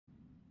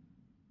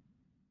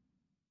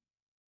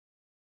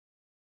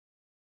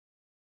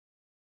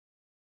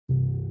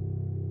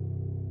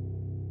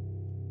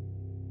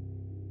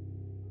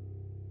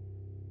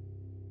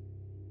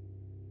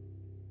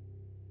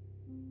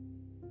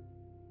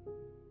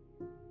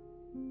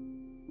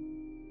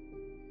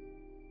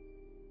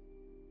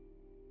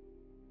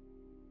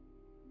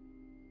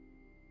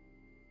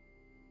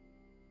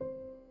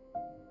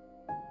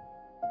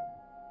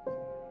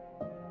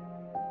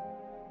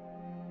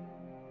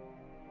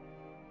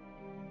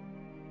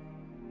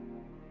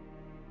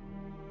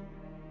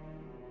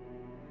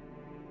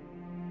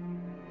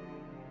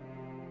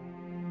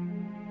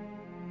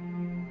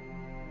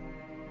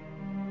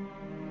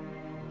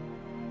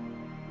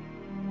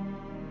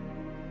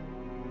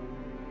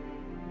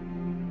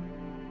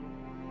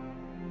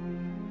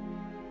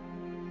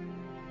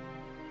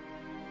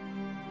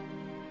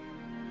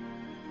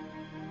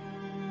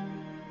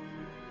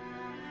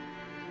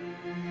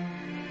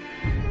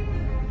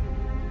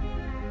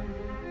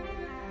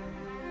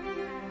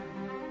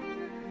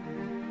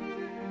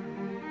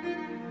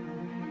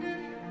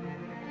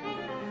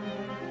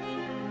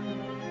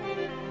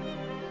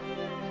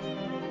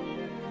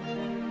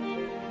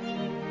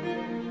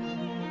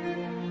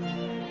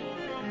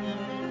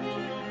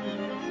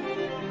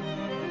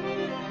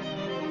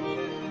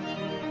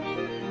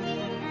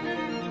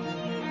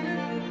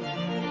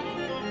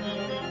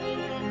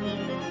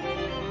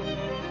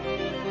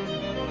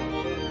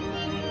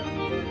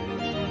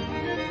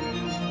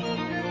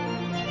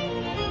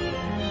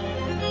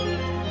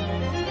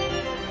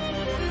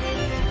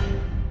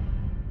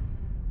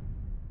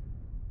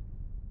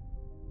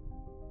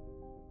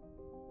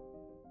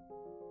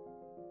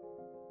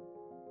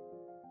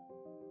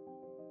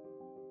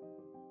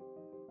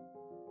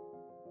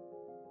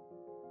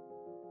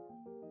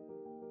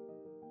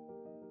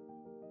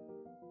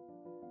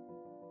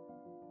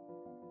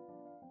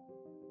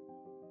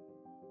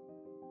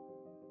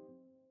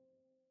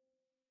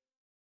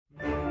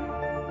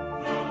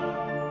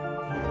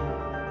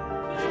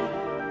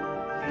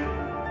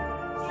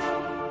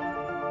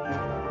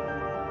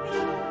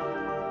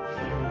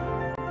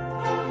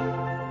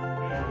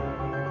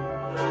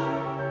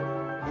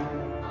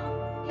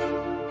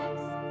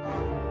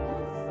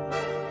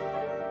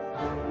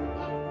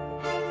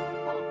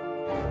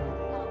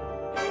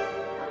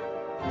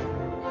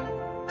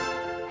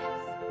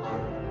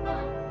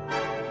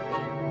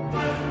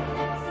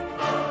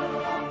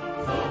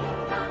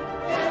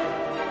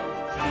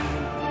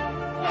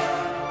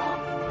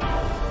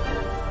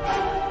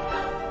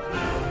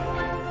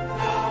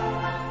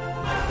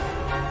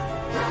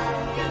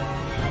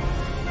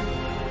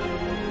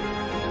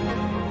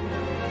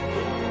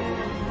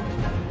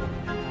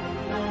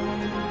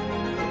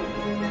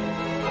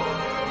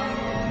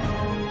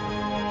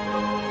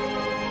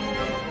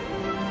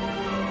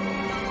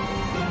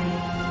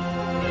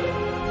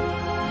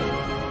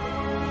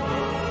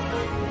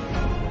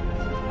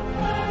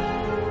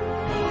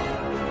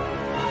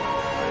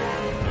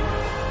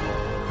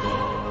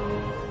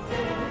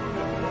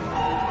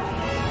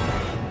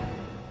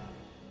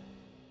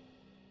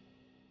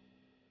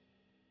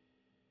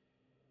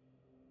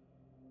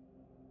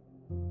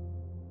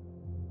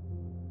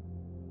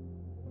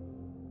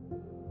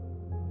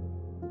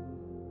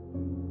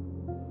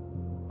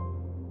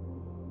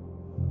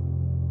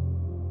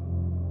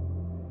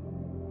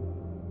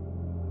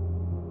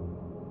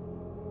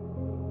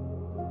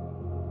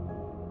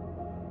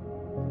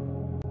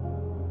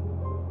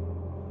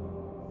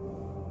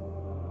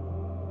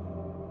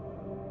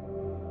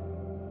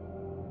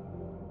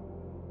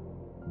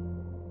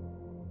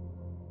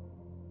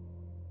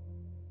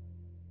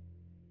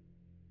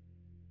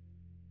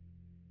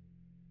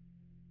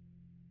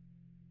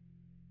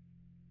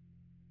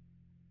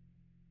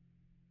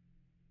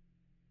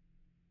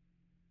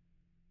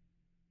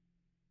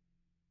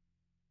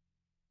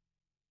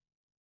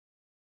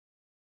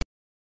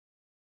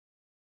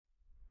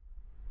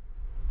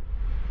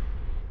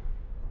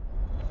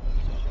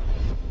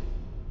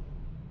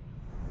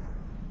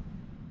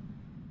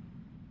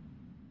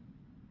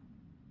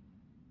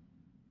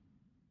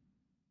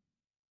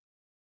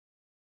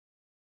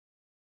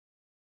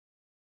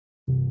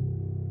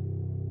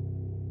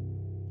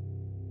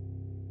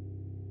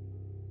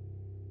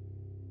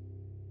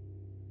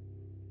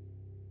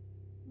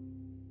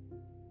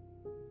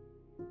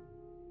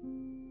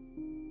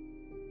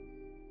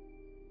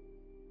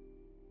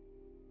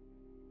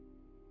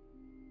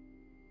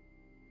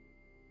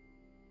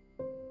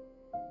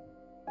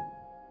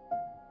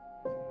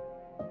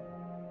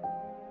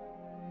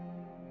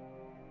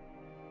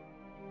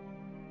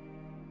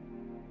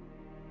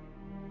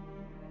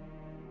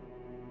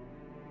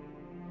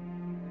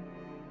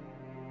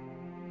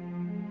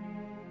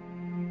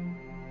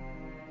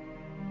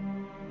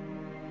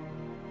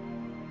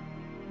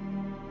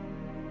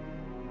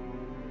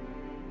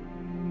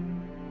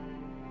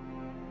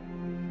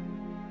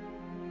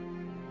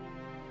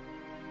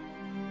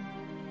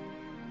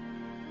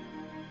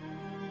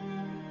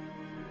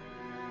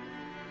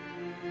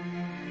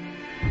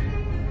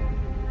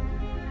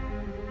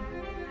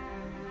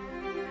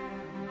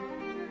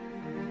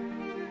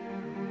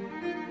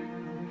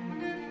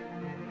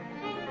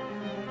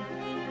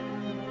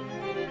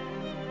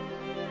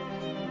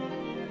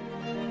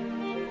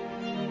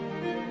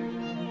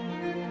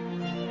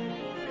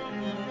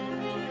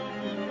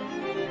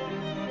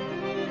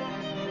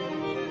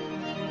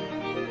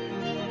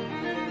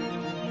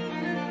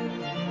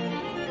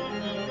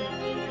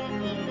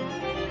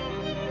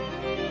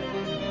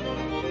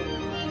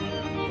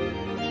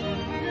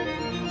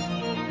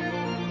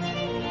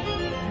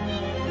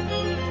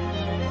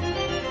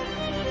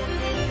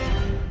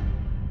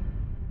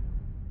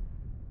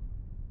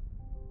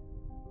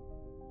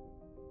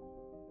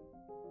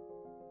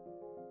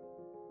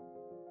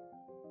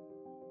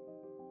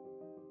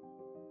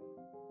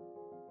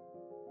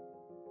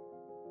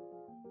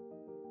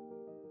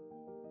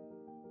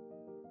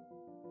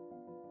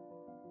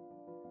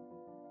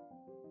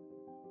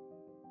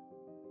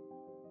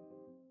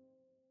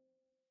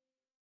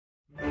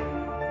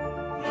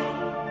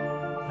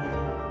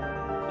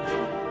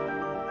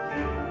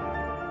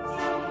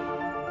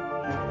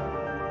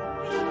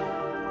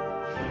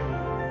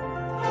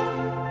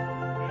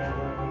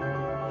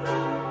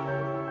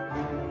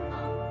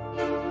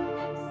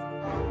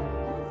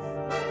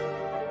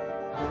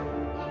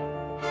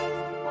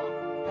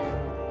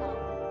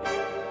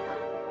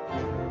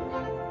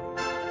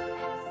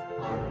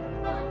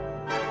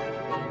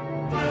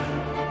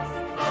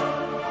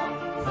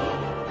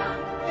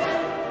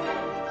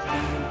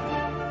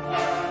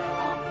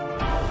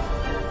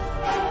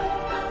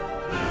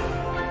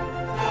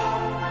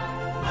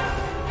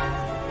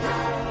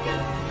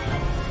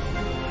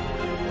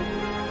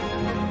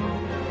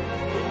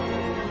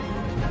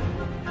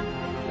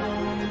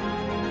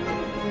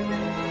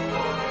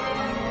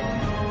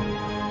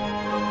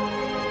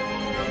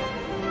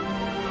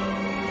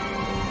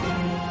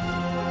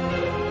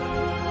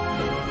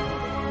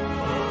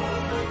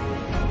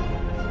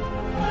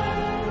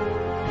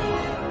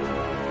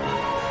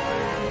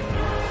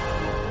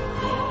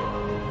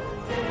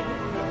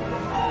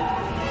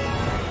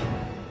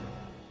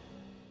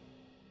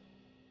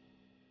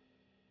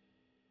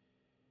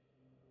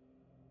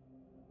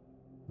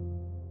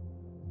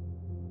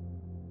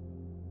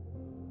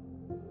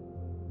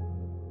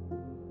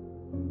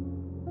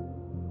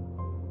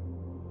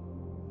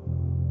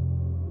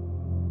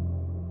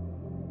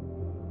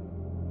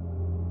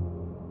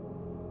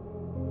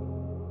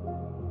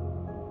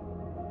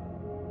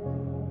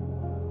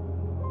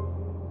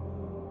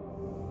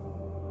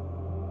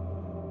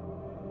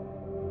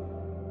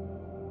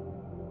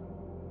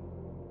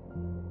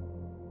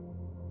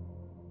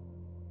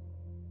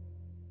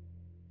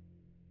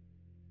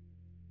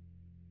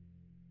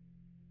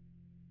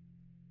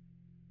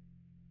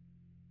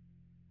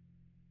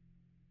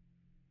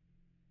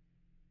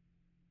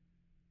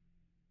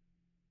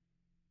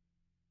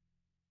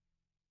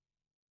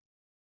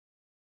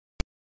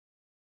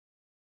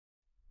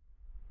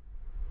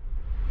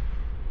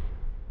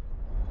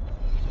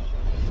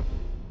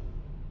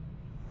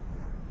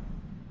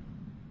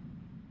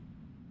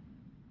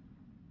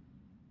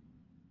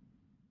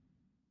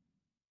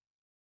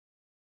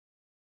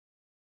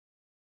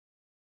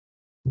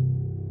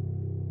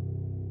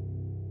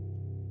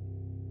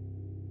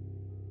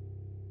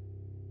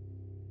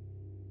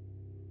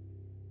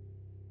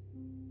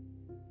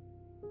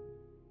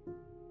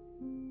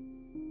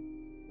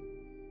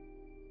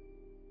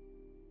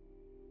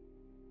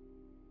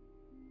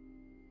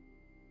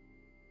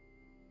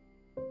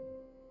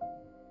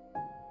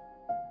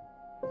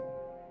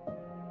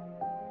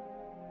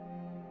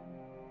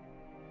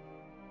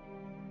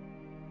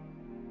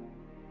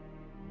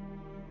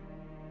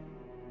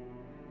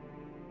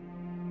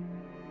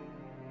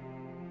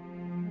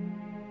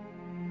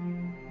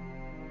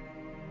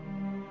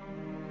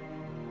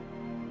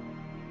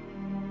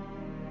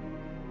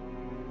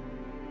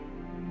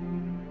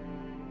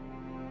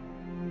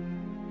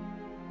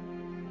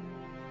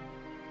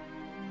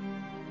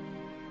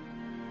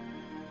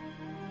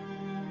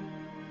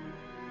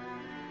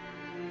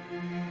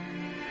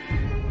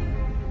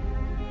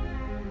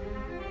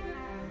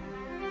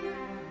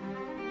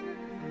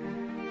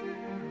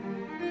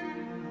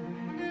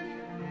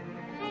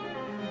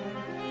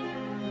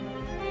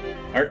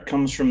Art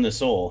comes from the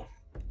soul.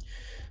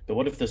 But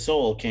what if the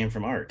soul came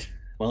from art?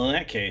 Well, in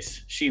that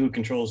case, she who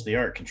controls the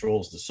art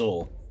controls the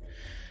soul.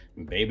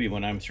 And baby,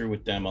 when I'm through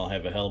with them, I'll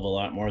have a hell of a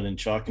lot more than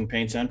chalk and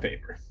paints on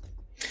paper.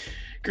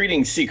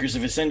 Greetings, seekers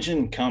of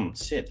ascension. Come,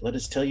 sit. Let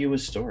us tell you a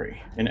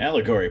story. An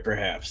allegory,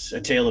 perhaps.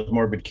 A tale of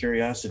morbid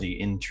curiosity,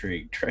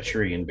 intrigue,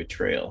 treachery, and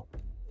betrayal.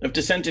 Of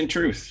descent and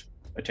truth.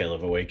 A tale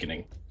of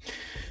awakening.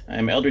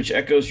 I'm Eldritch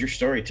Echoes, your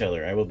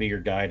storyteller. I will be your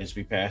guide as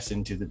we pass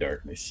into the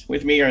darkness.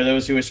 With me are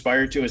those who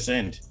aspire to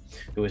ascend,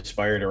 who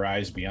aspire to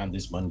rise beyond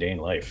this mundane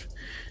life.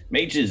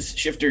 Mages,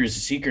 shifters,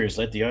 seekers,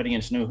 let the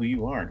audience know who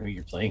you are and who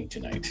you're playing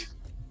tonight.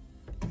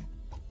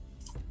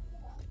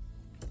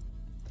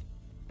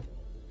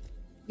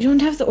 You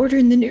don't have the order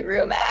in the new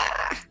room.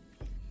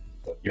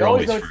 You're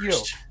always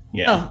first.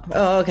 Yeah.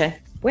 Oh, okay.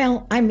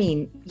 Well, I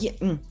mean, yeah,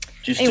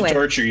 just anyway. to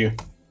torture you.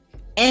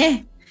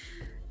 Hey,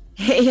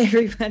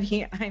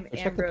 everybody. I'm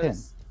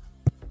Ambrose.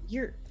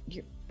 You're.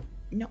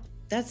 No,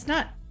 that's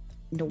not.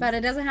 No. But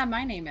it doesn't have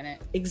my name in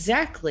it.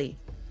 Exactly.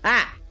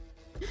 I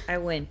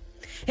win.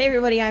 Hey,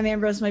 everybody. I'm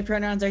Ambrose. My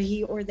pronouns are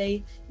he or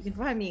they. You can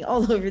find me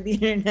all over the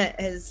internet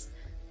as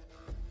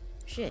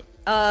shit.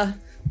 Am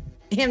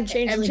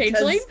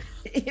Changeling.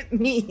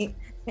 Me.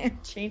 Am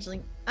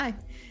Changeling. I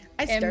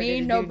started me,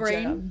 a no new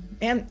brain.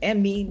 job.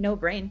 And me, no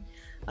brain.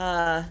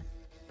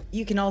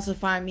 You can also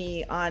find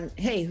me on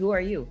Hey, who are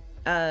you?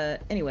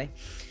 Anyway.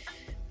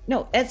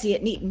 No, Etsy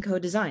at Neat and Co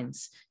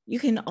Designs. You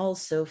can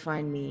also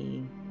find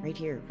me right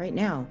here, right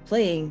now,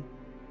 playing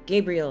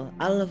Gabriel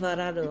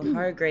Alvarado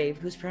Hargrave,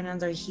 whose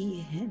pronouns are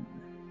he, him.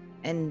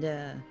 And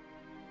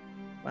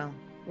well,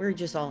 we're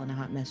just all in a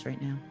hot mess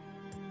right now.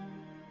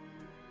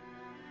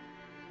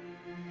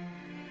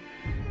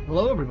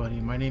 Hello everybody,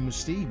 my name is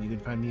Steve. You can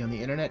find me on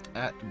the internet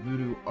at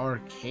Voodoo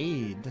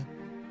Arcade.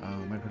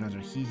 My pronouns are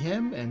he,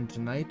 him, and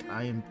tonight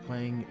I am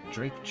playing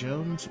Drake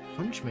Jones,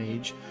 Punch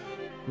Mage,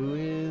 who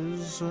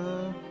is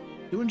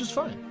doing just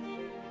fine.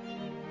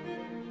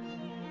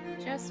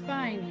 Just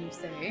fine, you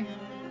say.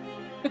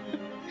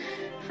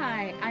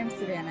 Hi, I'm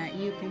Savannah.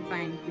 You can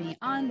find me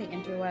on the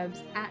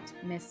interwebs at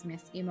Miss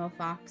Emo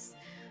Fox.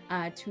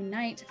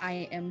 Tonight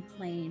I am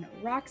playing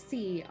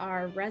Roxy,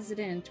 our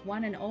resident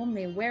one and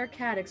only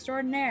werecat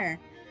extraordinaire,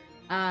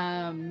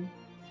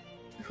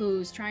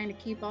 who's trying to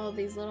keep all of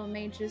these little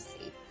mages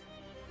safe.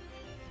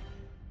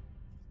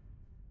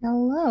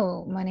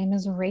 Hello, my name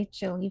is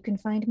Rachel. You can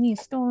find me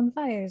Stolen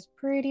Fires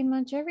pretty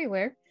much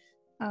everywhere.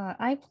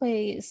 I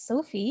play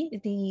Sophie,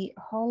 the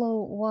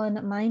Hollow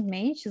One Mind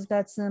Mage. She's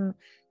got some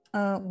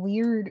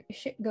weird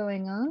shit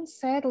going on.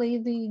 Sadly,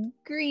 the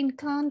green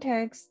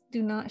contacts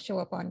do not show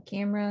up on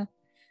camera.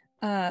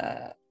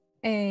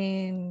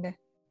 And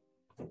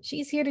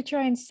she's here to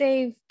try and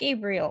save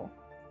Gabriel,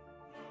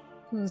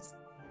 who's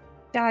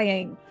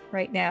dying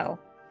right now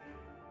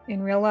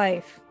in real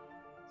life.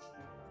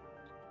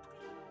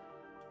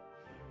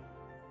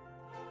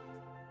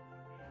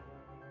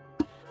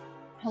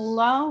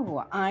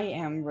 Hello, I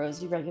am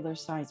Rosie, regular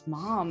size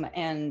mom,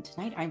 and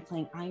tonight I'm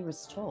playing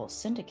Iris Toll,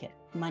 Syndicate,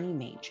 Money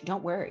Mage.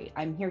 Don't worry,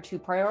 I'm here to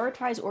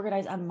prioritize,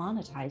 organize, and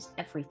monetize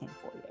everything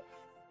for you.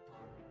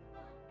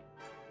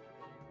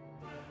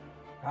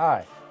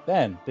 Hi,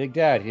 Ben, Big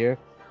Dad here,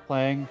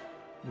 playing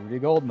Rudy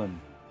Goldman,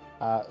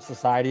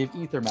 Society of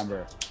Ether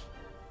member.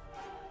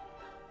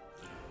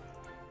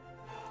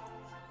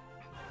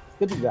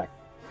 Good to be back.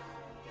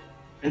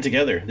 And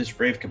together, this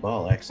brave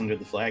cabal acts under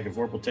the flag of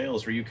Vorpal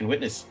Tales, where you can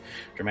witness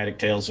dramatic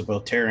tales of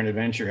both terror and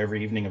adventure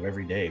every evening of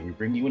every day. We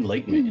bring you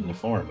enlightenment in the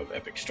form of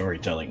epic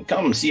storytelling.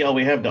 Come see all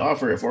we have to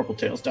offer at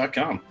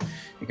vorpaltales.com.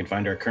 You can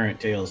find our current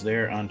tales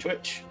there on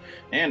Twitch,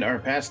 and our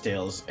past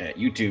tales at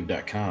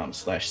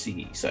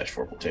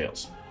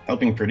youtube.com/c/vorpaltales.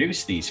 Helping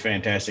produce these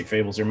fantastic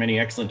fables are many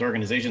excellent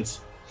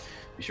organizations.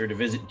 Be sure to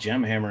visit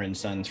Gemhammer &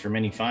 Sons for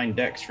many fine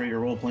decks for your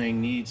role-playing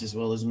needs, as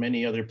well as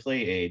many other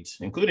play aids,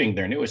 including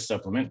their newest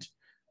supplement,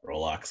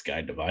 Rollock's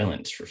Guide to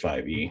Violence for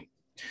 5e.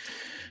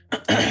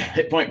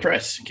 Hit Point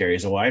Press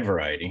carries a wide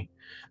variety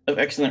of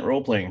excellent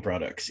role-playing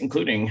products,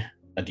 including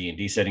a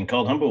D&D setting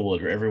called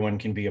Humblewood, where everyone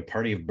can be a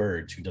party of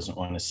birds who doesn't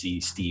want to see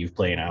Steve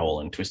play an owl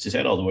and twist his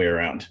head all the way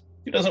around.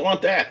 Who doesn't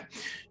want that?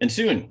 And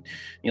soon,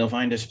 you'll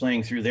find us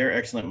playing through their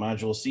excellent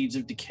module, Seeds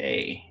of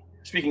Decay.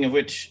 Speaking of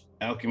which,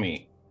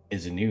 Alchemy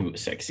is a new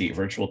sexy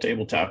virtual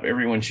tabletop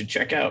everyone should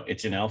check out.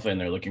 It's in alpha and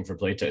they're looking for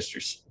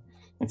playtesters.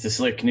 It's a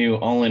slick new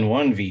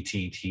all-in-one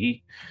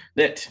VTT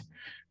that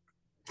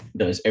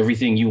does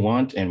everything you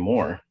want and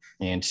more.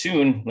 And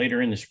soon,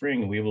 later in the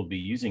spring, we will be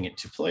using it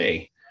to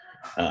play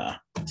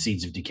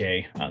Seeds of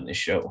Decay on this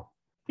show.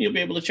 You'll be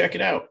able to check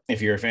it out.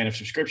 If you're a fan of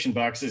subscription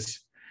boxes,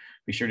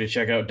 be sure to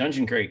check out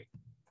Dungeon Crate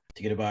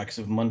to get a box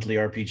of monthly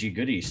RPG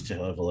goodies to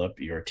level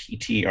up your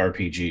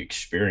TTRPG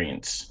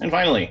experience. And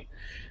finally,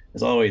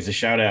 as always, a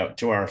shout out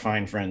to our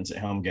fine friends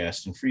at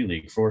Helmgast and Free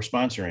League for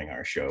sponsoring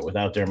our show.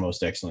 Without their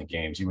most excellent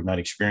games, you would not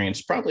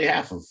experience probably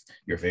half of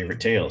your favorite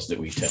tales that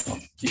we tell.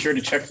 Be sure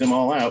to check them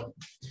all out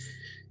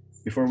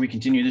Before we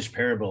continue this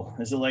parable,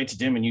 as the lights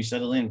dim and you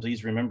settle in,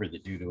 please remember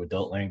that due to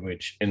adult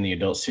language and the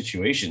adult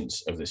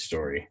situations of this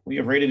story, we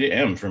have rated it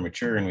M for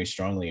mature, and we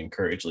strongly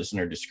encourage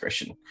listener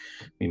discretion.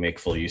 We make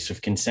full use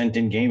of consent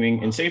in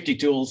gaming and safety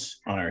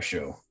tools on our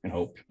show and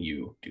hope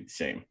you do the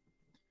same.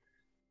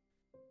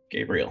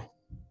 Gabriel,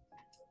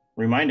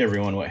 remind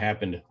everyone what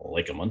happened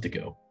like a month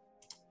ago.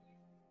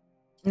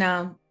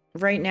 No,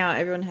 right now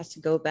everyone has to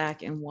go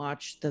back and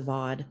watch the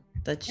VOD.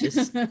 That's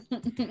just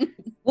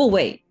we'll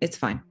wait. It's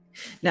fine.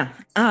 No.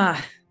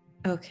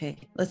 Okay.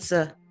 Let's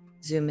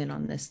zoom in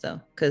on this though,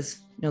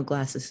 because no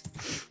glasses.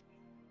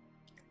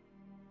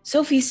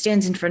 Sophie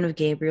stands in front of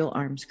Gabriel,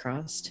 arms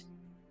crossed.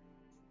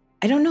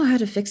 I don't know how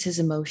to fix his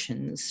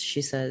emotions,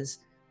 she says.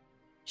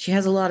 She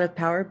has a lot of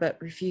power,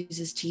 but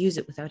refuses to use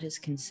it without his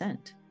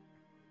consent.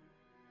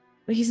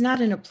 But he's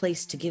not in a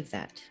place to give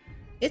that.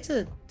 It's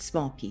a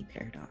small p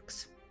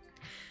paradox.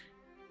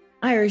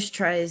 Iris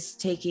tries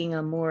taking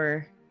a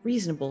more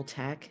reasonable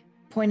tack,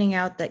 pointing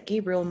out that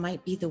Gabriel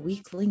might be the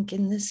weak link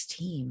in this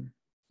team.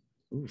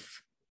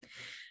 Oof.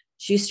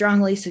 She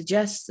strongly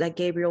suggests that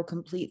Gabriel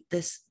complete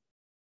this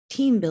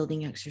team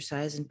building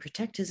exercise and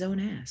protect his own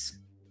ass.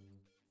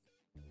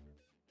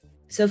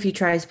 Sophie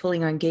tries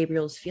pulling on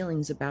Gabriel's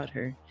feelings about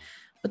her,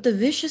 but the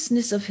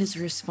viciousness of his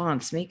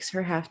response makes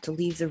her have to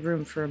leave the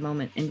room for a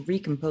moment and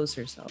recompose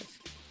herself.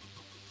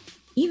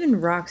 Even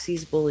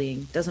Roxy's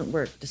bullying doesn't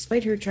work,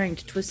 despite her trying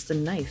to twist the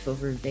knife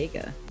over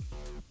Vega.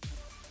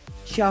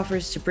 She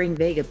offers to bring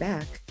Vega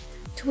back,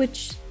 to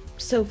which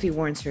Sophie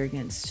warns her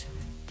against.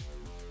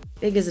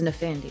 Vega's an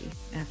Afandi,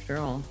 after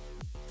all.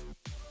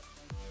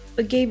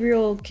 But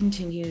Gabriel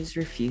continues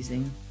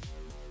refusing.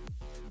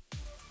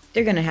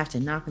 They're gonna have to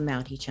knock him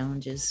out, he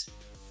challenges.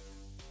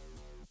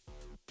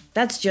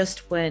 That's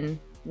just when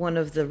one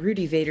of the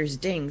Rudy Vaders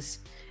dings,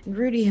 and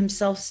Rudy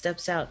himself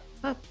steps out.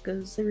 Up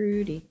goes the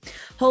Rudy,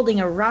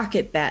 holding a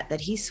rocket bat that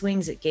he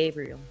swings at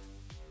Gabriel.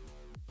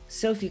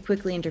 Sophie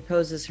quickly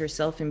interposes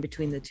herself in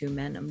between the two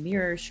men, a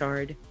mirror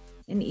shard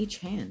in each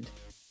hand.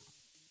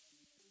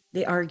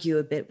 They argue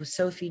a bit, with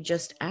Sophie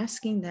just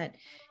asking that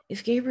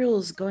if Gabriel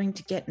is going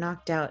to get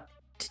knocked out,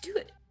 to do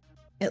it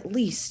at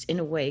least in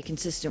a way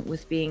consistent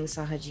with being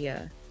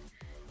Sahajiya,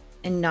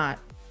 and not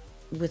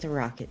with a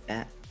rocket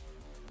bat.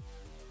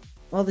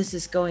 While this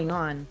is going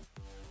on,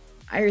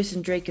 Iris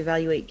and Drake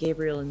evaluate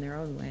Gabriel in their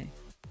own way.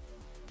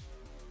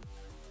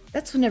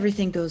 That's when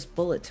everything goes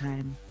bullet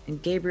time,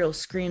 and Gabriel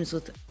screams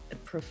with a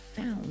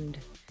profound,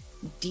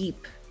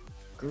 deep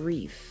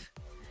grief.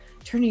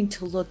 Turning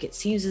to look, it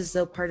seems as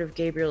though part of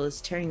Gabriel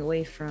is tearing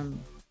away from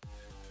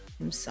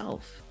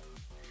himself.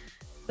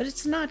 But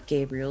it's not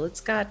Gabriel.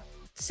 It's got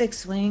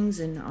 6 wings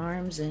and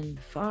arms and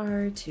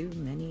far too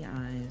many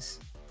eyes.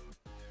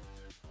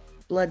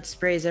 Blood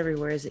sprays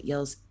everywhere as it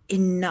yells,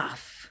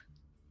 "Enough!"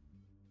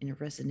 in a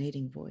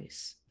resonating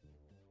voice.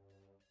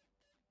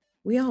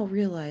 We all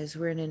realize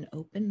we're in an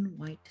open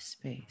white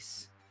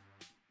space.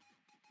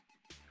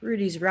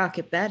 Rudy's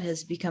rocket bat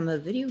has become a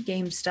video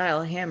game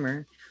style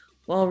hammer,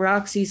 while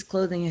Roxy's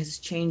clothing has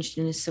changed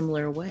in a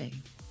similar way.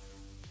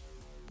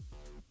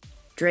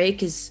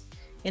 Drake is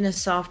in a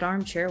soft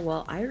armchair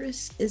while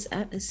Iris is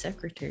at a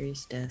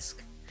secretary's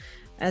desk.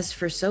 As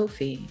for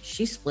Sophie,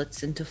 she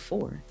splits into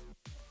 4.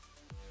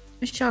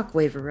 A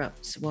shockwave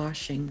erupts,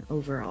 washing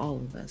over all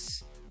of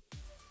us.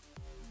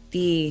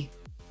 The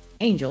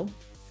angel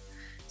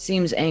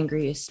seems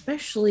angry,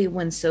 especially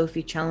when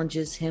Sophie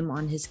challenges him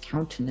on his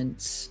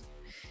countenance.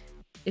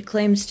 It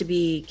claims to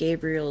be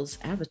Gabriel's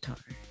avatar.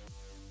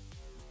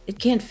 It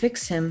can't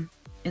fix him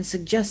and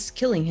suggests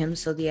killing him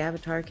so the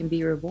avatar can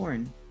be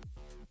reborn.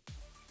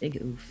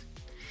 Big oof.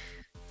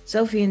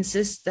 Sophie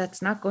insists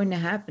that's not going to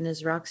happen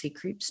as Roxy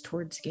creeps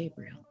towards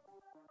Gabriel.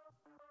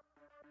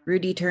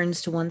 Rudy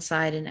turns to one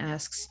side and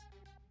asks,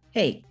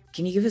 "Hey,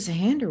 can you give us a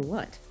hand or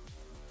what?"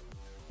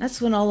 That's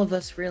when all of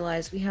us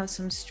realize we have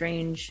some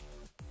strange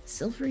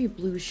silvery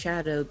blue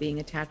shadow being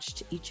attached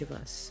to each of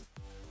us.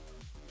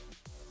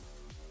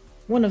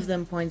 One of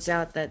them points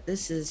out that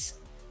this is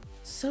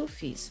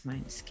Sophie's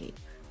mindscape.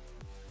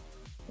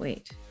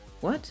 Wait,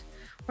 what?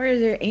 Why are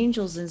there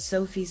angels in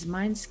Sophie's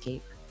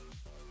mindscape?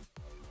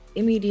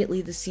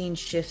 Immediately, the scene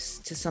shifts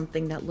to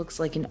something that looks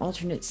like an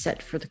alternate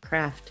set for the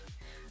craft,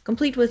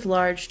 complete with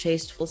large,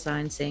 tasteful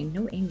signs saying,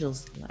 "No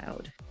angels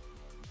allowed."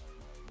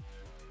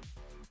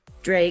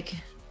 Drake,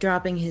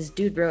 dropping his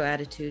dude bro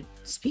attitude,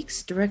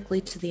 speaks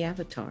directly to the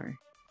avatar,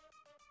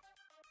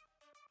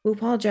 who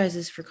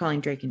apologizes for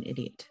calling Drake an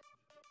idiot,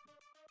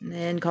 and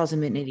then calls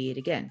him an idiot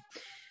again,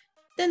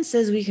 then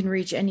says we can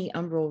reach any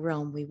umbral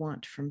realm we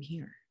want from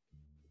here.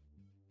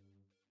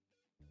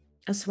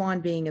 A swan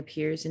being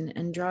appears, an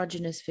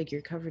androgynous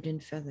figure covered in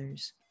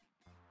feathers.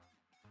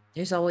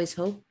 There's always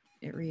hope,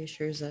 it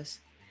reassures us.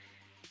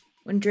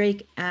 When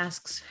Drake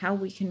asks how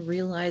we can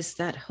realize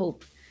that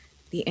hope,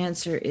 the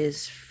answer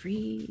is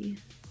free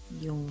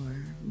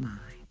your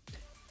mind.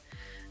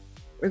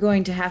 We're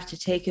going to have to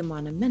take him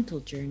on a mental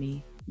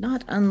journey,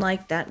 not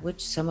unlike that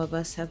which some of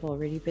us have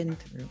already been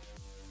through.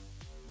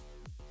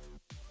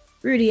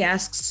 Rudy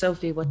asks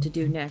Sophie what to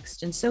do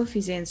next, and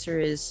Sophie's answer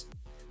is,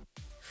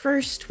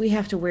 first, we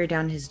have to wear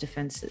down his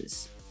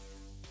defenses.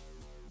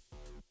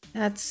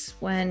 That's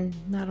when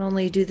not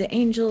only do the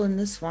angel and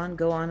the swan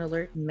go on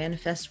alert and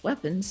manifest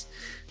weapons,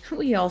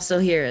 we also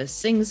hear a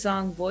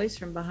sing-song voice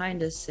from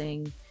behind us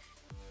saying,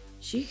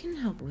 "She can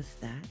help with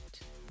that."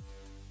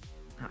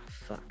 Ah,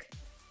 fuck.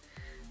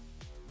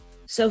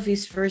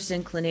 Sophie's first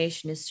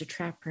inclination is to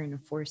trap her in a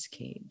force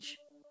cage.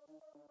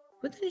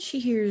 But then she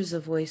hears a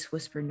voice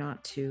whisper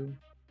not to,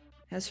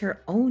 as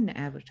her own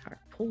avatar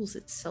pulls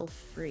itself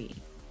free.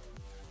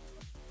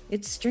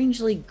 It's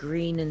strangely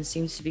green and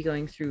seems to be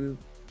going through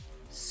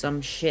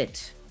some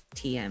shit,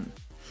 TM.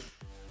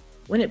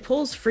 When it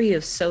pulls free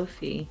of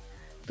Sophie,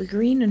 the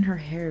green in her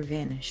hair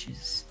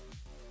vanishes.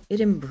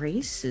 It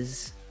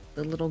embraces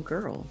the little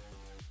girl.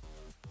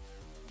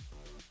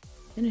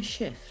 In a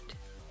shift.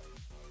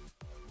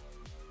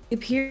 It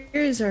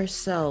appears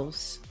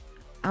ourselves,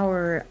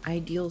 our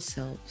ideal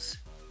selves.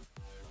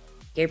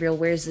 Gabriel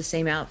wears the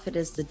same outfit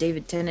as the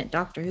David Tennant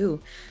Doctor Who,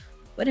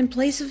 but in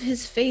place of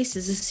his face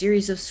is a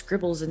series of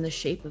scribbles in the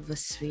shape of a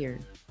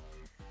sphere.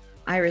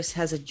 Iris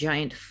has a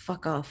giant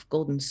fuck-off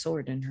golden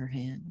sword in her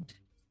hand.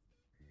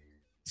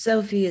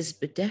 Sophie is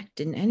bedecked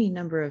in any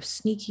number of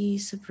sneaky,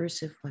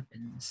 subversive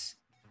weapons.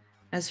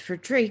 As for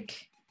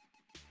Drake,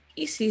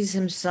 he sees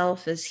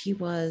himself as he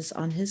was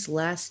on his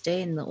last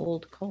day in the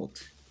old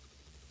Kult,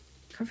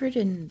 covered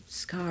in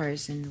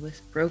scars and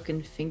with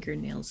broken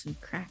fingernails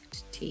and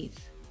cracked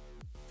teeth.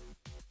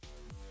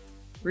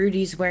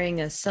 Rudy's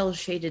wearing a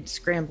cell-shaded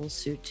scramble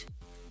suit.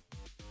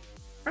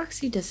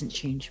 Roxy doesn't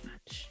change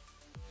much.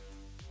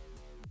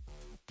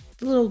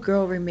 The little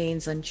girl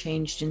remains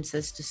unchanged and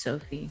says to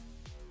Sophie,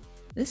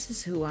 "This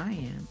is who I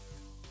am."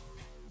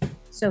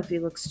 Sophie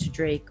looks to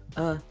Drake.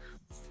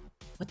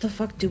 What the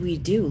fuck do we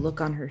do?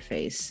 Look on her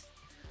face.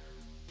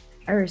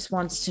 Iris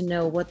wants to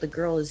know what the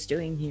girl is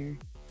doing here.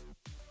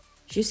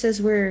 She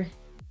says we're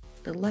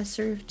the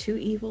lesser of two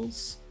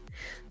evils.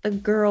 The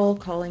girl,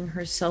 calling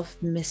herself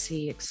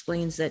Missy,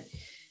 explains that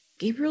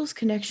Gabriel's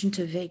connection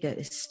to Vega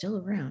is still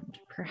around.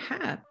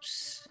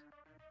 Perhaps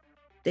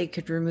they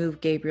could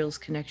remove Gabriel's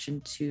connection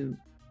to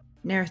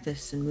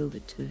Nerthus and move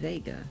it to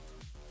Vega.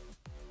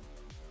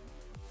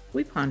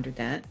 We pondered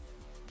that.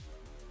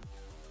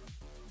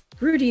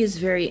 Rudy is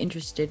very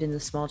interested in the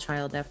small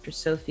child after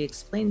Sophie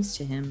explains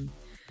to him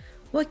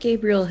what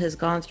Gabriel has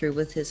gone through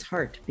with his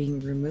heart being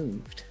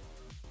removed.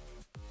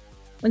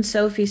 When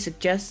Sophie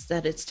suggests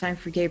that it's time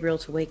for Gabriel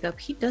to wake up,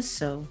 he does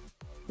so,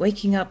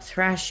 waking up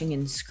thrashing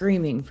and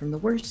screaming from the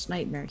worst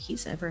nightmare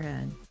he's ever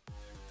had.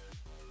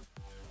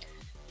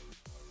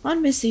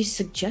 On Missy's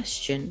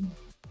suggestion,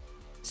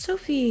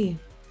 Sophie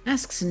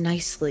asks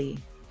nicely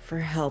for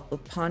help,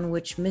 upon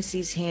which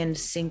Missy's hand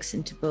sinks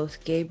into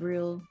both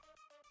Gabriel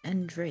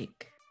and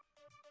Drake.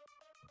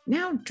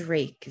 Now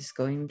Drake is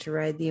going to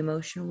ride the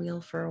emotion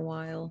wheel for a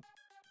while.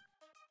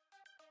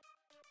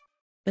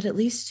 But at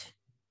least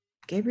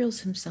Gabriel's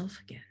himself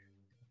again.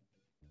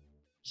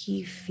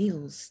 He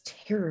feels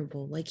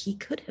terrible, like he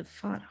could have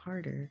fought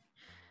harder.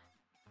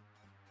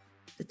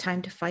 The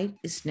time to fight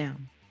is now,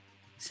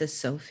 says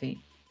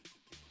Sophie.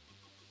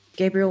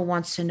 Gabriel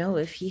wants to know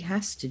if he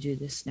has to do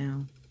this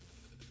now.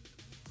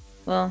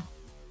 Well,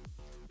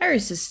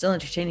 Iris is still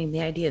entertaining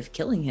the idea of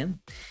killing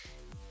him,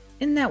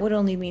 and that would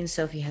only mean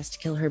Sophie has to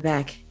kill her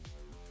back.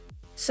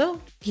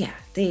 So, yeah,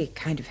 they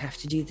kind of have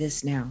to do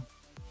this now.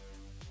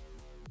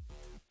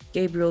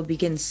 Gabriel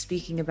begins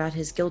speaking about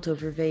his guilt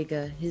over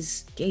Vega,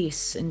 his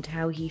gaze, and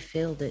how he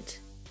failed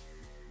it.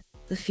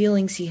 The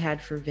feelings he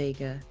had for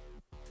Vega.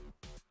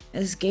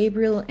 As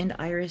Gabriel and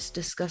Iris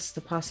discuss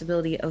the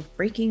possibility of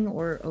breaking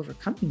or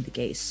overcoming the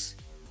gaze,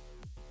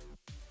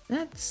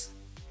 that's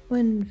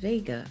when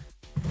Vega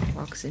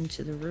walks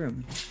into the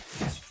room.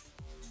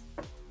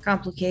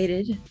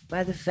 Complicated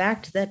by the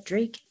fact that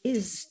Drake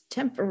is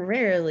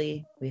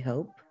temporarily, we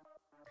hope,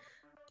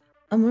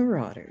 a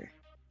marauder.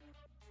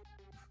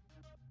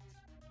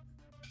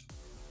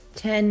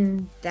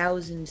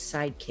 10,000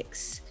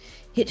 sidekicks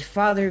hit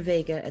Father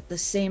Vega at the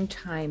same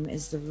time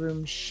as the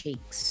room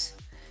shakes.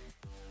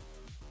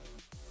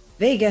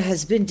 Vega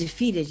has been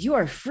defeated. You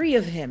are free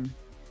of him,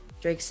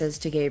 Drake says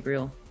to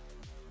Gabriel.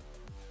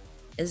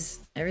 As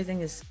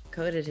everything is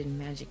coated in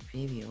magic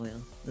baby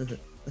oil. Oh,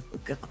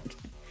 God.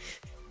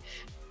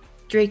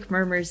 Drake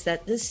murmurs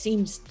that this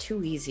seems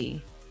too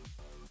easy.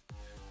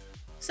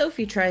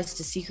 Sophie tries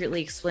to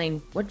secretly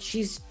explain what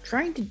she's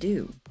trying to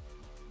do.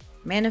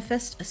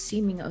 Manifest a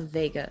seeming of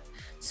Vega,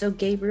 so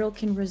Gabriel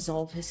can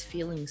resolve his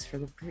feelings for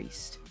the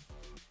priest.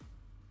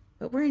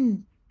 But we're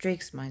in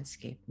Drake's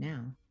mindscape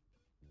now,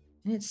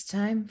 and it's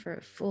time for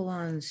a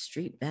full-on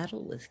street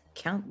battle with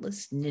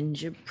countless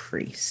ninja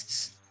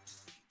priests.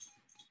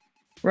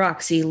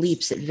 Roxy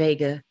leaps at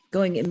Vega,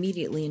 going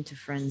immediately into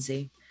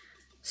frenzy.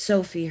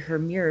 Sophie, her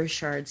mirror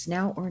shards,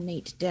 now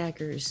ornate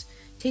daggers,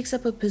 takes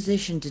up a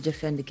position to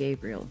defend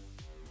Gabriel.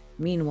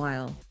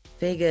 Meanwhile,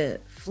 Vega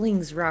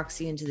flings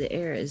Roxy into the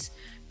air as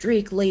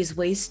Drake lays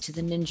waste to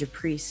the ninja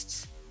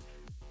priests.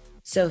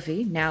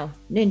 Sophie, now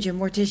Ninja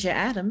Morticia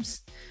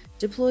Adams,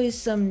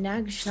 deploys some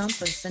Nag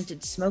Champa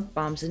scented smoke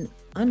bombs and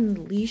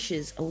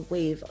unleashes a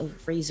wave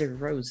of razor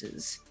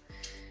roses.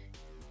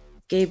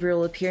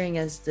 Gabriel, appearing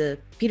as the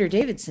Peter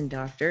Davidson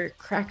doctor,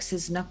 cracks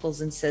his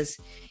knuckles and says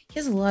he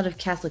has a lot of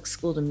Catholic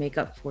school to make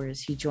up for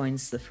as he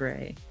joins the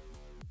fray.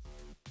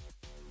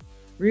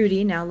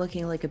 Rudy, now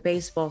looking like a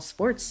baseball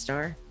sports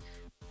star,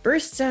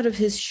 bursts out of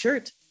his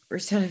shirt. Oh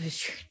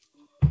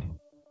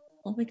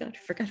my god, I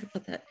forgot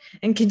about that.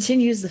 And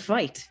continues the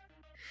fight.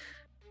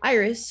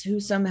 Iris,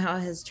 who somehow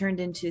has turned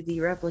into the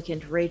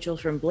replicant Rachel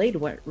from Blade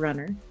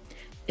Runner,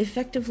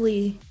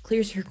 effectively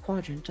clears her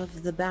quadrant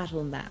of the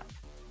battle map.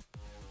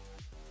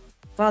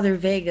 Father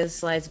Vega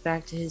slides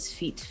back to his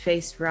feet to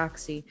face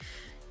Roxy,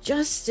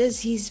 just as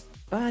his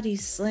body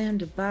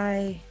slammed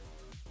by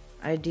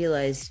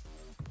idealized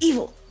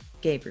evil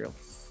Gabriel.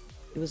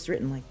 It was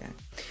written like that.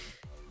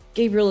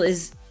 Gabriel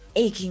is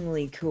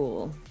achingly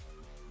cool.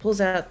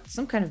 Pulls out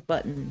some kind of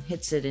button,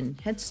 hits it,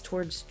 and heads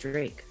towards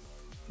Drake.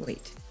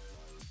 Wait.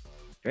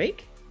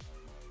 Drake?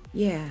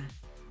 Yeah.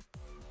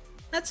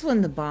 That's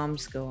when the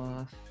bombs go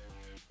off.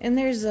 And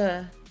there's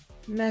a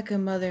Mecha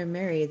Mother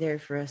Mary there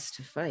for us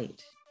to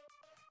fight.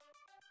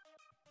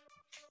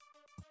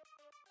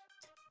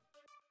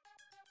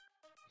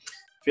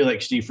 I feel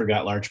like Steve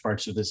forgot large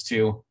parts of this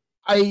too.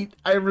 I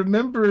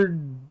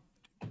remembered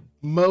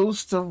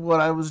most of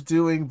what I was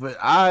doing, but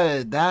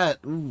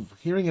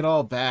hearing it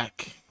all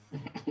back.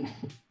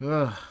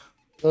 Ugh.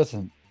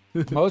 Listen,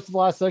 most of the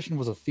last session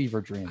was a fever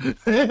dream.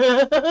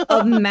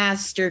 A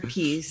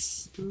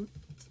masterpiece.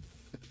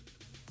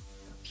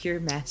 Pure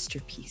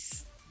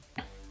masterpiece.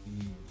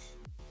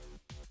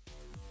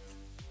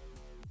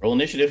 Roll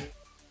initiative.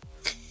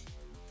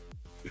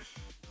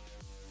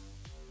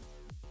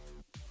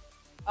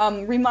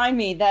 Remind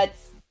me,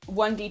 that's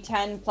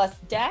 1d10 plus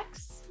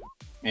dex?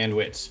 And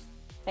wits.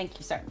 Thank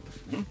you, sir.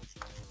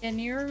 Can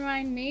you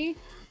remind me?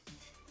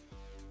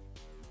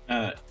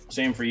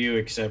 Same for you,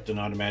 except an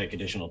automatic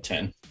additional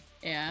 10.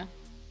 Yeah.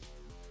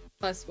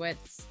 Plus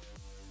wits.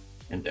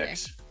 And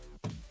dex.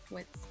 Okay.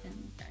 Wits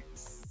and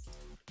dex.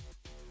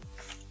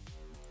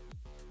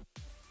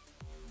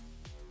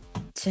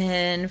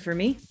 10 for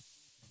me.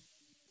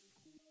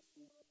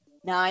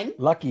 9.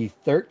 Lucky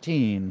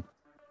 13.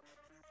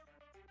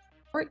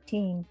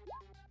 14.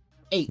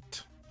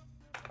 8.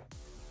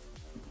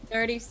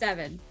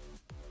 37.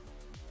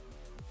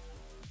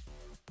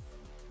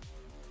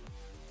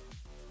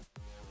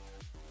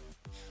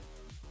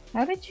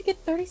 How did you get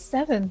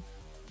 37?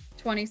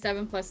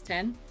 27 plus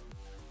 10.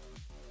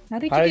 How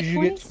did How you did get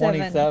you get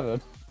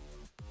 27?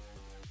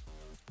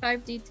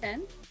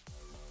 5d10.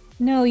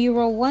 No, you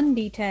roll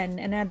 1d10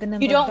 and add the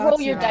number You don't of roll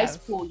dots your you dice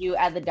have. pool, you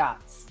add the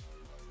dots.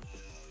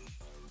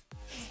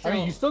 I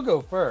mean, you still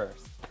go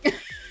first.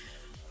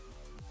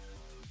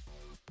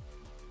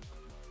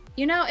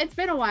 You know, it's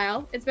been a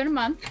while. It's been a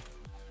month.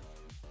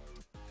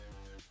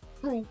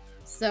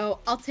 So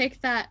I'll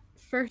take that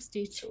first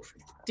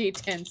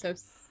D10. So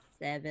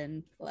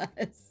 7 plus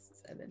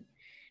 7.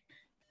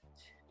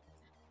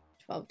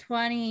 12,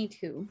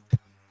 22.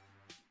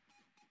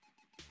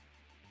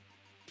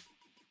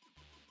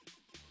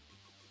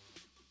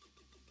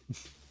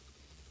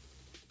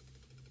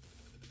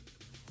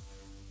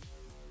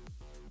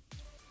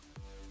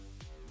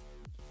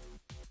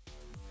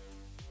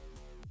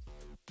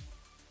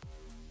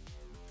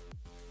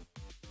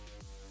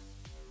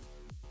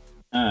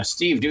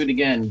 Steve, do it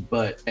again,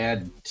 but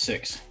add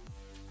 6.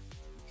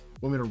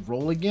 Want me to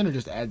roll again or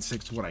just add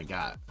 6 to what I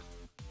got?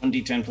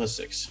 1d10 plus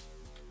 6.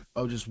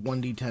 Oh, just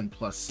 1d10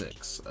 plus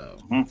 6. Oh.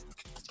 Mhm.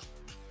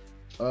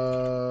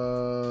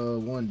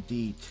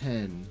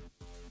 1d10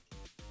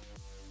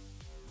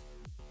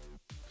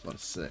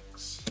 plus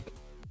 6.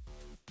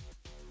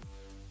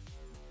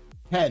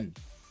 10.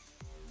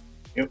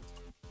 Yep.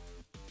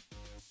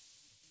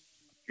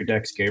 Your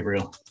dex,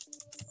 Gabriel.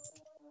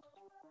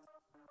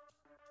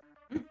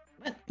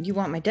 What? You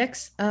want my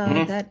dex?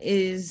 Mhm. That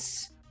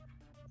is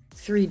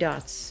 3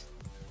 dots.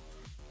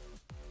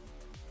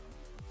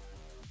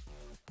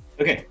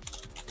 Okay.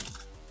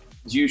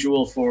 As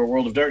usual for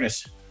World of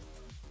Darkness,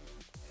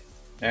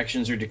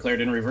 actions are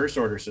declared in reverse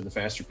order so the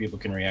faster people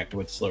can react to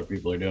what the slower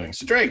people are doing.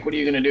 So Drake, what are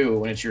you going to do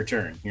when it's your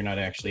turn? You're not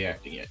actually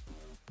acting yet.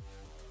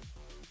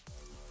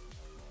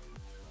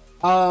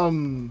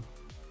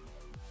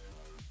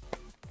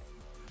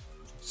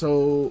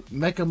 So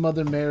Mecha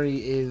Mother Mary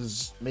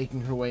is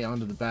making her way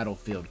onto the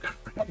battlefield,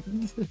 correct?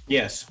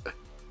 Yes.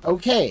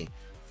 Okay.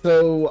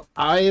 So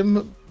I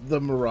am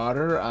the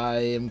Marauder. I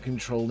am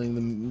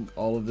controlling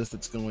all of this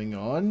that's going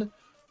on.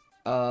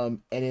 And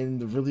in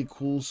the really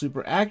cool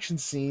super action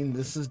scene,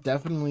 this is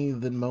definitely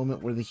the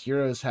moment where the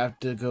heroes have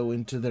to go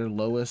into their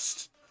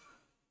lowest,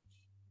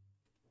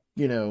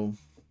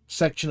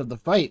 section of the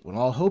fight when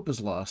all hope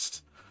is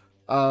lost.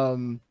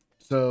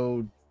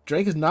 So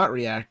Drake is not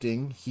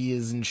reacting. He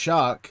is in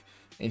shock,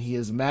 and he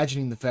is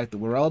imagining the fact that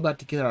we're all about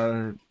to get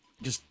our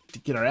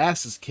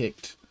asses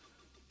kicked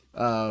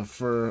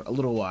for a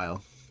little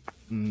while.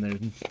 And there's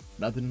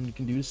nothing you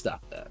can do to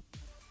stop that.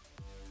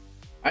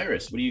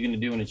 Iris, what are you going to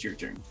do when it's your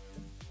turn?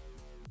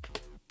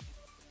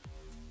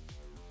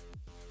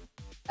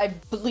 I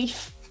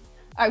believe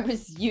I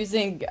was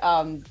using,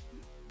 I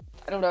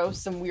don't know,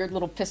 some weird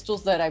little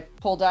pistols that I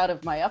pulled out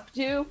of my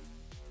updo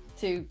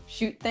to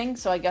shoot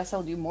things. So I guess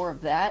I'll do more of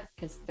that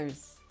because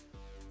there's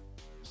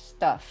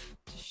stuff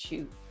to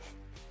shoot.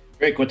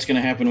 Drake, what's going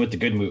to happen with the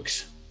good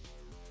mooks?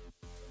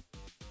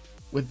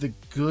 With the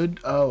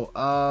good,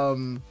 I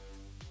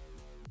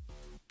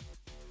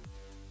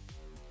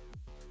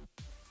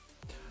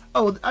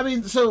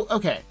mean, so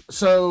okay,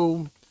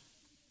 so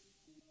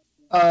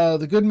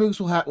the good mooks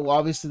will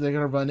obviously they're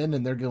gonna run in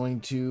and they're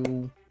going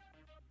to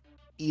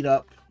eat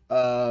up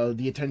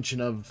the attention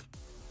of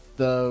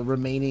the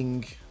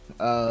remaining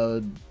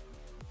Bad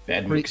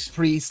mooks.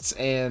 priests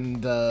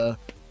and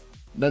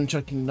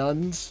nunchucking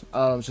nuns,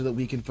 so that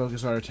we can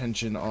focus our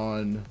attention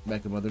on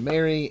Mecha Mother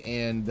Mary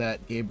and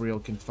that Gabriel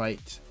can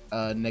fight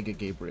Nega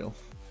Gabriel.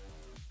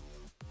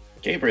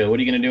 Gabriel, what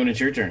are you going to do when it's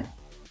your turn?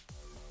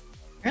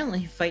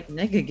 Apparently fight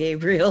Nega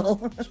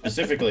Gabriel.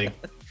 Specifically.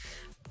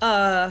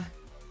 You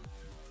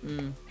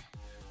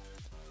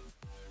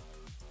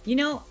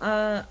know,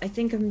 I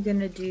think I'm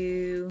gonna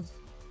do...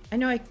 I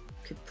know I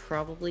could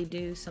probably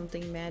do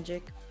something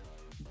magic,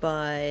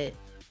 but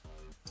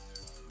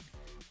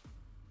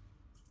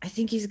I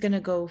think he's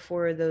gonna go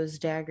for those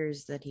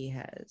daggers that he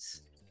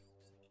has.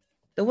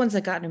 The ones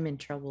that got him in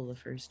trouble the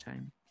first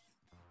time.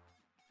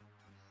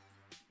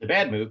 The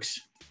bad mooks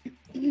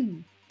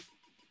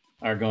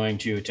are going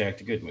to attack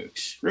the good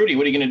mooks. Rudy,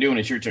 what are you going to do when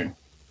it's your turn?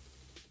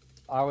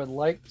 I would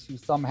like to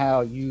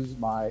somehow use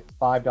my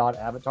 5-dot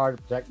avatar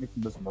to protect me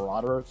from this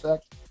marauder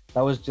effect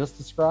that was just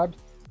described.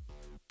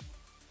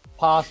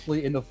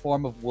 Possibly in the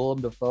form of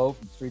Willem Dafoe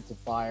from Streets of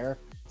Fire,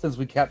 since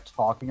we kept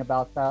talking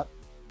about that.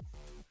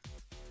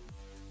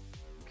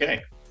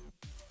 Okay.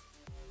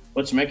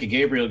 What's Mecha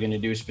Gabriel going to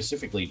do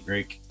specifically,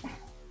 Drake?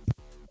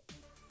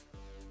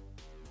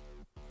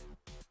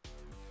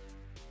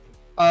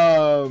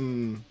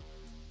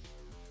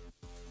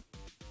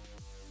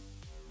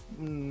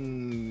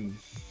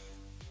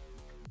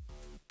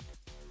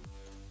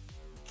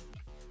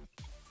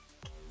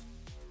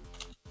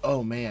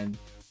 Oh man.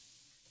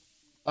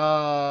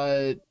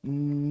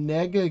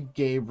 Nega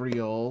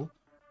Gabriel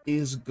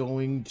is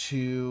going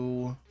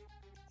to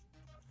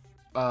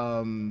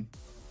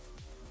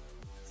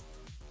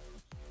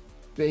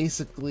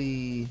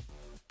basically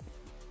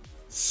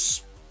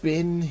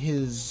spin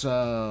his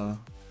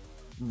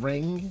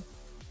ring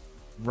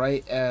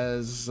right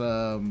as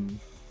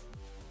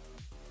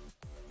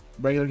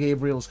regular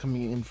Gabriel's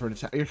coming in for an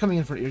attack. You're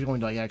going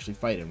to like actually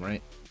fight him,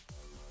 right?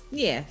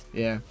 Yeah.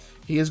 Yeah.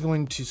 He is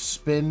going to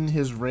spin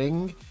his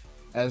ring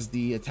as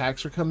the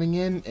attacks are coming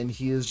in, and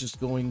he is just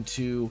going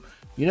to,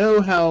 you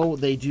know how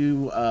they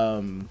do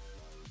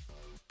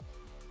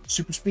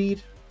super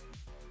speed,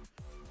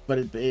 but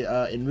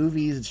in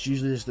movies it's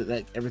usually just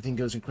that everything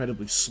goes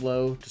incredibly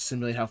slow to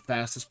simulate how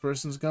fast this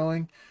person's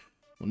going.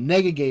 Well,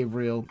 Nega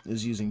Gabriel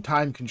is using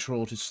time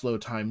control to slow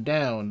time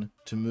down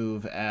to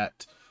move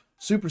at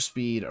super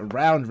speed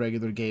around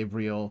regular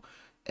Gabriel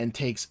and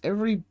takes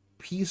every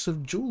piece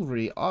of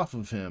jewelry off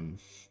of him.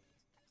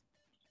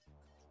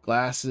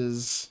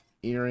 Glasses,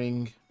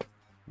 earring,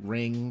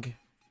 ring,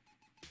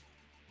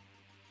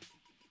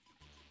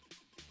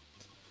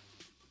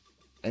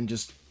 and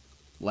just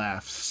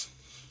laughs.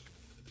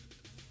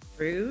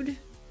 Rude.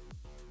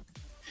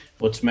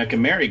 What's Mecha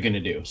Mary going to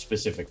do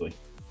specifically?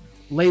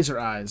 Laser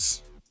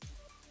eyes.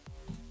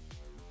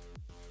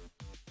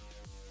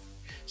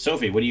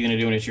 Sophie, what are you going to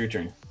do when it's your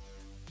turn?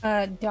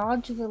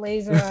 Dodge the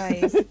laser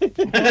eyes, go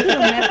for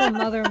Mecha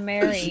Mother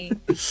Mary,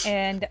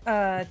 and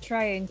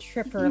try and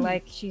trip her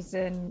like she's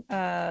in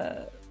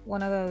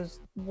one of those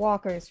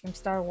walkers from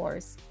Star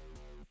Wars.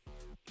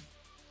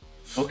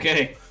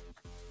 Okay.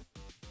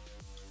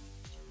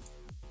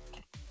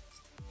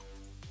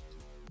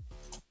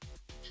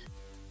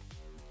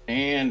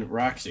 And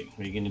Roxy,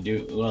 what are you going to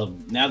do? Well,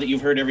 now that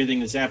you've heard everything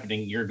that's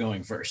happening, you're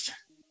going first.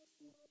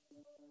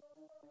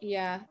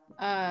 Yeah,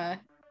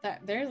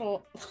 there's a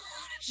lot of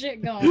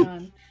shit going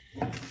on,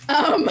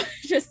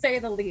 to say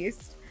the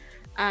least.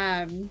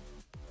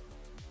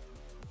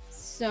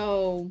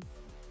 So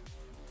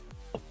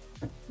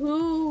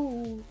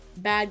who,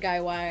 bad guy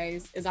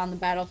wise, is on the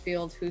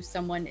battlefield who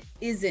someone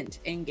isn't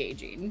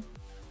engaging?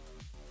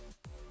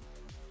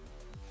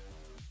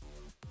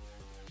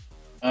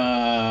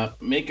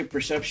 Make a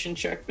perception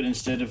check, but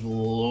instead of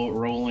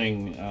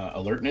rolling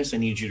alertness, I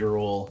need you to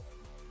roll.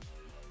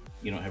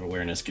 You don't have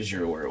awareness because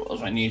you're a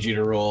werewolf. I need you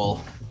to roll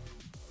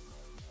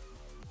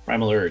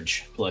Primal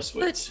Urge plus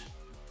wits.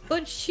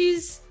 But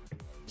she's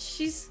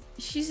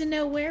a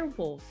no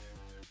werewolf.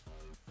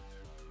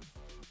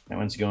 That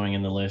one's going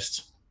in the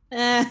list.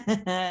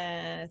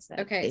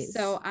 Okay,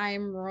 so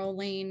I'm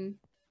rolling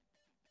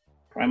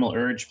Primal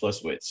Urge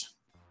plus wits.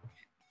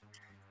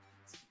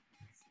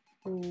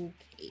 Okay.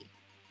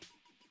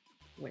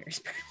 Where's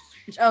Primal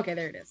Urge? Okay,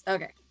 there it is.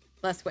 Okay.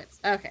 Plus wits.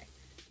 Okay.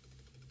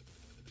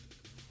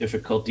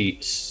 Difficulty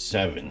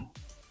 7.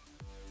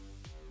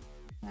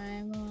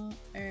 Primal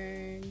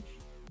Urge.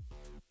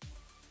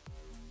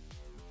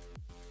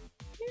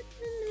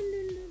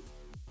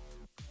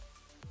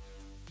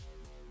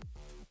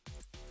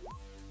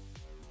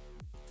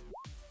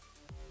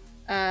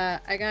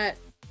 I got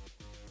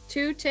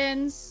 2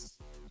 10s,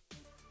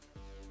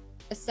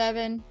 a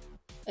 7,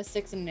 a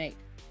 6, and an 8.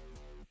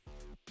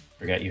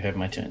 Forgot you have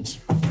my 10s.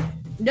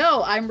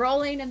 No, I'm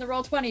rolling in the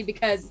roll 20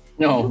 because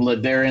No,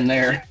 they're in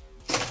there.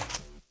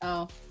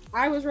 oh,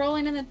 I was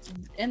rolling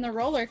in the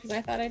roller because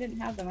I thought I didn't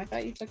have them. I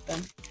thought you took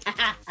them.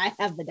 I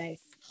have the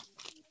dice.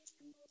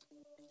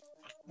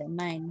 They're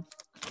mine.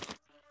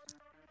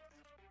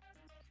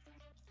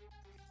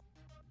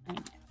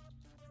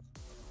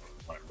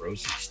 One of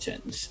Rosie's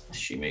 10s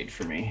she made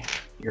for me.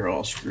 You're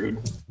all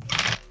screwed.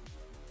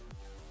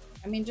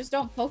 I mean, just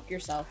don't poke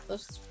yourself.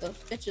 Those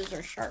bitches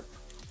are sharp.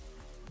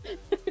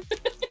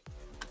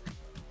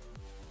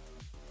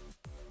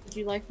 Would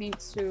you like me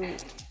to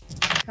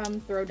come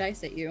throw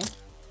dice at you?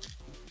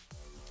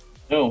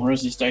 No,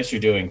 Rosie's dice are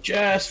doing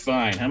just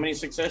fine. How many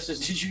successes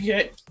did you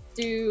get?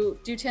 Do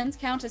 10s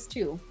count as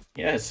 2?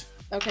 Yes.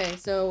 Okay,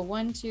 so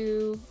 1,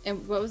 2,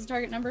 and what was the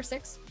target number?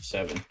 6?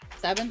 7.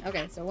 7?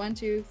 Okay, so 1,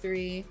 2,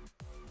 3,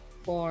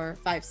 4,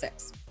 5,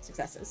 6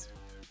 successes.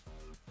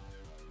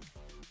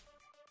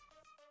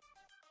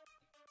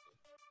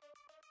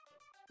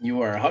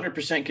 You are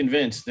 100%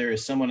 convinced there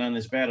is someone on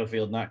this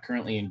battlefield not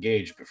currently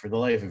engaged, but for the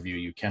life of you,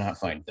 you cannot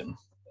find them.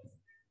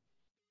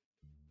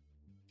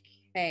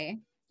 Okay.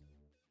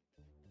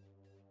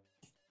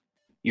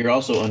 You're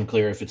also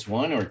unclear if it's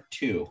 1 or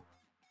 2.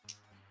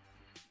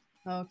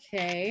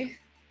 Okay.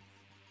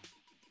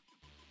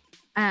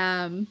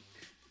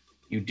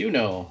 You do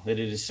know that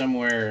it is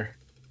somewhere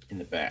in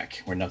the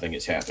back where nothing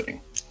is happening.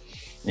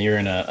 You're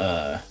in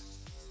a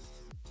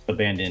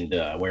abandoned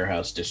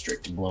warehouse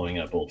district blowing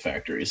up old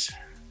factories.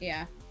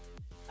 Yeah.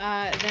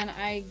 Then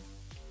I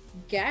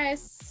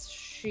guess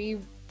she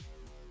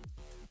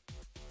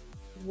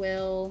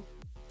will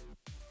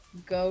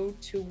go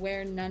to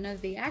where none of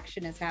the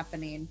action is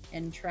happening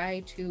and try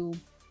to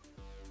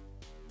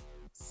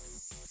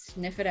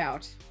sniff it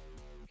out.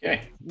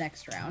 Okay.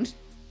 Next round.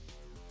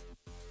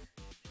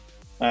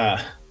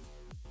 I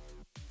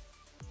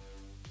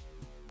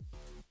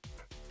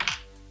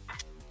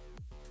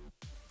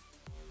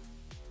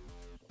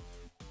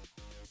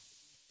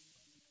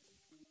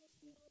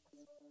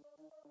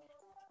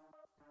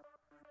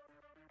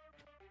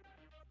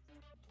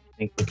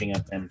think looking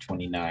up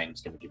M29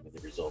 is going to give me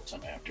the results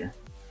I'm after.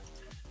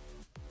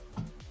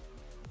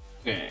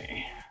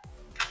 Okay.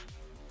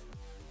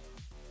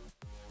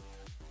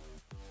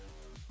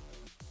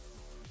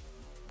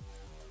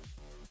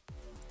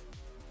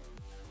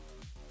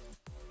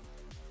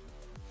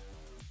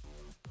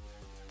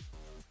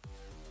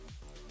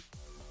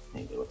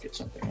 Need to look at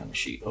something on the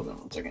sheet. Hold on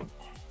 1 second.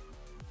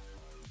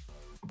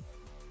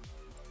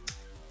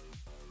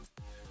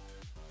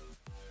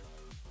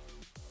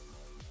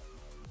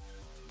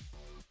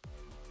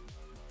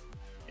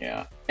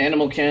 Yeah,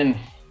 animal can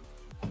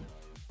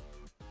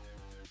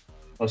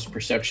plus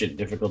perception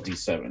difficulty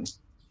 7.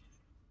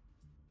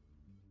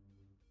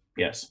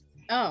 Yes.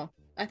 Oh,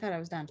 I thought I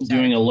was done. Sorry.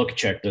 Doing a look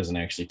check doesn't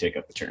actually take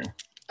up a turn.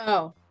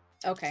 Oh,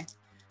 okay.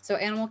 So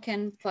animal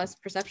kin plus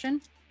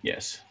perception?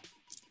 Yes.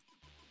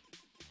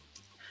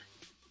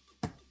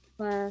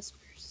 Plus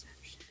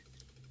perception.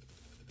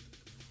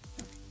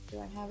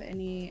 Do I have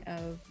any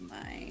of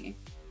my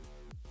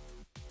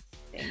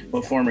things?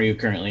 What form are you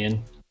currently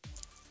in?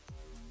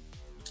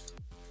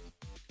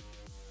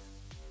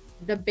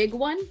 The big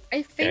one,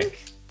 I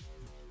think.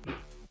 Okay.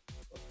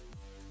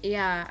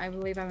 Yeah, I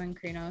believe I'm in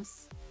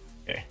Krenos.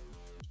 Okay.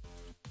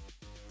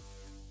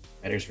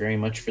 Matters very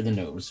much for the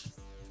nose.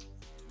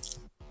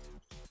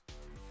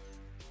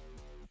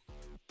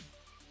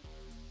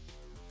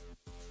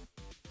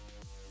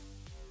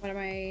 What am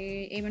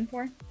I aiming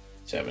for?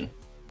 7.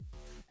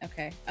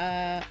 Okay.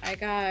 I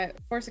got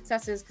 4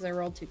 successes because I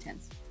rolled 2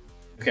 10s.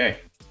 Okay.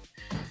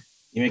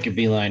 You make a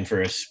beeline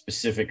for a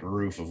specific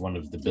roof of one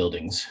of the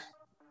buildings.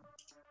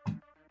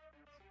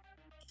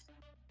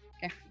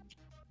 Okay.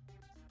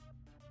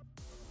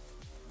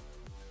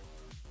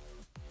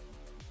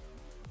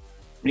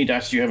 How many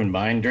dots do you have in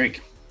mind,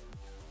 Drake?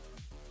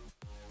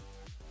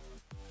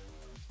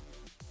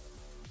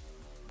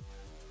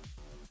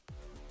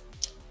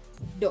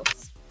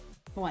 Dos.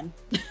 1.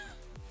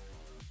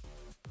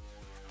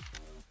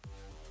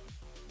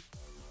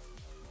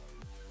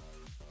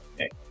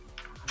 Okay.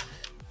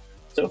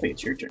 Sophie,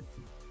 it's your turn.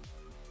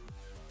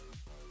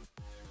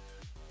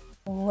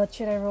 What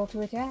should I roll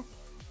to attack?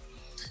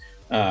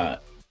 I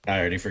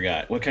already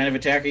forgot. What kind of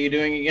attack are you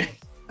doing again?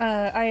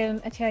 I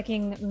am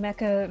attacking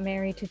Mecha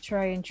Mary to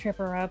try and trip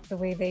her up the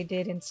way they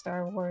did in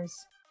Star Wars.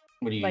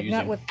 What are you Like using?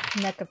 not with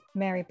Mecha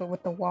Mary, but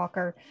with the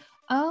Walker.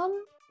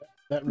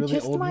 That really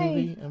Just old my-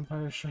 movie,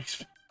 Empire Strikes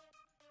Back.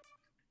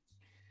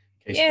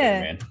 Okay,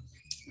 Yeah.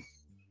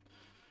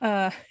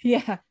 Spider-Man.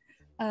 Yeah.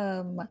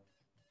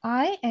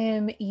 I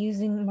am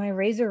using my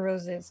Razor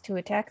Roses to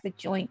attack the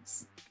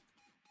joints.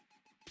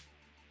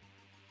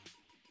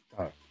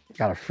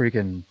 Got a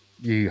freaking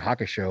Yu Yu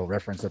Hakusho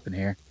reference up in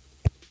here.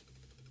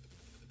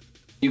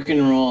 You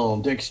can roll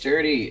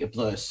dexterity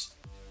plus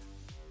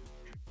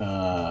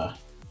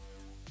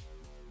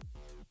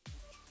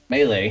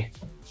melee.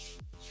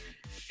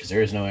 Because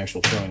there is no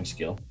actual throwing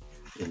skill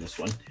in this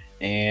one.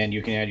 And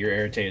you can add your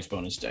Ariteus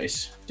bonus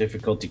dice.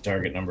 Difficulty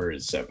target number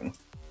is 7.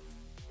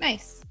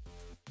 Nice.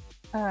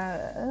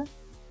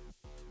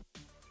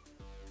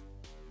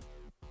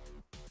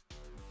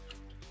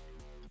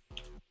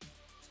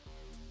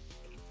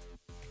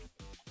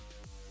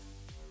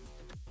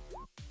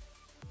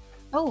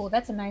 Oh,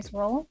 that's a nice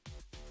roll.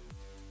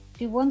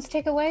 Do ones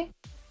take away?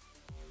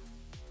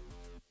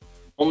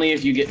 Only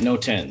if you get no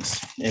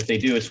 10s. If they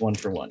do, it's 1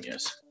 for 1,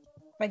 yes.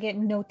 If I get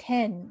no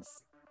 10s.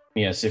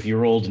 Yes, if you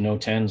rolled no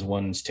 10s,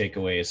 ones take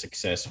away a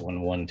success.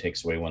 1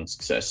 takes away 1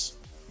 success.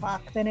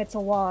 Fuck, then it's a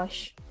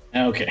wash.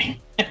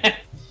 Okay.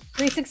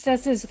 3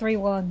 successes, 3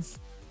 ones.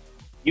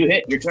 You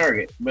hit your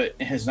target, but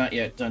it has not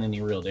yet done any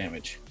real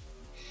damage.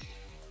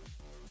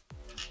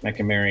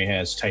 Mechamary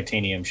has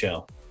titanium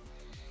shell.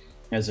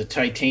 Has a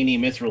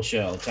titanium mithril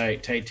shell.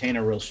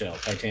 Titanaril shell.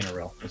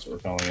 Titanaril. That's what we're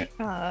calling it.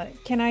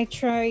 Can I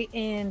try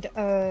and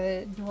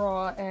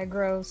draw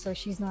aggro so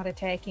she's not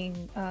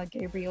attacking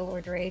Gabriel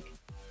or Drake?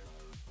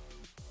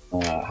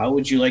 How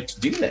would you like to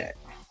do that?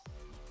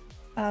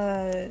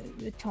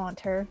 Taunt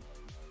her.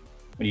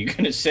 What are you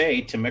going to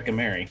say to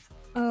Mechamary?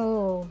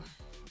 Oh.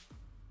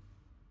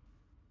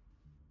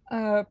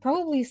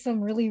 Probably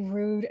some really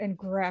rude and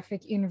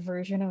graphic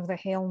inversion of the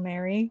Hail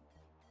Mary.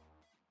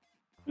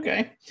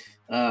 Okay.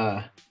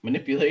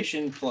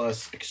 Manipulation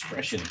plus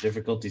expression,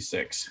 difficulty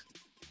 6.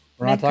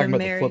 We're not talking about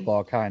the Mechamary.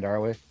 football kind,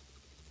 are we?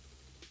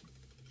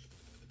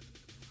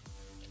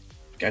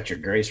 Got your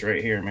grace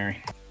right here,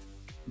 Mary.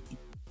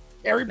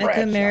 Gary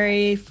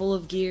Mechamary full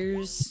of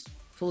gears,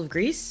 full of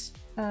grease.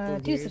 2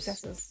 gears.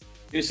 successes.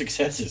 2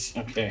 successes.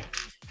 Okay.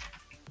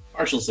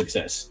 Partial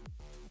success.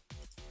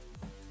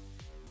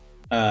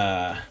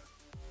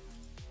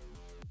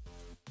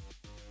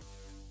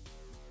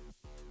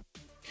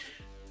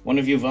 One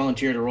of you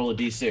volunteer to roll a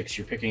d6.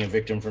 You're picking a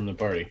victim from the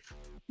party.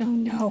 Oh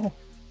no.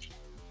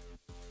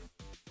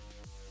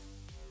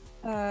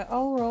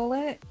 I'll roll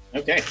it.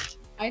 Okay.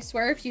 I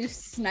swear if you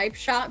snipe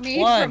shot me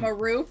 1. from a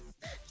roof.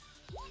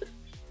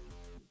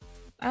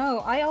 Oh,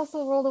 I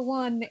also rolled a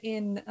 1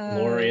 in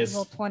Glorious.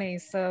 roll 20,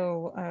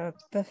 so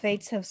the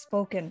fates have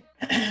spoken.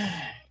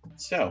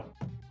 So,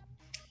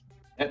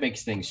 that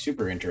makes things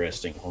super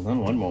interesting. Hold on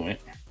one moment.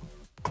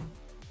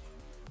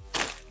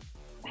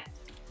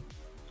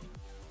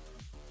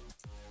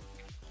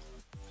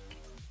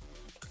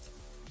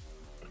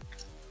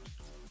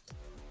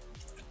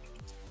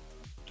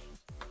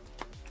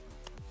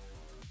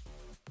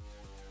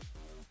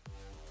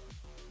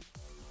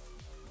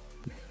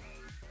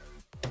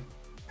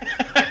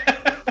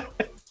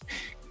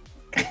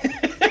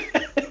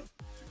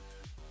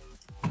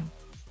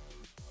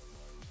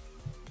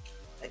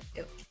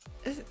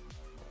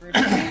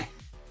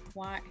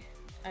 Why?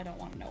 I don't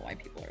want to know why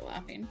people are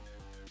laughing.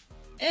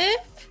 Eh?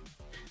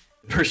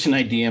 The person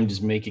I DM'd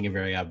is making a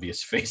very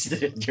obvious face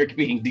that you're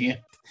being DM'd.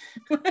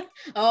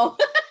 Oh.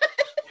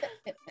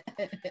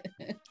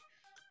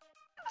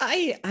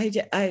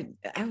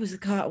 I was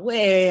caught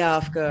way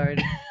off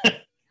guard. There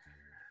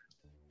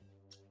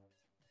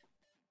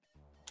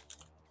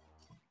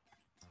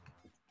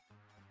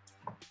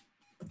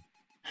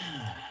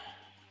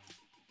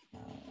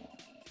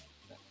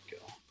we go.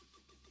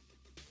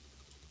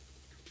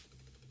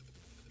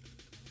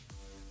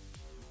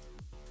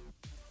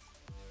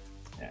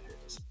 There it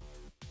is.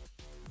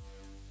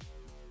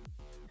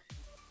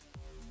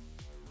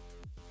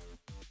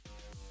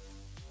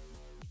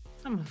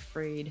 I'm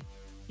afraid.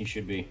 You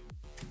should be.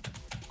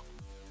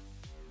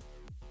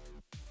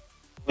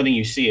 Letting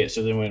you see it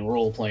so that when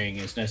role playing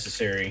is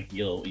necessary,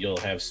 you'll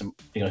have some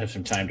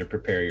time to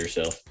prepare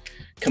yourself,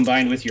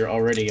 combined with your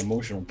already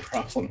emotional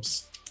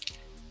problems.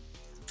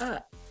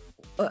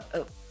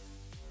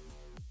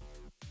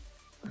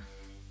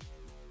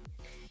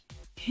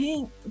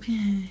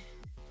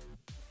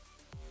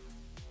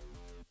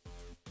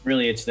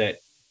 Really, it's that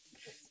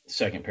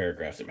second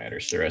paragraph that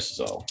matters. The rest is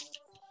all.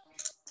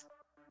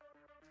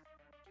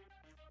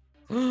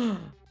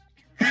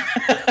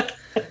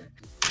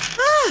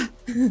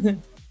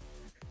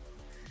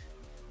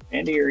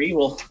 Andy, you're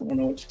evil. I don't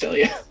know what to tell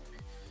you.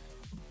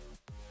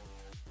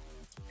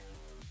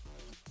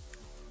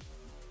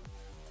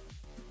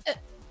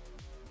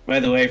 By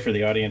the way, for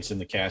the audience in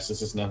the cast,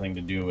 this has nothing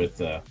to do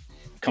with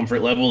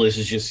comfort level. This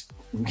is just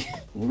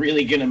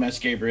really gonna mess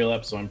Gabriel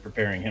up, so I'm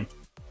preparing him.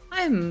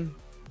 I'm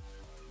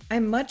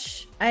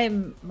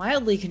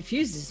mildly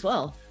confused as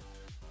well.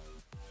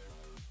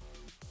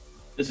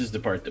 This is the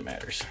part that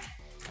matters.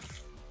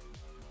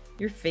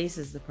 Your face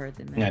is the part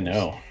that matters. I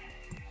know.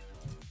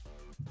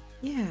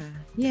 Yeah.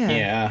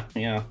 Yeah.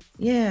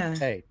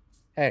 Hey,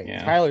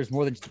 Yeah. Tyler's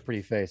more than just a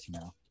pretty face, you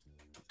know.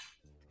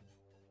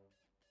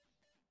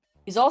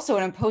 He's also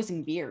an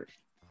imposing beard.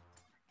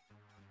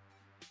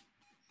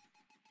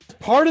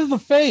 Part of the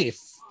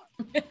face.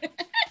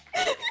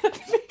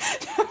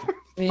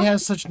 He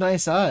has such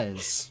nice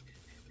eyes.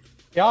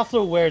 He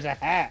also wears a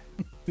hat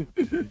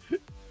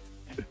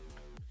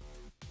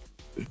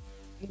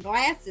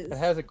Glasses. that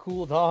has a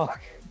cool dog.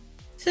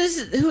 So this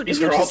is, who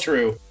These are all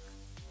true.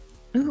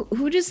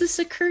 who does this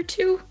occur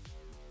to?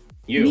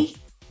 Me?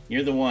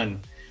 You're the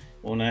one.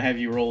 When I have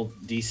you roll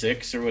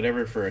d6 or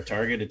whatever for a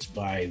target, it's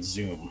by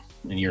Zoom,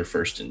 and you're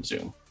first in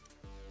Zoom.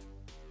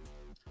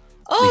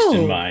 At least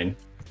in mine.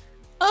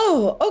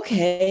 Oh,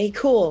 okay,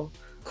 cool.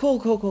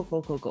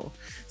 Cool.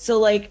 So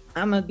like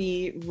I'm gonna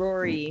be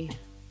Rory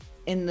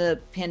in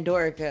the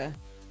Pandorica.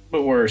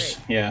 But worse,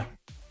 Right. yeah.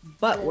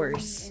 But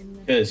worse.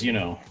 Because, you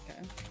know.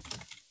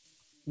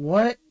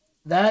 What?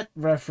 That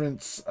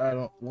reference, I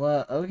don't...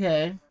 What?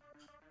 Okay.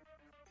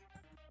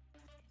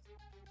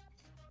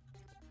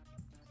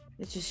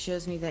 It just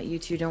shows me that you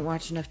two don't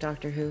watch enough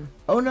Doctor Who.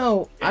 Oh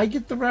no, I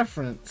get the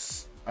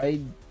reference. That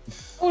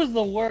was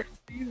the worst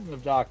season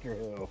of Doctor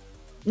Who.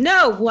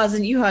 No, it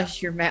wasn't. You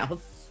hush your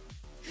mouth.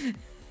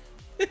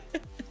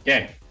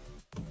 Okay.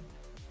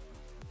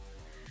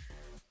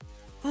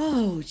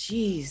 Oh,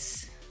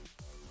 jeez.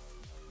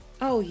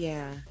 Oh,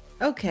 yeah.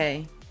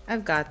 Okay.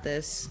 I've got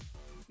this.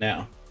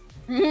 Now.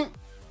 Is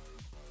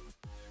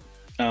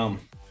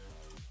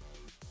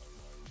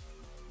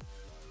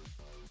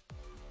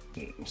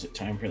it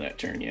time for that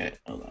turn yet?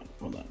 Hold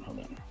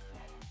on.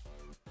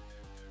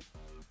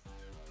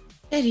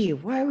 Eddie,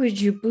 why would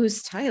you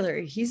boost Tyler?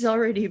 He's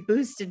already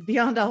boosted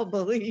beyond all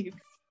belief.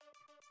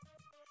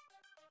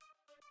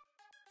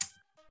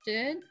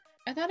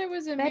 I thought it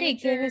was a Betty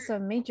major... gave us a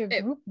major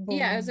group boon.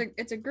 Yeah,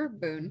 it's a group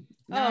boon.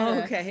 Oh,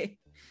 okay.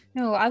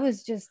 No, I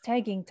was just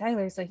tagging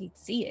Tyler so he'd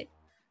see it.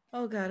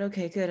 Oh, God.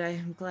 Okay, good.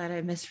 I'm glad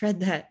I misread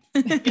that.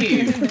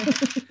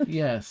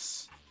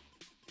 Yes.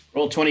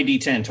 Roll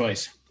 20d10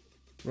 twice.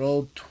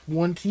 Roll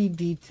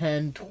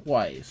 20d10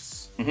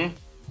 twice. Mm-hmm.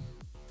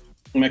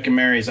 Mech and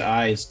Mary's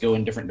eyes go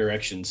in different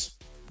directions.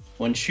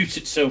 One shoots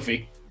at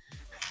Sophie.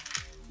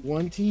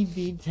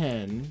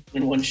 20d10.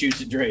 And one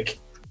shoots at Drake.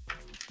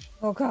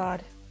 Oh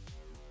God.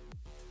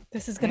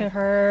 This is gonna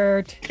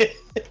hurt.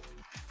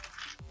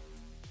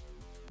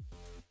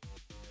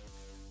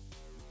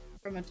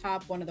 From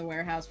atop one of the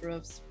warehouse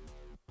roofs.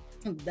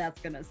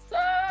 That's gonna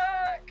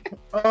suck.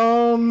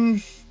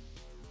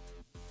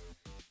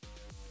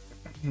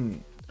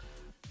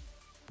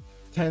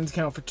 10s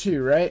count for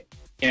 2, right?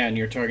 Yeah, and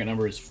your target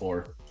number is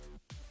 4.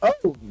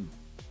 Oh!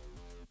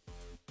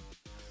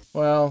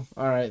 Well,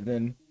 alright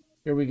then.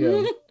 Here we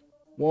go.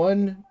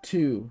 1,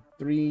 2,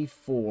 3,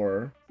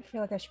 4, I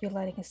feel like I should be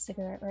lighting a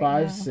cigarette right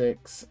 5, now.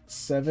 6,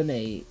 7,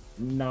 8,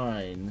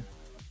 9,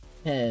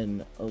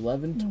 10,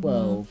 11,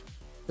 12,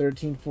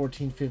 13,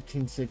 14,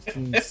 15,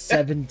 16,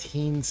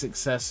 17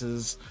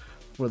 successes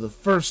for the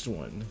first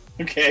one.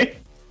 Okay.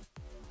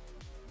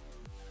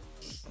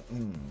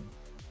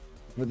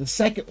 For the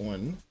second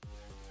one,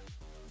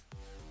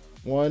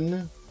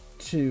 1,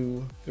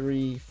 2,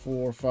 3,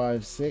 4,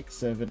 5, 6,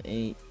 7,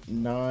 8,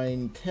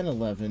 9, 10,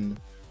 11,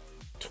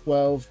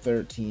 12,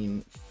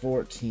 13,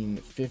 14,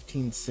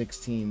 15,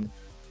 16,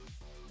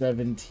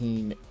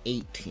 17,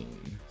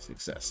 18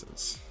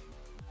 successes.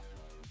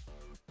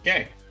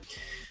 Okay.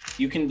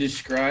 You can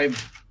describe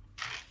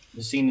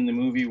the scene in the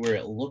movie where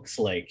it looks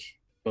like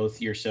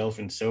both yourself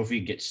and Sophie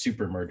get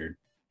super murdered,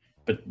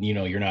 but you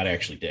know, you're not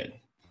actually dead.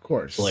 Of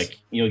course. So, like,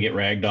 you'll get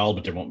ragdolled,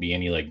 but there won't be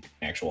any like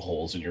actual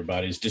holes in your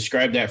bodies.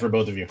 Describe that for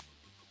both of you.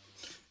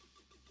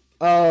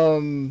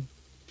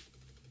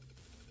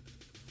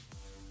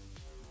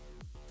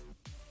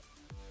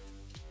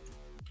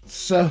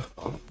 So,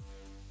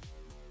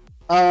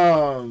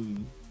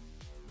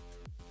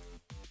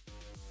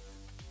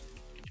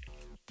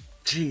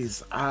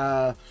 geez,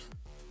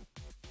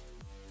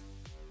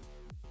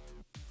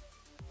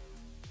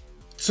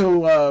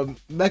 so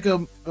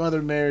Mecha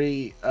Mother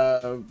Mary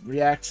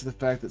reacts to the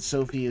fact that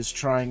Sophie is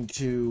trying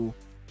to,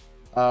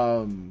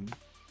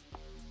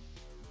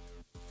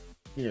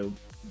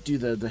 do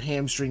the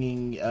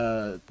hamstringing,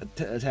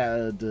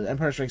 the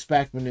Empire Strikes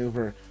Back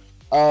maneuver,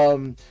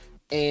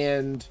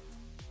 and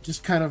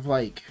just kind of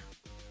like,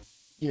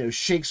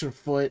 shakes her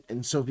foot,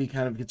 and Sophie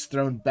kind of gets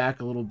thrown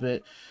back a little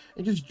bit,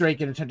 and just Drake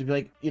in an attempt to be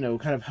like,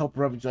 kind of help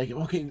her up, and like,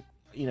 okay,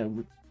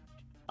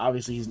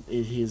 obviously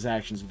his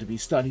actions to be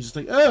stunned. He's just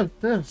like, oh,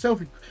 no,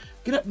 Sophie,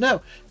 get up,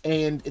 no.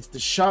 And it's the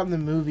shot in the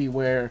movie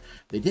where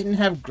they didn't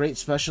have great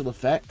special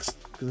effects,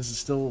 because this is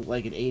still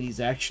like an 80s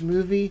action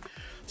movie,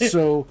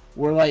 so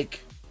we're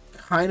like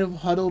kind of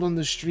huddled on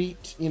the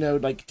street,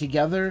 like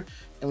together,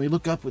 and we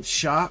look up with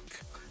shock,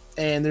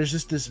 and there's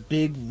just this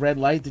big red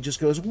light that just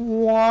goes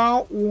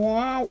wow,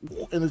 wow,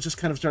 and it just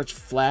kind of starts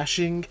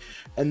flashing,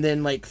 and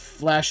then like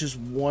flashes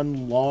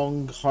one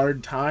long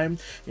hard time,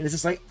 and it's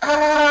just like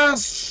ah,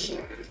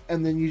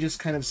 and then you just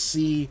kind of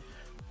see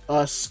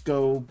us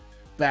go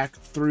back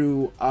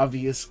through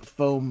obvious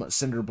foam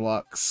cinder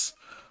blocks,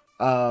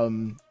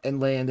 and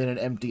land in an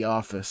empty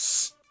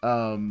office,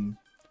 and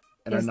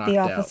Is are knocked the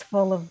office out.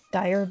 full of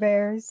dire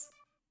bears?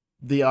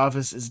 The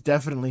office is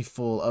definitely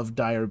full of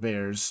dire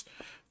bears,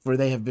 for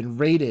they have been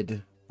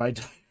raided by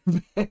dire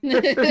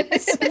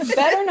bears.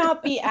 Better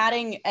not be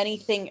adding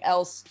anything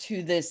else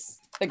to this,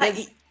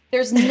 because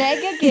there's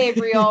Nega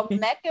Gabriel,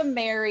 Mecha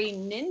Mary,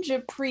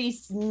 Ninja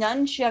Priests,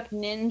 Nunchuck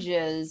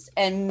Ninjas,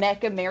 and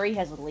Mecha Mary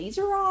has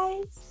laser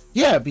eyes.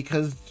 Yeah,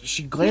 because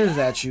she glares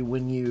at you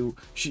when you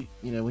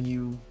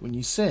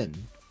sin.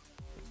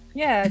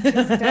 Yeah,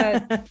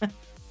 just,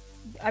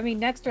 I mean,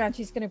 next round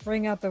she's gonna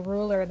bring out the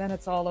ruler, and then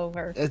it's all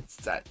over. It's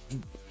that.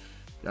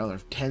 Y'all are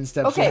 10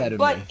 steps ahead of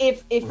but me.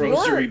 if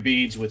Rosary you're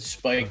beads with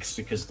spikes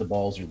because the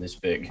balls are this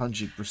big.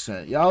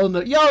 100%.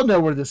 Y'all know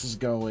where this is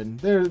going.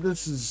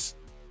 This is.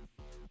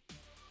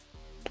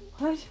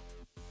 what?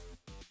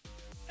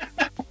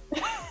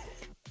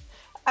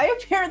 I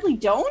apparently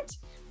don't,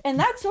 and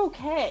that's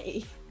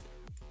okay.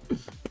 You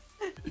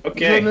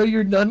Okay. don't know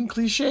your nun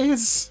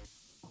cliches?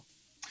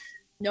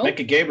 Nope.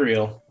 Mecca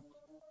Gabriel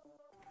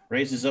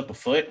raises up a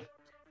foot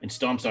and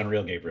stomps on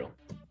real Gabriel.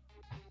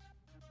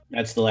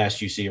 That's the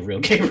last you see of real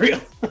Gabriel.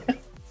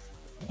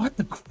 What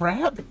the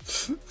crap?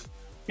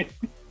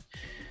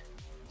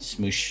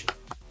 Smoosh.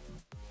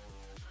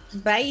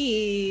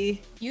 Bye.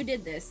 You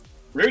did this.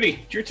 Rudy,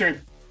 it's your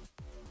turn.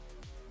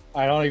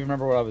 I don't even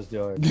remember what I was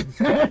doing.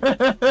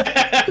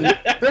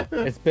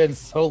 It's been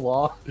so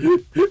long.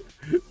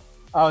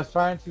 I was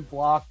trying to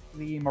block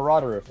the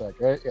Marauder effect,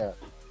 right? Yeah,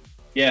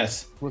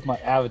 Yes. with my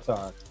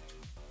avatar.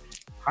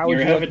 How Your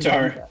would you like me to do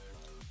avatar.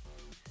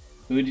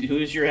 Who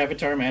is your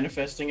avatar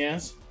manifesting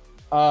as?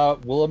 that?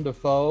 Willem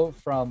Dafoe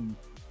from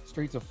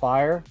Streets of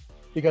Fire,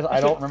 because I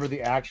don't remember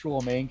the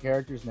actual main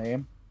character's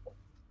name.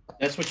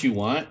 That's what you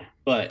want,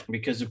 but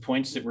because of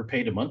points that were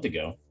paid a month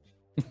ago,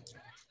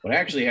 what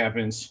actually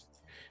happens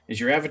is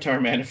your avatar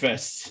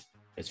manifests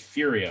as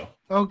Furio.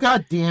 Oh,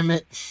 god damn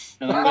it.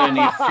 And I'm going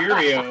to need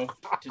Furio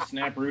to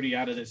snap Rudy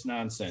out of this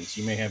nonsense.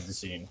 You may have the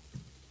scene.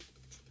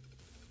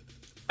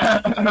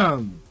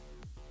 I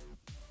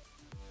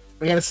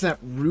gotta snap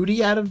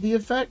Rudy out of the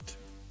effect?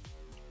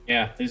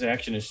 Yeah, his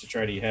action is to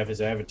try to have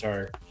his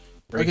avatar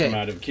break Okay. him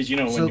out of, because you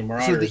know when So- your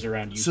Marauder is so the-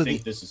 around, you so think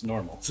the- this is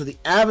normal. So the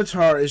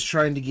avatar is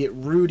trying to get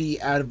Rudy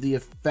out of the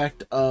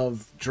effect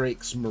of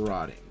Drake's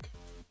marauding.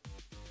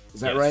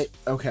 Is that Yes. right?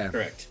 Okay.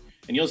 Correct.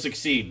 And you'll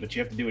succeed, but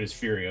you have to do it as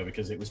Furio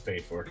because it was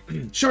paid for.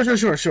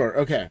 Sure.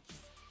 Okay.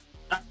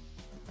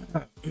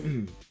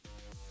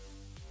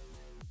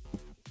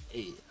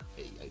 Hey,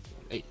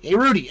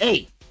 Rudy.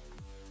 Hey.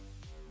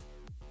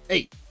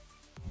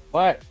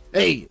 What?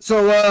 Hey.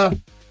 So,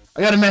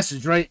 I got a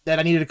message, right? That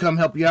I needed to come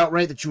help you out,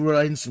 right? That you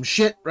were in some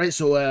shit, right?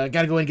 So, I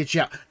gotta go and get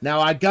you out. Now,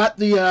 I got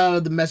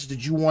the message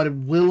that you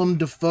wanted William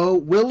Dafoe,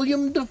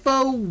 William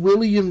Dafoe,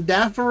 Willie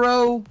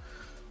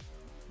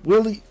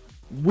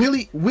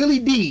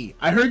D.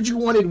 I heard you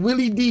wanted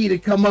Willie D to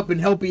come up and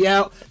help you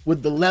out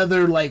with the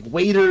leather, like,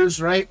 waiters,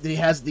 right? That he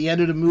has at the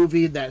end of the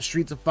movie, that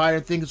Streets of Fire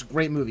thing. It's a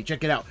great movie.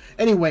 Check it out.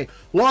 Anyway,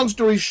 long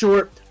story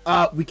short,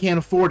 we can't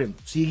afford him,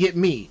 so you get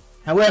me.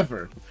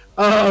 However,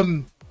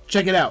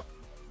 check it out.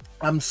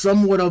 I'm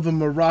somewhat of a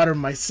marauder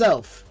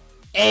myself.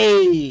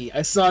 Hey,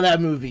 I saw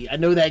that movie. I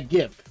know that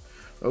gift.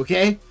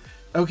 Okay?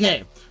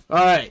 Okay.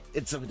 Alright.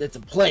 It's a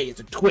play. It's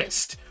a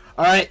twist.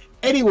 Alright?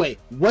 Anyway,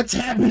 what's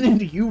happening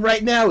to you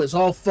right now is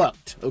all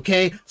fucked,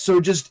 okay? So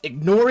just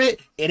ignore it.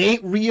 It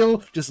ain't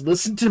real. Just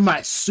listen to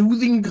my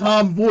soothing,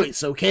 calm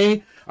voice,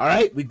 okay?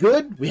 Alright, we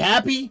good? We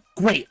happy?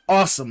 Great,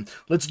 awesome.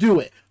 Let's do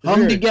it.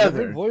 Hum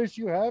together. Voice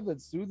you have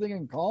that's soothing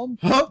and calm.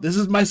 Huh? This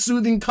is my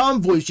soothing, calm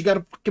voice. You got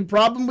a fucking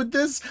problem with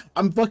this?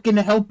 I'm fucking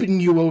helping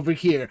you over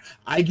here.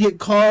 I get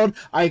called,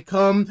 I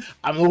come,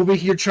 I'm over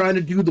here trying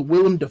to do the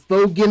Willem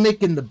Dafoe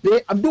gimmick and the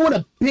bit. I'm doing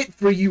a bit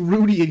for you,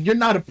 Rudy, and you're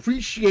not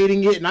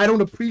appreciating it, and I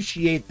don't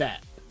appreciate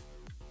that.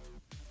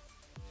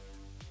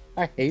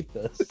 I hate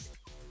this.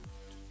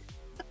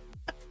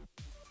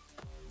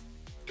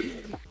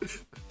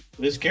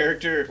 This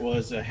character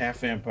was a half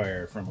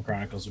vampire from a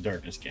Chronicles of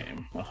Darkness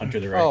game, a Hunter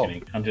the Oh,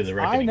 Reckoning, Hunter the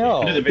Reckoning, know.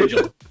 Hunter the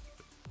Vigil.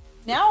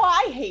 Now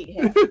I hate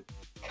him.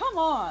 Come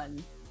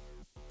on.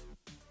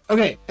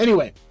 Okay,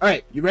 anyway.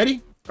 Alright, you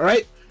ready?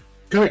 Alright?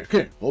 Come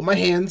here. Hold my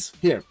hands.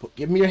 Here,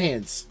 give me your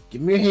hands.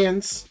 Give me your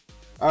hands.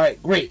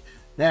 Alright, great.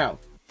 Now,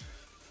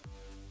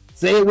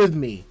 say it with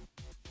me.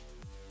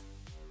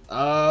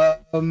 I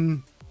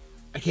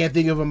can't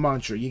think of a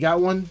mantra. You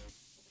got one?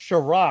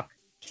 Sharok.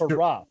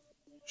 Taraf.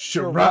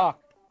 Sharok.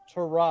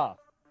 Taraf.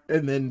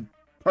 And then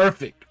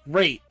perfect.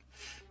 Great.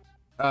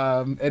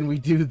 And we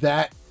do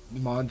that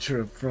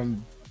mantra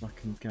from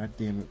fucking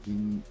goddamn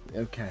it.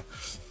 Okay.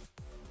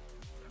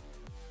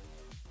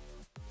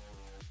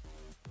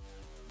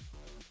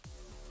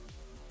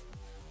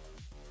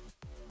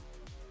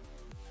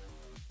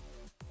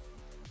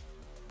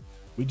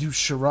 We do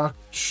Sharok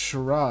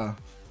Shara.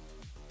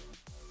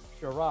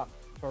 Sharok.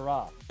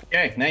 Taraf.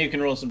 Okay, now you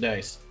can roll some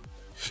dice.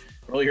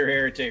 Roll your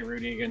Arete,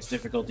 Rudy, against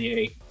difficulty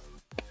 8.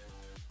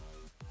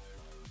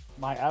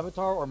 My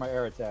avatar or my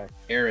air attack?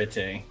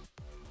 Arete.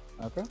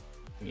 Okay.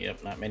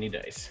 Yep, not many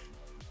dice.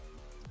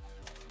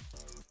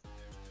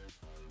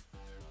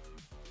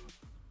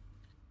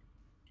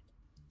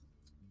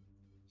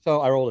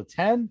 So I rolled a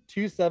 10,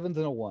 2 7s, and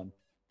a 1.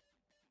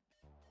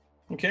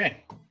 Okay,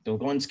 the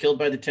one's killed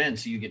by the 10,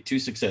 so you get 2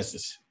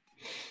 successes.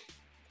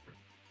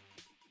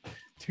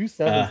 2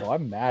 7s, so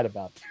I'm mad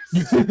about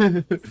this.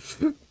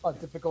 On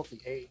difficulty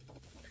 8.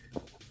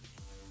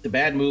 The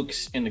bad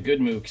mooks and the good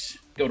mooks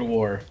go to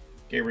war.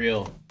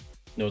 Gabriel,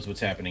 knows what's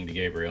happening to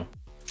Gabriel.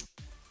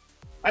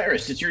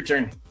 Iris, it's your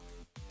turn.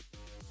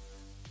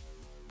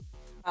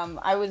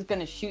 I was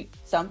gonna shoot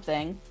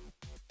something.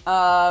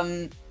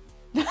 Okay.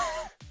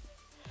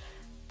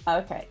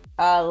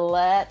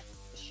 Let's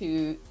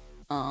shoot.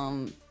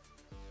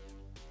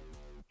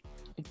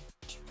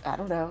 I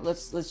don't know.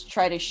 Let's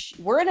try to.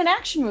 We're in an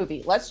action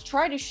movie. Let's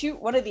try to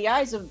shoot one of the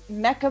eyes of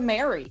Mecha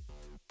Mary.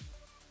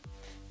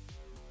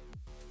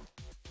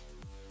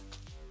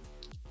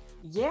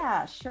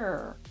 Yeah,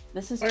 sure.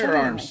 This is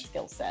totally my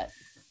skill set.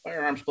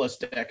 Firearms plus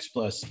Dex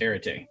plus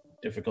Arete.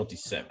 Difficulty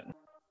 7.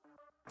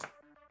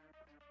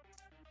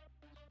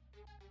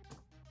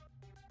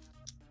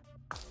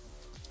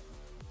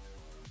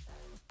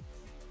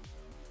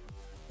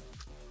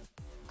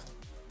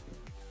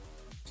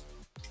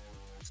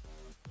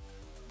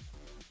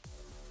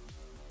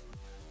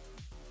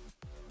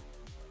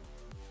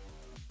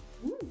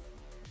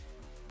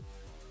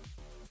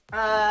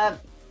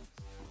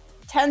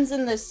 Tens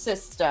in this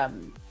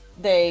system.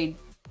 They're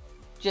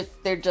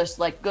just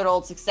like good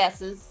old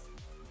successes.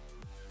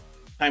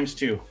 Times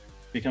 2.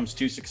 Becomes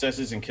 2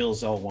 successes and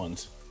kills all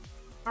ones.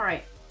 All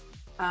right.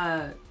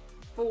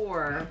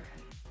 4,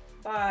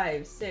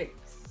 5, 6,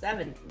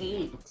 7,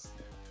 8.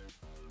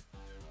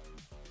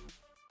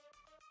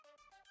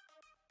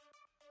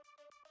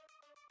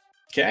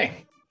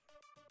 Okay.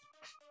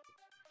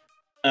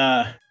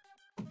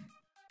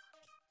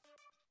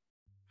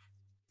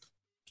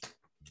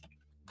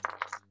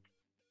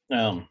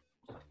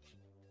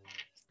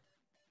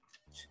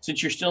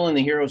 Since you're still in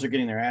the heroes are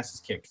getting their asses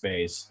kicked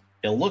phase,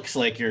 it looks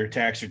like your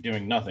attacks are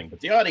doing nothing,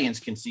 but the audience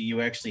can see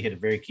you actually hit a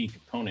very key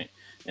component,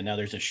 and now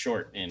there's a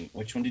short in.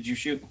 Which one did you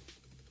shoot?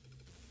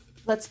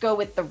 Let's go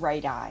with the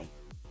right eye.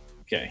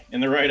 Okay,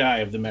 in the right eye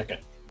of the mecha.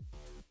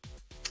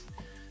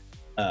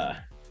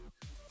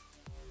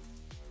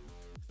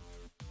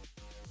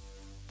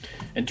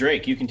 And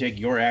Drake, you can take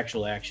your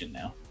actual action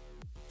now,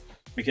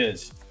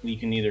 because you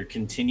can either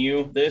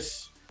continue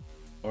this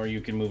or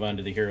you can move on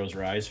to the hero's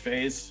rise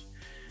phase.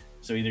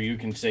 So either you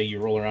can say you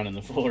roll around in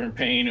the floor in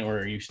pain,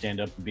 or you stand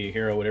up and be a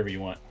hero, whatever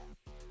you want.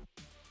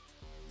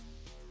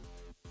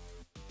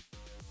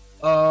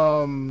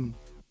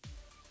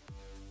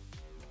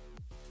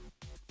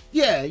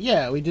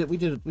 Yeah, we did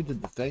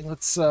the thing.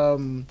 Let's I'll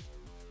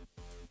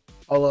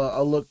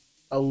look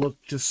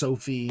to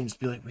Sophie and just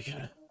be like, we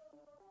gotta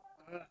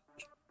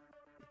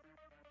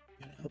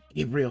help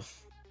Gabriel.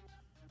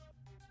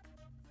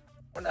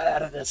 We're not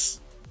out of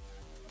this.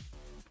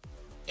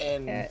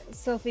 And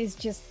Sophie's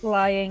just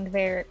lying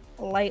there,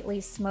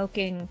 lightly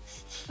smoking,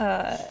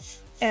 and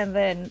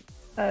then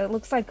it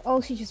looks like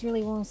all she just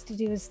really wants to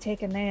do is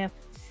take a nap.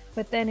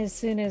 But then as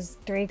soon as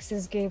Drake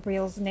says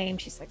Gabriel's name,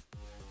 she's like,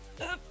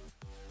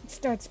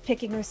 starts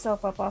picking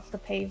herself up off the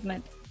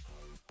pavement.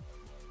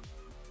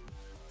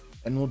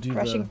 And we'll do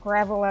brushing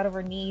gravel out of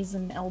her knees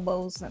and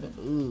elbows.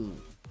 And...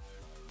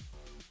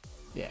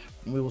 Yeah,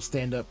 we will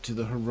stand up to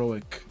the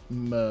heroic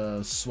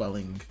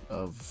swelling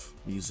of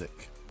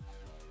music.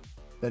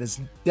 That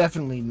is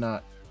definitely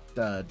not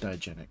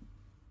diegetic.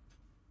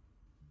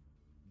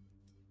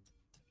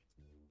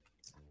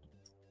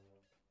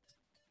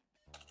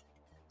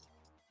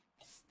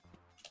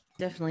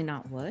 Definitely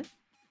not what?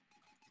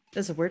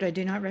 That's a word I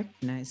do not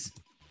recognize.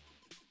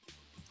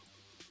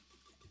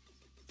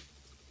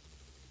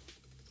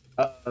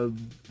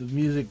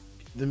 The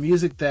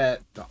music that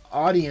the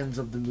audience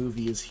of the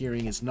movie is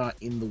hearing is not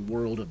in the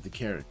world of the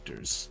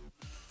characters.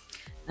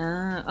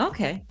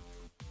 Okay.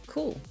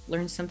 Cool.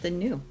 Learn something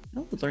new.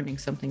 Oh, learning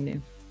something new.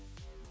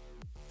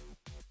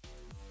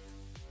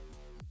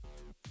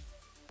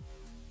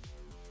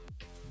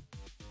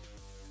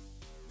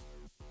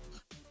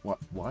 What?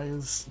 Why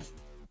is...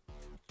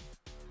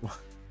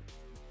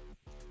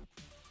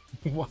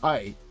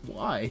 Why?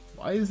 Why?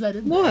 Why is that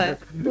in there?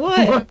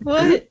 What?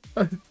 What?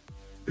 What?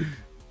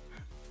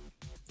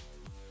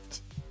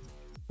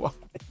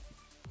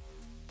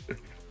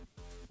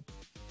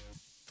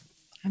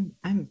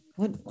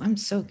 I'm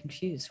so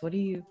confused. What?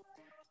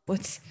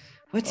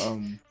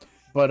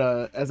 But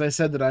as I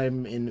said that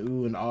I'm in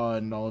ooh and ah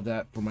and all of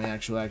that for my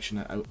actual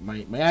action,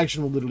 my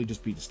action will literally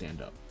just be to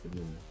stand up. And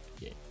then,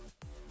 yeah.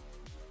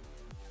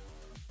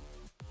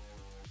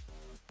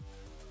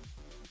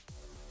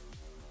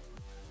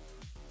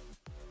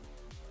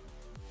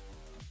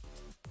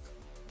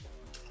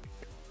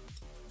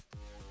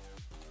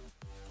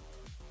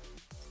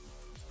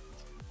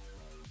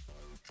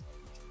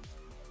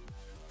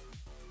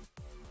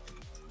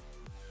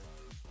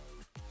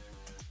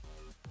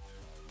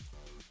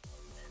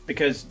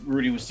 Because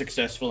Rudy was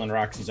successful and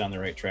Roxy's on the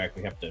right track,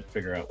 we have to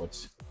figure out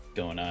what's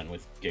going on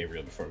with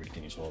Gabriel before we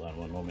continue. So hold on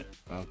one moment.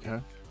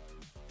 Okay.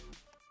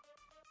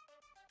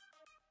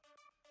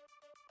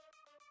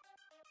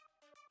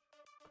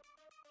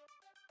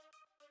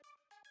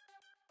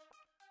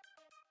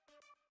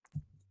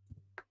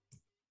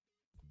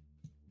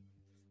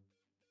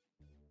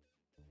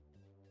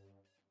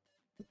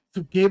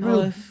 So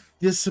Gabriel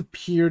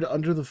disappeared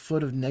under the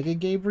foot of Nega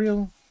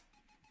Gabriel?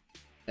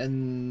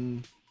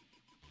 And...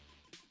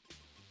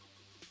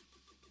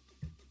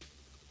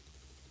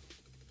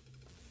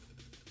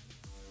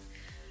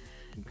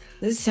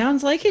 This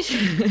sounds like it.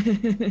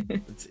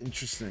 It's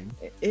interesting.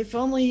 If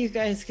only you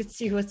guys could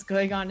see what's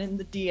going on in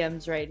the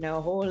DMs right now.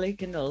 Holy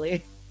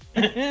cannoli.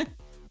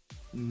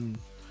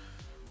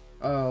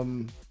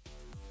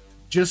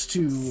 Just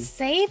to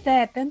Say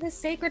that, then the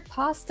sacred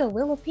pasta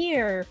will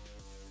appear.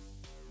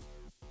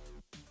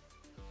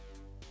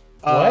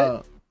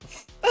 What?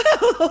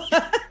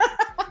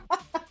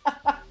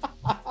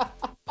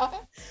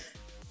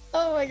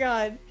 Oh my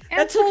god. That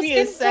And took me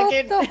a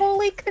second. The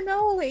holy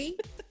cannoli.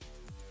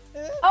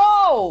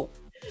 Oh,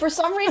 for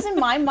some reason,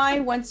 my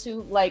mind went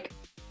to like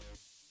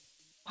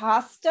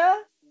pasta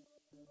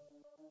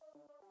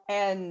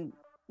and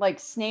like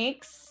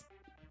snakes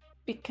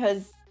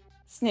because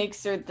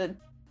snakes are the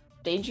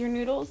danger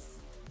noodles.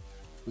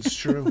 It's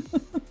true.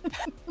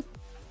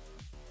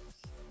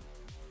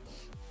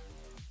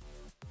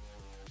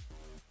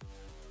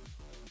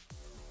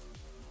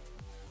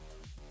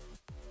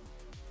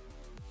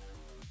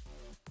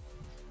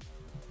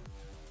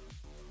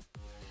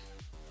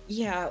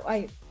 Yeah,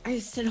 I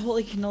said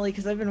holy cannoli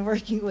because I've been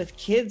working with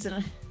kids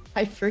and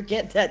I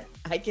forget that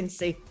I can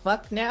say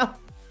fuck now.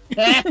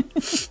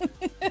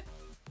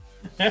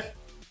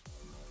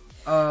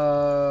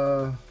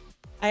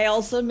 I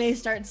also may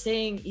start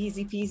saying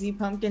easy peasy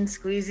pumpkin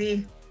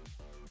squeezy.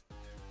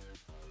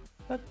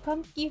 But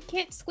you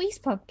can't squeeze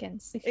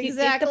pumpkins. If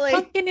Exactly. If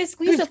the pumpkin is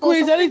You can squeezable,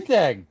 squeeze something-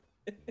 anything.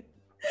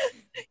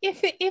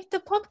 if the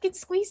pumpkin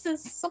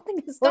squeezes,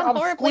 something is Or done I'm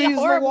horribly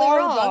squeezing the wrong.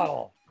 water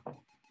bottle.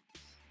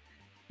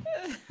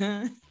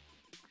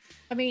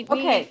 I mean,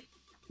 Okay,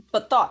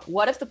 but thought,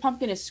 what if the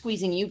pumpkin is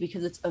squeezing you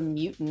because it's a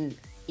mutant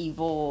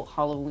evil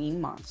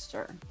Halloween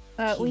monster?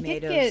 we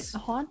did get Tomatoes.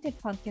 haunted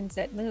pumpkins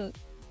at Moot.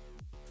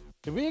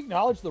 Did we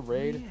acknowledge the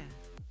raid?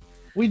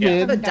 We Yeah.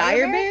 did. The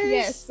dire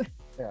bears?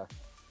 Yes.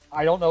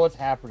 I don't know what's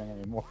happening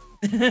anymore.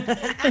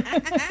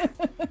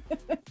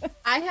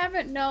 I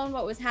haven't known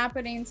what was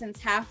happening since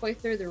halfway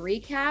through the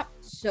recap,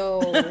 so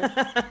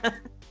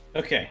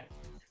Okay,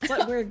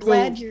 But we're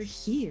glad you're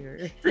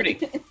here. Rudy.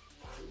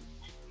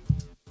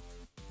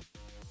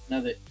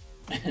 Now that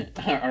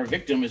our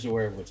victim is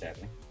aware of what's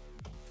happening,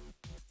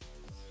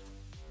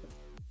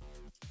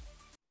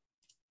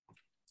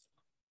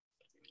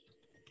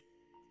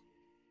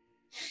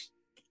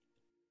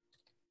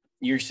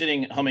 you're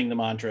sitting humming the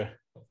mantra,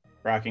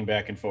 rocking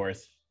back and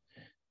forth,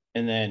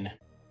 and then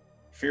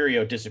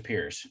Furio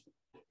disappears.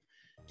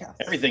 Yes.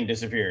 Everything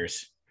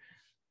disappears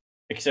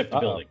except the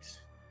Uh-oh. buildings.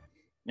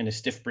 And a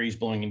stiff breeze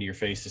blowing into your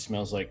face that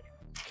smells like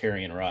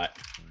carrion rot.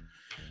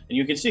 And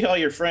you can see all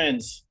your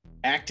friends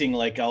acting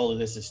like all of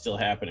this is still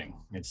happening.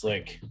 It's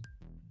like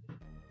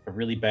a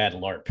really bad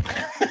LARP.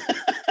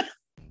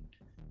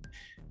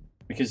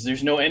 Because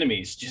there's no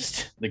enemies,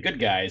 just the good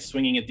guys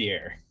swinging at the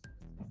air.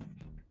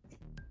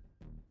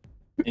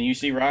 And you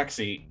see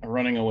Roxy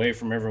running away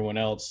from everyone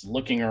else,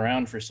 looking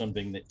around for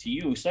something that to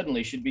you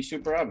suddenly should be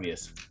super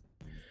obvious.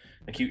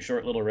 A cute,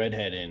 short little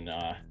redhead in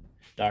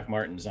Doc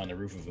Martens on the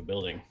roof of a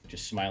building,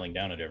 just smiling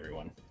down at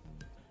everyone.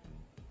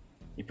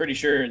 You're pretty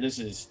sure this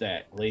is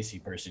that Lacey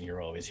person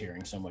you're always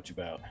hearing so much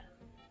about.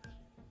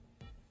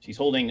 She's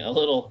holding a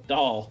little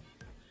doll,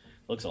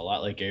 looks a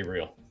lot like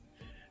Gabriel,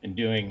 and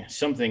doing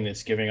something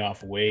that's giving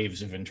off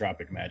waves of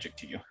entropic magic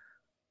to you.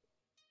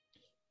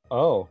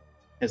 Oh,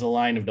 Has a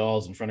line of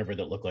dolls in front of her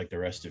that look like the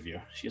rest of you.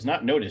 She has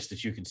not noticed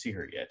that you can see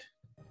her yet.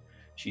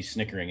 She's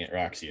snickering at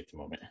Roxy at the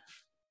moment.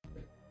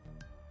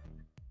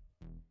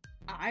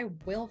 I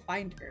will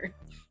find her.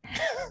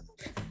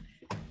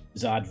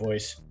 Zod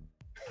voice.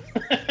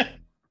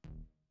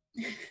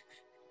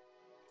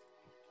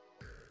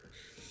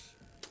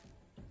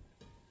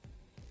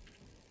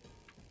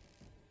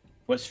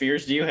 What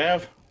spheres do you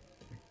have?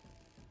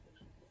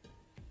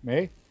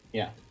 me?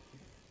 Yeah.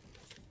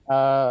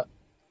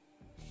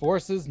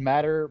 Forces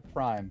Matter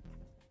Prime.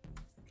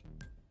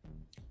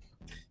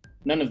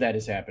 None of that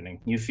is happening.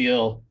 You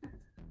feel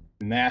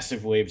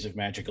massive waves of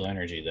magical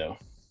energy, though.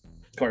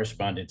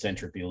 Correspondence,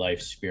 entropy,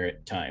 life,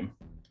 spirit, time.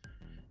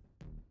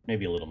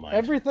 Maybe a little mind.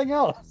 Everything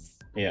else.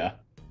 Yeah.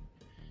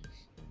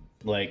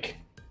 Like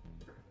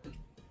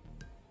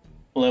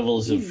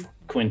levels of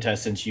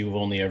quintessence you've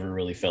only ever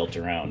really felt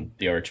around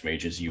the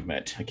archmages you've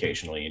met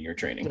occasionally in your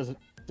training.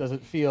 Does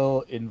it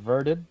feel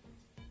inverted?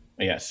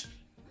 Yes.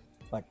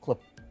 Like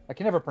I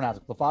can never pronounce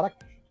it. Clephotic?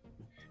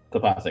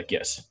 Klepothic,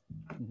 yes.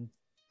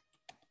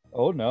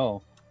 Oh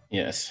no.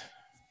 Yes.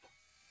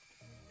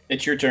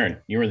 It's your turn.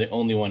 You are the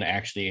only one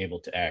actually able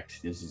to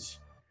act. This is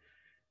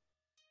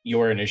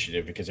your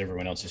initiative because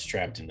everyone else is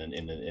trapped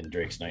in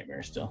Drake's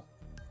nightmare still.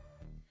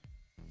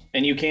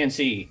 And you can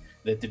see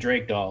that the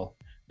Drake doll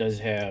does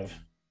have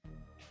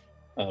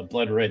a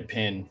blood red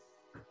pin,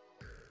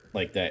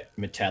 like that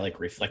metallic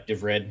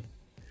reflective red,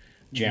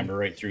 jammed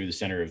right through the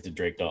center of the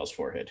Drake doll's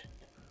forehead.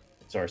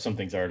 So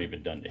something's already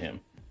been done to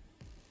him.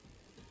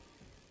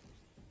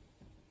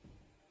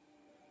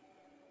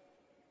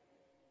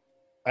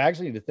 I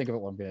actually need to think of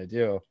what I'm going to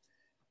do.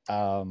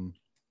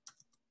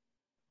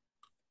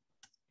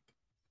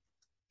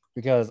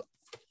 Because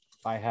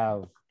I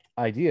have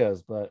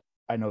ideas, but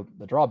I know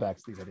the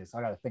drawbacks to these ideas. So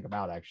I got to think them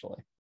out, actually.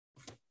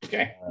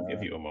 Okay, I'll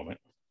give you a moment.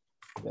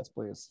 Yes,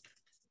 please.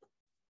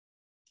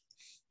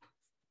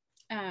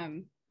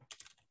 I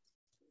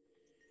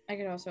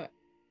could also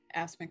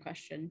ask my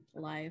question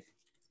live.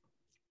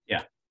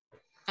 Yeah.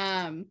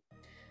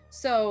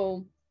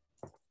 So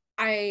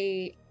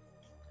Roxy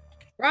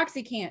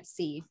can't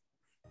see.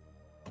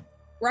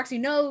 Roxy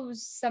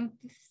knows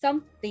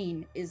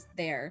something is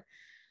there.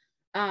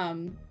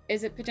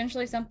 Is it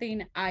potentially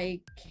something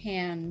I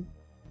can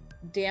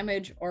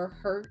damage or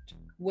hurt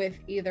with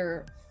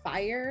either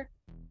fire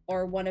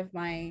or one of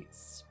my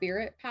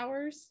spirit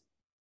powers?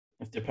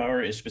 If the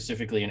power is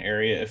specifically an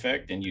area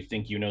effect and you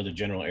think you know the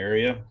general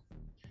area,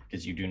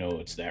 because you do know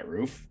it's that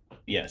roof,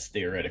 yes,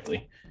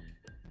 theoretically.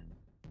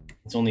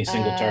 It's only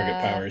single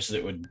target powers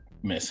that would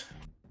miss.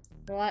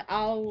 Well,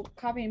 I'll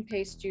copy and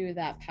paste you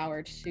that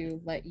power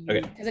to let you,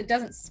 because it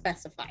doesn't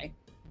specify.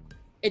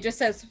 It just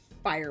says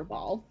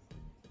fireball.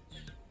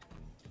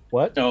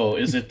 What? Oh,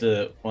 is it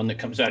the one that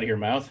comes out of your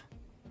mouth?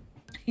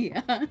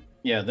 Yeah.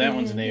 Yeah, that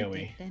one's an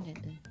AoE.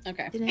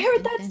 Okay. I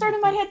heard that start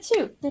in my head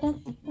too.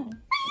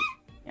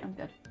 Yeah, I'm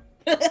good.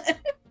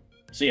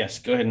 So yes,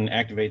 go ahead and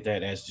activate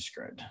that as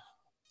described.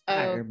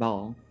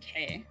 Fireball.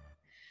 Okay.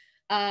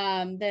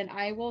 Then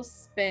I will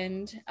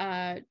spend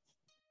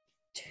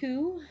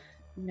 2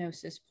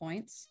 Gnosis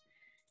points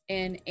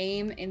and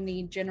aim in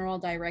the general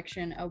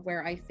direction of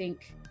where I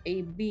think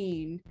a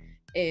being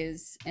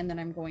is, and then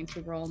I'm going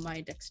to roll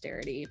my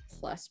dexterity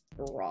plus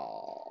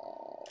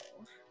brawl.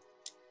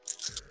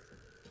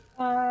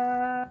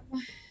 That's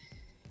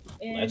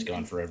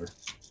gone forever.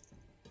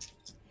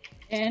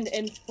 And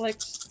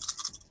inflict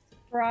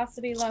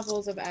ferocity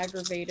levels of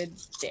aggravated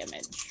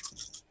damage.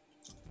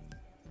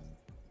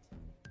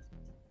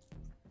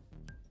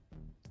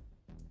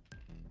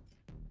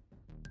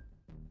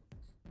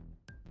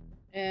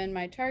 And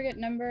my target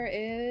number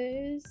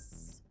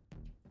is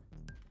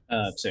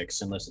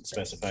 6, unless it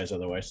specifies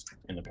otherwise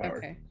in the power.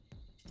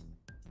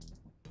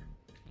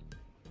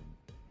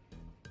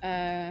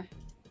 okay.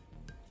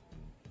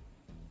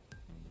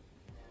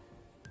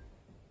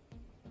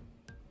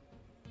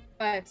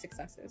 5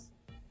 successes.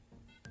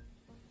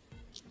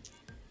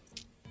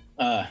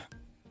 The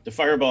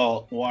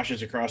fireball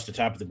washes across the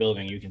top of the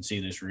building. You can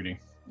see this, Rudy,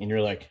 and you're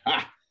like,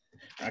 "Ha!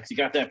 Roxy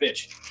got that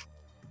bitch."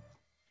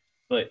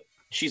 But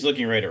she's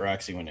looking right at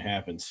Roxy when it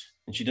happens,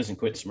 and she doesn't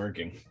quit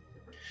smirking.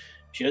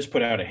 She does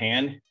put out a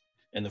hand,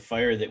 and the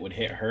fire that would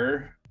hit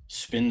her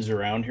spins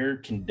around her,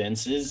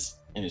 condenses,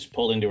 and is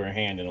pulled into her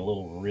hand in a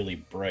little really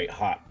bright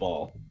hot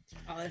ball.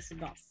 Oh, this is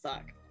gonna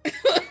suck.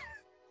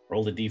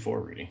 Roll the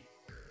D4, Rudy.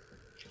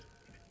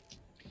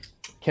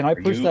 Can I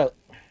push that?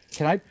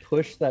 Can I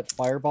push that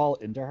fireball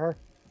into her?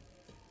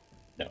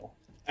 No.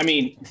 I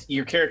mean,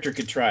 your character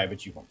could try,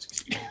 but you won't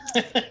succeed.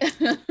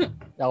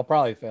 I'll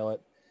probably fail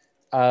it.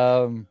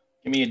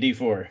 Give me a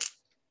D4.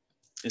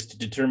 Just to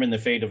determine the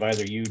fate of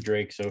either you,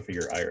 Drake, Sophie,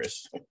 or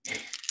Iris.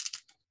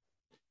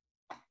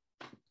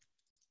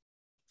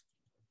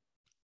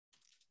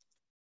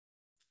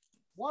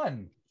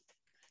 1.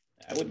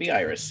 That would be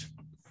Iris.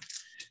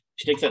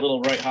 She takes that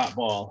little right hot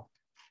ball,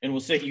 and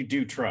we'll say you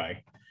do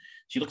try.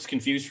 She looks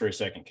confused for a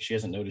second because she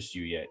hasn't noticed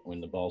you yet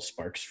when the ball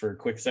sparks for a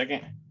quick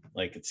second,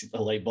 like it's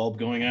a light bulb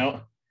going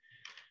out.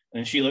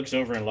 And she looks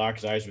over and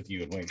locks eyes with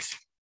you and winks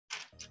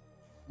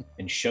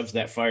and shoves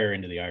that fire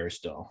into the Iris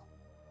doll.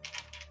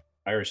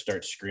 Iris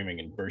starts screaming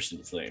and bursts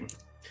into flame.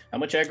 How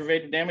much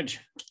aggravated damage?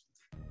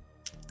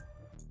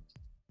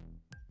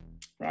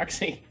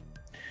 Roxy?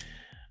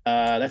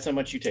 That's how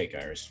much you take,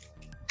 Iris.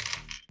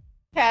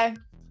 Okay.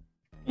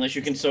 Unless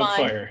you can soak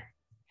Fine. fire.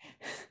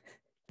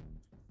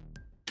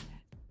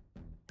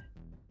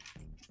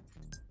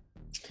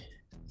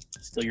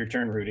 Still your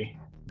turn, Rudy.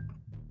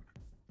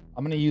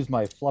 I'm gonna use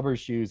my flubber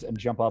shoes and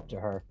jump up to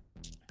her.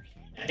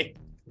 Hey,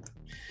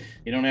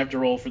 you don't have to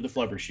roll for the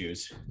flubber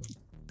shoes.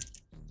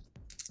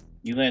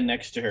 You land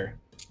next to her.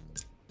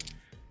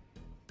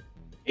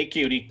 Hey,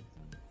 cutie.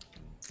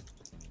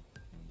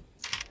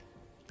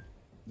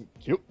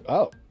 Cute.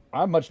 Oh,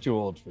 I'm much too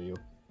old for you.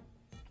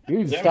 You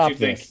need Is to that stop what you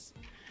think? this.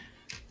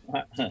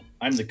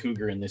 I'm the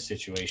cougar in this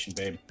situation,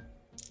 babe.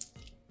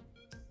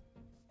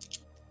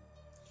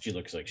 She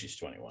looks like she's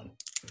 21.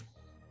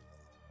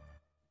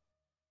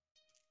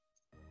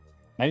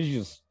 I need you to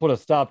just put a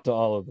stop to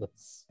all of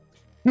this.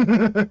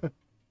 I'm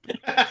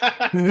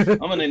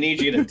gonna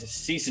need you to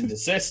cease and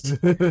desist.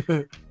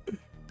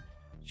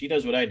 She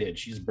does what I did.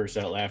 She just bursts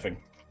out laughing.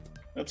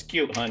 That's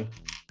cute, hun.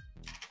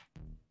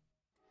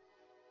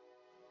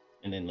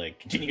 And then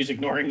continues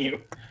ignoring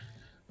you.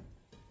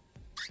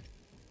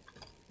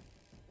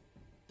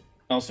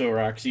 Also,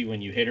 Roxy,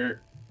 when you hit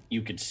her,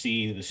 you could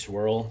see the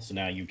swirl, so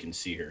now you can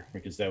see her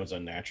because that was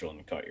unnatural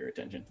and caught your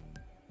attention.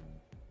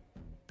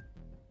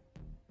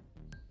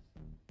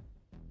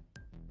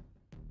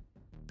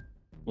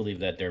 We'll leave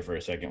that there for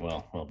a second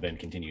while Ben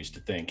continues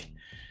to think.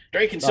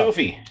 Drake and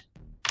Sophie.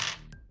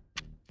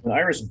 When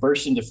Iris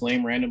bursts into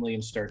flame randomly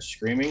and starts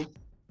screaming,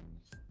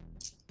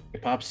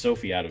 it pops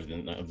Sophie out of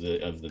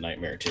the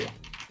nightmare too.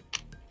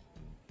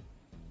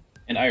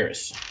 And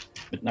Iris,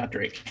 but not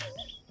Drake.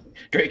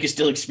 Drake is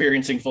still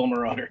experiencing full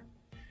Marauder.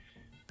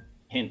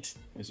 Hint: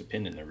 there's a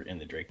pin in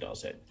the Drake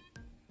doll's head.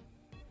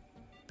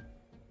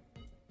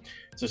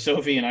 So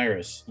Sophie and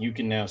Iris, you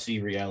can now see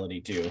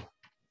reality too,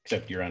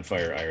 except you're on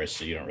fire, Iris,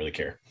 so you don't really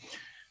care.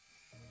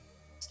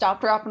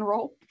 Stop, drop, and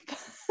roll.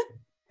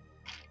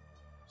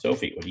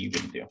 Sophie, what are you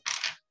gonna do?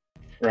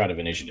 We're out of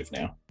initiative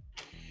now.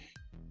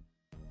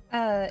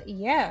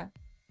 Yeah.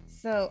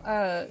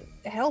 So,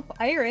 help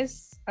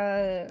Iris,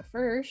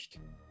 first.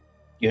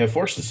 You have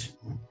forces.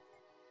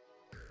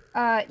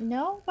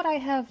 No, but I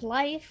have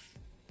life.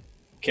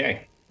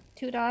 Okay.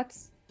 2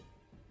 dots.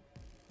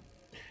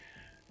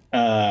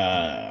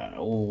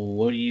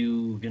 What are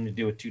you gonna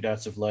do with 2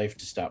 dots of life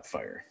to stop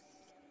fire?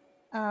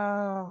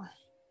 Oh.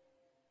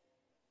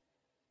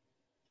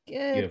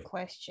 Good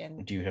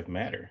question. Do you have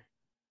matter?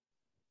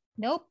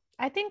 Nope.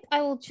 I think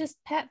I will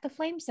just pat the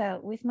flames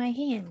out with my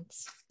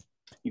hands.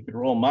 You could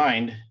roll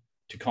mind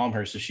to calm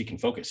her so she can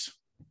focus.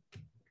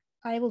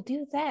 I will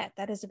do that.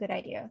 That is a good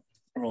idea.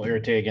 Roll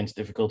irritate against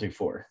difficulty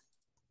 4.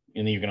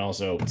 And then you can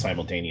also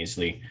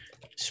simultaneously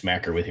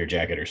smack her with your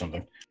jacket or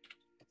something.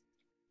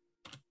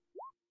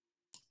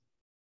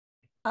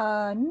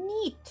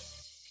 Neat.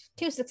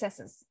 2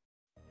 successes.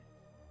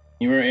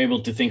 You were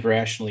able to think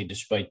rationally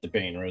despite the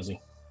pain,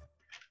 Rosie.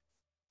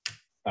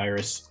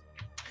 Iris.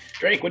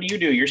 Drake, what do you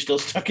do? You're still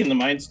stuck in the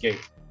mindscape.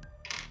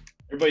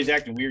 Everybody's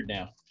acting weird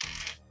now.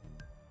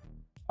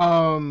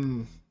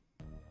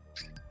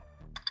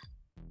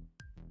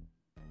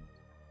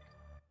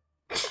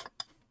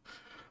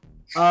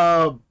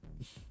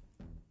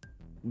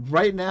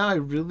 Right now,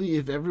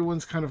 if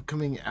everyone's kind of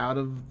coming out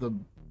of the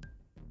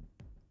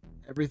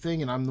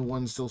everything and I'm the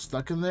one still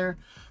stuck in there,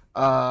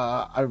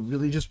 I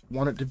really just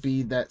want it to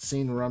be that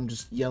scene where I'm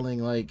just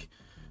yelling like,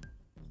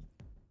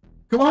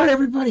 come on,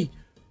 everybody!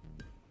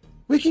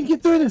 We can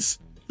get through this!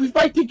 We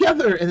fight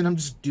together! And then I'm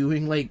just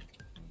doing like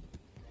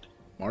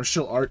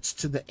martial arts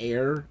to the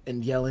air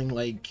and yelling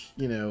like,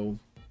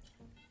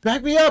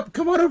 back me up!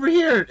 Come on over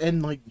here!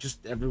 And like it's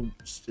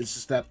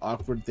just that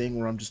awkward thing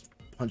where I'm just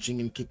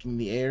punching and kicking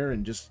the air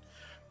and just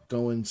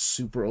going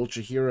super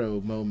ultra hero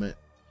moment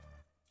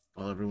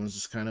while everyone's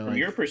just kind of From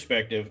your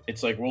perspective,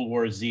 it's like World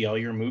War Z. All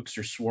your mooks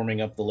are swarming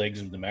up the legs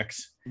of the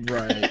mechs.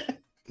 Right.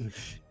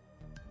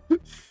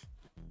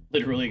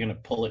 Literally gonna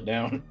pull it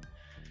down.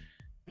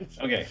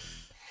 Okay.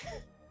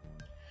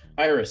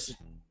 Iris,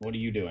 what are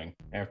you doing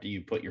after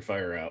you put your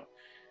fire out?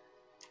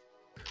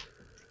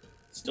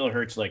 Still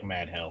hurts like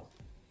mad hell.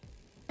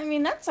 I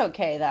mean, that's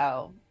okay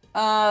though.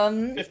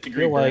 5th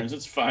degree burns,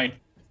 it's fine.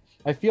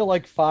 I feel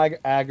like 5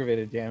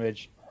 aggravated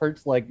damage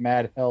hurts like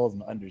mad hell is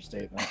an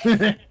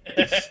understatement.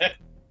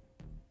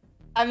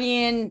 I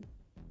mean,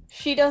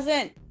 she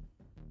doesn't.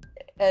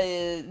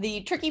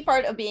 The tricky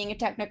part of being a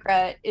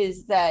technocrat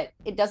is that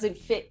it doesn't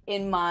fit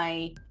in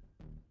my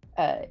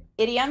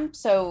idiom,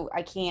 so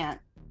I can't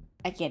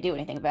do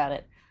anything about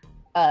it.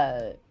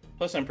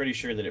 Plus, I'm pretty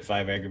sure that at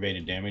 5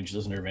 aggravated damage,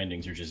 those nerve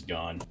endings are just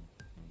gone.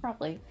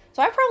 Probably.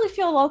 So I probably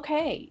feel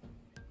okay.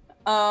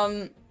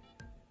 I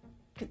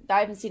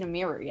haven't seen a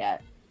mirror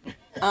yet.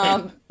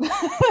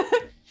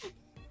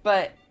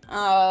 But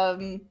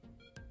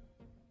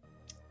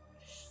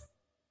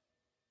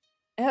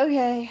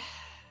okay.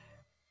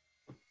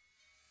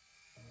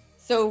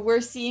 So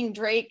we're seeing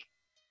Drake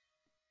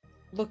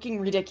looking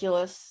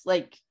ridiculous,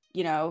 like,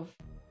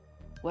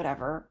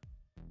 whatever.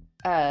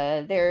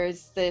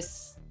 There's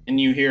this, and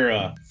you hear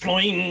a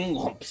flying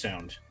lump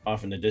sound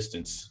off in the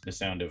distance, the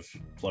sound of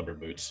flubber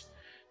boots.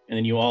 And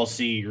then you all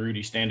see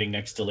Rudy standing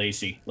next to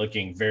Lacey,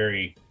 looking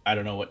very, I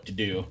don't know what to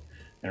do,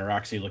 and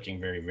Roxy looking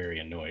very, very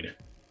annoyed.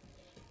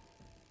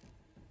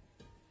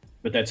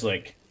 But that's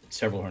like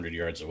several hundred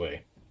yards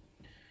away.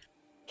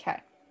 Okay.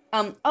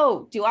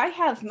 Oh, do I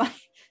have my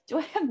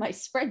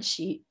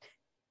spreadsheet?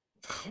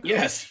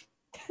 Yes.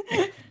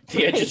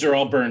 The edges are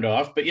all burned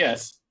off, but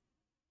yes.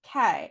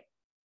 Okay.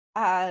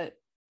 I'm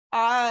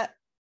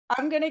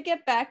gonna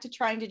get back to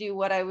trying to do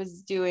what I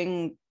was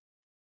doing.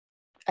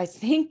 I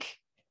think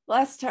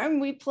last time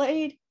we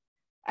played,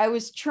 I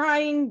was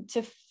trying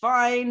to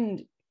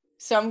find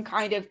some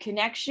kind of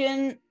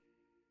connection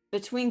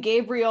between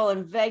Gabriel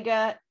and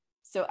Vega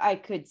so I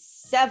could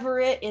sever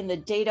it in the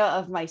data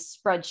of my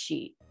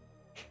spreadsheet.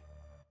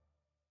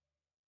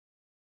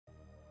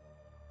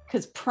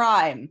 Because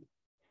Prime.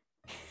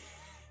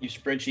 Your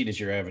spreadsheet is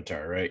your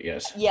avatar, right?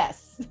 Yes.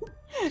 Yes.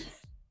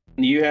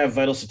 You have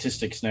vital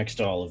statistics next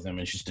to all of them.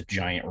 It's just a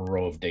giant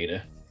row of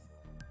data.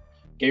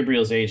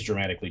 Gabriel's age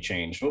dramatically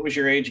changed. What was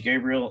your age,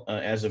 Gabriel,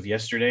 as of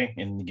yesterday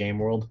in the game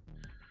world?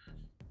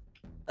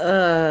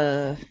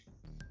 Let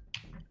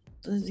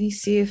me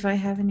see if I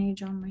have an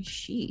age on my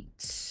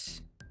sheet.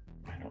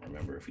 I don't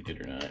remember if we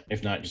did or not.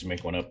 If not, just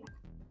make one up.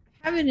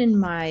 I have it in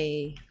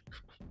my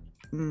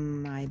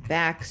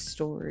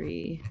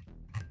backstory.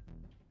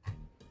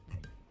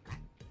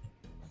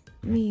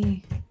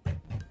 Me.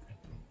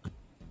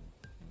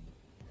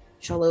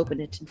 Shall open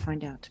it and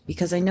find out,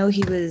 because I know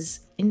he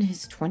was in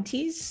his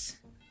 20s.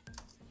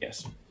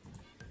 Yes.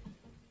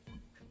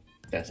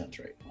 That sounds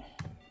right.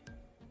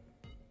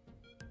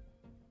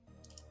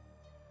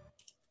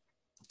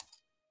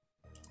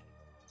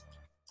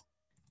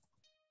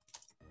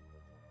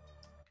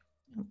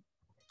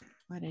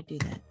 Why'd I do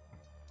that?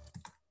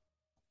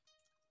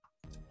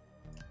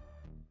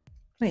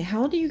 Wait,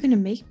 how old are you gonna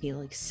make me?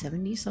 Like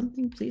 70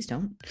 something? Please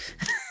don't.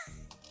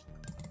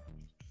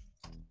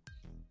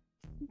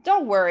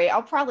 Don't worry,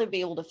 I'll probably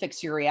be able to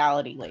fix your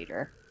reality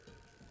later.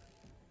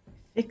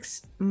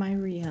 Fix my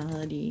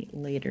reality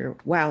later.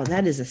 Wow,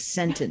 that is a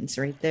sentence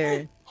right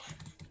there.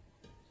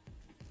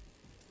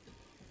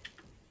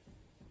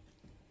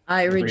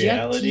 I reject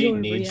Reality your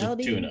needs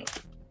reality a tune-up.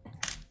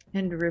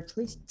 and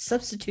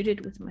substitute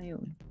it with my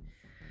own.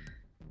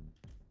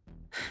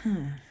 Huh.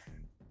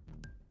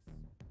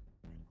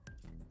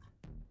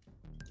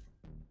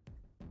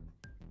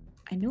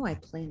 I know I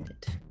planned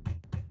it.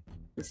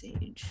 This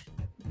age.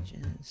 I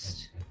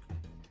just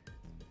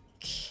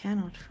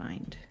cannot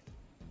find.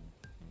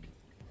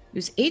 He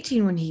was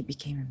 18 when he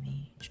became a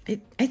mage.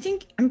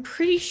 I'm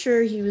pretty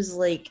sure he was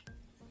like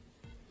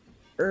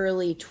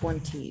early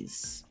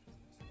 20s.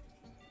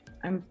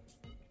 I'm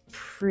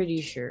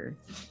pretty sure.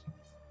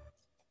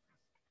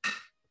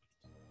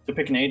 So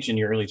pick an age in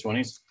your early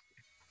 20s.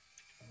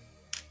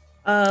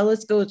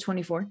 Let's go with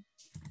 24.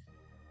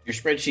 Your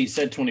spreadsheet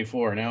said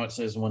 24. Now it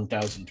says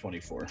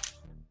 1024.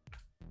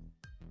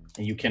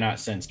 And you cannot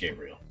sense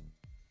Gabriel,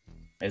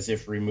 as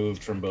if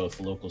removed from both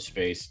local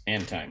space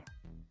and time.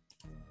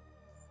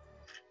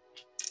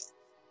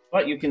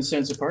 But you can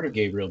sense a part of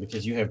Gabriel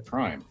because you have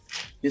Prime,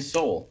 his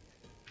soul,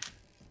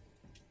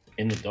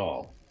 in the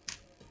doll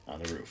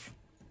on the roof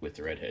with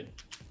the redhead.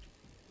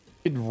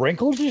 Did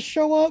Wrinkle just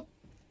show up?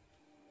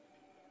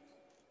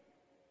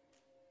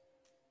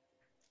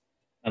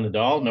 On the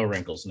doll, no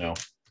wrinkles, no.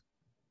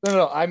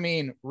 No, I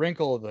mean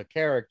Wrinkle the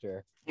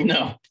character.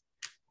 No.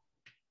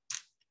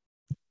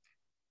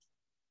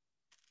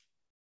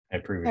 I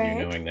approve of you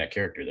knowing that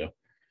character, though.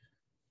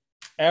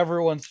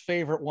 Everyone's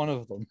favorite one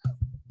of them.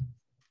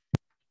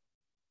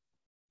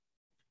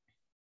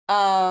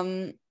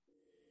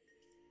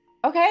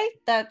 Okay,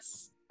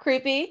 that's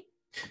creepy.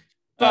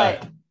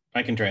 But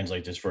I can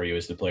translate this for you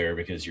as the player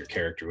because your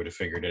character would have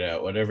figured it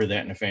out. Whatever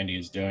that Nefandi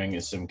is doing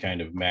is some kind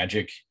of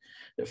magic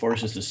that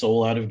forces the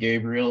soul out of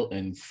Gabriel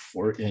and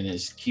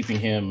is keeping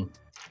him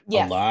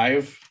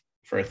alive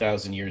for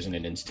 1,000 years in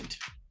an instant.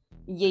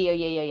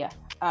 Yeah.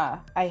 I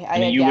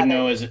mean, you would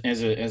know as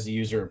a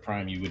user of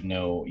Prime, you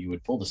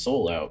would pull the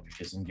soul out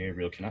because then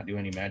Gabriel cannot do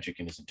any magic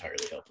and is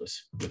entirely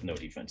helpless with no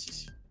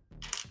defenses.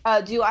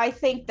 Do I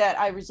think that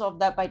I resolved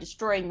that by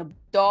destroying the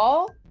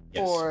doll?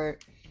 Yes. Or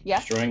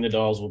yes? Destroying the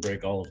dolls will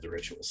break all of the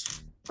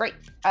rituals. Great.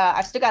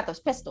 I've still got those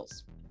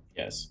pistols.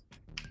 Yes.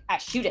 I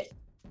shoot it.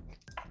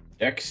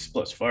 Dex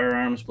plus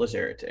firearms plus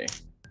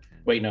arete.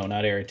 Wait, no,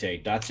 not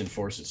arete. Dots and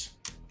forces.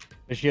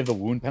 Does she have the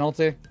wound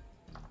penalty?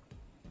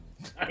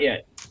 Not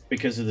yet,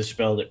 because of the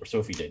spell that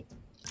Sophie did.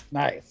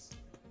 Nice.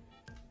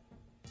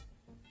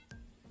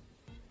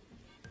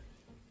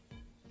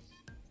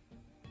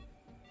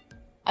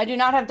 I do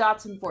not have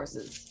dots and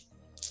forces.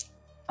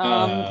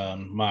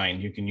 Mine.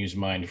 You can use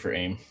mine for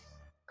aim.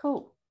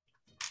 Cool.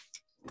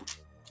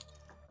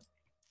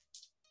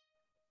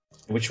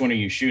 Which one are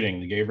you shooting?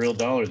 The Gabriel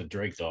doll or the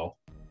Drake doll?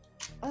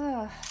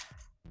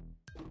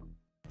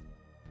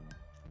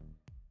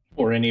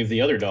 Or any of the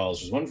other dolls.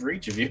 There's one for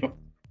each of you.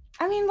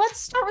 I mean, let's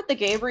start with the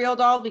Gabriel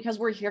doll because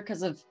we're here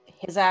because of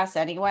his ass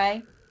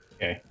anyway.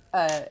 Okay.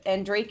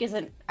 And Drake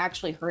isn't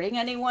actually hurting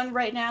anyone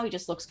right now. He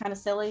just looks kind of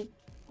silly.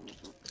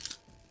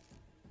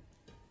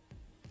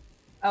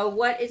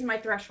 What is my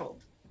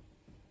threshold?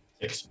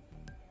 6.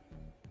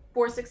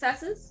 4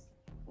 successes?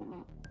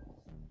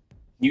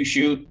 You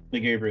shoot the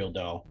Gabriel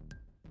doll.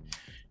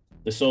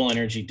 The soul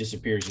energy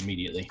disappears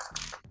immediately.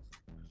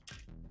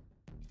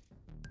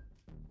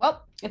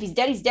 Well, if he's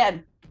dead, he's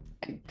dead.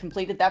 I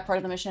completed that part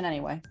of the mission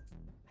anyway.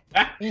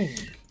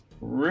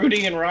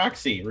 Rudy and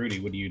Roxy.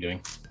 Rudy, what are you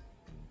doing?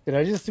 Did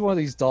I just see one of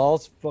these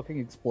dolls fucking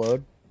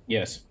explode?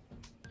 Yes.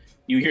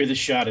 You hear the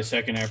shot a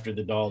second after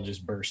the doll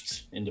just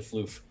bursts into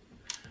floof.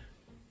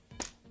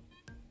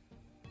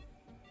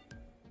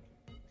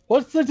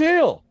 What's the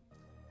deal?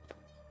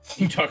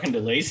 You talking to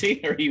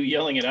Lacey or are you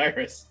yelling at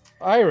Iris?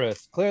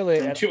 Iris, clearly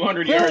From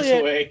 200 yards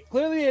away.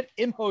 Clearly at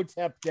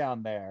Imhotep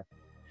down there.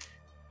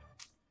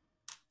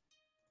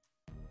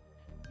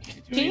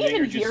 Can you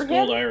even hear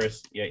him?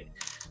 Iris? Yeah.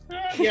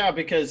 Yeah,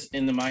 because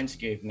in the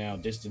Mindscape now,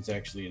 distance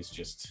actually is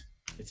just,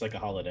 it's like a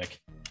holodeck.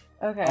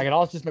 Okay. I can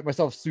also just make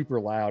myself super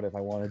loud if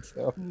I wanted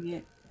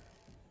to.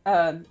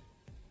 Yeah.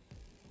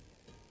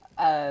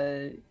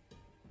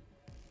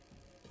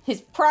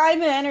 His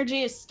prime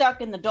energy is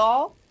stuck in the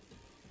doll.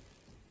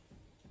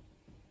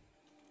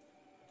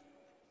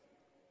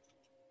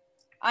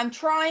 I'm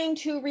trying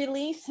to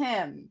release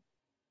him.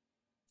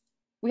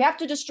 We have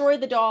to destroy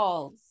the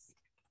dolls.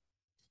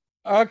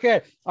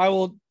 Okay, I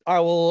will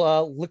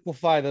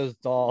liquefy those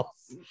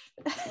dolls.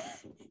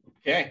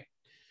 Okay.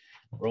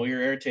 Roll your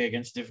arete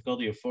against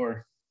difficulty of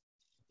 4.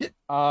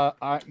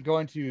 I'm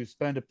going to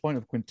spend a point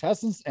of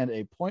quintessence and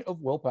a point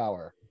of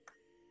willpower.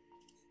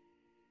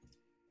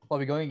 I'll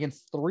be going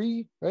against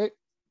 3, right?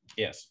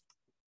 Yes.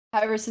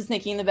 Iris is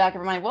thinking in the back of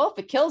her mind, well, if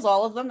it kills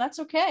all of them, that's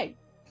okay.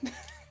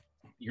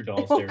 Your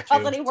doll's It there won't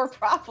cause too. any more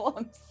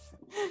problems.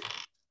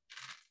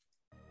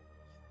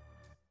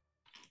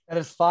 That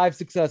is 5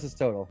 successes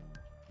total.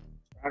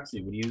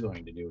 Roxy, what are you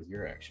going to do with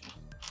your action?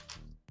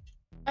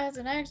 That's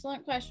an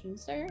excellent question,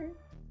 sir.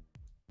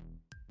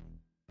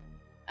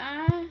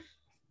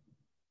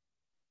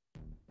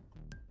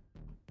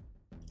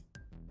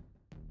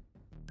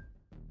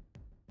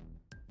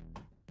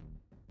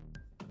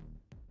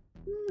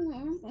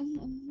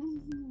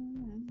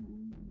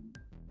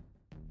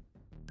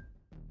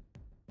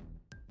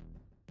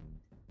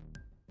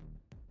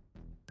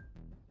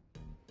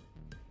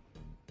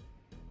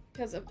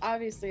 Because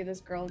obviously this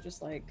girl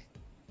just like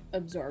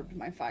absorbed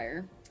my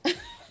fire.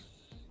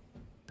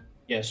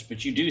 Yes,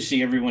 but you do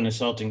see everyone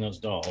assaulting those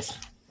dolls.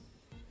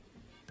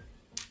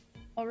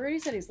 Well, Rudy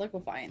said he's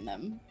liquefying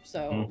them,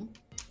 so.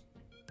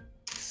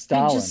 I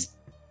Stalin. just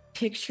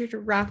pictured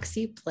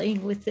Roxy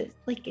playing with it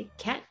like a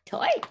cat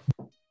toy.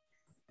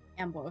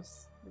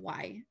 Ambrose,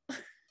 why?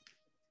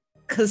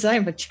 Because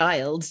I'm a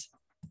child.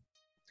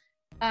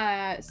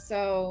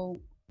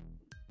 So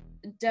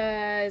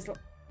does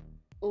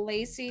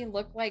Lacey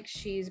look like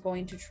she's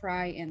going to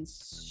try and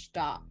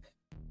stop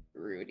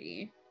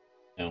Rudy?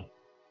 No.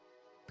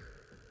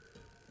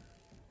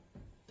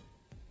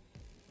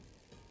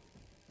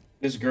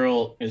 This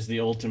girl is the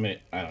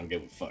ultimate, I don't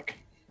give a fuck.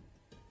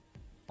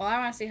 Well, I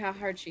want to see how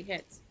hard she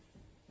hits.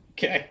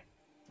 Okay.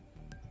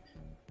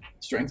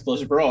 Strength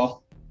plus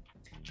brawl.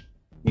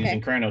 Using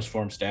Okay. Krynos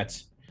form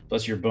stats.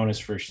 Plus your bonus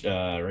for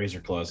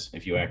Razor Claws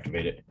if you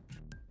activate it.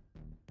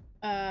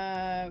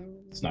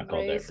 It's not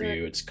called that for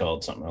you. It's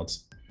called something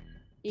else.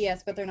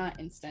 Yes, but they're not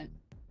instant.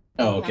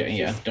 Oh, You have okay. to-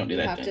 Yeah, don't do you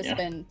that have then. to Yeah.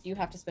 spend. You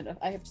have to spend.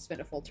 I have to spend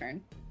a full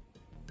turn.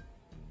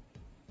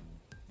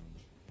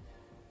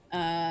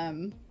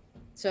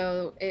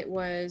 So it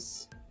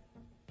was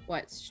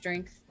what,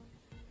 strength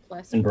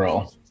plus And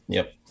brawl.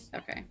 Yep.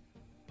 Okay.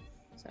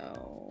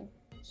 So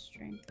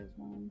strength is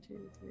 1,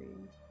 2, 3,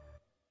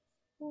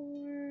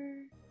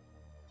 4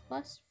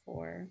 plus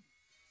 4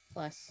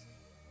 plus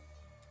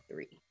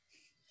 3.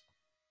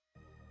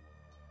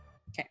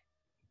 Okay.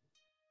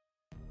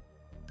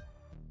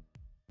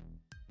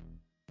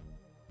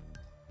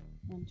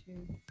 One,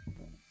 2,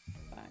 4,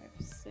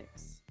 5,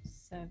 6,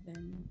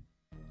 7,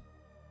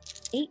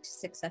 8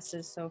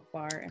 successes so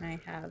far, and I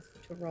have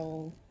to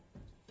roll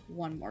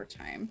one more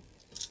time.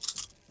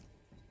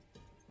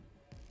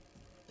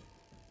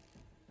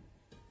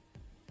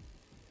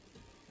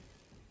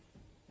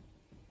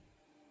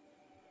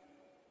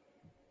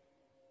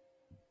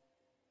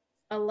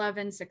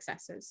 $11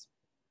 successes.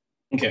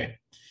 Okay.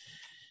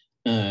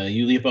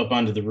 You leap up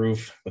onto the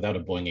roof without a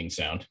boinging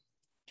sound.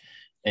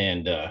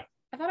 And I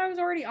thought I was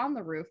already on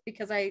the roof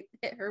because I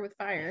hit her with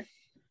fire.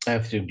 I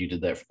assumed you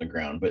did that from the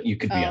ground, but you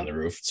could be Oh. on the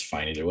roof. It's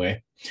fine either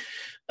way.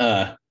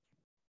 And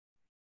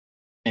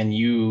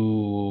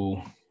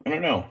you, I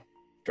don't know,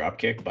 drop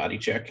kick, body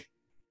check.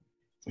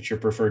 What's your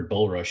preferred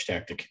bull rush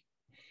tactic?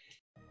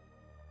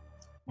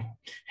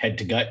 Head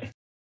to gut.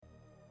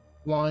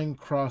 Flying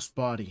cross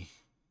body.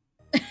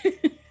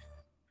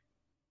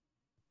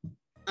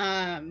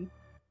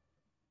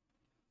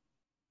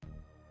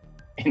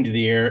 Into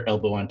the air,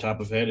 elbow on top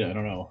of head. I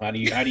don't know. How do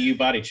you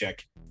body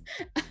check?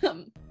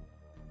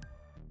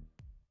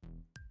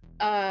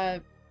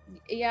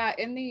 Yeah,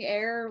 in the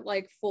air,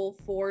 like full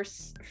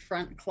force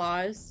front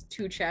claws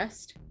to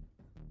chest.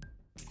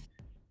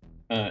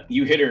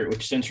 You hit her,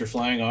 which sends her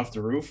flying off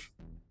the roof.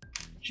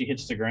 She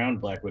hits the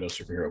ground, Black Widow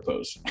superhero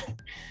pose.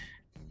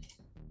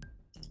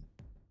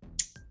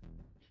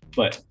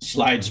 But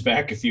slides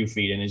back a few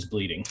feet and is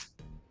bleeding.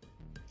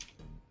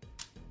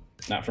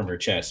 Not from her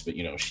chest, but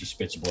she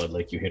spits blood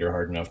like you hit her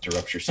hard enough to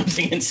rupture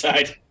something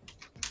inside.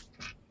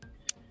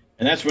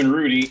 And that's when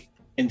Rudy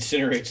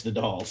incinerates the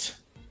dolls.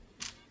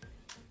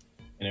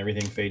 And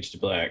everything fades to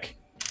black.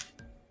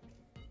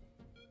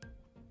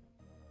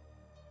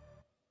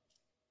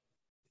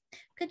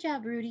 Good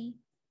job, Rudy.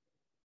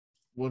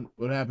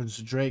 What happens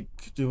to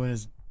Drake doing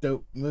his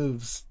dope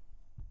moves?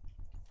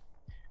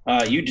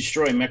 You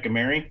destroy Mecha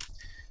Mary,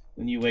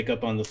 and you wake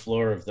up on the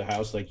floor of the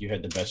house like you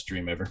had the best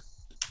dream ever.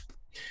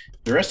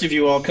 The rest of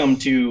you all come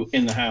to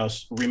in the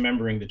house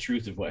remembering the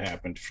truth of what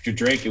happened. To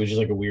Drake, it was just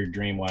like a weird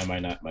dream. Why am I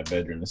not in my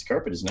bedroom? This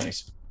carpet is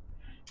nice.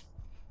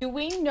 Do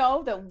we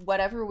know that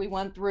whatever we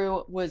went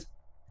through was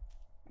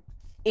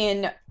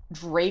in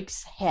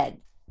Drake's head?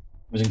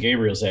 It was in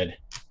Gabriel's head.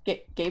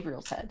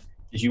 Gabriel's head.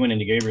 Because you went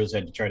into Gabriel's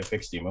head to try to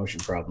fix the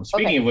emotion problem.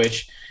 Speaking of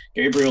which,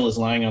 Gabriel is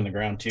lying on the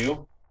ground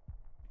too,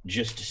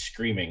 just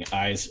screaming,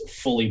 eyes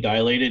fully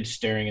dilated,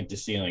 staring at the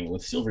ceiling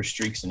with silver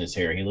streaks in his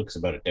hair. He looks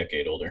about a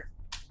decade older.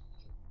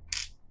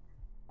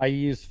 I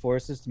used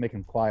forces to make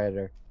him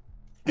quieter.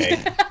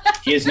 Okay.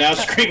 He is now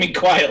screaming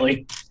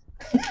quietly.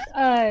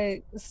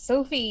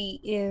 Sophie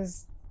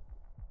is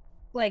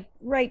like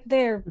right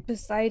there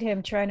beside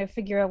him, trying to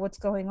figure out what's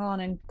going on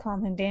and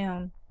calm him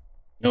down.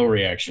 No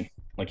reaction,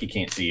 like he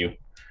can't see you.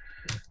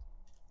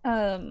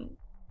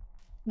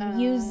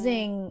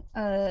 Using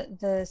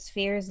the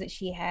spheres that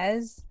she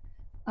has,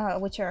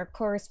 which are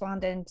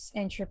correspondence,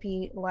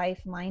 entropy,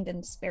 life, mind,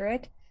 and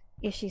spirit.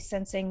 Is she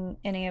sensing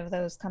any of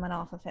those coming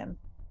off of him?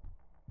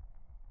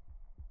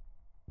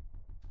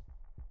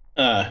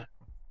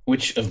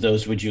 Which of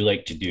those would you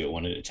like to do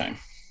one at a time?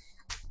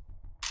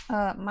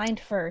 Mind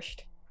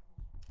first.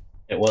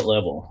 At what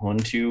level? 1,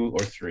 2,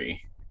 or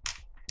 3?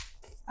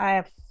 I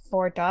have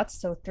 4 dots,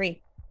 so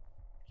 3.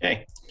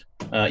 Okay.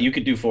 You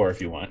could do 4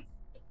 if you want.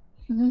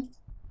 Mm-hmm.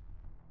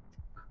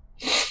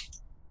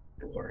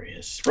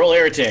 Glorious. Roll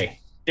Arete.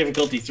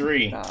 Difficulty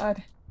 3.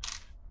 God.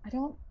 I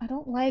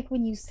don't like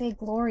when you say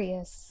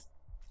glorious.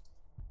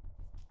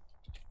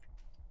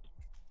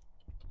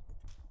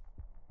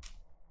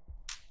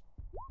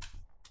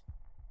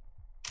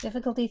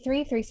 Difficulty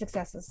 3, 3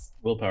 successes.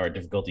 Willpower.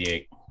 Difficulty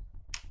 8.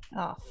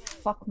 Oh,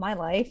 fuck my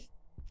life.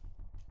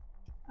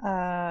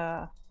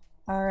 All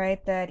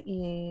right, that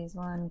is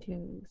 1,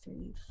 2,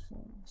 3,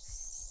 4,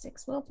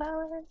 6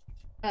 willpower.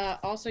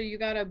 Also, you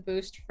got a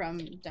boost from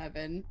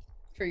Devin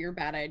for your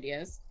bad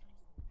ideas.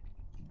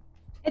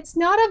 It's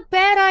not a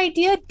bad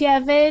idea,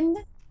 Devin.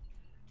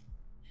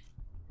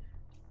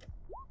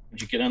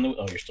 Did you get on the?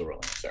 Oh, you're still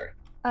rolling. Sorry.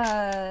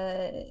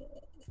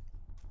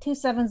 2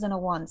 7s and a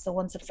 1, so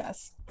 1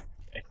 success.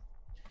 Okay.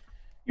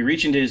 You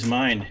reach into his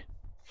mind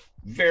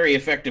very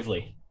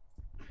effectively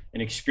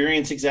and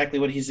experience exactly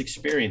what he's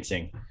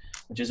experiencing,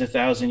 which is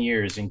 1,000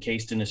 years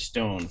encased in a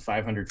stone,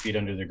 500 feet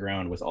under the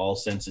ground, with all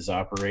senses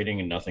operating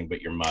and nothing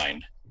but your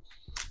mind,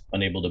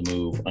 unable to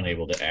move,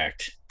 unable to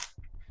act.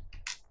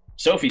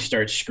 Sophie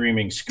starts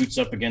screaming, scoots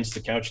up against the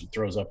couch, and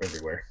throws up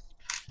everywhere.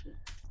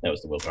 That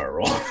was the willpower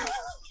roll.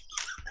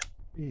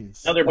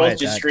 Jeez. Now they're both Quiet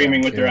just that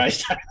screaming down, with their too.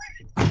 eyes.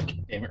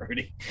 Damn it,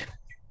 Rudy.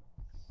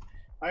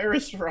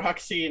 Iris,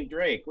 Roxy, and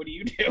Drake, what do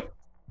you do?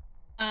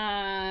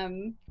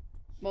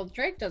 Well,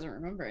 Drake doesn't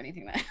remember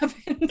anything that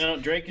happened. No,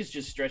 Drake is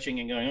just stretching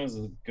and going, "That was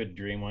a good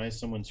dream. Why is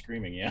someone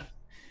screaming?" Yeah.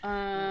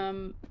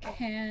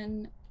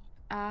 Can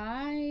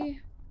I?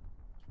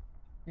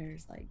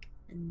 There's like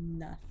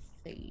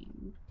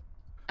nothing.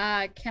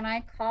 Can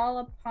I call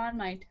upon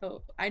my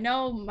totem? I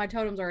know my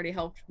totem's already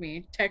helped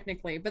me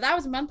technically, but that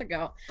was a month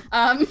ago.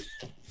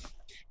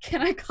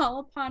 Can I call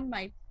upon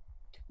my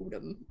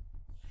totem?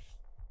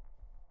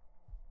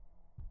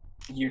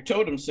 Your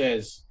totem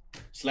says,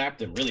 "Slap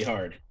them really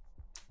hard."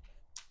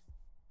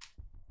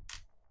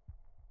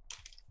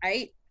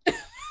 Right?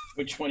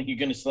 Which one are you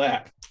gonna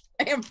slap?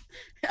 I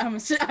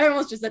almost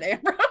just said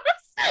Ambrose.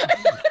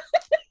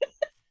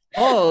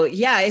 Oh,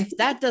 yeah, if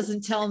that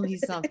doesn't tell me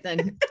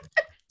something.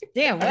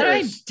 Damn, what did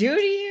I do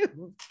to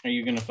you? Are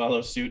you gonna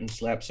follow suit and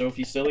slap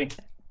Sophie silly?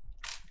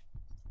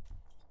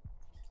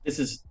 This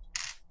is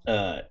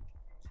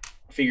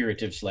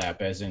figurative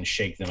slap, as in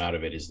shake them out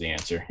of it is the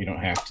answer. You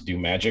don't have to do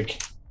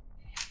magic.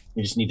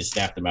 You just need to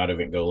snap them out of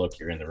it and go, look,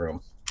 you're in the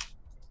room.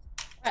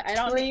 I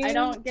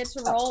don't get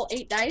to roll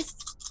 8 dice.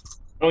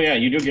 Oh yeah,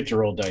 you do get to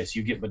roll dice.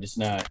 You get, but it's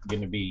not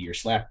gonna be your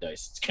slap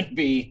dice. It's gonna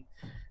be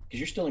because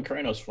you're still in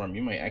Krynos form.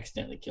 You might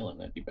accidentally kill him.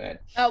 That'd be bad.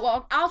 Oh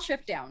well, I'll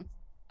shift down.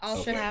 I'll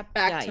Okay. shift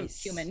back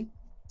Dice. to human.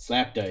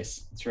 Slap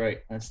dice. That's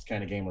right. That's the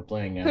kind of game we're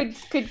playing now.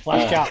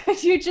 Flash out.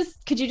 Could you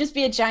just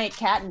be a giant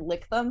cat and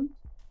lick them?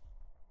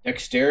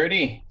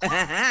 Dexterity.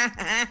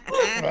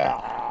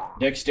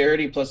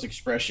 Dexterity plus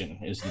expression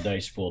is the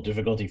dice pool.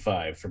 Difficulty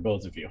 5 for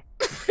both of you.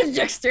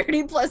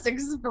 Dexterity plus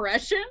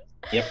expression.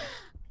 Yep.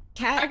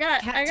 Cat I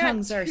got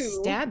tongues are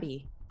 2.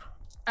 stabby.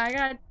 I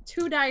got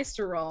 2 dice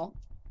to roll.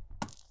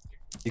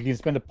 You can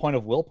spend a point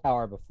of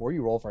willpower before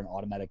you roll for an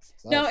automatic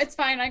success. No, it's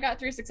fine. I got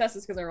 3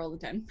 successes because I rolled a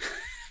 10.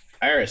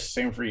 Iris,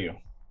 same for you.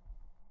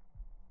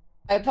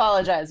 I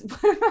apologize.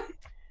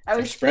 I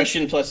was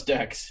Expression plus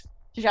dex.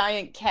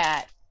 giant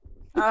cat.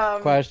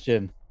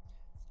 Question: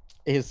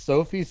 is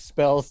Sophie's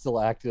spell still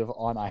active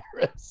on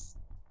Iris?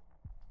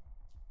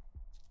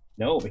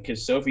 No,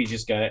 because Sophie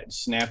just got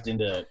snapped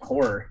into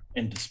horror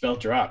and the spell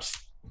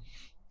drops.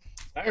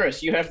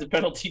 Iris, you have the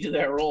penalty to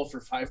that roll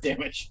for 5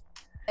 damage.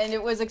 And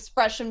it was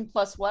expression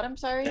plus what? I'm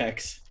sorry.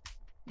 Dex.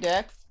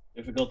 Dex.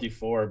 Difficulty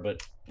 4,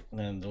 but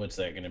then what's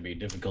that going to be?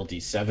 Difficulty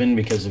 7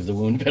 because of the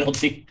wound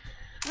penalty.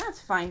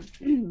 That's fine.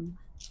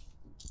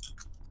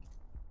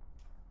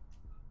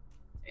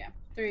 Yeah,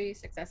 3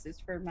 successes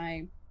for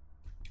my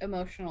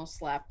emotional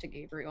slap to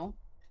Gabriel.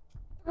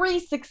 3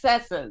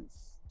 successes.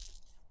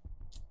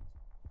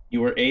 You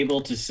were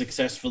able to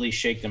successfully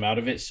shake them out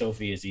of it.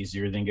 Sophie is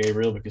easier than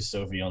Gabriel because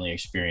Sophie only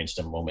experienced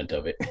a moment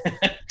of it.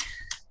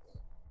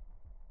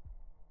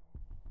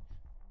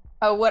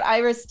 What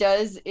Iris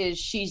does is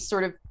she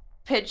sort of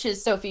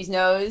pinches Sophie's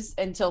nose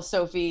until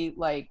Sophie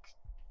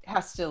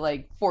has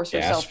to force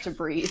herself Gasp. to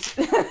breathe.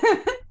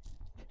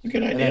 Good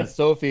And idea. then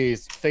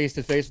Sophie's face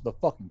to face with the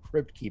fucking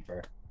crypt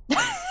keeper.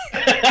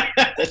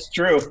 That's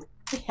true.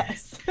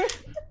 Yes.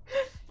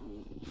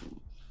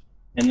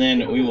 And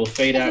then we will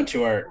fade out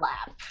to our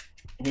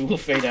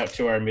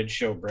Slap.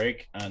 mid-show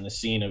break on the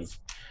scene of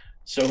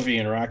Sophie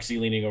and Roxy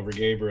leaning over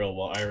Gabriel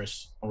while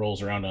Iris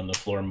rolls around on the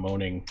floor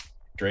moaning.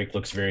 Drake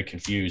looks very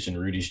confused, and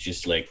Rudy's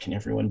just like, "Can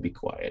everyone be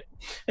quiet?"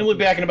 And we'll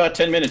be back in about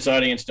 10 minutes,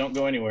 audience. Don't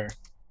go anywhere.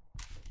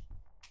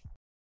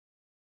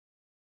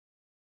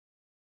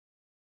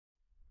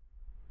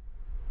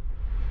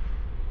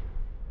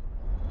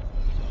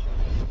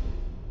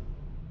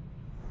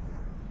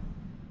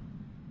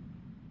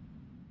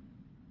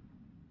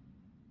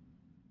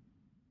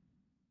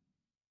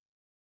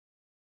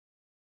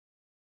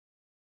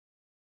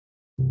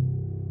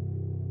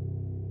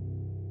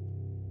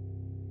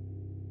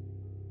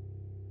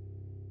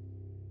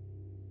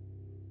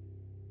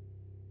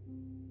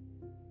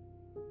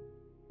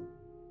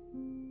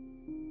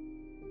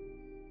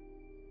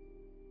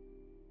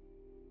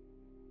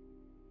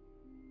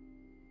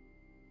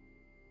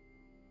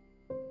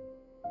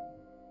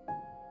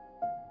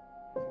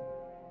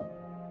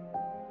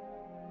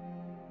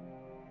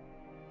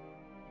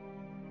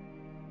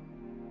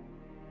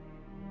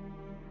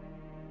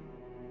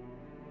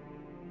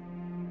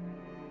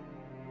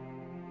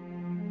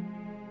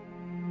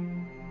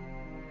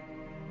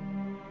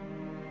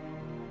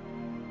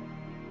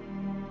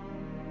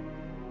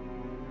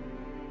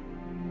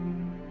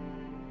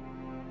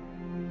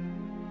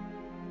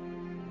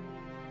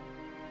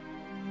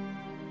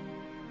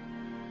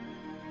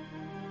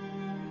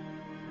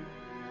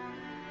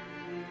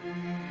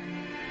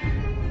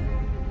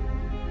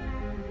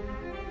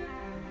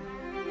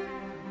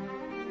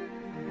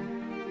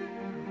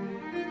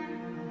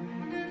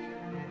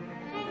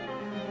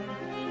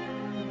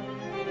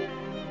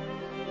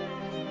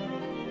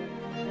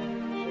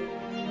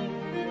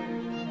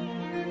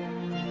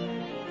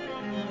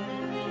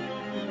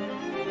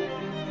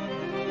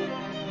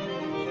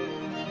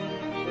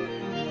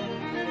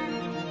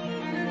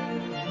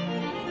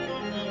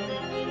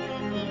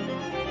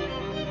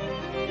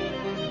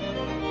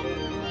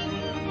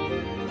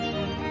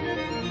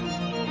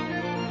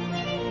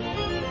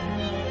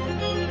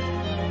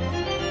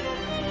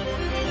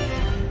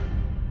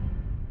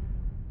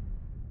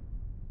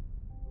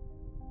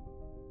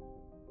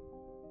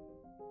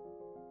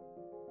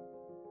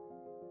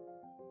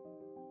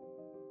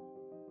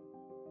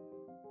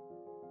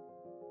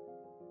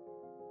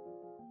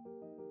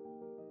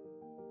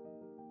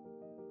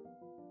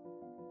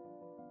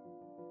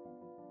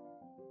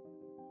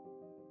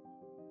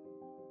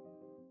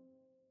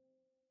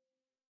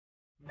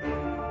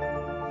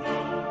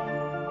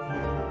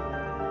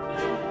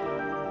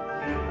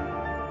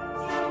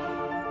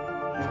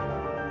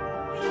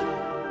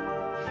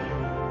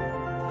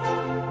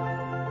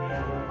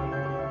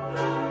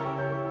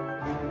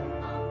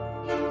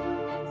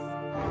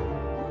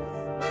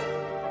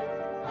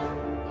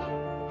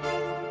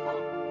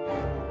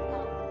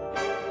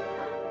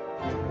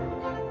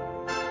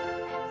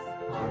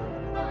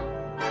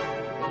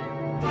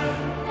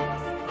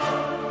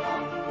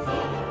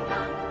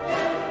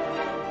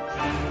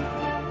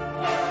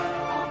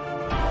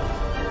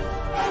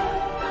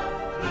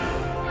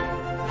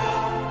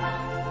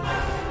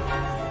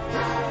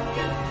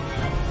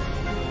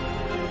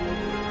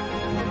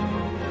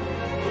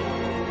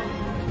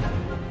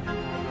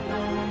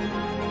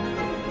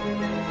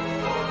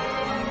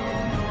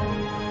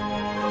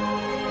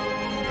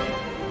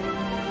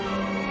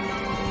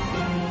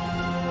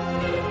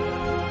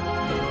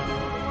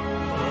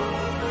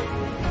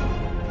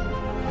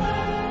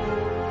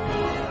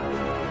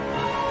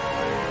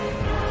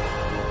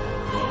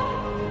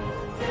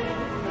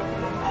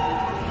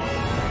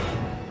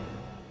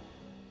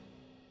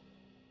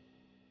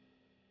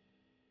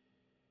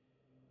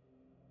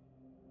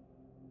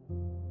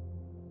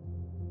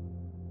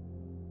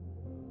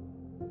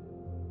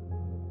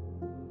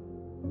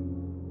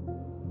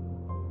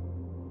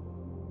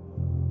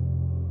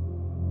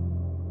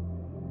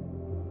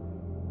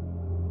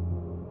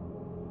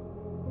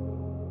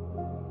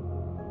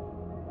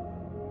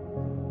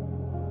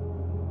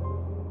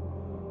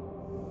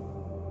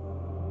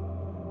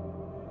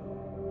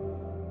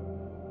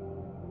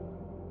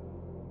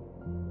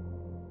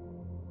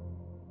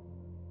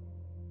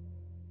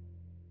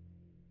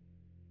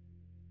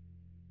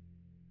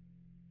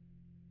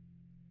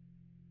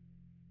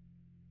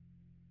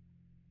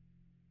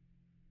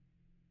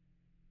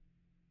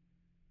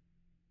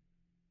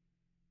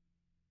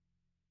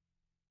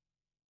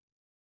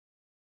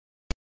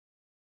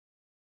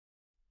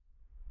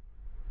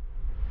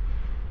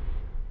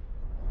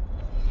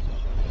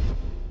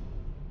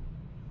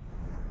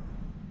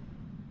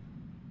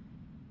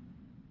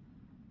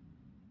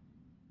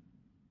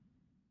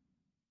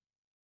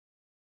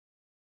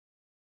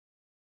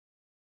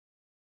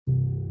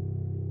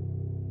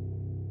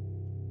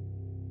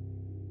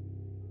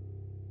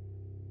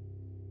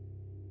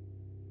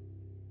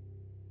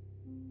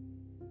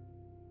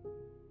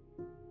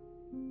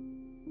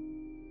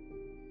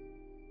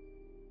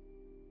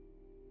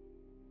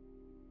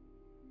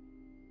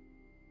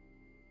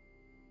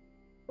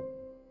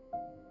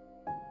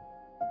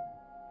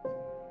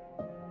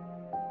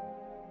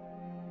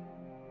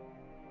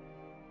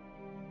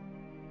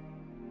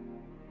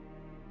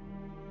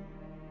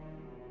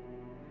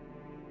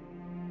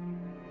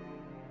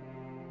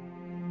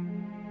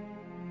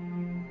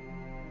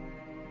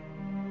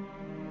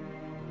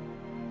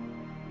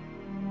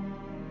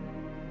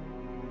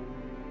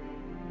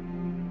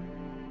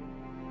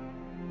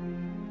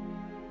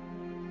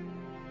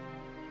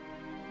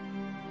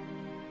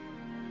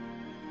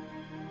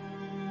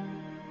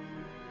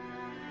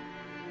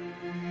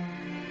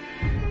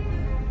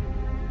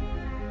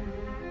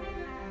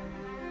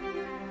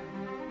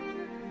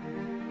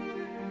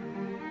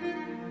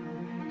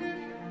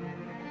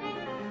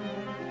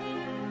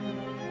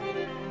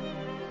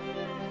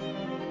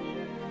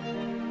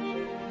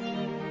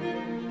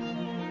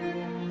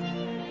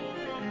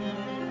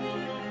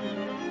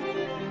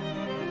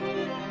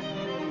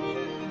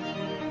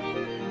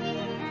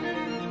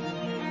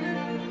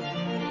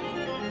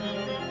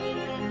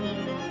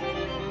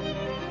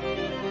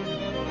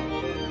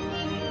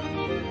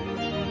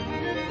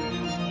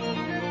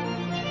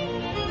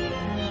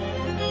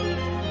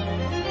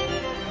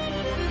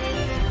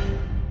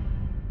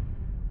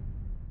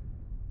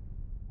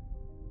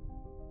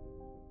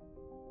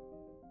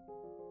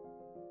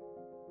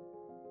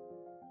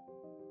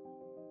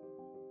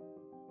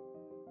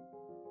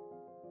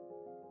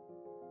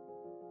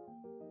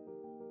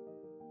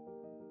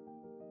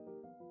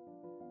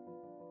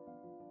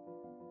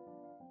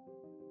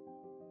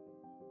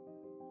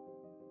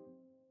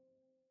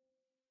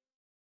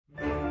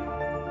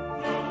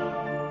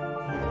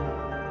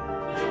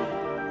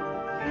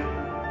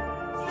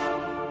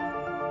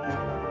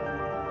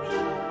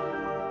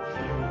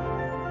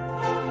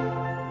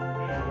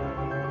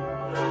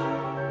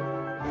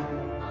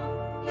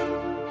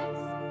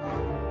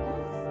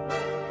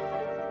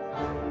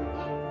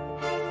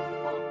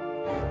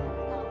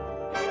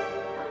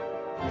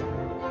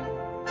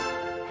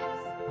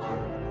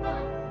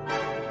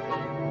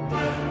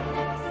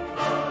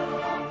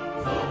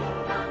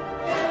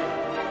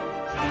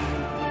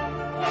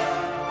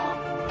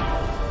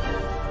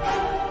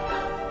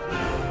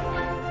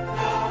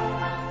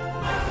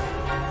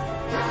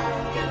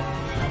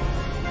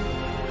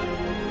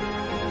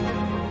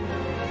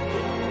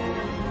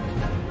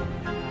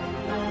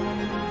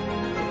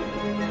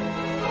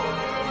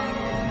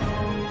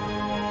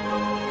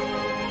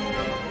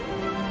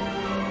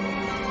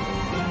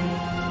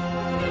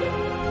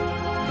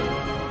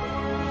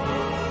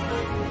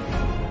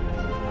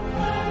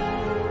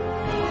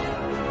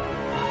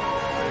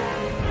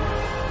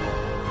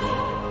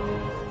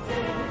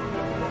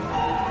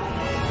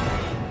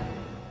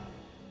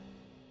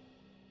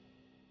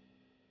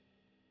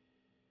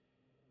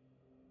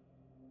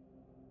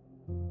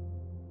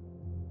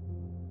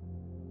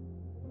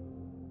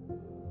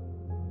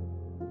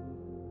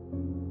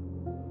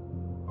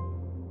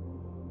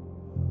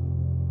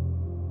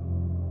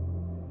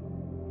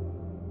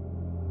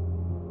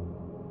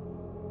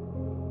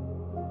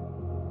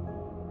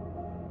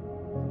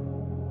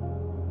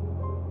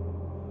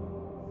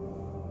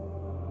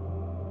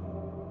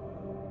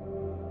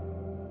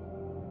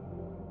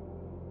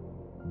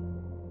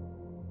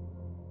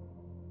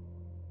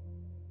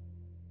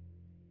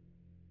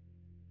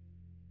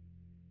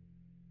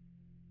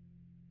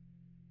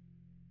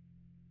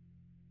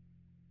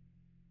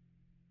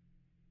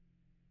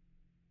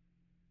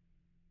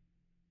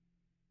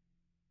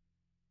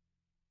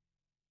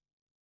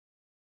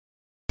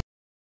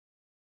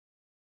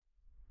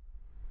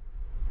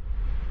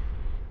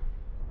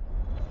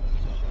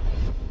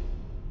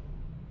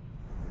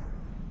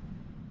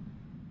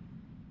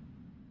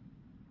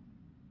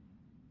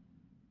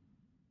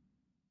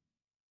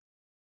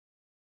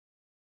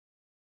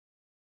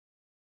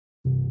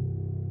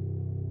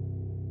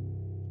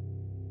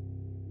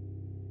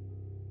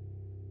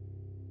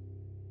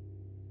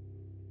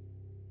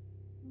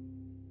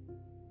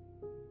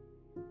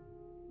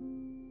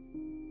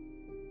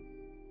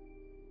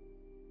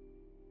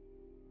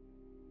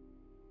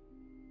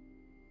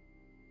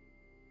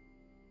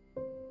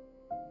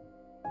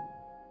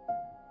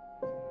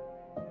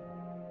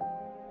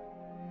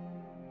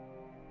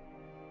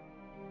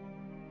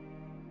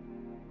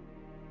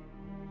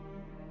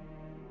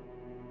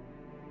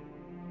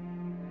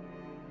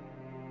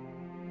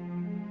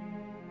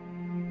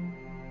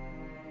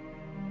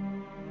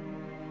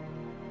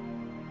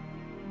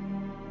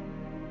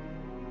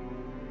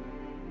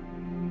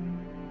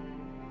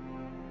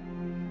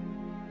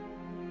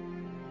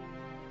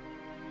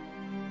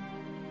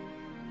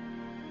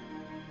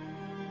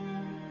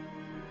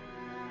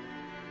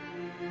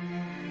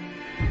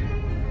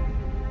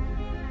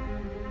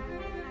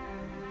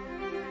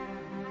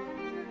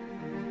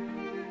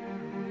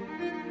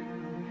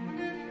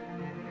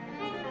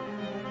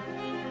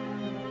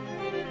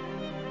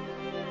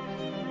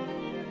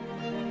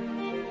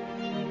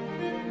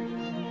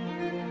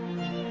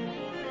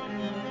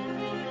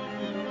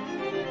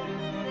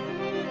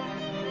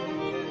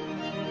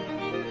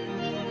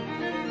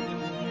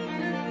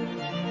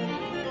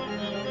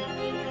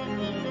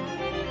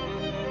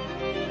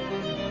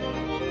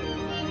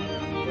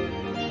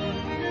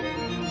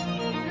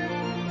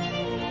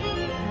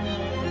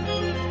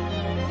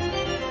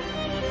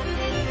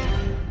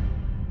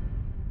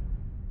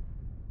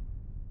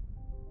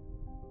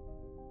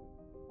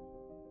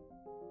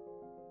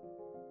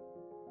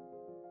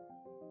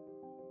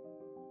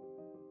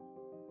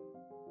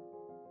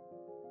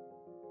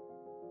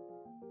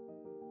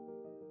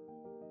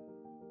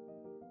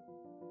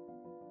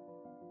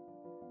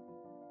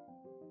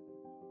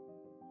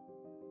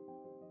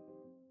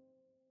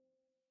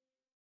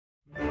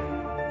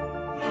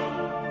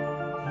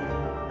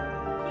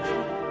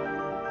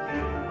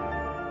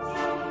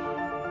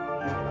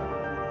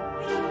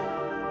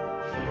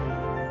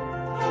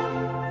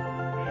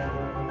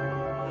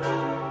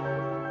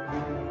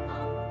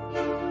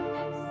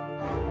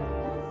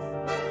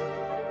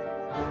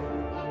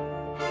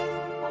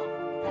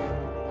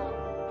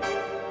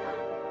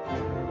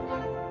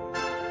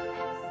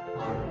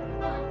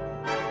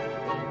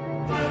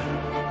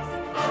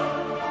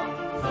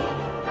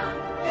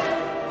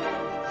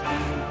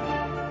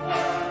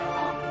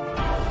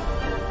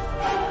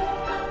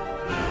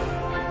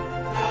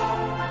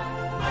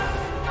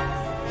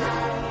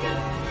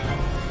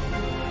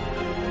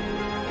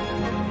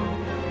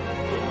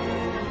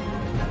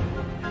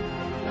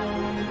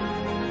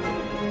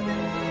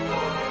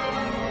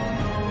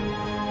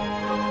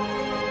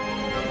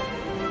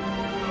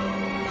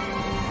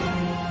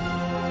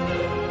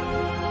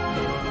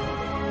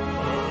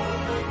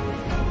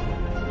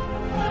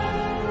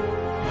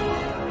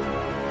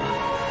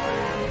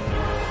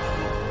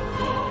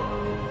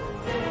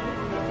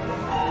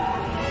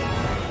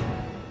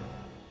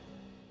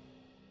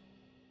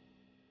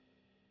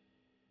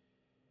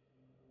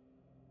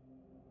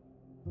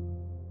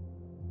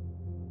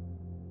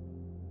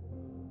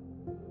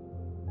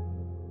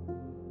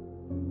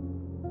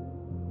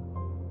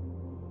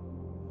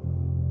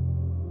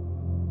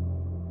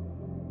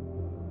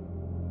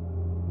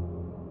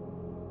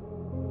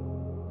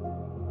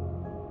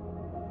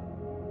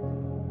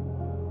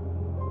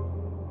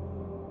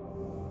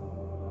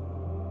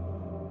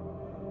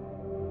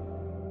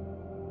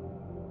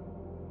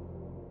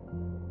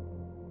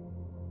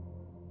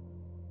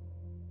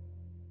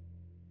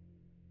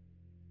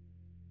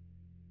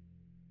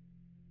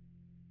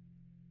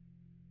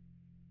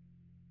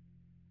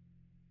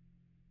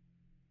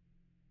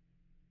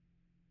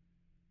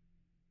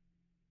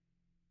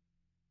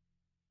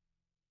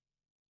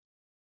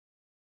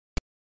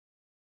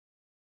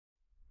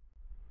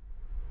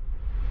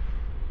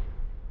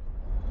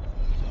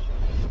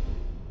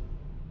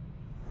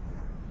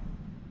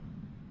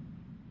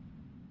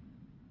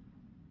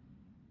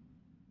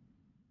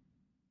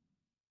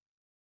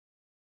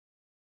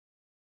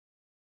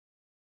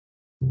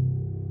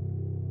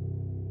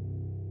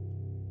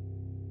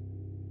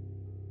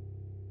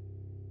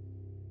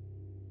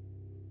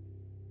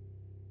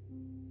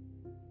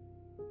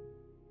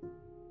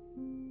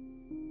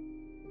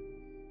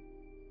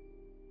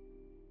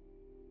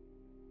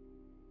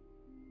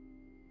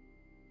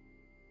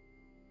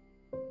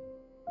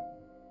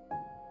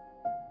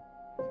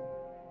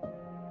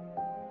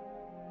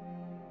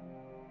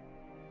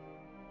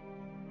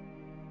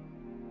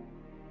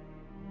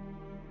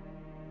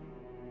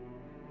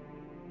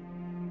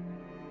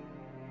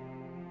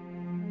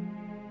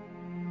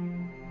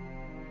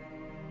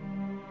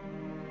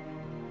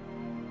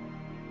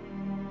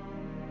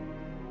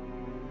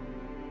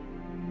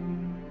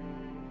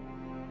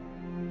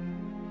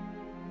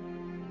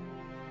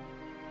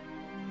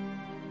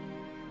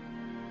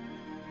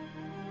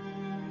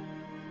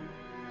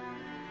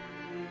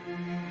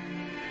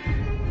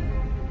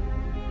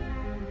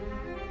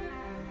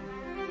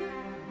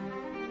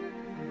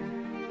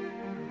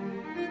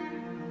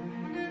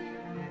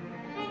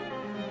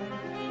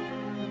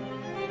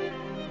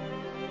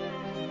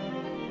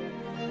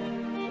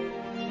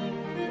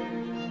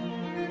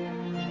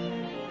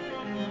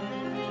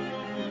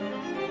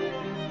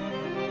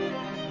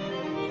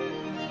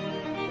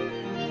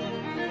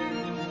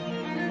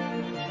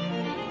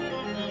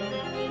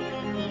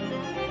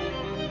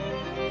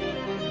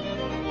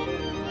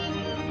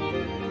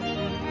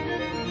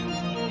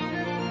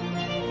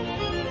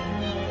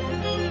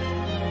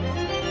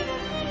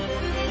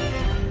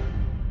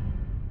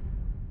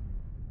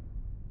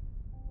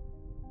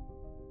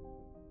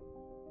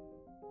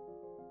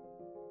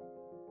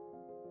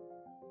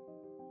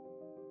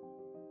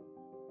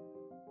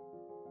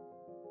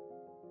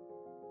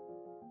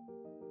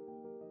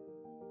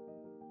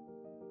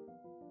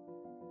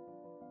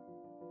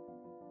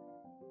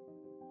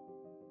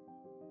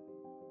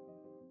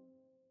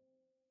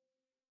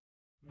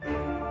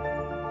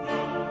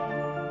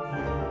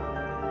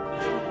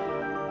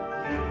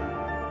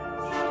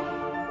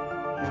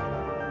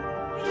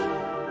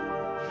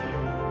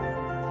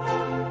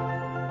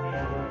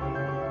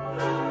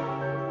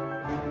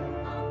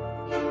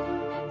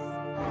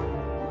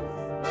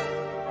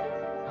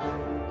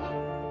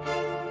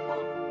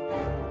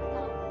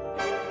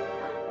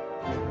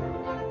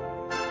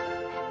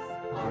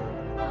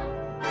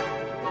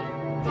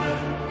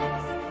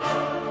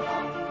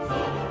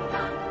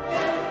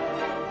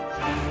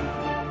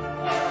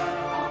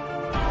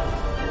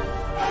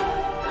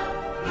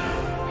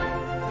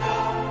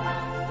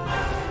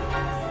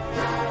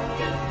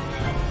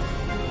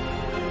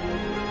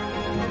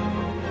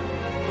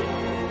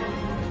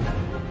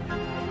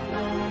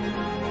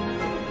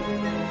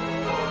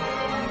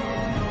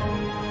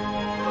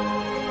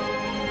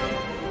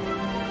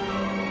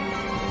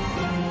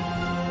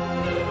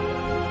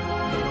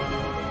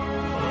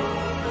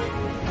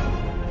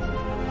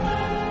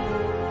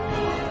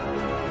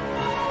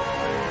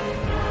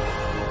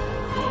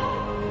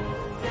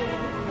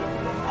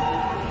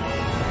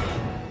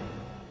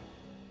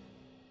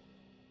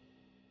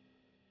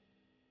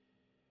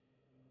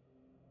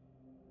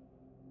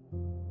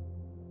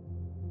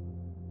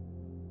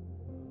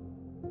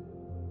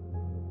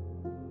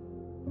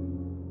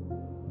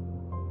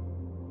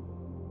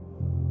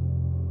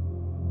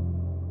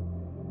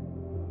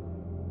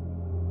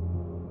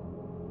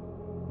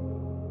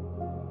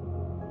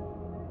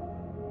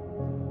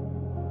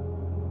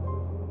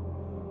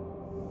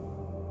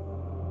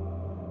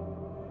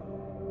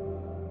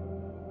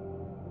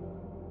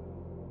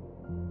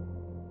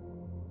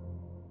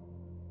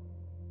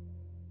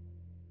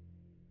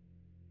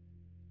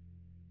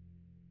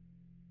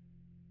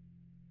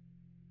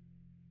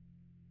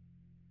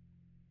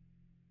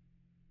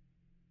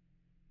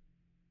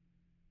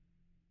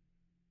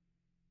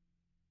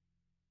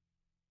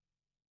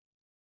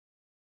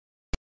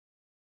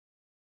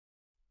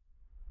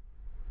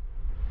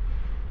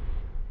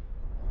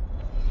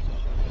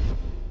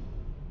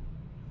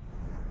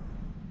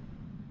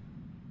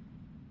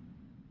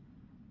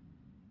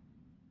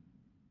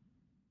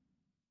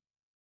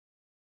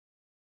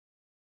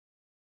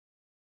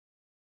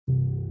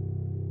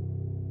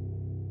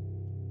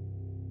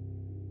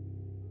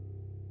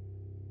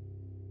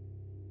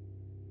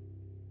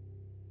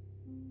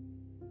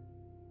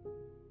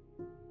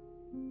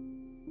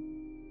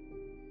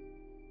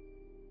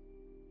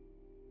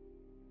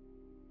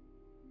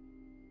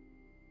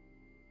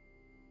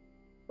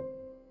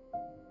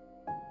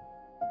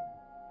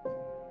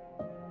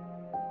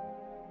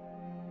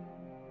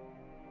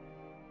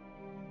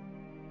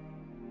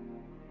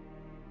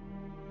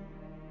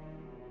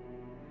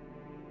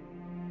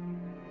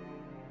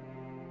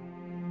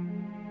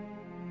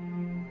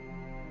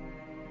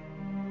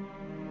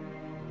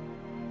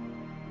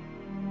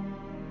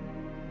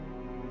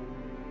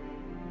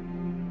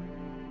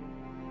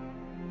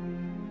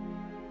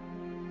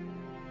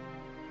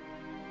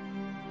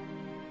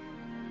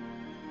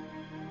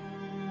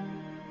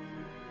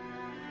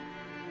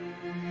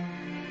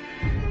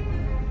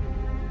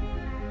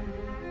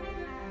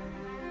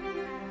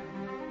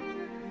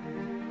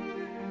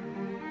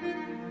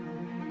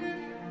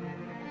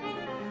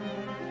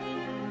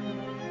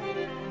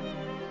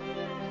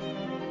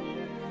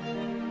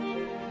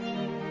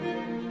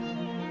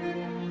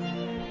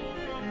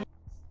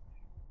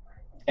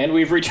 And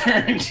we've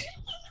returned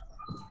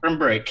from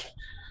break.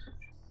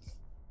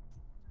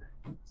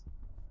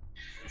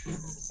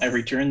 I've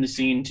returned the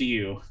scene to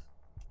you.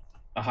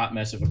 A hot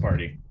mess of a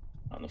party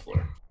on the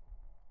floor.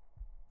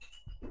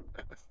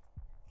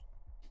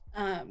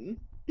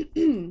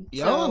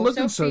 Y'all are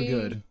looking so Sophie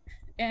good.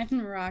 and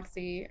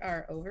Roxy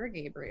are over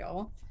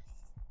Gabriel.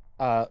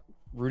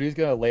 Rudy's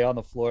gonna lay on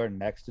the floor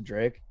next to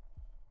Drake.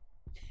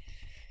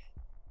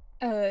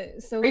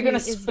 So Are you gonna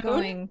is spoon?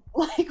 going.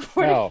 Like,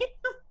 what? No.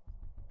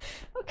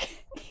 Okay.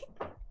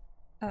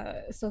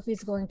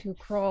 Sophie's going to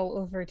crawl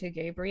over to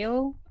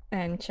Gabriel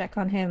and check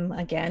on him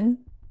again.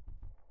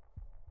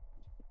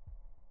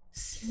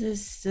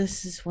 This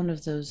is one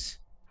of those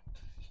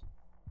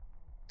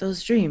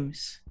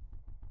dreams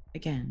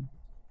again.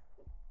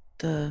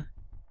 What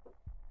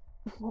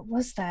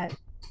was that?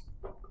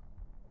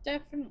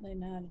 Definitely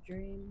not a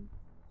dream.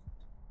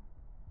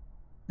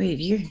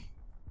 Wait,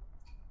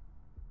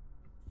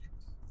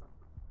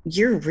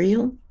 you're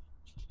real?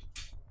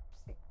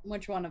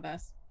 Which one of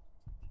us?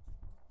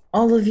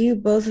 All of you,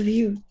 both of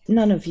you,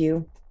 none of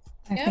you.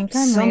 I Yep. think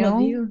I'm Some real,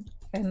 of you.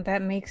 and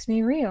that makes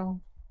me real.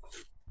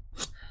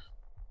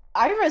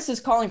 Iris is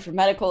calling for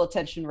medical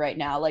attention right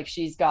now. Like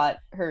she's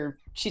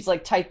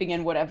like typing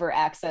in whatever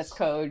access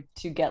code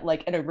to get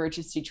like an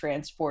emergency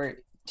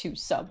transport to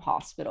some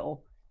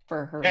hospital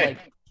for her Hey.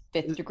 like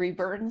 5th degree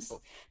burns.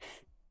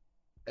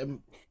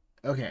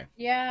 Okay.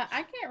 Yeah,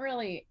 I can't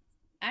really.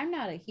 I'm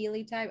not a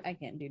Healy type. I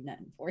can't do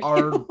nothing for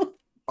you.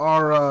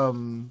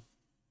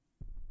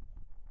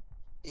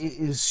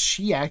 Is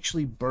she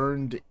actually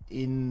burned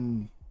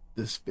in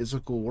this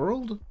physical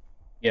world?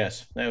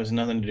 Yes, that was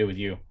nothing to do with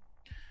you.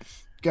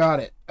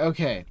 Got it.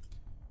 Okay.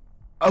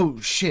 Oh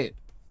shit.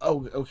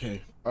 Oh,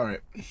 okay. All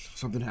right.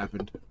 Something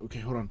happened. Okay,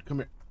 hold on. Come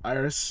here,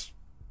 Iris.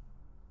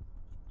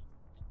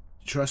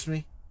 You trust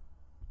me?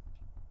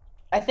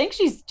 I think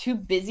she's too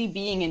busy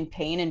being in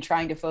pain and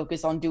trying to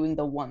focus on doing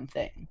the one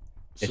thing.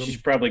 Yeah, she's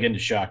probably getting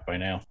shocked by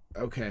now.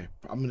 Okay,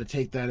 I'm gonna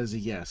take that as a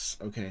yes.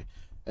 Okay,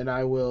 and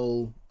I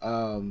will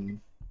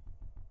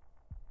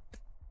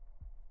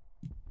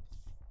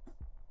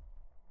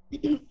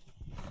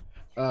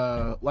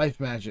life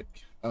magic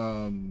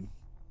to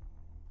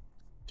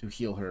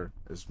heal her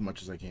as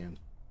much as I can.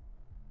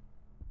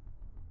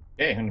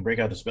 Okay, I'm gonna break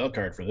out the spell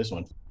card for this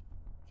one.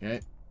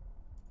 Okay.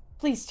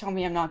 Please tell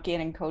me I'm not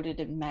getting coated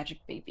in magic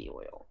baby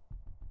oil.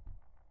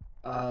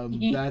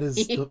 That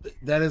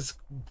is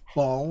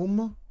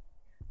balm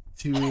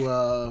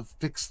to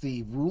fix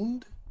the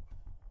wound.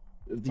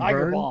 The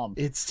Tiger burn. balm.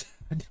 It's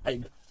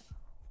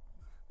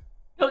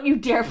Don't you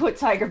dare put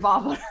Tiger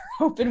Bob on her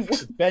open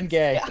wound. Ben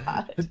Gay.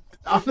 God.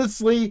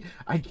 honestly,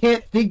 I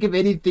can't think of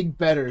anything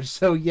better.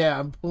 So yeah,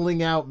 I'm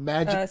pulling out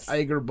magic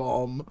tiger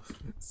balm.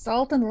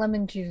 Salt and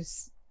lemon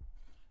juice.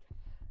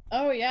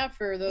 Oh yeah,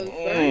 for those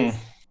burns.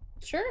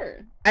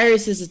 Sure.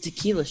 Iris is a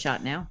tequila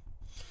shot now.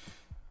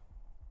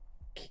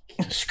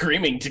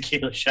 Screaming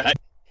tequila shot.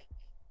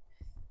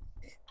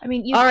 I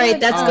mean, you All right,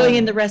 could, that's going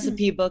in the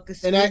recipe book. A In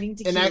screaming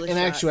tequila shot.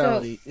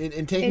 actuality,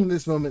 in taking it's-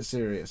 this moment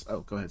serious.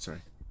 Oh, go ahead.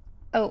 Sorry.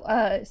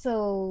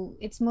 So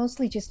it's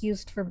mostly just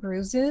used for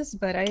bruises,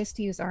 but I used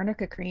to use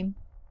arnica cream.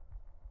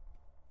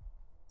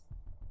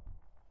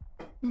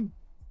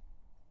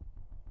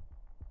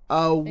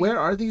 Where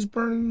are these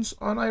burns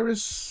on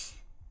Iris?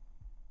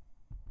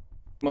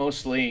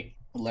 Mostly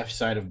left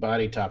side of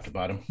body, top to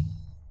bottom.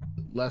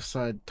 Left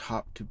side,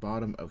 top to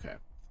bottom. Okay.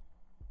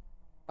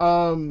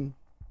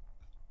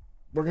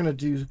 We're gonna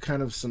do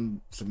kind of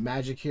some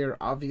magic here,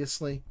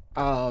 obviously.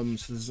 So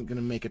this isn't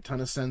gonna make a ton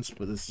of sense,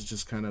 but this is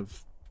just kind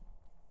of,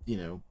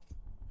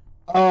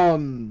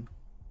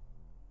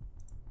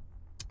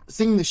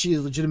 seeing that she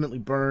is legitimately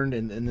burned,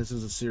 and this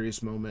is a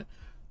serious moment.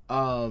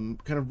 Kind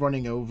of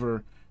running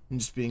over and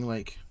just being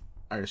like,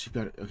 Iris, you've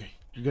got it. Okay,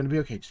 you're gonna be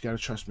okay. Just gotta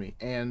trust me.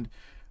 And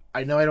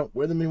I know I don't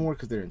wear them anymore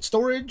because they're in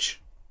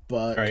storage,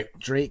 but Right.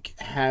 Drake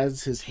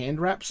has his hand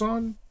wraps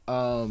on.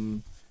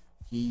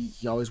 He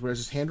always wears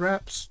his hand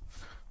wraps.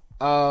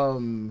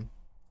 So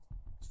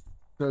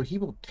he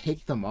will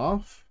take them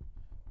off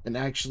and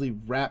actually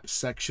wrap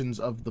sections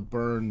of the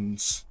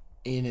burns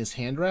in his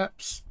hand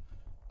wraps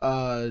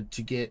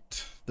to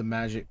get the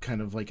magic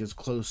kind of like as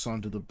close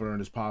onto the burn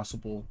as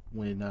possible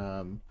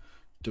when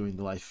doing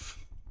the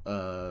life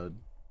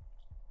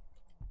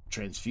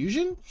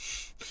transfusion.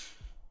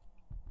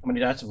 How many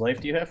dots of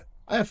life do you have?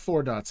 I have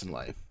 4 dots in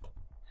life.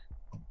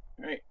 All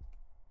right.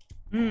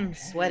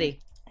 Sweaty.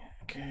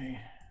 Okay.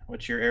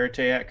 What's your arete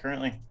at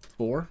currently?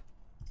 4.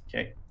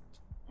 Okay.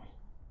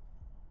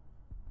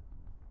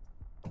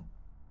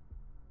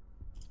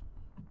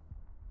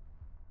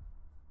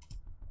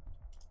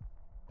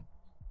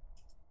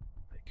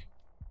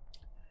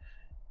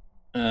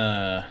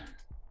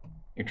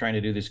 You're trying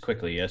to do this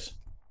quickly, yes?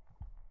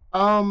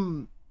 I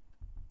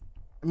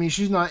mean,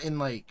 she's not in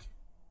like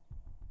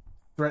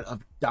threat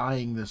of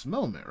dying this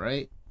moment,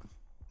 right?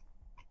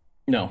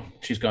 No,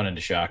 she's gone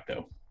into shock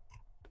though.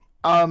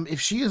 If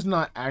she is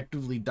not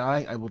actively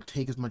dying, I will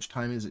take as much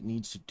time as it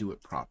needs to do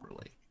it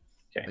properly.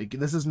 Okay. Like,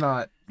 this is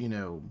not,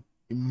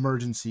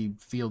 emergency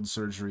field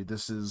surgery.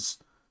 This is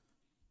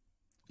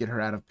get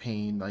her out of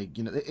pain. Like,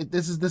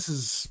 this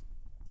is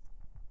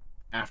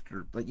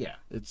after. But yeah,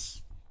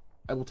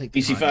 I will take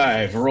the DC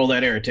time. 5, roll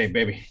that irritate,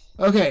 baby.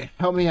 Okay,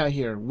 help me out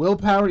here.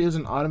 Willpower is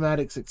an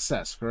automatic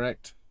success,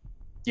 correct?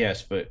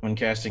 Yes, but when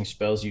casting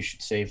spells, you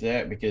should save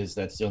that because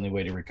that's the only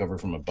way to recover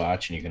from a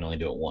botch, and you can only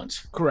do it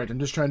once. Correct. I'm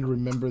just trying to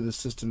remember the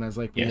system as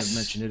like we have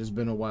mentioned. It has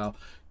been a while.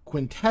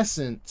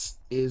 Quintessence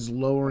is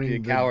lowering. Be a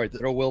coward.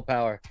 Throw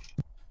willpower.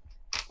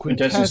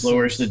 Quintessence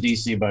lowers the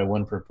DC by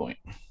 1 per point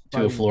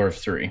to a floor of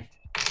 3.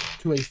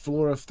 To a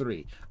floor of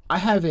 3. I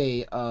have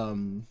a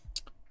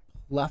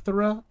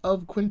plethora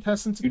of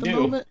quintessence at the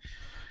moment.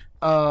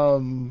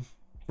 From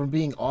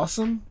being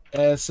awesome.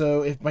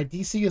 So if my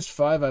DC is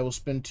 5, I will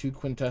spend 2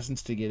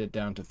 quintessence to get it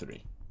down to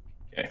 3.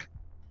 Okay.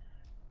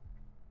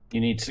 You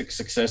need 6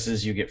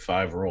 successes, you get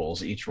 5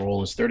 rolls. Each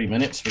roll is 30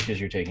 minutes because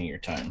you're taking your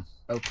time.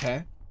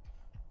 Okay.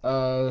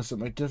 So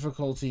my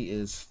difficulty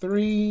is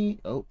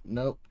 3. Oh,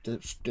 nope.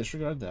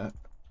 Disregard that.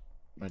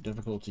 My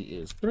difficulty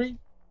is 3.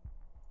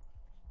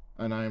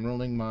 And I am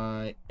rolling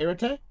my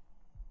Arete.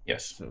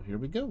 Yes. So here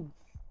we go.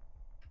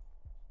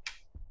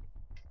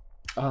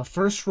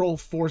 First roll,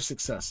 4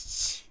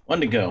 successes.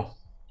 1 to go.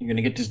 You're going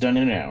to get this done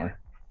in an hour.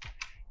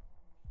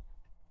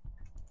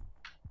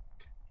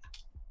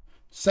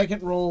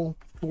 Second roll,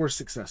 4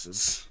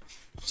 successes.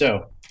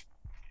 So,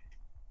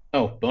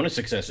 bonus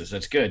successes.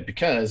 That's good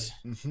because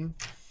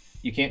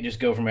you can't just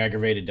go from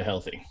aggravated to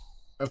healthy.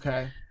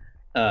 Okay.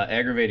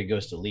 Aggravated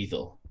goes to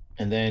lethal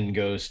and then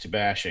goes to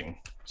bashing.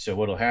 So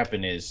what'll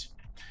happen is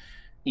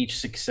each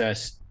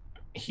success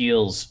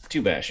heals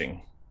 2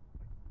 bashing,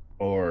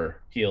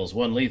 or heals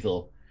 1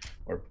 lethal,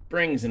 or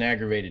brings an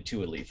aggravated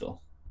to a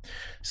lethal.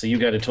 So you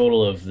got a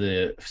total of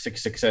the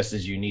 6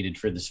 successes you needed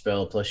for the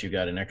spell, plus you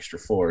got an extra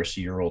 4.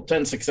 So you rolled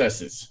 10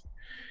 successes,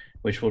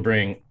 which will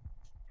bring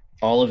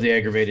all of the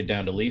aggravated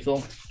down to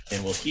lethal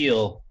and will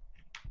heal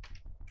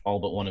all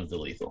but 1 of the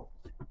lethal.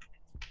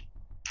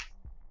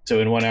 So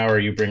in 1 hour,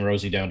 you bring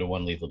Rosie down to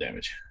 1 lethal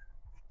damage.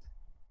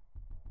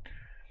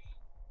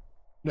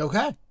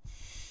 Okay.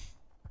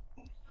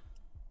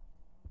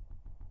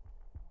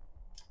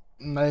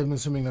 I'm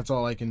assuming that's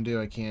all I can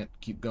do. I can't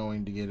keep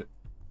going to get it.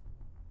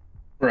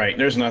 Right.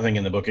 There's nothing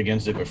in the book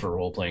against it, but for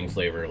role-playing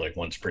flavor, like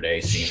once per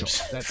day seems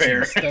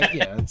fair.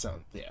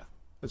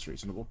 That's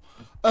reasonable.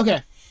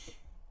 Okay.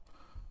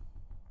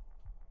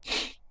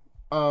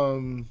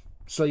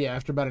 So yeah,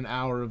 after about an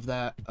hour of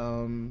that,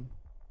 that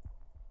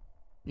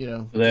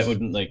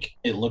would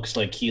it looks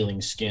like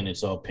healing skin.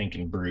 It's all pink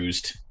and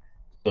bruised,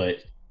 but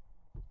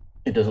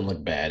it doesn't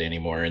look bad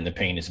anymore, and the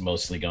pain is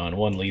mostly gone.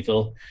 1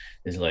 lethal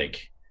is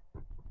like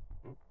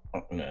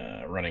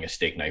running a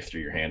steak knife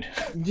through your hand.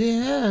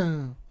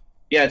 Yeah.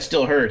 Yeah, it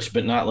still hurts,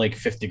 but not like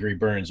 5th-degree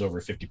burns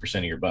over 50%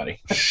 of your body.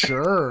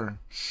 Sure.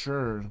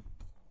 You're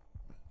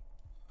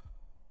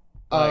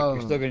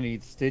still gonna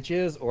need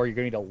stitches, or you're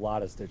gonna need a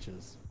lot of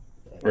stitches.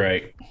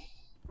 Right.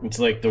 It's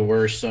like the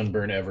worst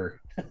sunburn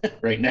ever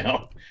right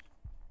now.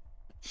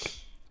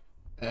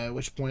 At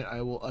which point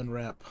I will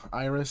unwrap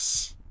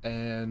Iris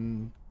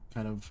and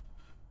kind of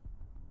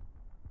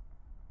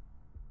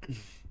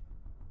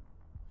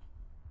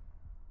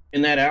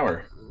in that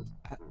hour.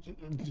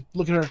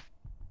 Look at her,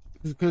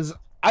 because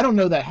I don't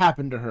know that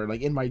happened to her,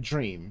 like in my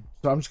dream.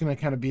 So I'm just gonna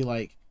kind of be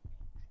like,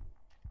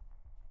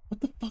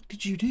 "What the fuck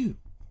did you do?"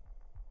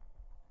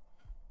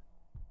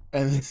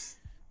 And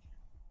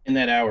in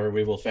that hour,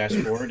 we will fast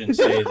forward and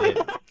say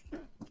that.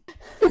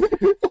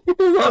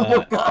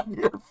 Look on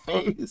your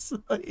face,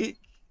 like.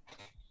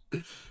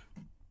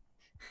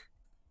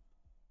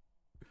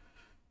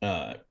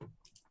 Yeah,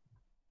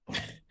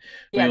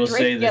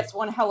 Drake gets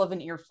one hell of an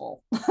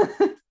earful.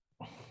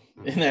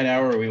 In that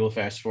hour, we will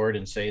fast forward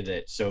and say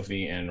that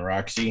Sophie and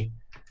Roxy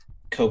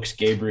coax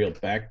Gabriel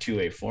back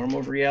to a form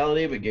of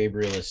reality, but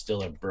Gabriel is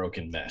still a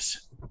broken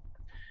mess.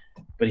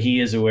 But he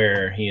is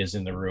aware he is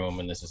in the room,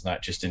 and this is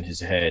not just in his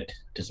head.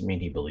 Doesn't mean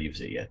he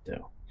believes it yet,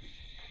 though.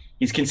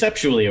 He's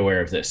conceptually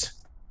aware of this.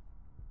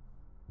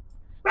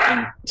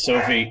 And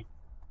Sophie,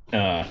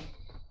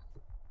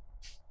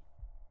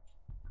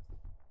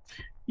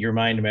 your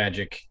mind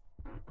magic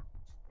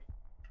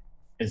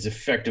is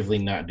effectively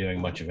not doing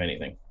much of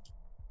anything.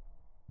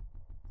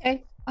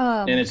 Okay.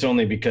 And it's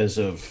only because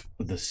of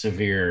the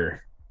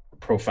severe,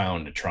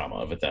 profound trauma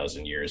of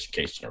 1,000 years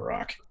encased in a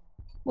rock.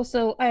 Well,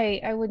 so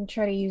I wouldn't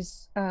try to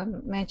use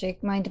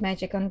mind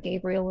magic on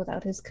Gabriel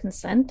without his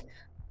consent.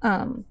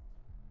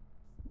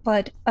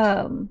 But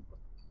yeah,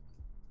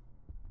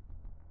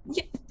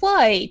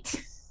 what?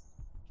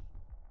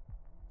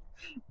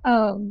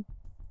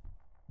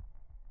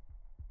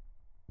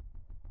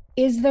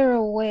 Is there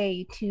a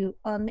way to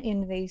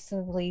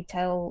uninvasively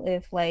tell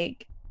if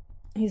like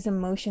his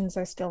emotions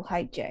are still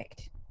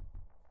hijacked?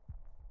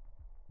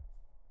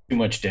 too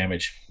much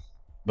damage.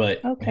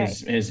 But Okay.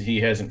 he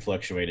hasn't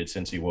fluctuated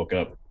since he woke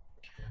up.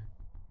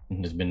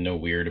 There's been no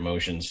weird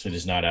emotions. It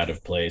is not out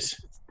of place.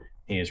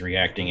 He is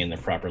reacting in the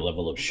proper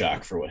level of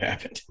shock for what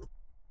happened.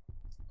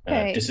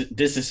 Okay.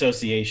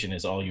 Disassociation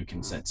is all you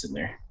can sense in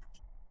there.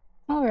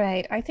 All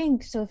right. I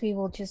think Sophie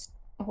will just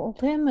hold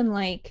him and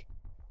like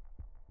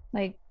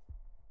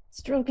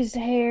stroke his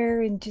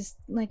hair and just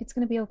like it's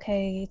gonna be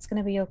okay. It's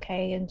gonna be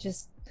okay, and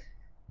just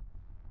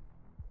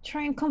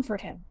try and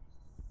comfort him.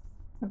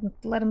 And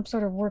let him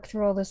sort of work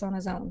through all this on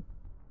his own.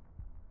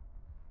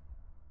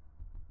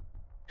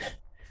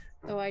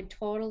 So I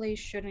totally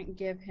shouldn't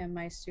give him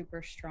my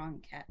super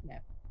strong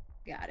catnip.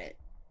 Got it.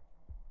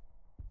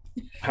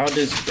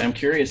 I'm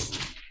curious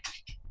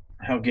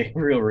how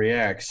Gabriel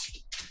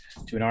reacts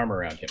to an arm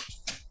around him.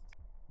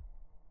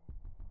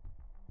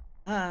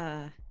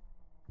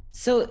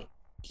 So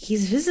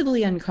he's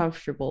visibly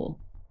uncomfortable.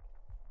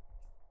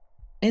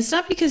 And it's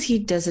not because he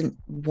doesn't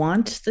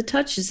want the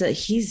touch, it's that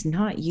he's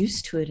not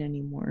used to it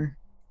anymore.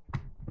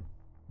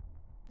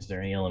 Is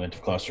there any element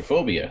of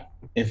claustrophobia?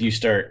 If you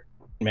start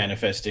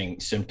manifesting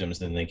symptoms,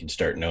 then they can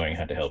start knowing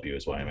how to help you,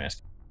 is why I'm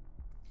asking.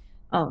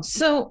 Oh,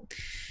 so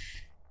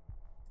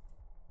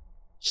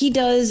he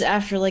does,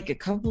 after like a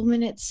couple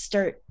minutes,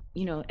 start,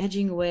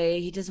 edging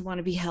away. He doesn't want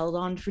to be held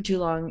on for too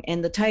long.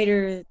 And the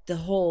tighter the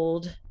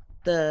hold,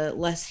 the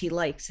less he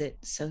likes it.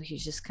 So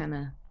he's just kind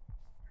of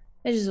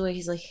edges away.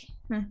 He's like,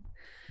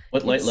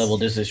 What light level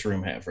does this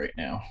room have right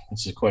now?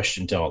 It's a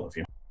question to all of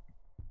you.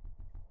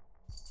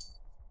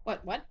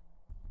 What?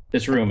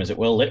 This room, is it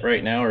well lit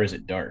right now or is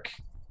it dark?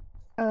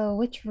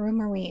 Which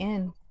room are we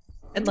in?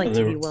 I'd like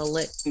to be well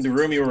lit. The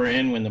room you were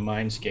in when the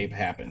mindscape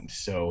happened.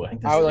 So I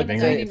think this I is would the like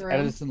to living say room. it's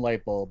Edison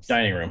light bulbs.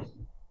 Dining room.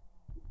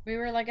 We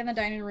were like in the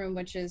dining room,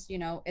 which is,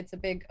 it's a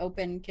big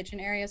open kitchen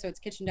area. So it's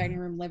kitchen, dining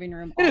room, living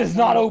room. It is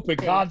not open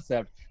big.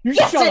 concept. You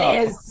Yes, shut it up.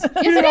 is. Yes,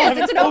 it is.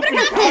 It's an open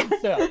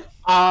concept.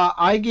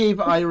 I gave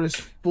Iris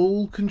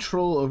full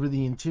control over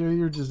the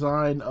interior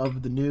design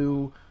of the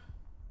new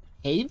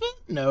Haven?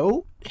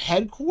 No.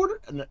 Headquarters?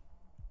 No.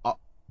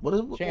 What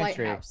is it?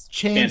 Chantry. Lighthouse.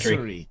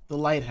 Chancery. The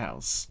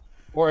lighthouse.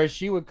 Or as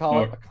she would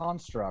call it, a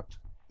construct.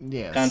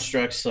 Yes.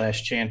 Construct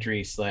 /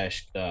 chantry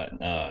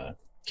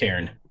 /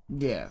 Cairn.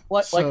 Yeah.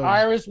 What? So, Like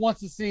Iris wants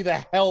to see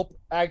the help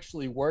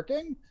actually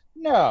working?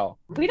 No.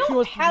 We She don't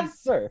wants to be have.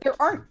 served.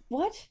 There aren't.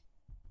 What?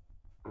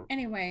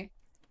 Anyway,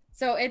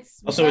 so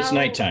it's Also, it's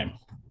nighttime.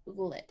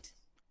 lit.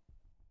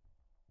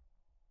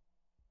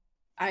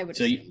 I would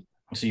So assume.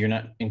 So you're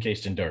not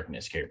encased in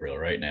darkness, Gabriel,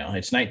 right now.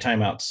 It's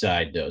nighttime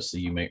outside, though, so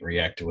you might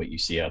react to what you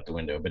see out the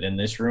window. But in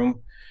this room,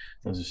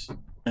 there's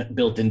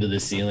built into the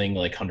ceiling,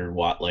 like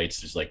 100-watt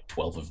lights. There's like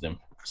 12 of them,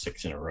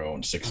 6 in a row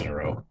and 6 in a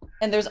row.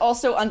 And there's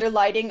also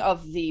underlighting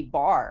of the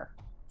bar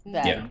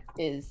that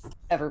is Yeah.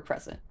 ever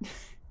present.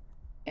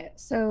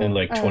 So And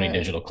like 20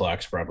 digital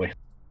clocks, probably.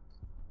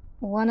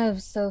 one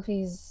of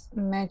Sophie's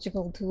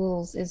magical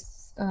tools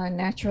is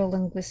natural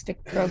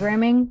linguistic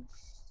programming.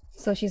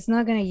 So she's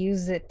not going to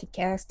use it to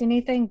cast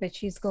anything, but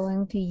she's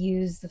going to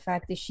use the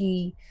fact that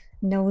she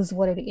knows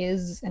what it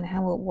is and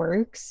how it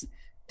works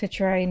to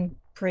try and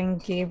bring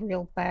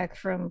Gabriel back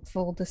from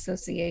full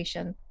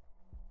dissociation.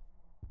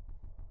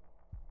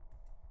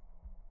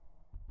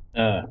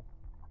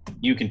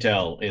 You can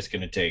tell it's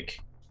going to take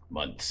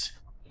months,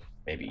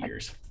 maybe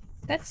years.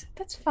 That's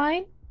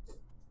fine.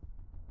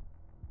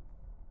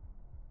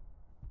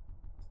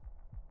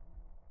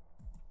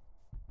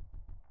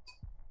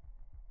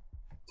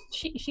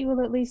 She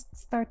will at least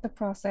start the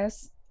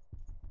process.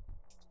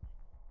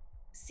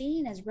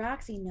 Seeing as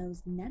Roxy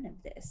knows none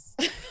of this.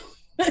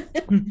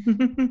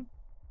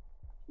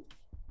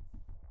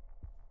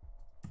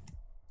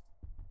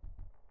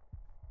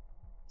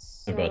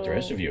 What about the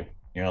rest of you?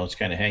 You're all just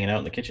kind of hanging out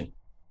in the kitchen.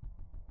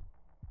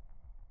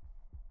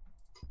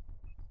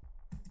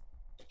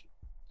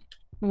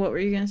 What were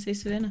you going to say,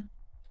 Savannah?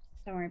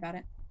 Don't worry about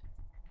it.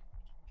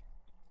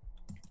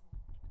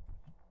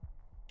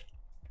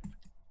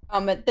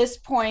 At this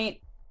point,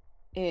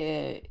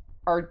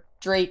 are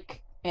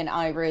Drake and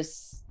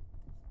Iris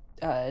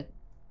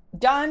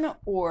done,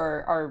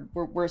 or are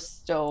we're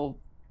still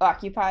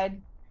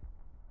occupied?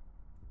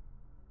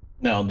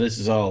 No, this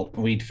is all.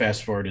 We'd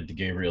fast forwarded the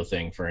Gabriel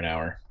thing for an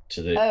hour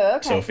so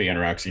that Sophie and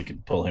Roxy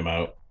could pull him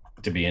out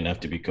to be enough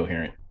to be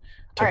coherent.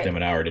 Took them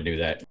an hour to do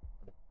that.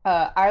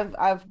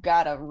 I've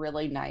got a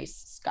really nice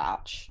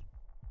scotch,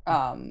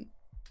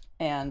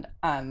 and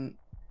I'm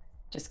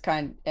just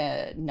kind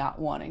of not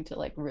wanting to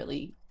like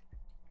really.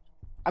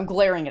 I'm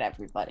glaring at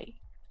everybody.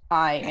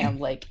 I am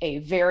like a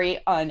very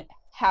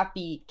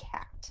unhappy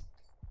cat.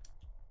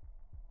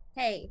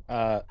 Hey,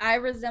 I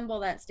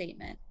resemble that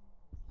statement.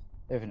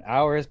 If an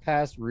hour has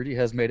passed, Rudy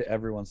has made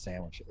everyone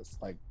sandwiches,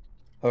 like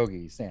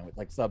hoagie sandwich,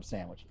 like sub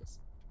sandwiches.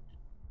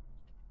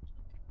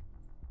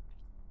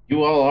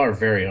 You all are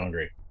very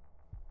hungry.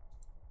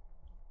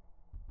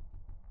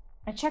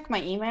 I check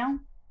my email.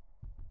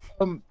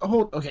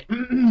 Okay.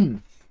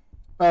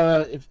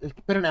 If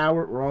it's been an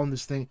hour, we're all in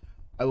this thing.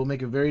 I will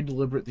make a very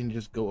deliberate thing to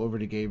just go over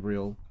to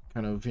Gabriel,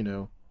 kind of,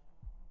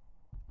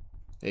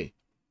 hey,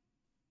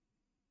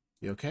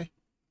 You okay?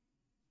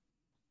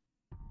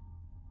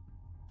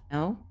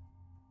 No?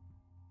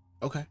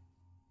 Okay.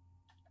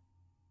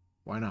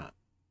 Why not?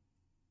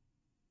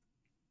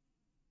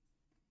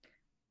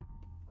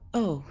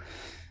 Oh.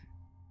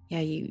 Yeah,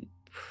 you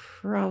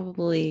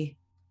probably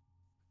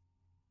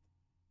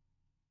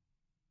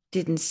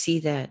didn't see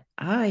that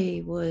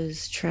I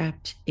was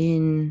trapped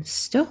in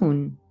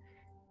stone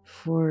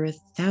for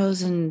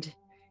 1,000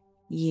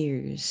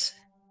 years.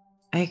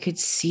 I could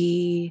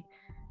see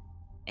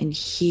and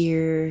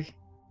hear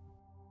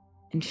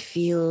and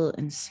feel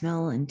and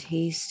smell and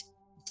taste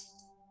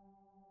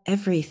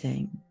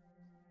everything.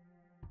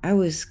 I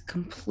was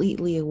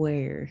completely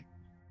aware.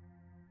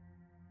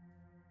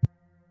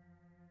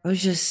 I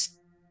was just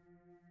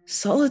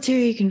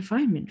solitary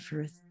confinement for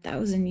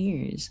 1,000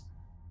 years.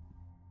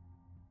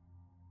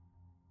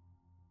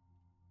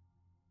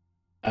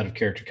 Out of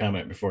character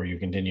comment before you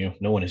continue.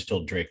 No one has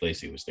told Drake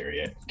Lacey was there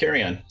yet.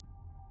 Carry on.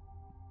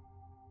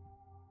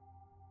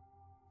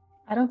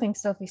 I don't think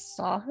Sophie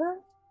saw her.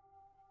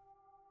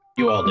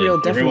 You all did. Real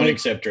Everyone definitely.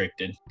 except Drake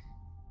did.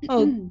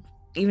 Oh,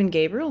 even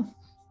Gabriel?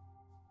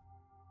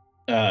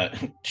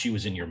 She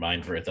was in your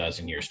mind for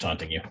 1,000 years,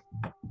 taunting you.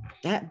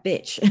 That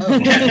bitch.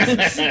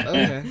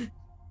 Okay.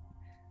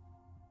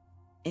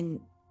 And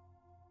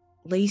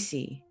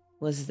Lacey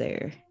was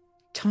there,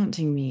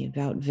 taunting me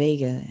about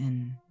Vega,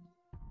 and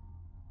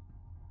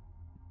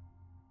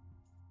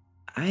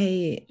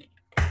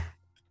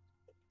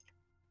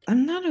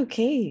I'm not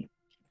okay,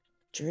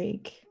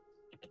 Drake.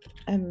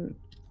 I'm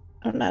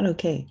not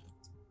okay.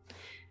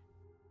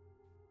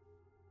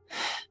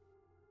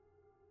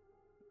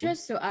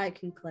 Just so I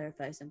can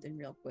clarify something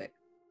real quick.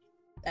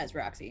 That's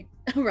Roxy.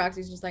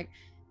 Roxy's just like,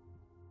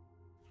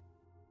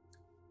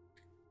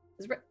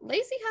 does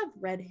Lacey have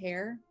red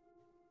hair?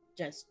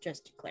 Just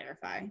to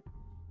clarify.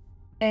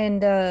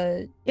 And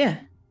Yeah.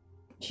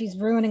 she's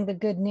ruining the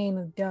good name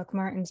of Doc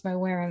Martens by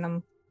wearing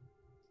them.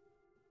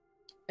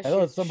 I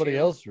thought somebody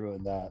else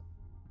ruined that.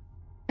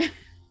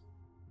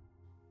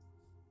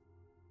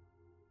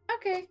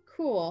 Okay,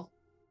 cool.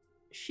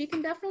 She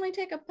can definitely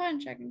take a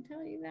punch, I can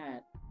tell you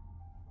that.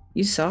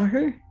 You saw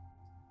her?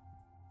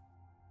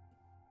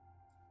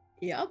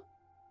 Yep.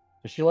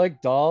 Does she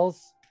like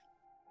dolls?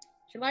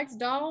 She likes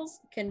dolls,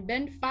 can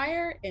bend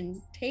fire, and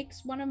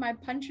takes one of my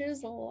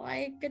punches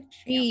like a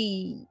champ.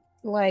 She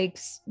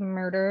likes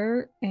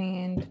murder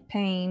and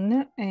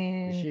pain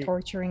and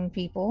torturing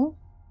people.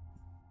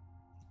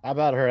 How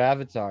about her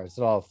avatar? Is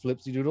it all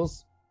flipsy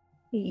doodles?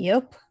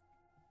 Yep.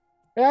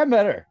 Yeah, I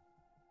met her.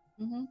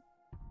 Mm-hmm.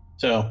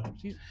 So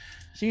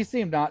she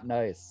seemed not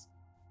nice.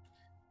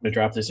 I'm going to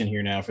drop this in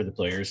here now for the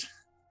players.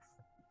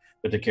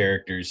 But the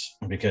characters,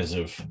 because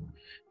of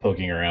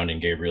poking around in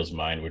Gabriel's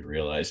mind, would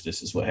realize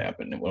this is what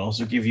happened. It will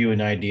also give you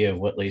an idea of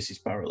what Lacey's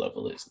power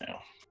level is now.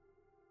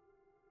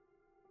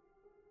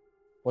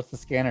 What's the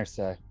scanner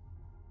say?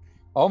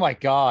 Oh my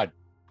god.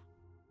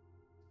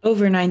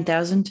 Over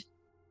 9,000.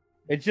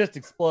 It just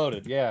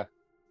exploded, yeah.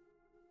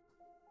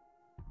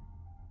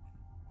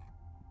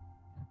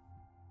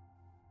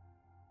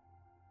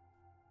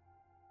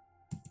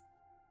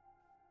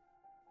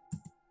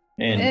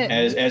 And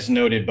as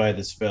noted by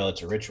the spell,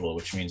 it's a ritual,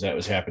 which means that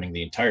was happening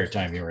the entire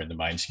time you were in the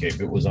mindscape.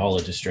 It was all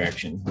a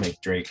distraction. Make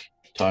Drake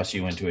toss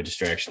you into a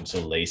distraction so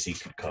Lacey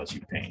could cause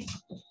you pain.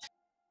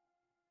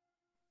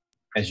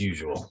 As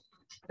usual,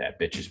 that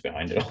bitch is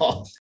behind it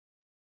all.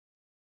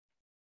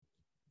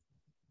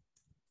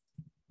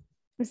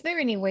 Is there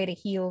any way to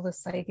heal the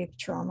psychic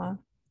trauma?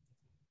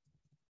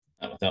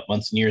 Not without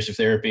months and years of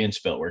therapy and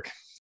spell work.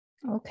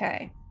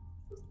 Okay.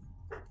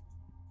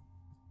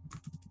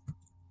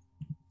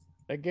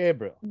 Hey,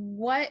 Gabriel.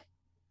 What?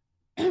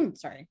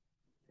 Sorry.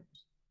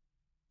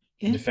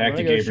 The fact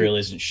that Gabriel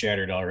isn't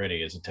shattered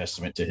already is a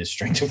testament to his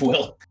strength of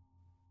will.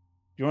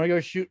 Do you want to go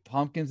shoot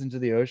pumpkins into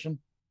the ocean?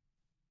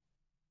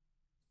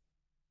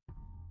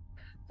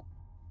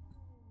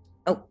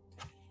 Oh.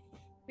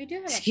 We do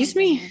have Excuse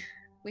me?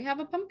 We have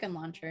a pumpkin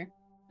launcher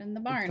in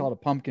the barn. It's called a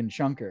pumpkin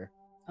chunker.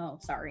 Oh,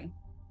 sorry.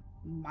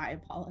 My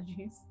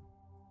apologies.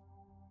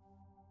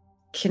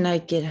 Can I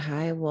get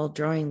high while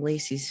drawing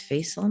Lacey's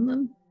face on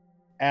them?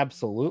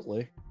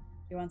 Absolutely.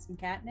 You want some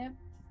catnip?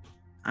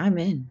 I'm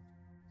in. Do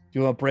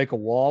you want to break a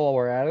wall while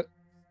we're at it?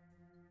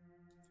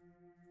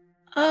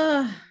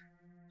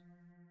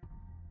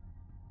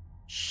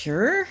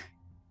 Sure.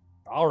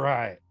 All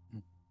right.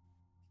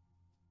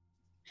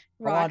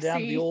 Come on down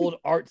to the old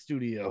art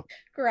studio.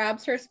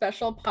 Grabs her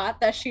special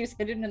pot that she's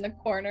hidden in the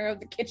corner of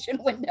the kitchen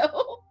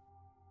window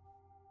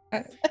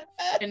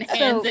and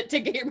hands it to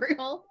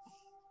Gabriel.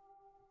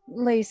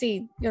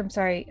 Lacey, I'm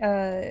sorry,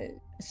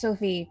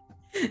 Sophie.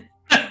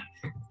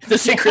 The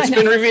secret's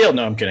been revealed.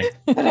 No, I'm kidding.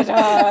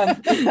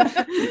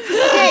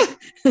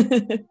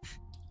 Okay.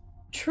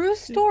 True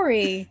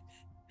story.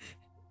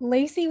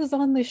 Lacey was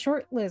on the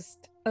short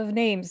list of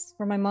names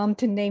for my mom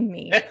to name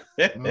me. Oh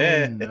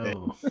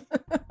no.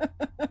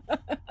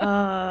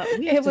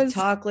 We have to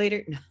talk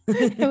later.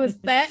 It was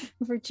that,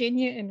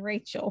 Virginia, and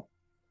Rachel.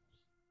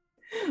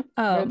 You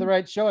made the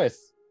right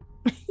choice.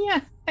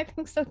 Yeah, I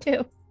think so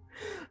too.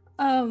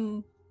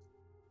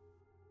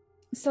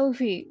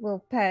 Sophie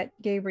will pat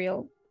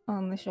Gabriel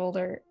on the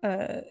shoulder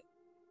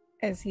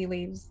as he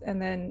leaves,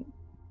 and then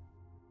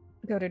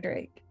go to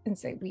Drake and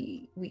say,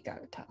 "We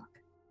gotta talk."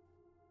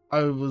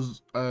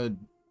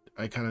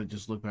 I kind of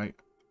just look back.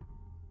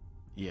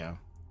 Yeah,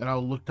 and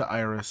I'll look to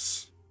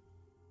Iris.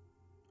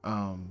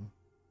 I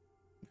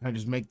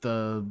just make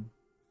the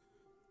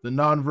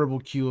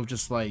nonverbal cue of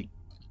just like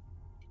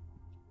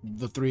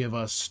the three of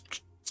us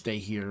stay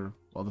here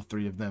while the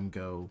three of them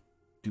go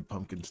do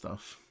pumpkin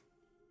stuff.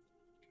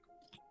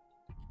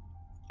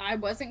 I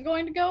wasn't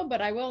going to go,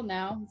 but I will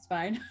now. It's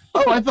fine.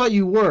 Oh, I thought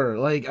you were.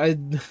 Like, I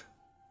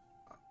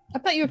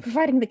thought you were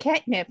providing the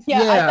catnip. Yeah,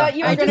 I Yeah, thought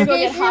you were I going to just go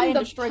gave get high him and the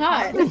destroy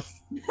pot.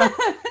 pumpkins.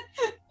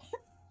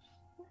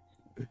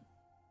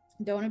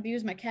 Don't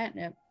abuse my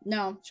catnip.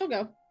 No, she'll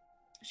go.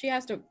 She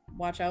has to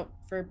watch out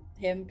for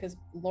him because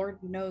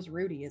Lord knows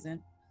Rudy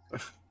isn't.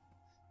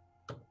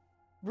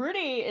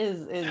 Rudy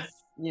is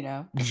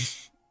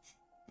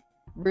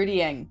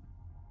Rudying.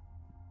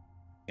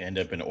 End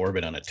up in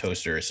orbit on a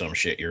toaster or some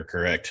shit. You're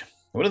correct.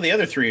 What do the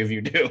other three of you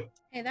do?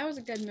 Hey, that was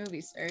a good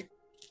movie, sir.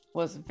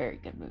 Was a very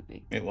good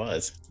movie. It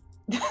was.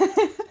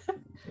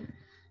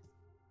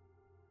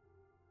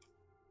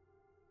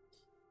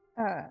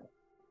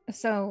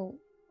 So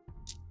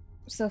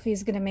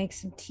Sophie's gonna make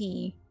some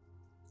tea.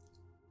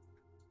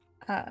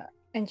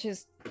 And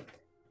just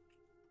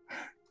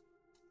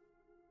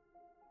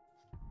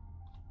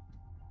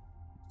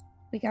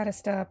we gotta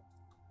stop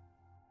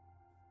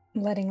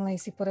letting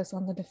Lacey put us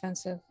on the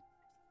defensive.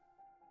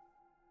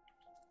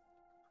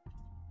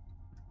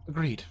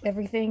 Agreed.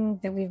 Everything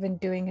that we've been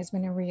doing has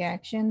been a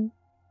reaction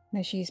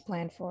that she's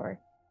planned for.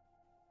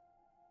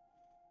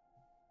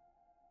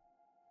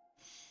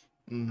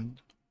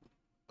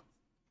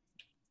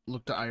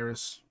 Look to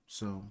Iris.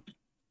 So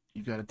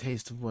you got a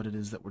taste of what it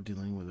is that we're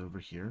dealing with over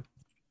here.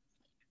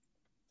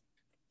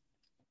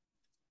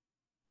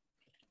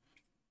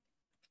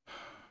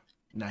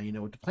 Now you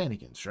know what to plan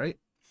against, right?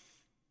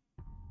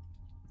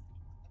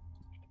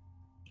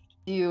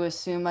 Do you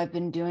assume I've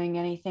been doing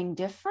anything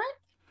different?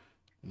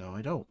 No,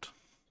 I don't.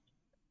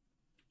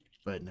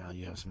 But now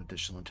you have some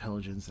additional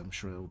intelligence. I'm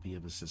sure it will be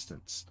of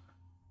assistance.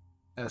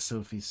 As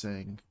Sophie's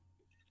saying,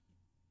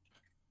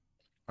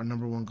 our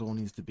number one goal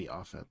needs to be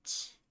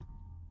offense.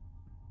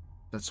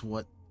 That's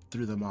what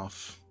threw them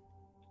off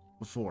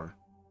before.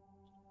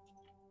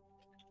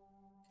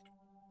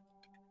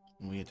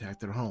 When we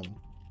attacked their home,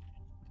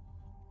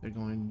 they're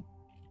going,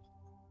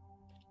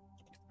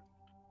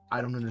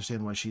 I don't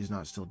understand why she's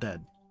not still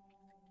dead.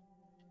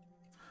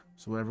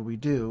 So whatever we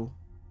do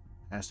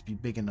has to be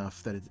big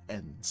enough that it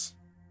ends.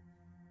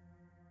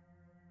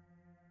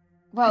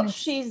 Well,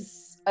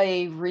 she's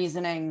a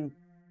reasoning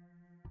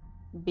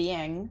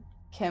being.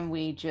 Can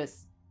we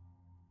just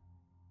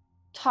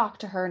talk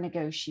to her,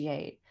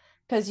 negotiate?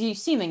 Because you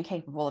seem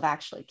incapable of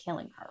actually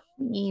killing her.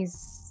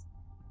 He's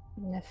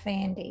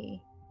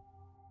Nefandi.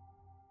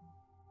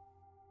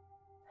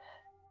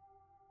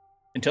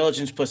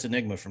 Intelligence plus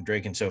Enigma from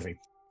Drake and Sophie.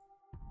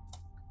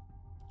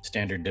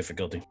 Standard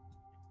difficulty.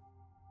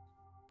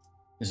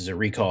 This is a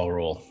recall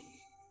roll.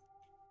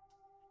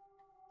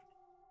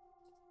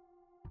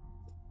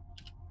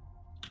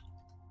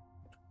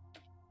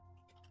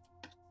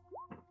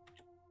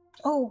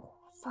 Oh,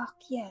 fuck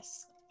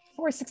yes.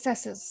 4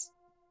 successes.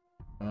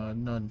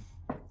 None.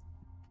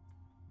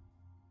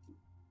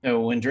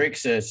 No, when Drake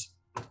says,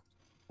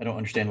 I don't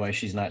understand why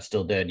she's not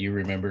still dead, you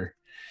remember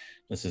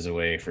this is a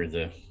way for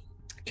the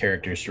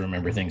characters to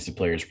remember things the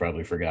players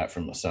probably forgot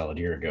from a solid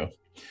year ago.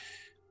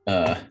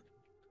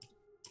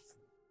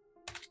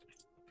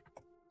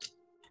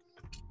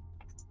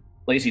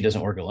 Lacey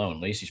doesn't work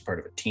alone. Lacey's part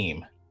of a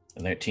team,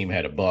 and that team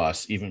had a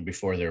boss even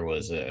before there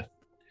was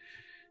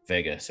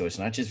Vega. So it's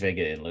not just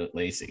Vega and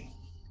Lacey.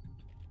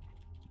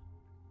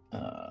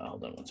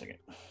 Hold on one second.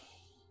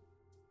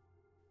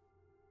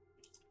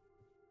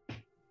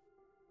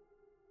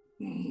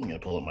 I'm gonna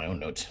pull up my own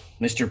notes.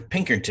 Mr.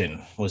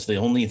 Pinkerton was the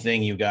only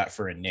thing you got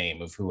for a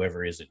name of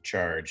whoever is in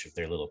charge of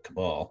their little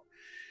cabal.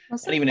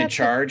 Not even in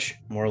charge,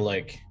 more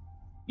like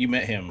you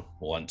met him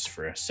once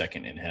for a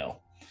second in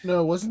hell.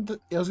 No, wasn't the,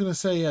 I was gonna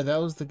say, yeah, that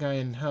was the guy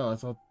in hell. I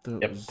thought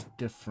that Yep. was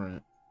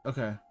different.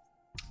 Okay.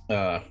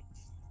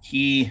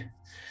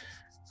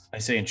 I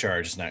say in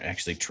charge, it's not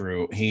actually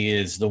true. He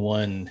is the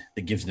one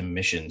that gives them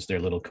missions, their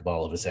little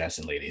cabal of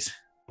assassin ladies.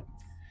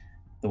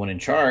 The one in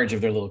charge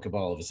of their little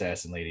cabal of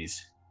assassin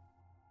ladies.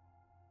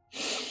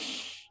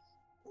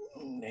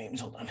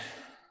 Names, hold on.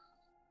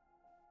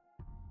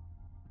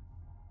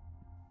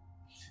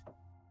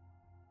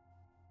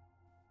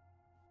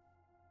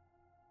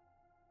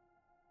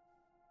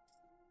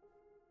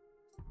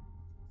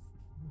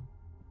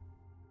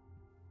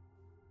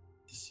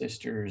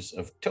 Sisters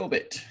of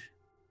Tobit.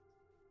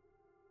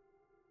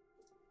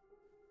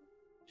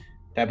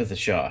 Tabitha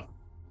Shaw.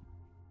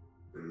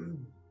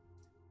 And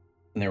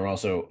there were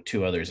also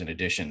 2 others in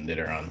addition that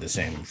are on the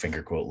same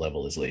finger quote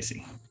level as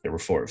Lacey. There were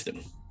 4 of them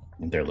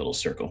in their little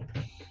circle.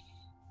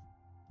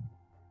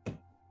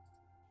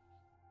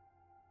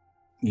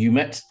 You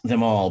met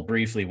them all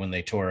briefly when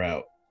they tore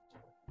out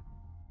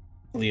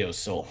Leo's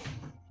soul.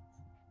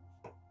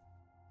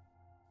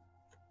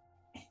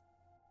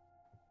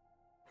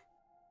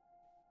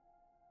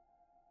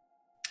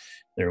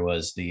 There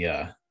was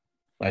the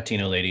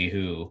Latino lady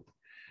who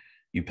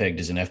you pegged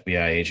as an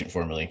FBI agent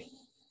formerly.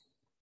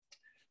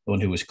 The one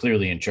who was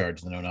clearly in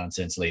charge, the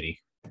no-nonsense lady.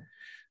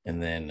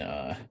 And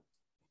then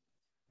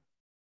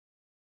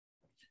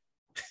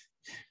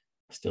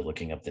still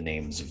looking up the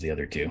names of the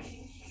other two.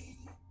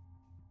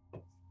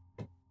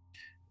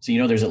 So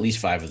there's at least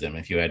 5 of them.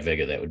 If you add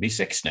Vega, that would be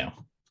 6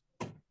 now.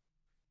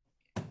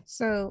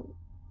 So,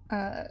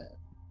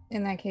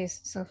 in that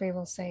case, Sophie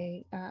will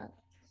say,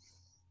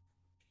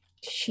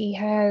 she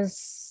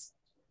has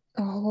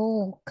a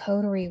whole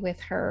coterie with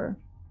her.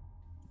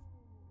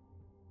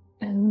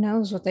 And who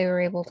knows what they were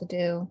able to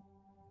do.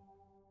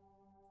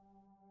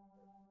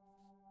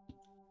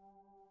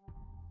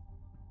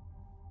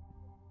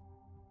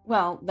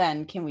 Well,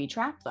 then can we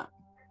track them?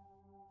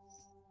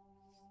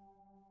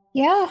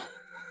 Yeah.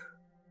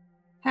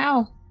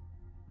 How?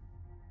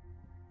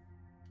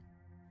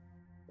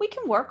 We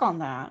can work on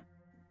that.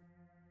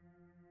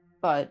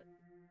 But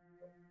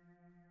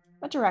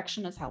a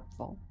direction is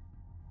helpful.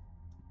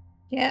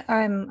 Yeah,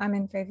 I'm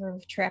in favor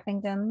of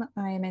trapping them.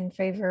 I am in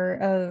favor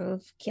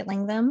of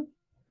killing them.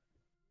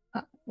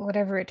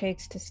 Whatever it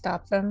takes to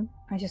stop them.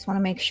 I just want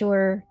to make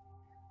sure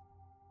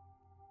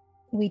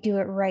we do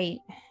it right,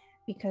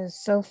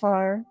 because so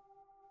far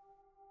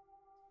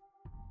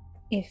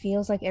it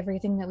feels like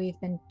everything that we've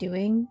been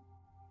doing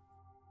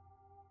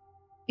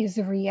is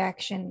a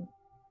reaction,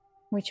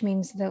 which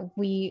means that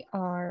we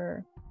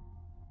are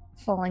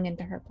falling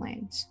into her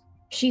plans.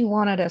 She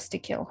wanted us to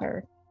kill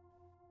her,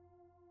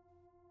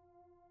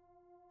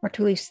 or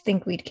to at least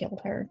think we'd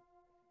killed her.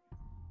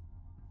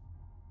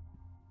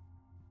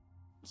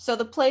 So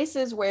the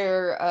places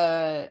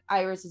where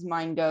Iris's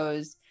mind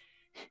goes,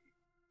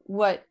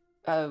 what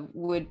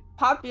would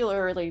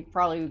popularly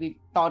probably be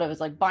thought of as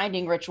like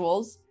binding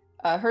rituals.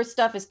 Her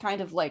stuff is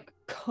kind of like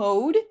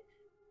code,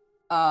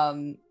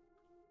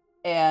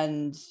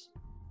 and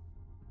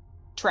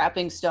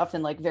trapping stuff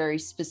in like very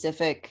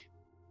specific,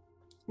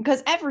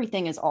 because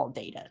everything is all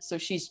data. So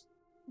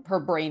her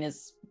brain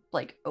is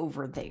like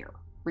over there,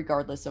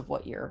 regardless of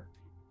what you're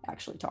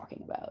actually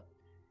talking about.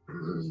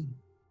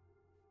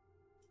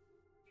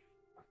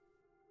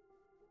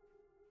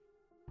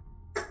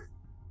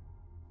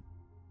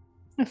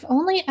 If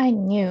only I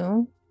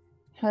knew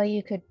how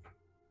you could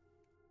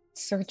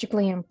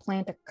surgically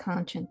implant a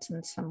conscience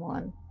in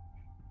someone.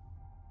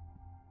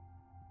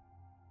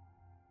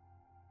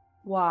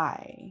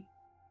 Why?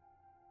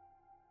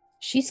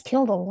 She's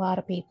killed a lot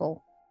of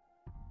people.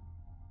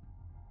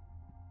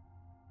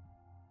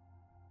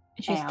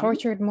 She's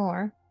tortured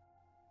more.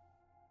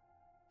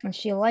 And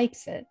she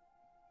likes it.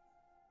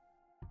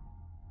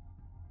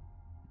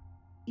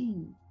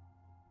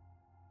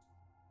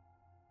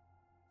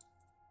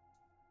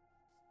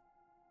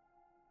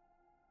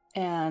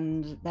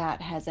 And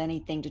that has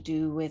anything to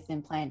do with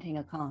implanting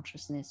a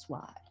consciousness?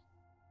 Why?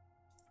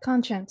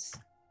 Conscience.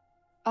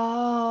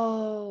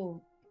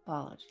 Oh,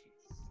 apologies.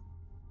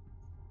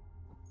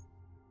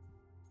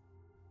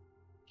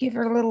 Give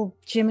her a little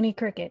Jiminy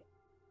Cricket.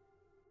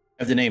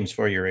 I have the names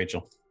for you,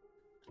 Rachel.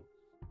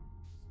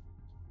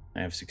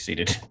 I have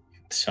succeeded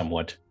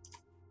somewhat.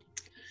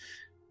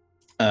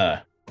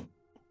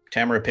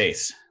 Tamara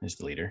Pace is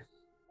the leader.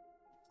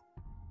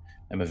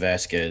 Emma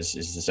Vasquez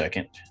is the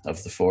second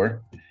of the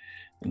 4.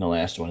 And the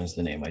last one is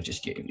the name I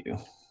just gave you.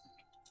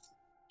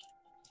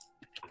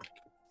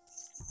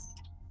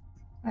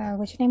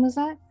 Which name was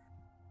that?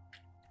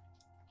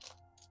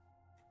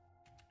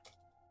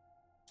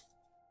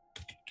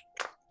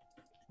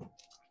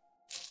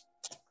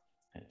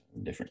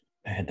 Different.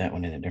 I had that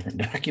one in a different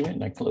document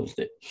and I closed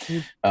it.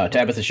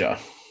 Tabitha Shaw.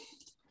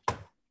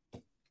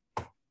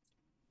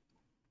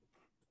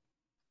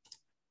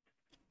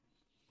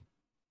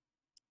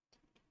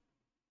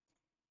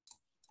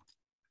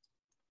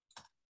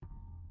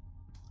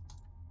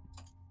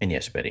 And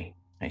yes, Betty,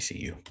 I see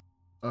you.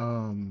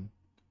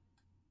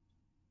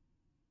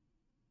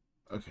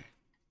 Okay.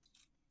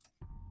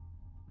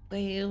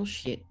 Well,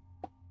 shit.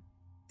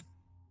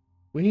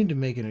 We need to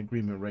make an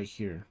agreement right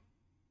here.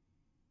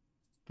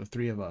 The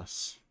 3 of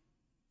us.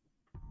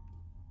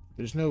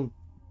 There's no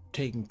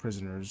taking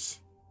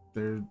prisoners.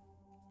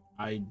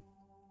 I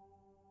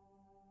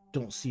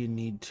don't see a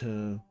need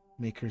to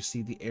make her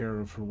see the error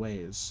of her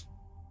ways.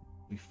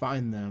 We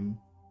find them,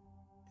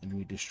 and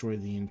we destroy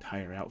the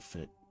entire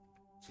outfit,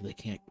 so they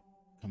can't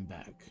come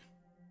back.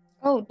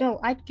 Oh, no,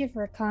 I'd give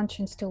her a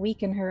conscience to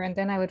weaken her, and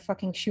then I would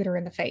fucking shoot her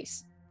in the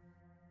face.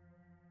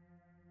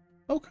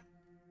 Okay.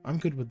 I'm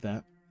good with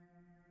that.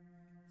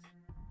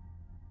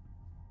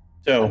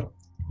 So,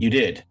 you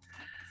did.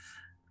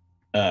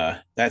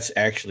 That's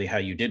actually how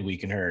you did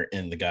weaken her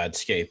in the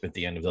Godscape at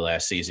the end of the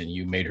last season.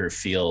 You made her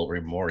feel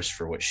remorse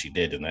for what she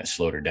did, and that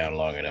slowed her down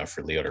long enough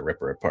for Leo to rip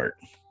her apart.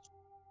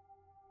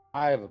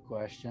 I have a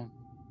question.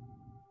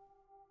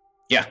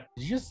 Yeah.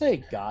 Did you just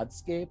say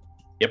Godscape?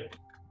 Yep.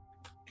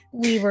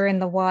 We were in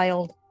the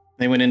wild.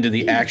 They went into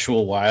the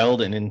actual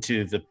wild and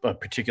into a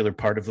particular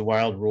part of the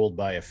wild ruled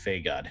by a Fey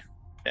god.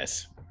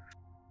 Yes.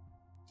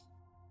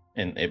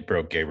 And it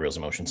broke Gabriel's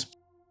emotions.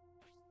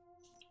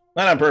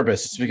 Not on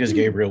purpose. It's because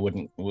Gabriel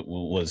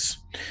was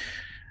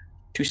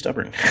too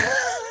stubborn.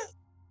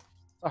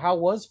 So how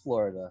was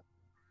Florida?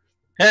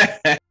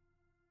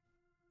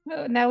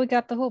 Oh, now we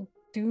got the whole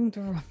doomed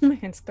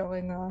romance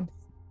going on.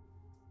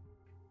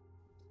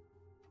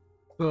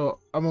 So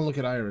I'm gonna look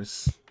at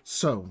Iris.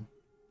 So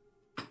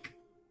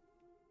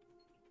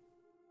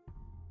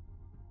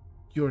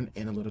you're an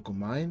analytical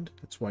mind.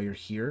 That's why you're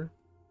here.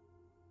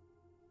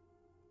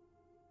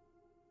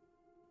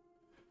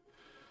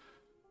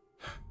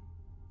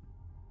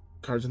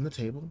 Cards on the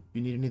table. If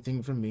you need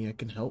anything from me, I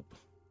can help.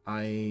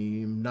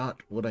 I'm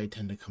not what I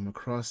tend to come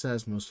across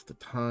as most of the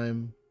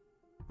time,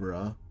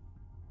 bruh.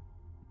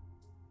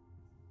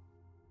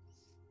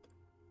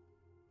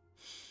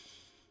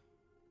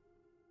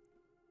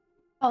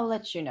 I'll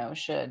let you know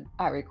should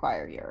I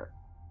require your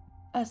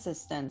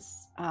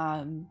assistance.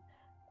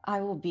 I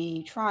will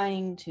be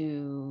trying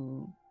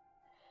to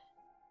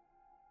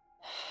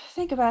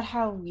think about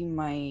how we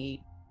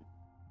might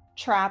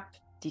trap,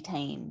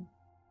 detain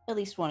at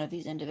least one of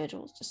these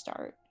individuals to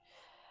start.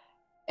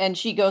 And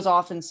she goes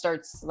off and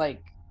starts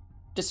like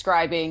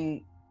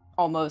describing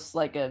almost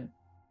like a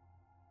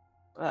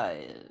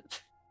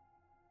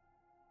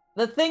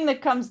the thing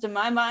that comes to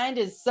my mind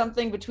is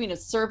something between a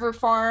server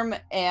farm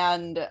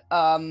and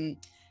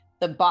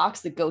the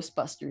box that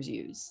Ghostbusters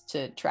use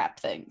to trap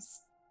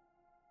things.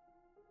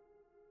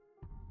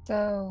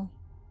 So,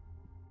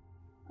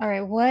 all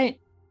right,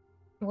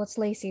 what's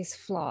Lacey's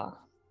flaw?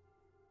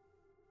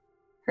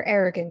 Her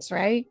arrogance,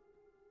 right?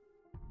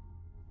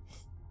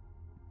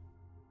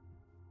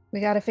 We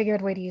got to figure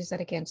out a way to use that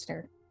against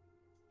her.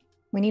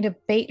 We need to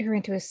bait her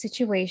into a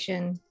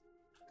situation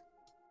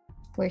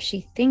where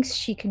she thinks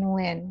she can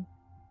win,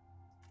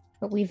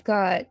 but we've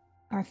got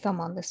our thumb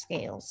on the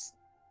scales.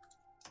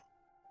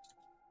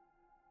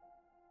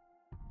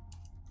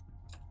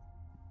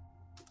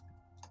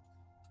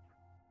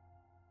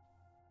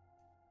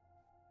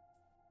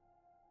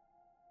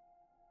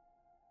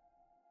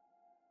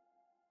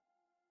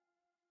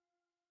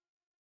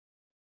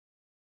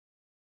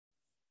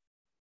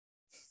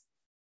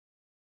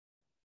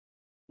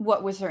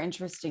 What was her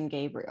interest in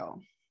Gabriel?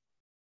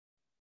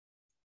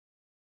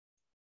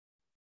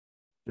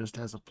 Just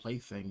as a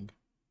plaything,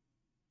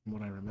 from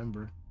what I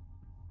remember.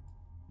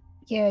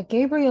 Yeah,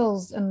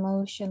 Gabriel's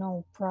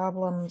emotional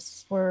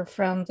problems were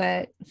from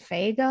that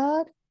Fey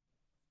god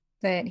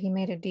that he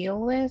made a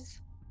deal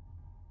with.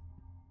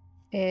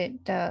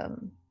 It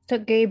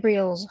took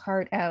Gabriel's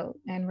heart out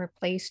and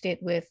replaced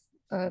it with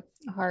a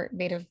heart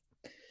made of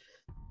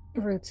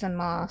roots and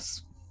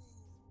moss.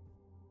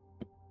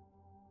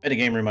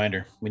 Metagame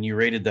reminder. When you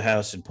raided the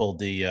house and pulled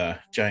the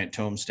giant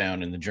tomes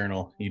down in the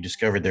journal, you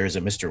discovered there is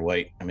a Mr.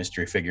 White, a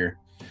mystery figure,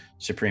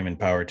 supreme in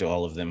power to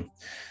all of them,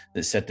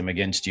 that set them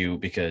against you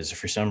because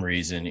for some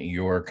reason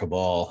your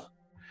cabal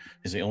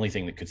is the only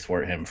thing that could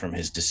thwart him from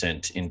his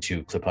descent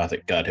into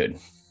Klipothic godhood,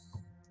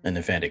 an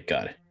Nephantic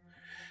god.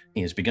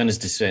 He has begun his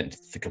descent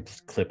to the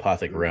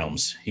Klipothic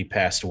realms. He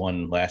passed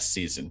one last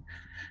season.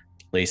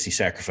 Lacey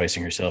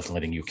sacrificing herself and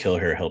letting you kill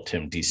her helped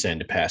him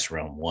descend past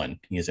realm 1.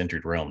 He has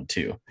entered realm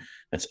 2.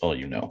 That's all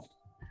you know.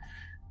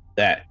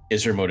 That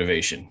is her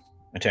motivation.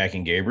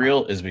 Attacking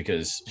Gabriel is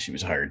because she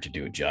was hired to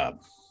do a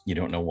job. You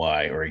don't know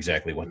why or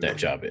exactly what that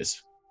job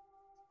is.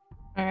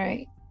 All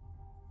right.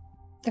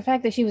 The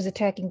fact that she was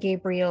attacking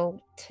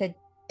Gabriel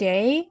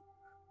today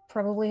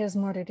probably has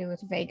more to do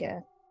with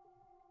Vega.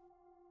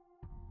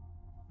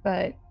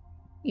 But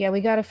yeah,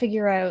 we got to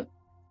figure out.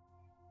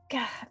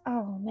 God,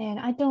 oh man,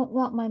 I don't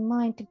want my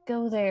mind to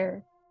go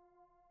there.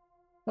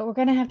 But we're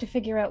going to have to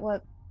figure out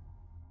what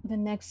the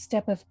next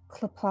step of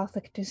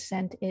Klipothic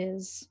descent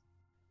is.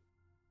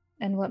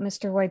 And what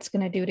Mr. White's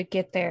going to do to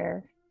get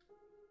there.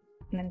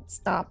 And then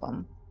stop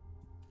him.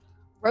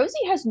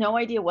 Rosie has no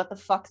idea what the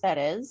fuck that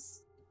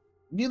is.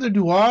 Neither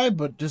do I,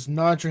 but just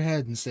nod your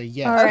head and say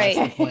yes. All right.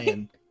 That's the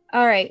plan.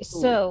 All right,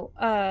 so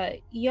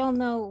y'all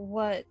know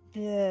what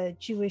the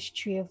Jewish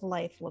tree of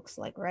life looks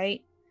like,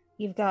 right?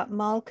 You've got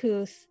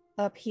Malkuth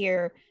up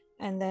here,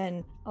 and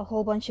then a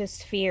whole bunch of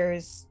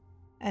spheres,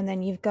 and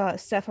then you've got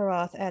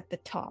Sephiroth at the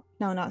top.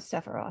 No, not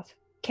Sephiroth.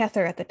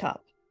 Kether at the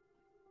top.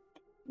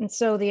 And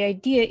so the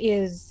idea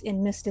is,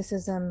 in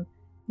mysticism,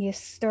 you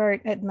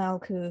start at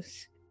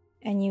Malkuth,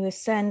 and you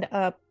ascend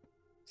up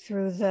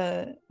through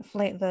the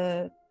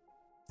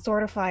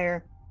Sword of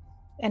Fire,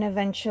 and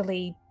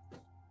eventually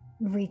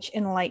reach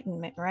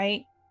enlightenment,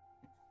 right?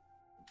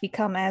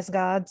 Become as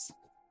gods.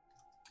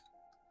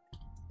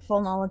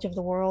 Full knowledge of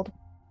the world.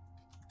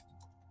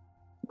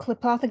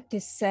 Klipothic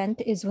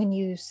descent is when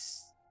you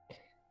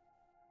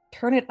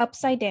turn it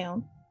upside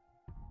down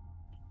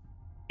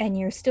and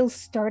you're still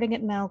starting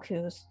at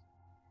Malkuth,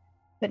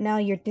 but now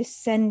you're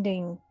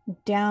descending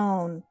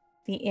down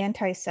the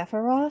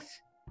anti-Sephiroth,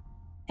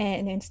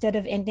 and instead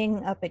of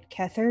ending up at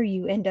Kether,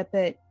 you end up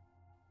at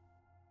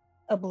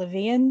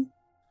Oblivion,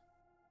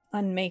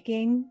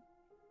 Unmaking,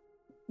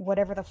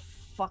 whatever the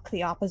fuck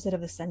the opposite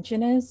of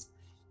Ascension is?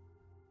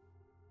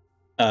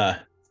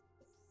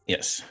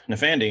 Yes.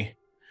 Nefandi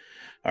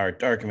are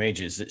dark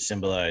mages that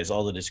symbolize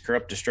all that is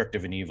corrupt,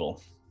 destructive, and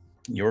evil.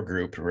 Your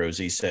group,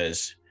 Rosie,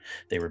 says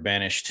they were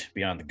banished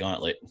beyond the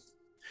gauntlet.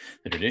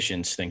 The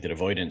traditions think that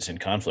avoidance and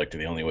conflict are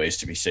the only ways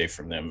to be safe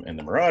from them, and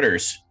the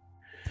Marauders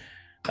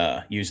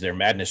use their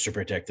madness to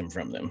protect them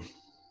from them.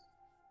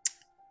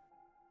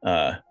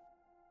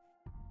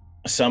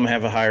 Some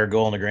have a higher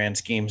goal in the grand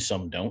scheme,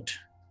 some don't.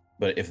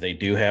 But if they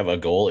do have a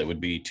goal, it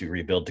would be to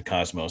rebuild the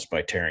cosmos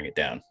by tearing it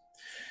down.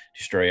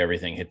 Destroy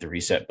everything, hit the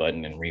reset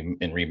button, and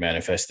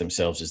remanifest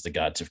themselves as the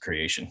gods of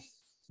creation.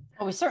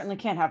 Well, we certainly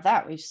can't have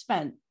that. We've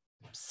spent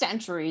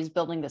centuries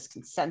building this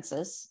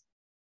consensus,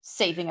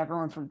 saving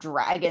everyone from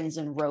dragons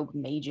and rogue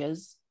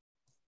mages.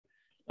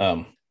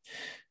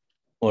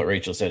 What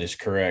Rachel said is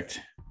correct,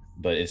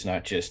 but it's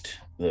not just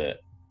the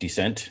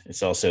descent.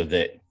 It's also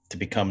that to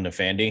become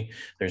Nefandi,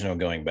 there's no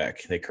going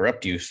back. They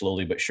corrupt you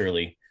slowly but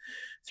surely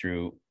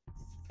through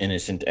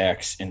innocent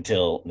acts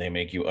until they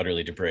make you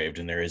utterly depraved,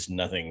 and there is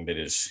nothing that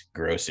is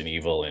gross and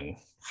evil and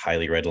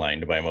highly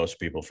redlined by most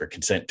people for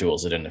consent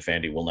tools that a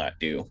Nefandi will not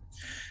do.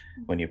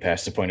 When you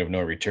pass the point of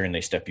no return,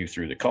 they step you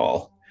through the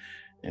call,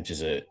 which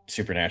is a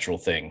supernatural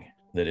thing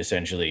that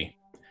essentially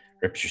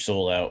rips your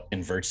soul out,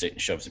 inverts it,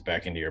 and shoves it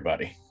back into your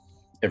body.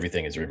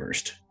 Everything is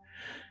reversed.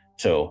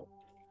 So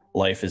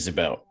life is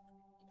about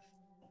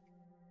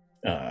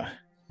I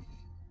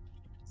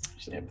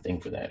should have a thing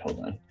for that.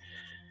 Hold on.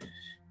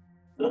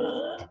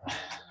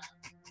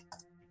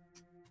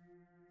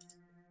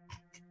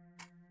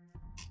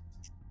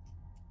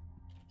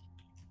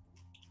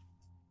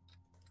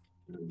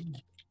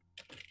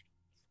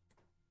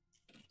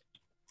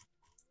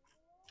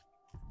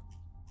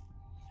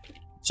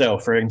 So,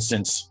 for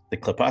instance, the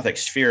Klepothic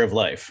sphere of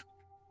life.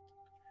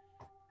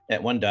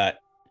 At 1 dot,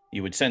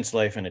 you would sense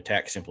life and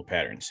attack simple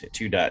patterns. At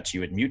 2 dots, you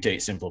would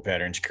mutate simple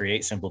patterns,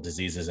 create simple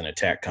diseases, and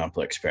attack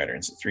complex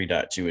patterns. At 3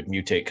 dots, you would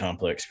mutate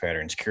complex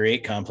patterns,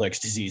 create complex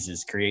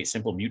diseases, create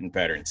simple mutant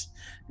patterns,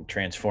 and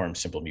transform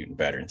simple mutant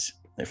patterns.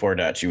 At 4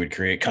 dots, you would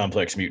create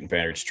complex mutant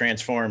patterns,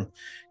 transform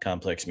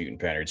complex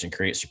mutant patterns, and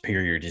create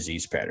superior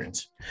disease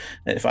patterns.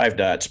 At 5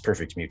 dots,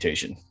 perfect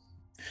mutation.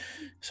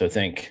 So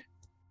think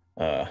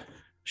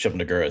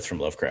Shub-Niggurath from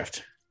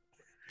Lovecraft,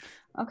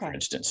 for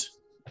instance.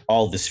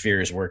 All the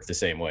spheres work the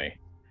same way.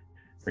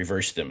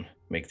 Reverse them,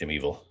 make them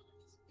evil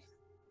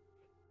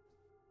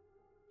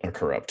or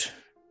corrupt.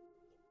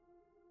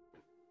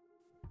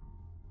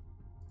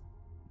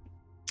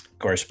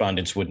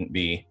 Correspondence wouldn't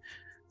be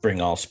bring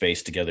all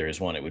space together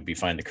as one. It would be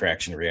find the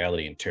cracks in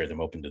reality and tear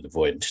them open to the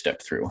void and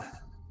step through.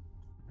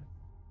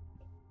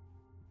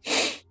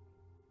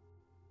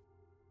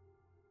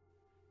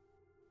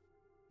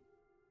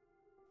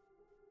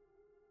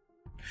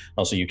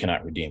 Also, you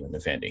cannot redeem a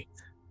Nefandi.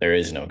 There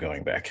is no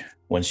going back.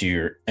 Once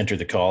you enter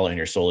the call and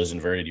your soul is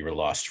inverted, you are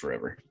lost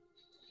forever.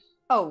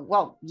 Oh,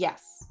 well,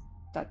 yes.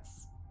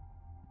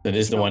 It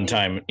is the one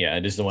time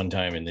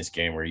in this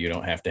game where you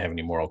don't have to have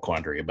any moral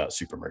quandary about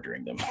super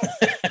murdering them.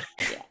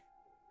 Yeah.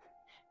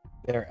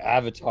 Their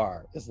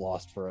avatar is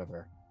lost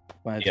forever.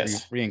 When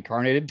it's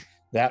reincarnated,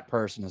 that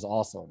person is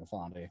also a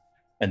Nefandi.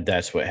 And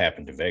that's what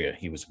happened to Vega.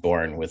 He was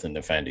born with a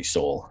Nefandi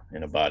soul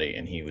in a body,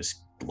 and he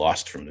was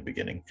lost from the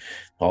beginning.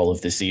 All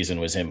of the season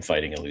was him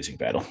fighting a losing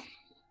battle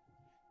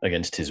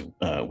against his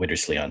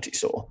Widdersleanti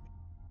soul.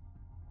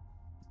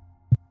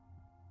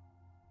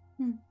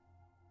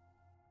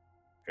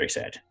 Very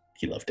sad.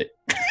 He loved it.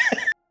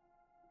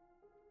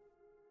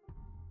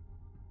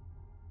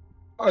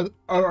 Are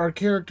our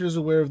characters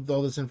aware of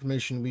all this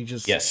information we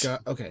just got?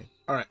 Okay.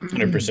 All right.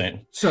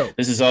 100%. So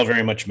this is all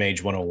very much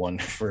Mage 101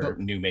 for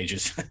new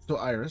mages. So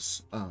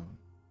Iris, if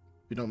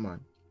you don't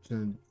mind,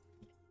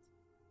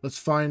 let's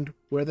find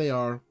where they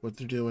are, what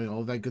they're doing,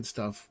 all that good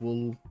stuff.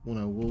 We'll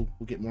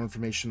get more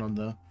information on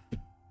the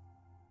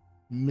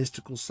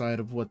mystical side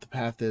of what the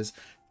path is.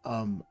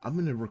 I'm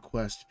going to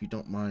request, if you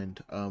don't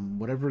mind,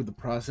 whatever the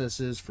process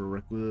is for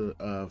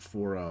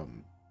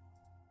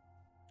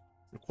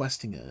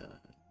requesting a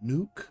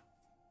nuke.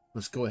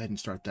 Let's go ahead and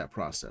start that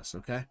process,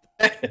 okay?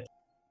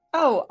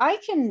 Oh, I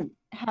can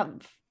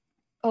have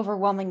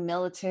overwhelming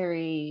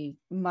military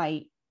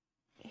might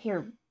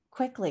here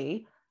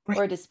quickly,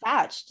 or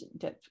dispatched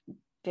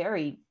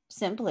very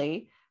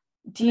simply.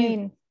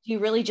 Do you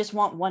really just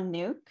want one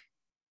nuke?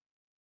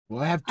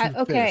 Well, I have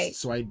two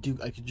fists, so I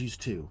could use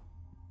 2.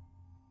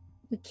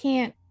 We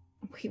can't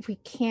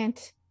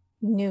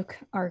nuke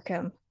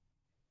Arkham.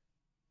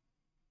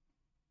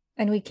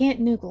 And we can't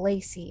nuke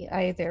Lacey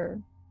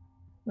either.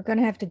 We're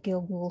gonna have to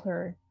Gilgul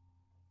her.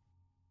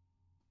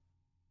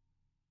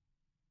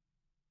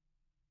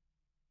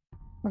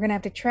 We're gonna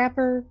have to trap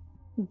her,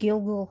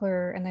 Gilgul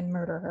her, and then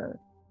murder her.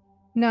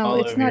 No,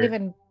 it's not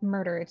even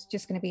murder. It's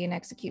just gonna be an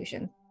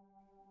execution.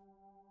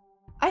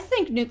 I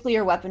think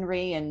nuclear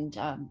weaponry and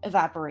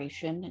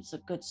evaporation is a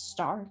good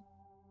start.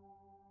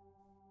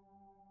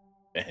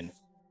 And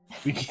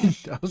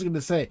I was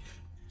gonna say,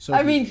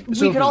 I mean, we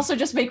Sophie, could also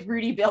just make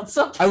Rudy build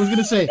something. I was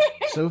gonna say,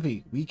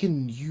 Sophie, we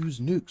can use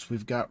nukes.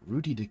 We've got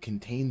Rudy to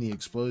contain the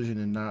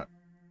explosion and not.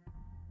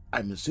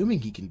 I'm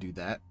assuming he can do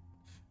that.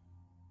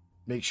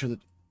 Make sure that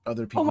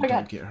other people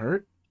don't get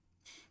hurt.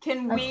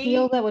 Can I we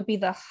feel that would be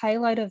the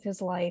highlight of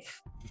his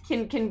life.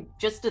 can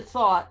just a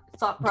thought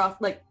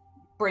like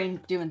brain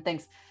doing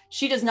things.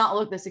 She does not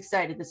look this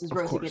excited. This is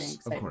Rosie getting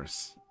excited. Of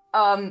course.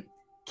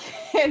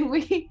 Can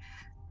we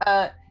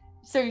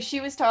so she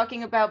was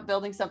talking about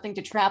building something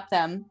to trap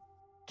them.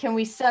 Can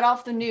we set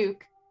off the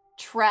nuke,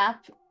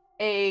 trap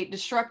a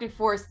destructive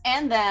force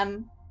and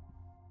them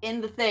in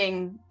the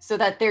thing so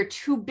that they're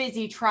too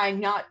busy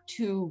trying not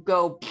to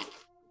go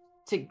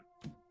to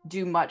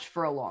do much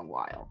for a long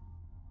while?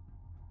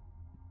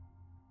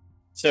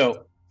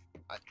 So,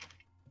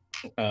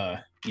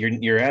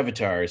 your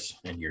avatars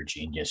and your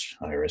genius,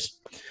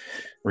 Iris,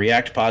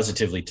 react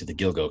positively to the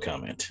Gilgo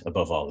comment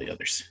above all the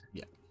others.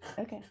 Yeah.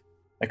 Okay.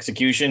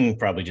 Execution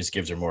probably just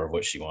gives her more of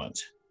what she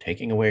wants.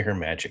 Taking away her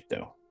magic,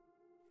 though.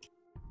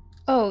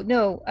 Oh,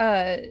 no.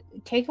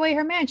 Take away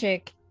her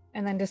magic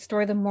and then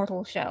destroy the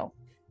mortal shell.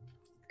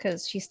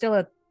 Because she's still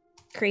a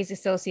crazy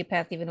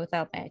sociopath even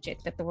without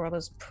magic that the world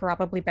is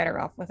probably better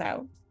off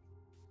without.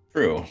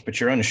 True, but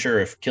you're unsure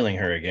if killing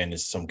her again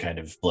is some kind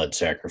of blood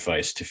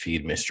sacrifice to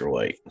feed Mr.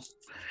 White.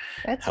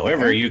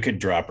 However, fair. you could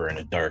drop her in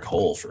a dark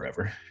hole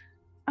forever.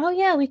 Oh,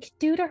 yeah, we could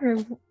do to her.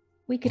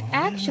 We could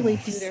actually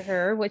do to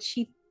her what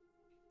she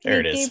There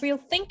made it is. Gabriel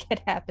think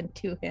had happened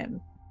to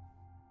him.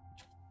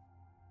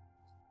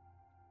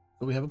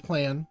 But we have a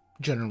plan,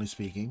 generally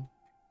speaking.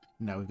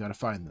 Now we've got to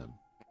find them.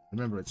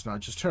 Remember, it's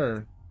not just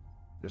her.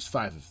 There's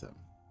 5 of them.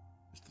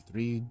 There's the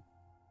 3...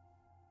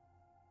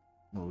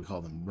 What do we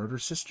call them? Murder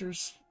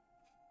sisters?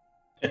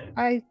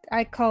 I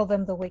call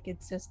them the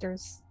Wicked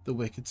Sisters. The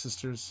Wicked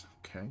Sisters?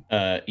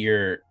 Okay.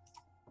 Your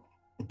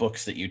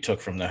books that you took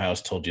from the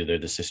house told you they're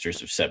the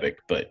Sisters of Sebek,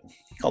 but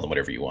call them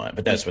whatever you want,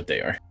 but that's what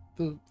they are.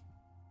 The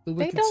They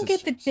Wicked don't get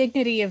the Sisters.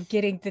 dignity of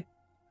getting to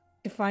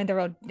define their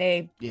own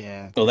name.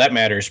 Yeah. Well, that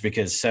matters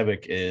because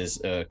Sebek is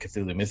a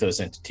Cthulhu mythos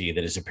entity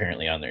that is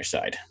apparently on their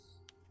side,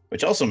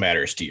 which also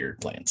matters to your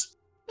plans.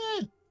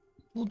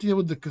 We'll deal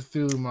with the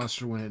Cthulhu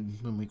monster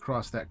when we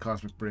cross that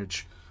cosmic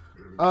bridge.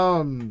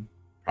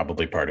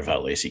 Probably part of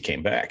how Lacey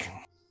came back.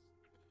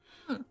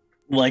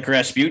 Like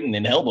Rasputin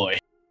in Hellboy.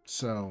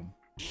 So,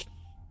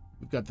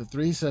 we've got the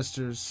 3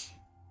 sisters,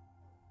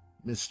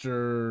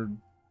 Mr.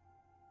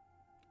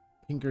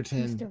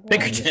 Pinkerton, Mr. and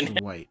Pinkerton.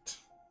 Mr. White.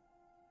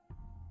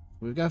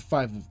 We've got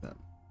 5 of them.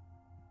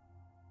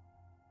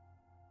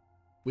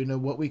 We know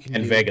what we can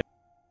And do. Vega.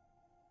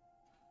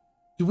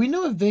 Do we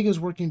know if Vega's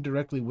working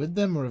directly with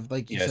them, or if,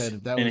 like you Yes. said,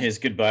 if that In was his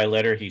goodbye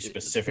letter, he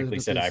specifically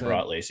said, I said-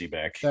 brought Lacey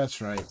back.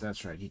 That's right.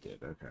 He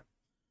did. Okay.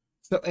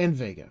 So, and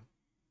Vega.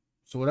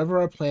 So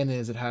whatever our plan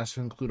is, it has to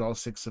include all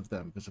 6 of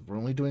them, because if we're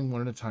only doing one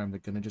at a time, they're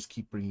going to just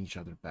keep bringing each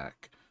other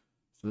back.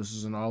 So this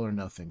is an all or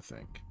nothing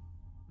thing.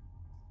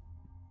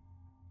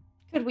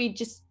 Could we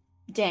just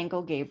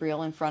dangle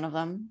Gabriel in front of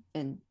them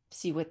and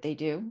see what they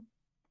do?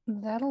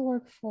 That'll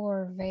work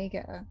for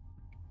Vega.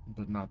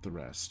 But not the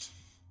rest.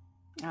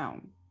 Oh.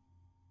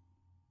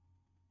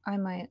 I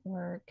might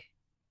work.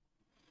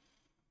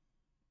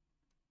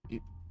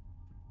 You-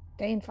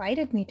 They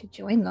invited me to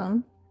join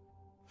them.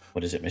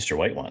 What is it Mr.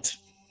 White wants?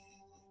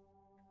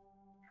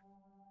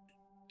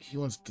 He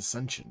wants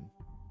dissension.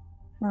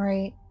 All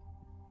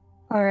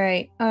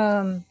right.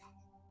 No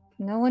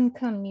one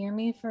come near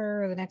me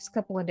for the next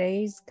couple of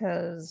days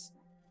because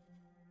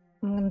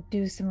I'm gonna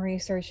do some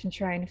research and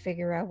trying to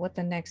figure out what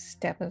the next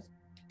step of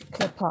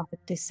Prophet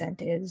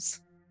descent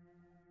is.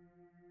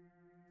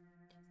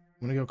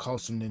 I'm gonna go call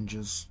some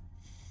ninjas.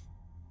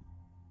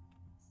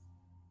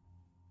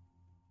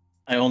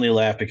 I only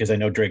laugh because I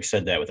know Drake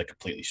said that with a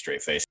completely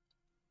straight face.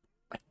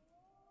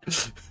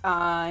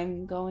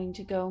 I'm going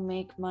to go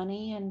make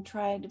money and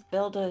try to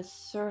build a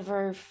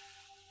server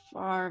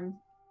farm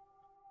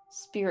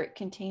spirit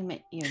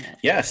containment unit.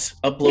 Yes,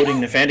 uploading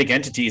Nephantic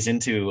entities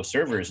into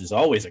servers is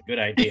always a good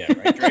idea,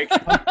 right, Drake?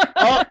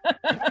 Oh,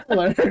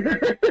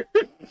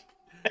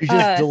 You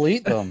just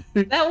delete them.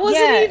 That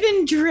wasn't Yeah.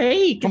 even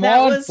Drake. Come that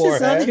on, was his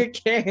forehead. other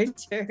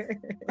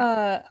character.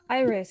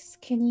 Iris,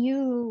 can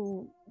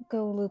you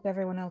go loop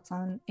everyone else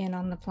in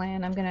on the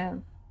plan? I'm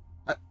gonna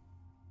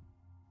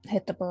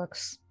hit the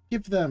books.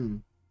 Give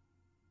them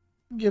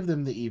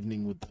the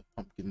evening with the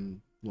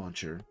pumpkin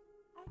launcher.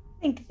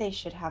 I think they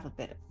should have a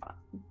bit of fun.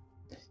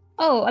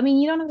 Oh, I mean,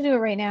 you don't have to do it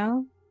right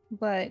now,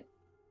 but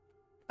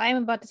I'm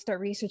about to start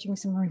researching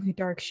some really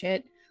dark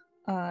shit.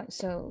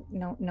 So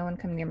no one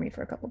come near me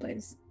for a couple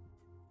days.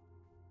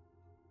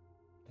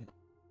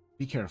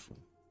 Be careful,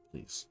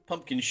 please.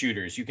 pumpkin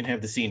shooters. You can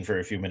have the scene for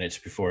a few minutes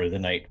before the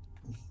night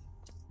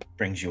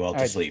brings you all to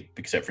Alright. sleep,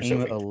 except for Aim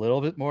Sophie. it a little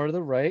bit more to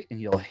the right,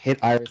 and you'll hit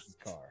Iris's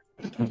car.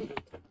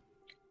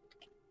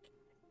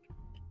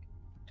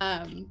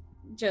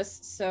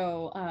 just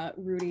so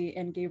Rudy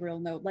and Gabriel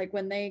know, like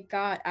when they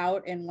got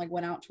out and like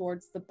went out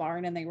towards the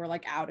barn and they were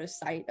like out of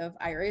sight of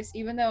Iris,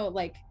 even though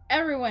like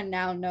everyone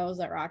now knows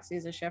that Roxy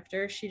is a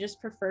shifter, she just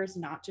prefers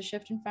not to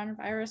shift in front of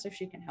Iris if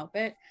she can help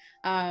it.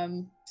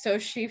 So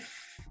she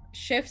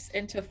shifts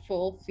into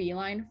full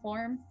feline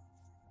form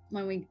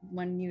when we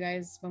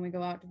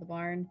go out to the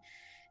barn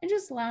and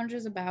just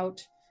lounges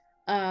about.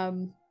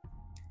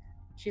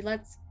 She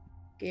lets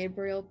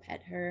Gabriel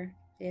pet her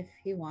if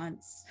he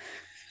wants.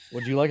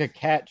 Would you like a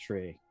cat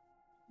tree?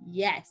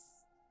 Yes.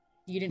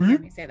 You didn't hear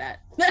me say that.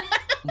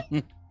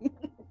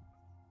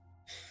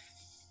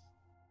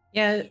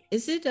 Yeah,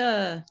 is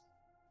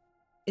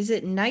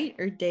it night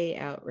or day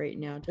out right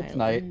now, Tyler? It's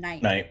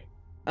night. Night.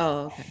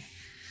 Oh, okay.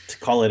 To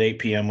call it 8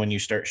 p.m. when you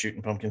start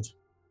shooting pumpkins.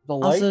 The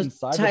light Also,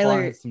 inside the Tyler-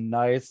 barn has some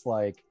nice,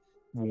 like,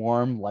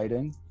 warm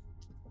lighting.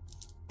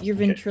 Your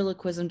Okay.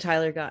 ventriloquism,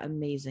 Tyler, got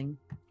amazing.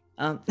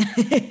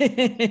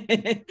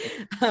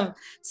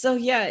 So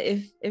yeah,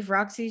 if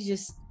Roxy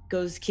just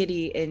goes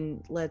kitty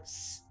and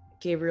lets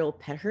Gabriel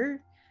pet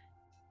her,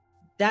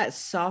 that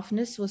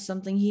softness was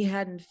something he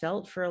hadn't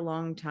felt for a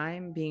long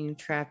time, being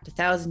trapped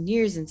 1,000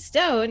 years in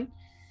stone.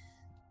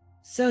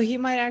 So he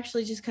might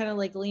actually just kind of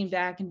like lean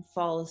back and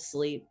fall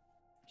asleep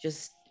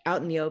just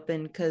out in the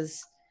open,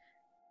 because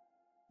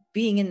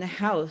being in the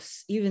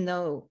house, even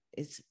though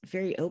it's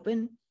very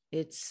open,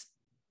 it's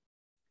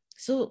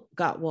still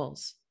got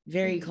walls,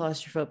 very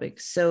claustrophobic.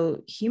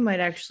 So he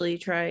might actually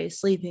try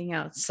sleeping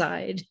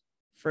outside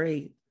for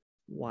a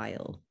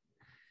while.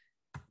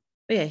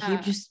 But yeah, he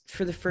just,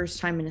 for the first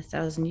time in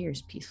 1,000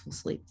 years, peaceful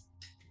sleep.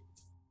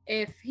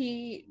 If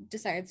he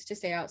decides to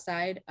stay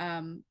outside,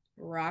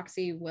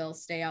 Roxy will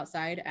stay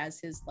outside as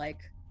his like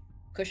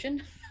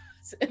cushion,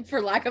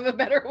 for lack of a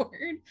better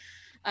word.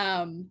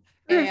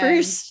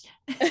 Reverse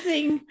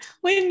thing.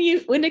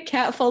 When a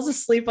cat falls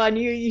asleep on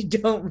you, you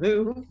don't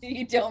move.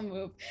 You don't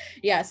move.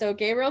 Yeah, so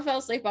Gabriel fell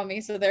asleep on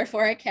me, so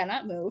therefore I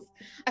cannot move.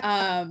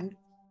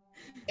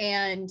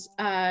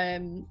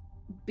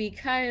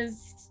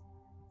 Because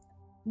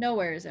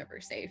nowhere is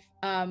ever safe.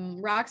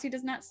 Roxy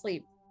does not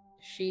sleep.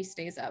 She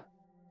stays up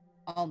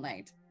all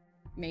night,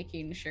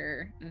 making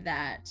sure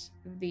that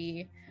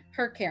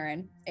her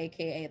Cateran,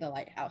 aka the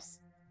lighthouse,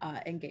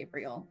 and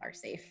Gabriel are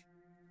safe.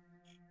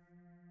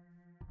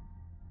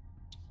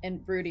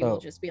 And Rudy will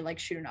just be like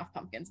shooting off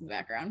pumpkins in the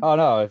background. Oh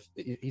no! If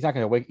he's not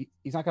gonna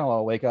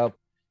wake up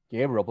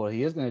Gabriel, but what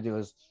he is gonna do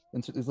is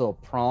insert these little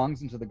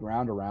prongs into the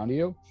ground around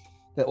you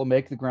that will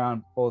make the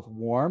ground both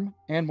warm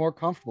and more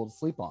comfortable to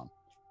sleep on.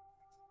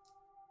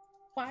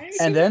 Why?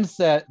 And then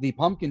set the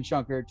pumpkin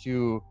chunker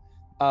to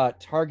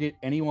target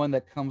anyone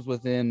that comes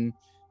within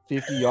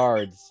 50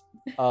 yards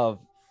of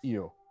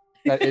you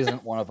that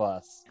isn't one of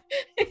us.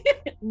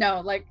 No,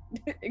 like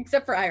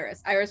except for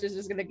Iris. Iris is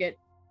just gonna get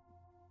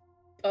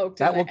poked.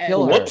 That in will the head.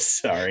 kill her. Whoops,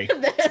 sorry.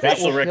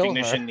 Facial will kill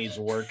recognition her. needs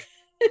work.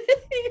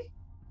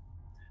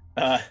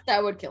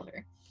 That would kill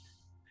her.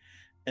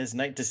 As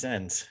night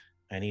descends,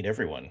 I need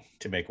everyone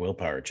to make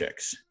willpower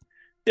checks.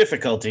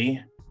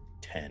 Difficulty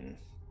 10.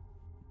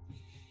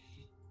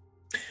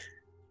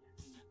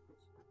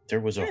 There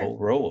was a whole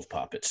row of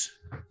poppets,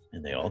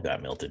 and they all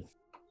got melted.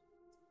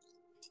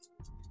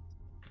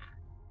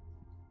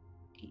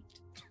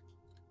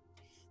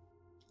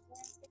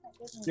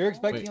 You're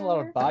expecting Wait. a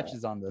lot of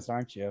botches on this,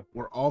 aren't you?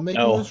 We're all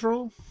making No. this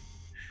roll?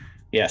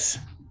 Yes.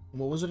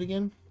 What was it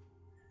again?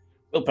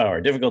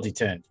 Willpower, difficulty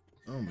 10.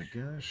 Oh my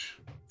gosh.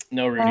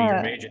 No, Rudy,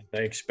 you're Mage. I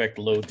expect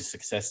low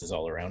successes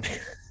all around.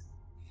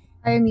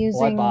 I am I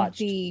using botched.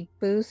 the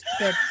boost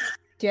that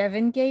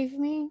Devin gave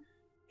me.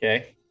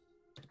 Okay.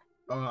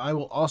 I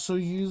will also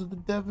use the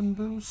Devon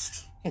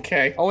boost.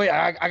 Okay. Oh wait,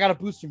 I got a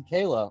boost from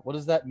Kayla. What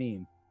does that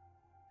mean?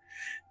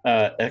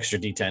 Extra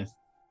D10.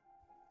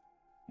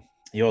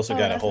 You also Oh,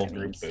 got a that's whole what it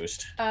group means.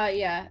 boost.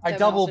 Yeah. I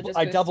Devin also double just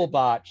boosted.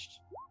 botched.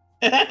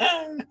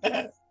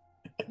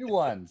 New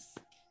ones.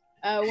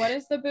 What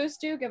does the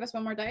boost do? Give us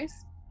one more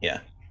dice.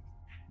 Yeah.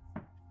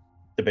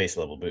 The base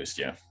level boost,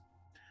 yeah.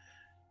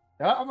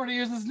 I'm gonna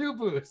use this new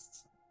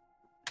boost.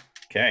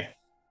 Okay.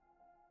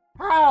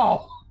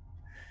 How?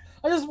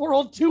 I just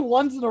rolled 2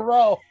 ones in a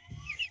row.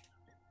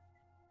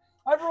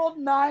 I rolled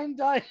 9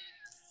 dice.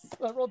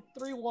 I rolled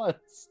 3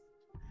 ones.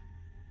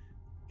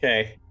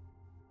 Okay.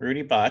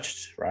 Rudy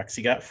botched.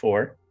 Roxy got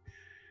 4.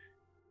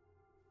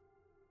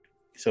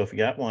 Sophie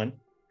got 1.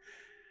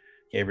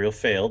 Gabriel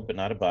failed, but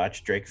not a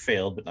botch. Drake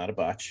failed, but not a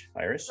botch.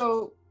 Iris?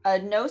 So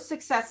no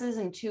successes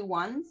and 2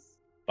 ones.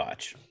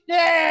 Botch.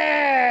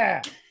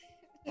 Yeah.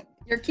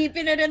 You're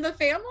keeping it in the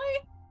family?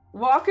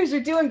 Walkers are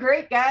doing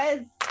great,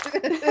 guys.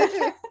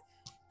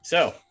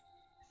 So,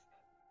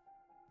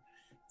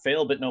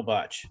 fail but no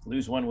botch.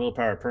 Lose 1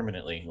 willpower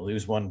permanently.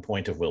 Lose 1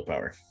 point of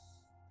willpower.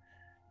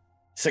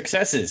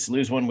 Successes.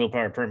 Lose 1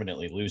 willpower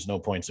permanently. Lose no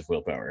points of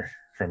willpower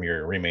from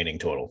your remaining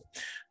total.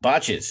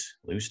 Botches.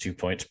 Lose 2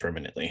 points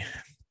permanently.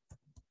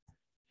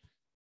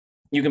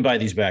 You can buy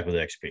these back with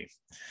XP.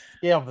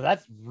 Yeah, but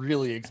that's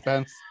really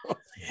expensive.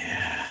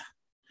 Yeah.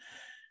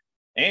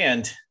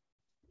 And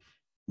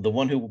the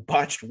one who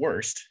botched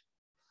worst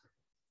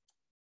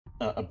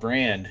a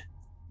brand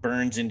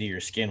burns into your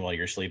skin while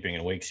you're sleeping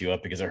and wakes you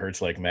up because it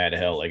hurts like mad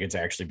hell, like it's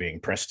actually being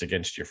pressed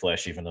against your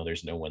flesh even though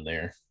there's no one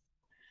there.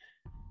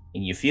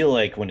 And you feel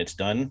like when it's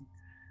done,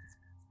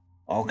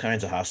 all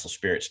kinds of hostile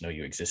spirits know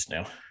you exist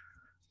now.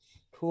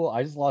 Cool.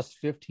 I just lost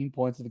 15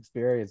 points of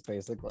experience,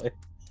 basically.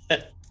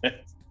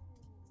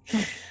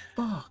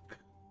 Fuck.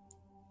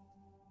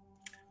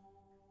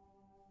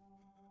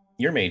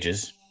 You're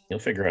mages. You'll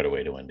figure out a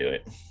way to undo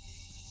it.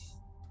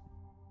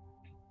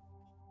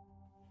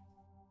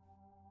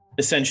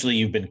 Essentially,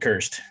 you've been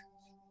cursed.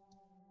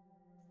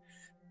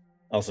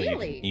 Also,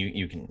 Really?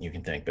 you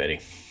can thank Betty.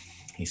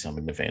 He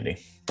summoned Nefandi.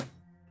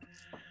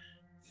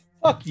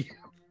 Fuck you.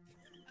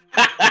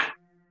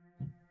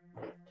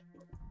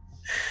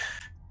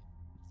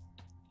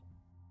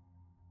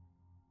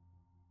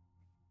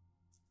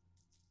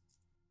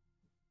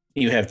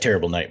 You have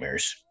terrible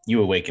nightmares.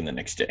 You awaken the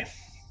next day.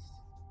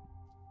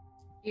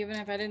 Even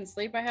if I didn't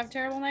sleep, I have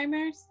terrible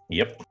nightmares?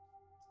 Yep.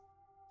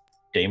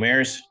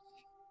 Daymares?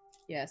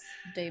 Yes,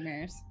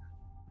 daymares.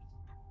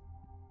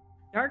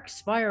 Dark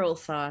spiral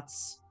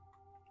thoughts.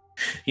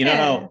 You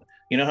know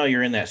how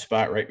you're in that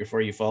spot right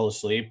before you fall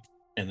asleep,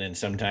 and then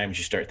sometimes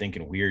you start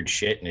thinking weird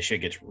shit, and the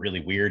shit gets really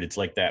weird. It's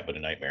like that, but a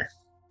nightmare.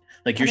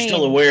 Like you're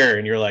still aware,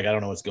 and you're like, I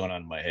don't know what's going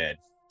on in my head.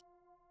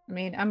 I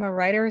mean, I'm a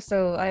writer,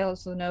 so I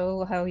also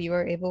know how you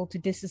are able to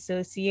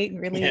disassociate in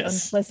really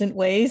unpleasant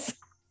ways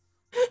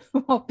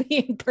while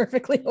being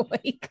perfectly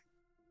awake.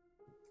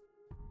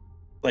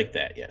 Like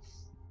that, yeah.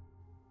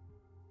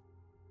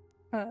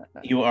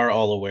 You are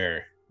all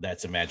aware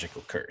that's a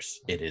magical curse.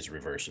 It is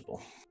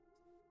reversible.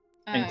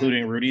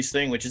 Including Rudy's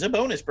thing, which is a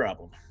bonus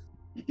problem.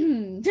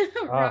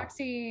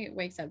 Roxy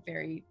wakes up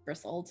very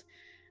bristled.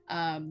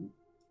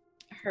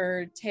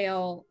 Her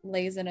tail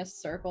lays in a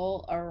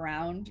circle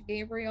around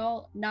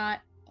Gabriel,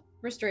 not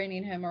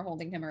restraining him or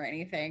holding him or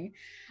anything.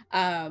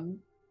 And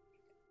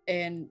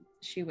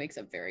she wakes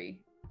up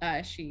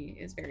she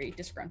is very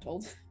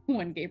disgruntled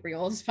when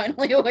Gabriel is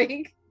finally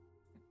awake.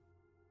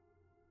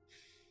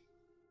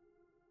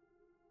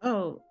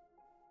 Oh,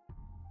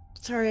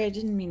 sorry, I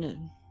didn't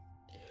mean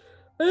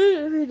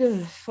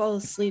to fall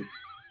asleep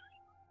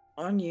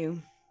on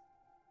you.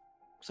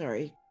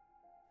 Sorry.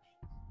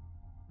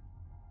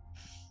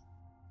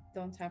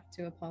 Don't have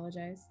to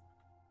apologize.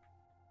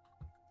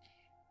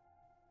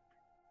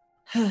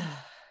 Oh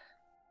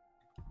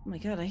my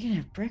god, I can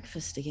have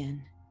breakfast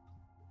again.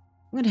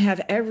 I'm gonna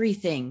have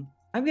everything.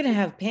 I'm gonna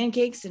have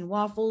pancakes and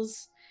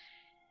waffles,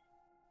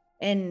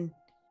 and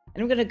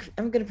I'm gonna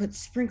put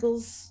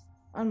sprinkles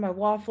on my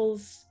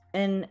waffles,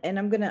 and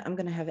I'm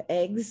gonna have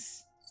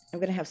eggs.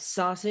 I'm gonna have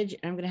sausage,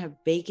 and I'm gonna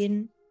have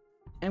bacon.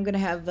 And I'm gonna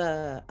have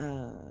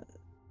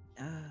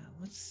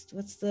what's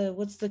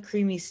the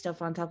creamy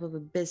stuff on top of a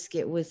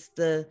biscuit with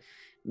the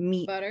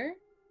meat? Butter?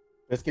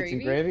 Biscuits Gravy?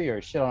 and gravy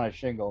or shit on a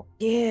shingle?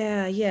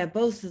 Yeah,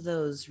 both of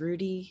those,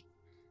 Rudy.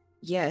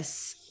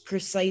 Yes,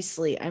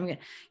 precisely. I'm gonna,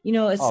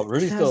 it's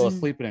Rudy's still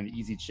asleep in an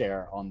easy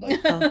chair on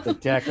the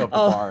deck of the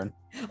Oh. barn.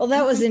 Well,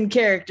 that was in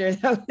character.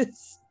 That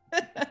was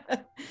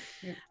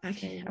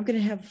okay. I'm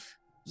gonna have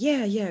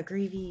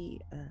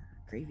gravy.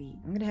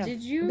 I'm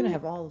gonna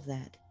have all of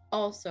that.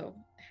 Also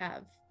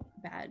have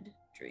bad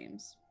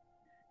dreams?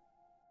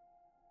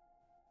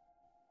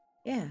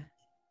 Yeah,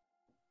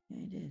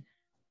 I did.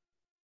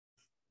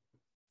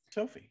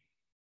 Sophie.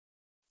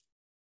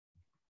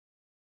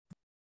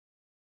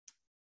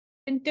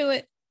 Didn't do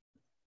it.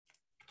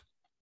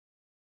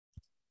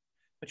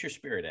 What's your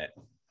spirit at?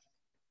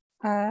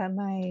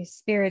 My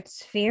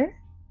spirit's fear.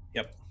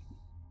 Yep.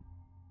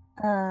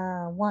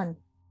 1.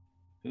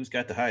 Who's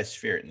got the highest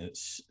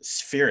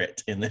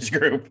spirit in this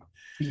group?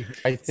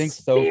 I think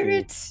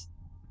Sophie.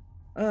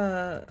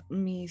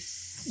 Me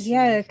see.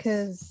 Yeah,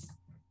 because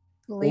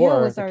Leo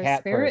Or was the our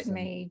cat spirit person.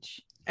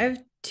 mage. I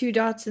have 2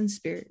 dots in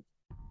spirit.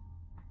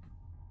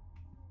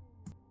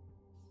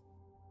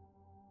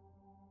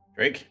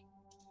 Drake?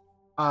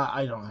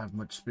 I don't have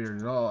much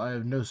spirit at all. I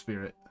have no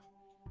spirit.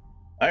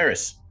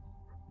 Iris?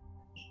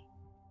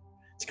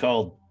 It's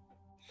called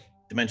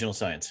dimensional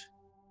science.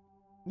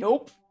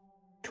 Nope.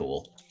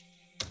 Cool.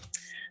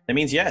 That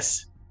means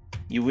yes,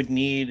 you would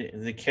need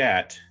the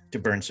cat to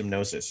burn some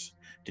gnosis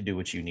to do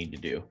what you need to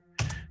do,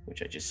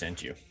 which I just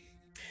sent you.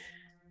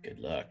 Good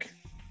luck.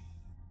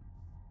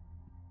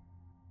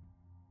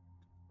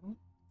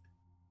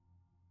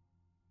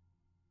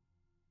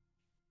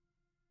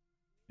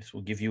 This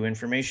will give you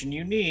information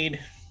you need.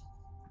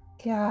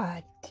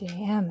 God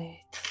damn it.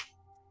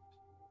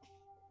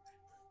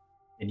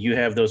 And you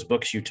have those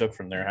books you took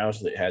from their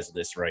house that has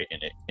this right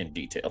in it in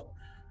detail.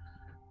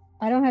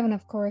 I don't have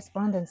enough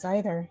correspondence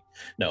either.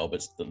 No,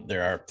 but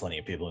there are plenty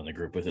of people in the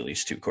group with at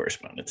least 2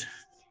 correspondents.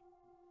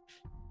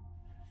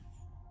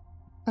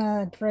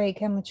 Drake,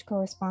 how much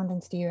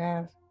correspondence do you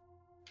have?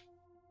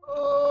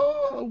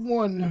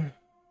 1.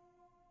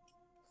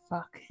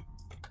 Fuck.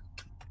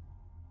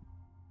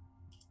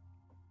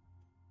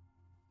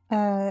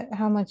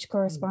 How much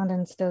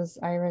correspondence does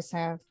Iris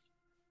have?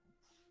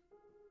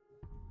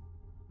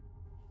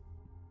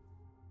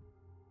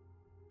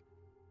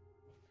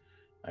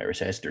 Iris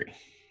has 3.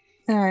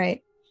 All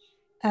right.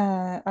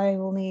 I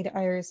will need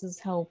Iris's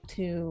help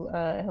to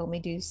help me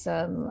do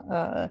some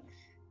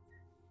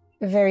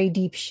very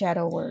deep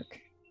shadow work.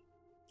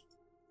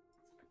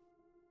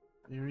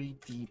 Very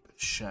deep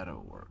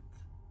shadow work.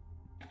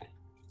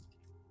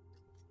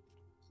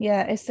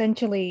 Yeah,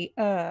 essentially,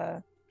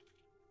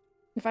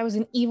 if I was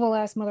an evil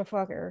ass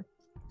motherfucker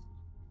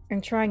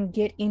and try and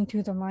get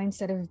into the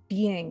mindset of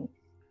being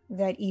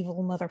that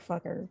evil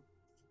motherfucker,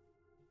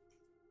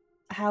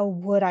 how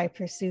would I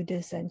pursue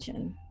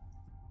dissension?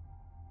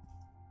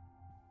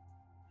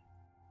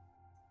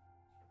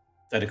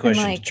 Is that a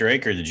question like- to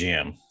Drake or the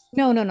GM?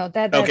 No.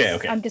 That's Okay.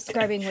 I'm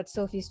describing what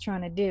Sophie's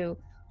trying to do.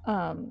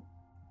 And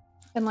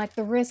like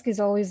the risk is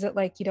always that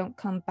like you don't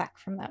come back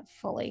from that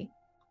fully.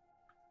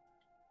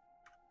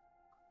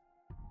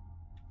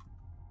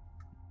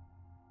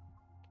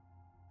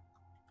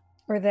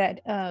 Or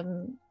that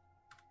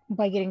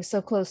by getting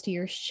so close to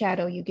your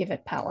shadow, you give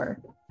it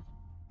power.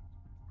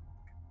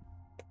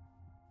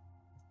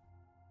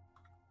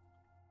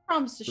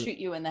 Promise to shoot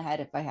you in the head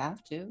if I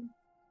have to.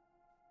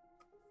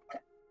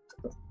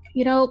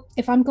 You know,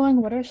 if I'm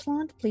going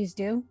Wittersland, please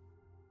do.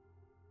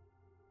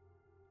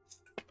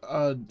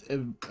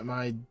 Am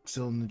I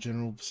still in the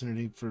general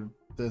vicinity for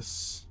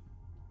this?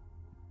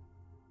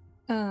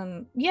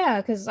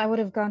 Yeah, because I would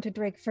have gone to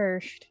Drake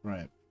first.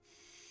 Right.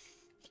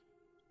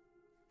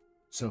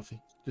 Sophie,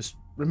 just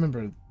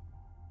remember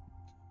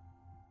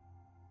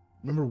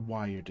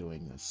why you're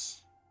doing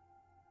this.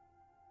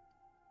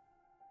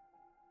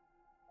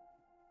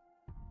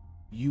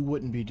 You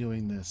wouldn't be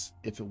doing this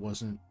if it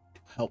wasn't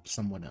to help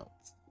someone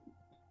else.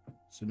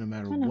 So no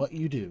matter what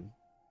you do,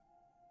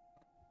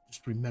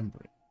 just remember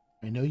it.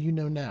 I know you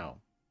know now.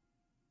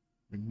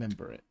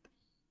 Remember it.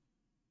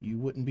 You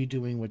wouldn't be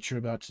doing what you're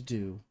about to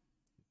do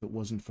if it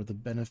wasn't for the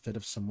benefit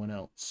of someone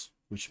else,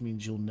 which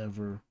means you'll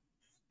never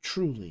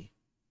truly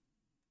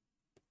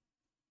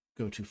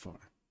go too far.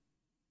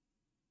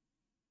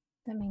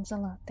 That means a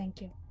lot.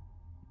 Thank you.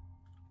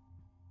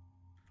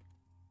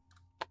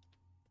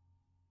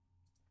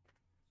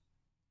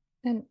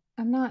 And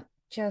I'm not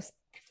just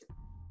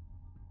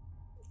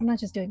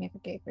doing it for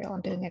Gabriel.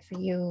 I'm doing it for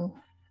you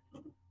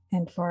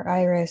and for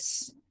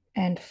Iris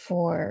and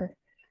for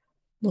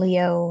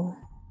Leo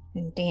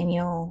and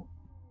Daniel.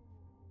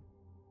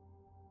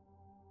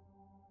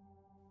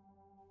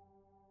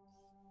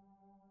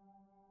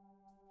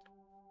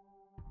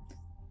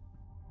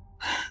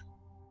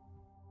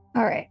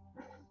 All right.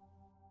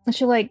 I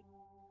should like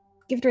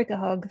give Drake a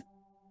hug.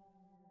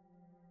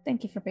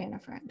 Thank you for being a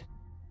friend.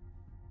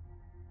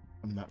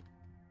 I'm not,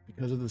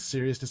 because of the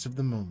seriousness of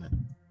the moment,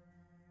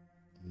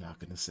 I'm not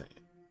going to say it.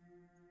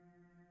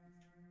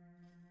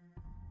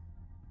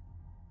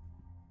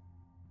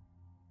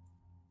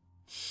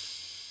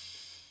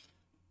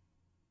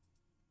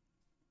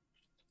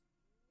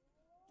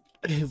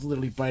 He's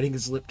literally biting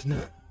his lip to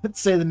not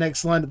say the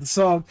next line of the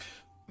song.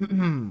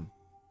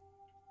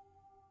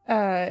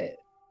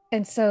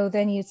 And so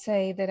then you'd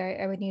say that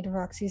I would need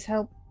Roxy's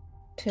help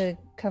to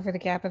cover the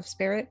gap of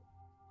spirit?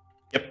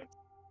 Yep.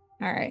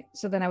 All right.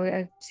 So then I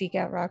would seek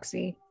out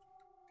Roxy.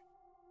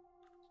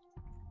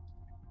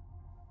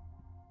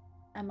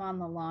 I'm on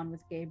the lawn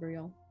with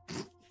Gabriel.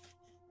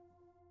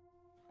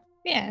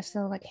 Yeah.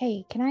 So like,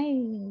 hey, can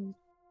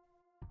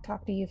I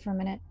talk to you for a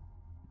minute?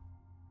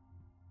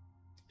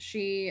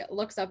 She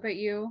looks up at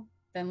you,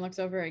 then looks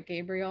over at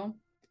Gabriel.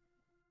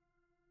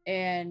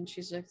 And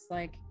she's just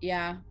like,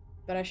 yeah,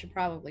 but I should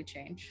probably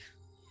change.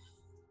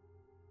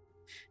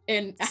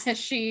 And as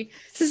she...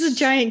 This is a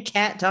giant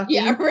cat talking.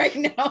 Yeah, right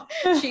now.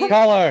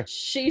 Color.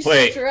 She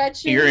Wait,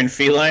 stretches. you're in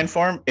feline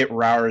form? It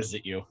roars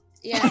at you.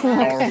 Yeah.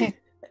 Okay.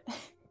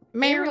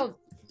 Gabriel.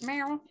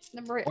 Meow.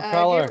 What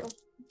color?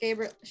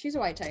 Gabriel. She's a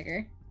white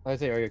tiger. I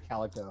say, are you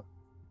calico?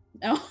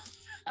 No.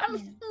 I'm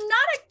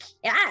not a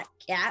cat.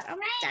 I'm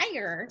a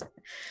tiger.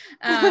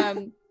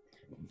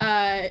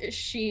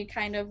 She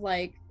kind of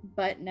like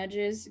butt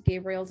nudges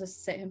Gabriel to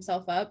sit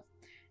himself up,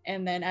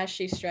 and then as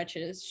she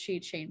stretches, she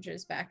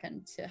changes back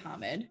into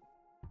Hamid.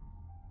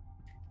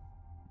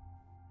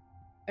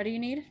 What do you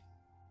need?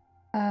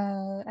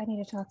 I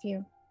need to talk to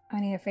you. I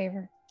need a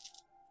favor.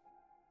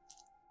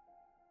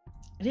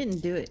 I didn't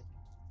do it.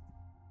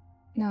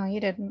 No, you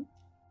didn't.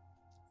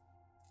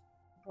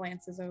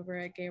 Glances over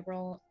at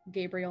Gabriel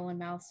and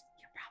Mouse.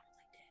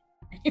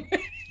 You probably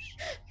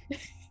did.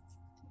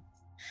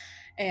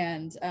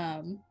 And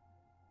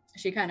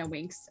she kind of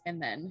winks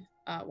and then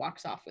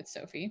walks off with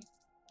Sophie.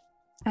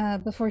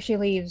 Before she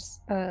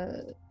leaves,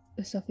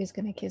 Sophie's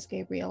gonna kiss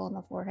Gabriel on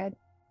the forehead.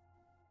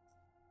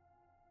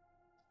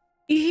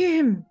 You hear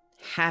him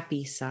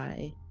happy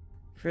sigh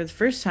for the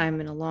first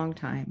time in a long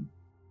time.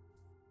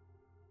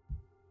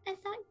 I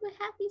thought you were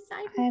happy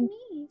side with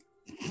me.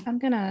 I'm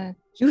gonna...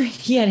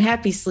 He had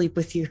happy sleep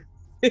with you.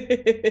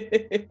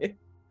 Hey,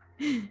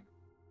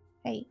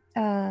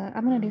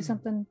 I'm gonna do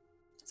something.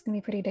 It's gonna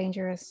be pretty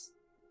dangerous.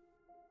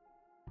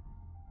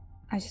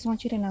 I just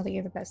want you to know that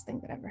you're the best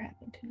thing that ever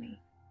happened to me.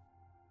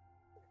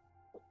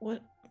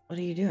 What are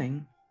you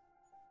doing?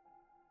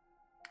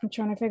 I'm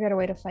trying to figure out a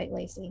way to fight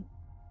Lacey.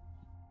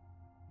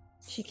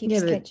 She keeps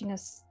Yeah, but- catching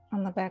us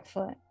on the back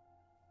foot.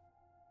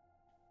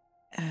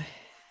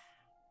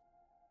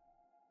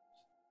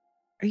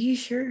 Are you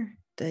sure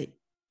that?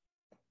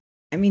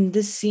 I mean,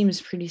 this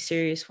seems pretty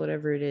serious,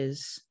 whatever it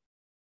is.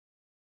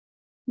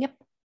 Yep,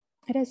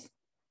 it is.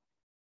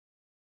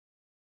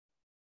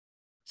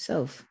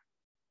 Soph,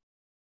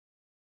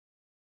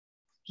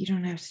 you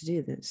don't have to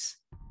do this.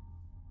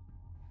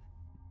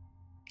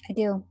 I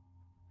do.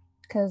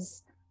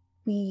 Because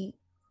we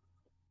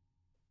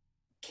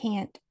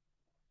can't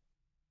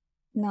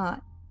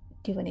not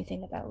do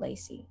anything about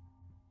Lacey.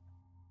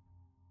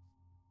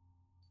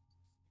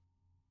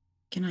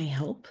 Can I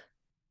help?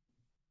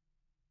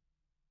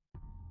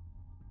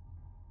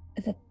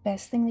 The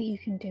best thing that you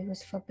can do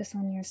is focus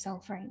on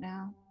yourself right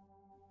now.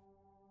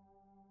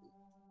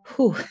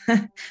 Whew.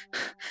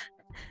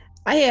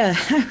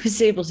 I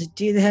was able to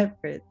do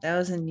that for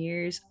 1,000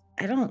 years.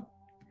 I don't.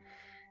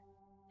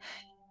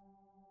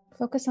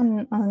 Focus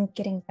on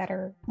getting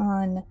better,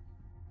 on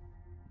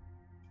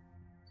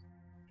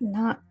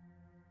not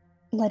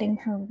letting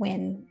her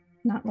win,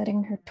 not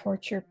letting her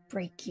torture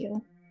break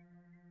you.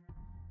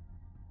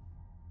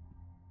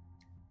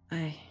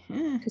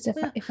 Because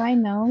if I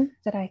know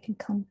that I can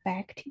come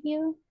back to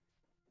you,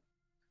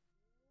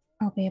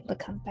 I'll be able to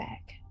come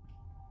back.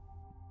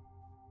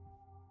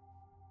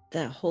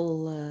 That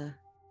whole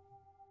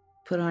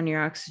put on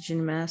your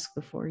oxygen mask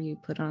before you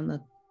put on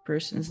the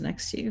person's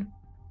next to you.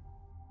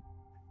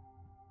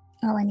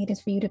 All I need is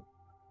for you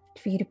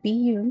to be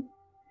you,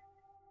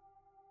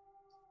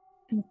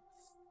 and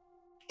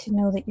to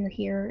know that you're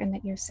here and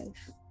that you're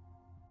safe.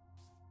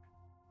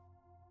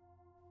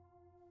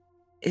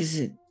 Is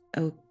it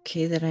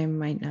okay that I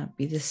might not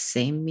be the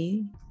same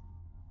me?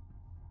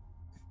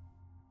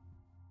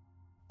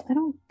 I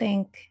don't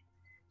think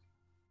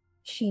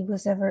she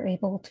was ever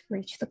able to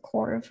reach the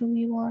core of who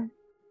you are.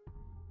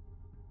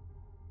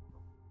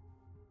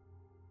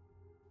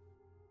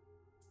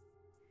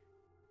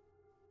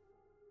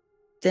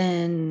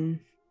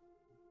 Then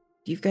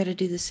you've got to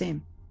do the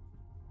same.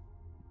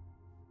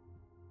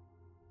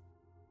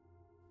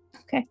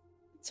 Okay,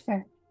 that's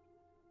fair.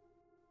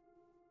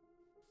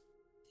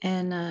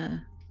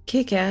 And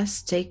kick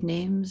ass, take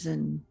names,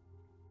 and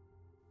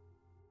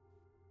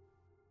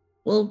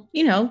well,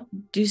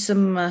 do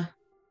some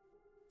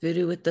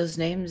voodoo with those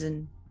names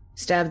and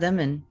stab them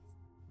and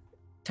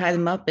tie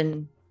them up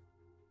and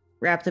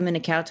wrap them in a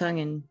cow tongue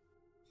and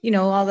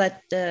all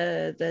that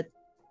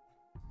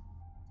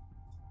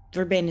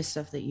verbena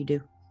stuff that you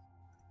do.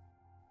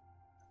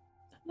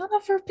 Not a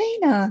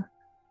verbena.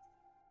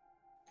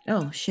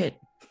 Oh shit.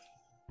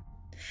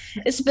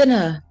 It's been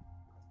a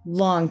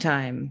long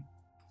time.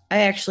 I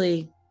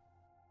actually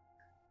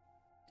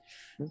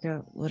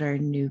forgot what our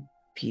new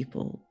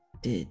people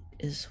did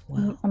as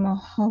well. I'm a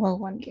hollow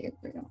one,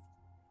 Gabriel.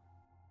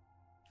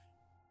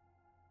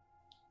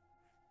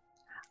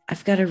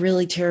 I've got a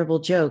really terrible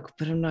joke,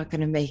 but I'm not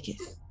going to make it.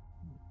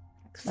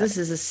 This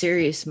is a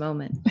serious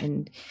moment.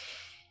 And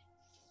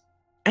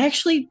I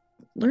actually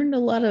learned a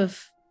lot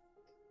of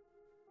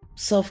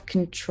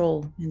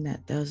self-control in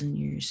that 1,000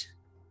 years,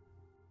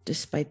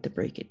 despite the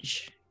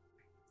breakage.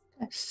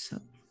 So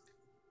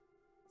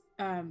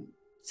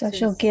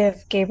she'll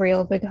give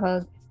Gabriel a big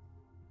hug,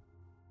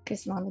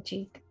 kiss him on the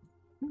cheek.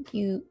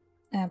 You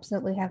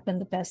absolutely have been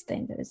the best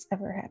thing that has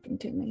ever happened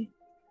to me.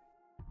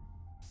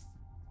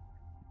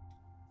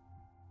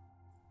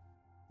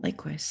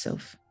 Likewise,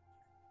 Soph.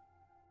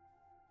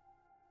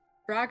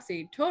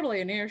 Roxy,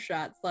 totally in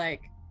earshot's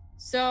like,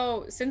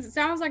 so since it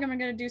sounds like I'm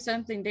gonna do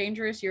something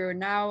dangerous, you're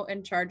now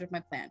in charge of my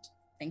plant.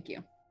 Thank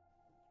you.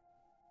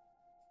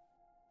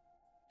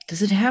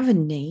 Does it have a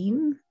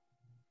name?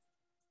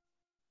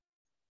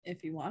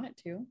 If you want it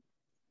to.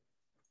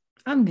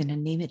 I'm gonna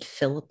name it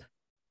Philip.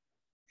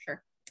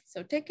 Sure.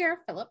 So take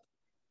care, Philip.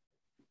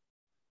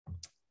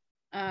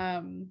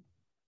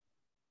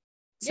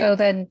 So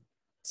then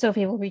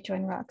Sophie will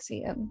rejoin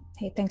Roxy.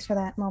 Hey, thanks for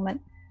that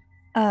moment.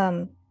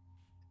 I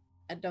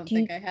don't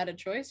think I had a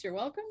choice. You're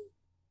welcome.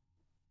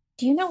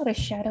 Do you know what a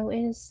shadow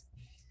is?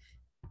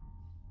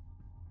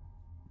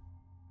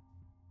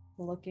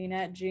 Looking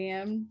at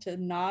GM to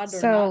nod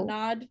or not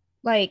nod.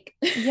 Like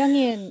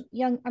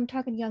I'm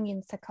talking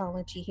Jungian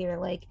psychology here.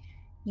 Like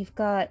you've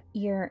got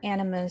your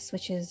animus,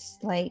 which is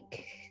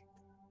like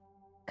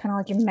kind of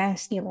like your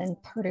masculine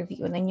part of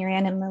you, and then your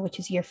anima, which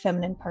is your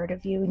feminine part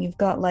of you, and you've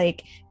got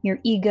like your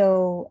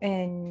ego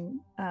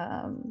and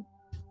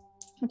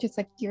which is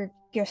like your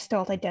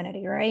stealth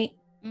identity, right?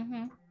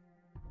 Mm-hmm.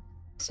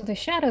 So the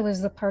shadow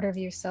is the part of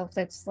yourself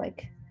that's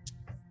like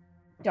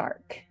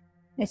dark.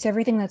 It's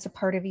everything that's a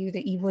part of you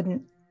that you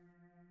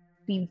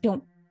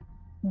don't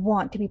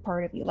want to be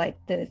part of you, like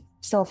the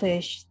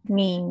selfish,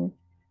 mean,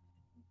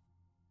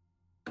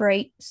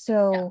 right?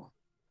 So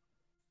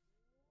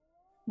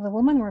the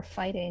woman we're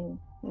fighting,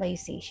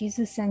 Lacey, she's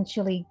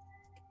essentially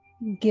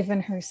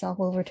given herself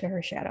over to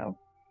her shadow.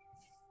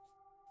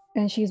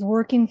 And she's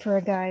working for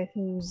a guy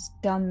who's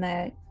done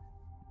that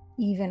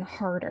even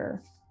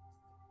harder.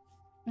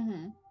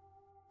 Mm-hmm.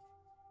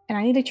 And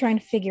I need to try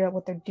and figure out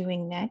what they're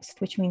doing next,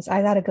 which means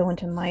I gotta go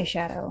into my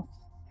shadow.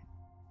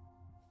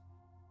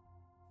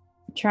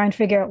 Try and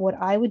figure out what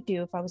I would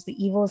do if I was the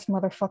evilest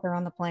motherfucker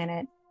on the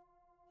planet.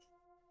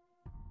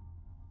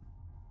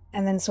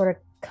 And then sort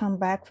of come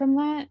back from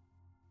that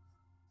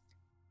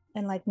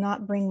and like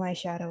not bring my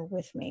shadow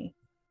with me.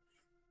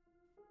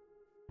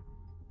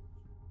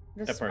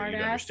 The That part you'd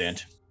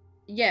understand.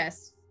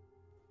 Yes.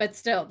 But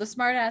still, the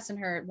smartass in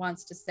her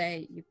wants to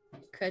say you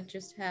could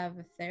just have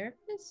a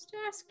therapist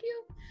ask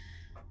you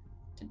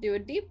to do a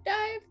deep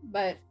dive,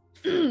 but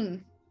okay.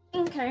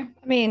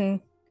 I mean,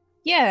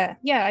 yeah,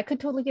 I could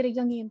totally get a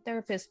Jungian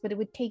therapist, but it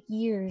would take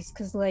years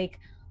because, like,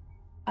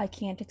 I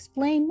can't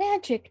explain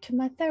magic to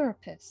my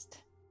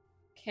therapist.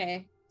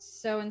 Okay,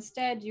 so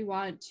instead you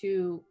want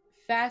to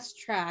fast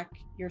track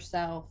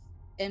yourself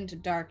into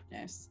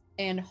darkness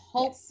and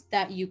hope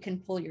that you can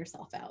pull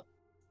yourself out.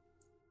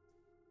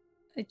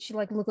 She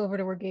like look over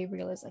to where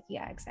Gabriel is like,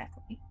 yeah,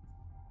 exactly.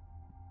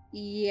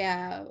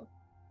 Yeah.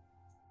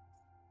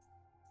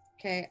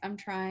 Okay, I'm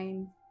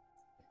trying.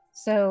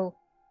 So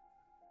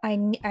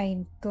I'm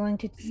going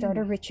to start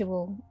a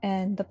ritual,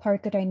 and the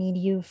part that I need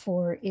you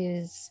for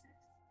is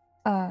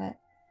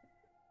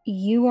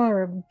you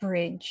are a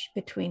bridge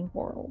between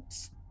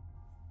worlds.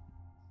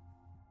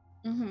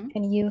 Mm-hmm.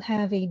 And you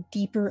have a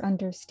deeper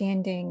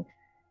understanding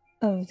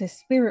of the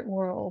spirit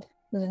world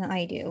than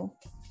I do.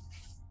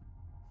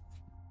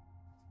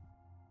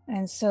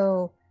 And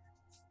so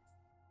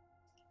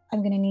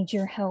I'm going to need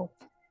your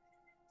help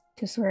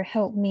to sort of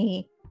help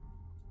me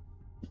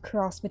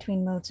cross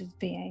between modes of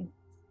being.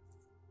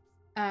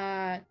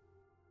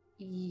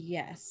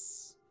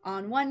 Yes.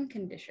 On one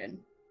condition.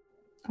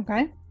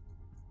 Okay.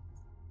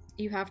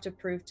 You have to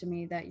prove to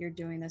me that you're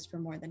doing this for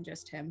more than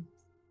just him.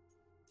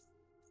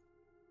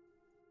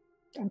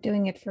 I'm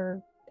doing it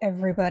for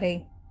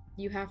everybody.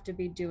 You have to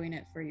be doing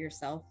it for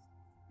yourself,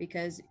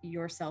 because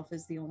yourself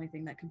is the only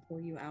thing that can pull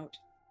you out.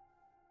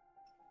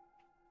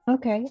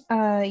 Okay.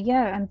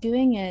 Yeah, I'm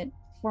doing it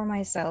for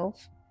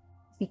myself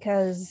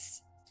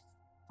because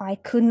I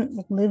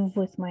couldn't live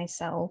with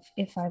myself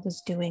if I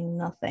was doing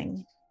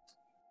nothing.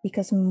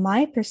 Because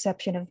my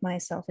perception of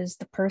myself is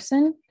the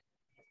person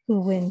who,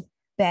 when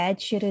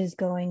bad shit is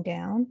going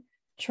down,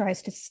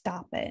 tries to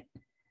stop it.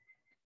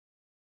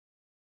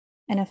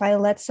 And if I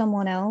let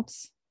someone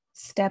else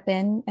step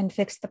in and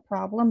fix the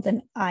problem,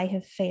 then I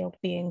have failed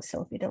being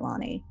Sophie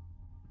Delani.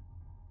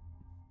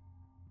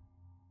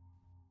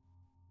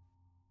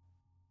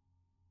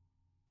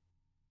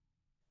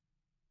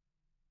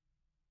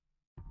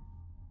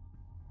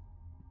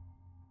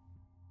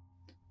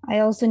 I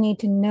also need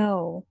to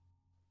know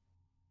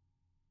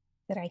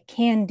that I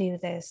can do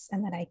this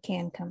and that I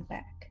can come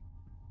back.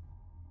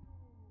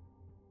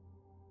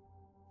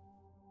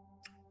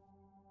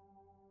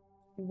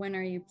 When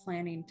are you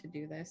planning to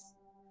do this?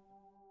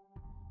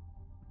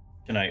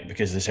 Tonight,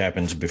 because this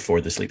happens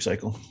before the sleep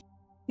cycle.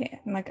 Yeah,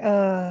 I'm like,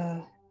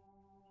 And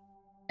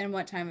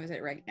what time is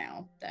it right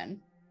now, then?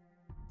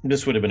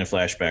 This would have been a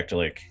flashback to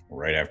like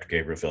right after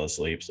Gabriel fell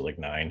asleep, so like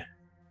 9.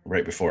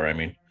 Right before, I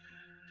mean.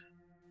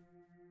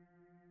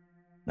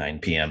 9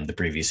 p.m. the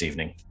previous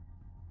evening.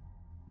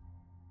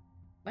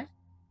 What?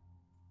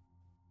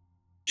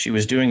 She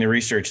was doing the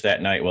research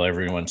that night while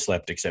everyone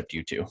slept except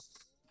you two.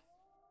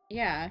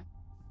 Yeah.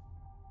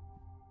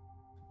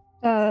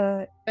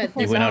 but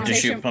You went out to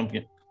shoot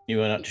pumpkin. You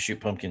went out to shoot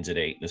pumpkins at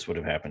 8. This would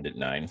have happened at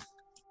 9.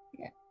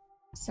 Yeah.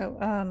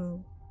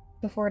 So,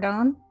 before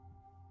dawn?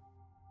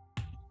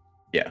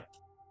 Yeah.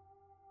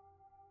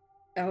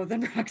 Oh,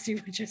 then Roxy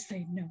would just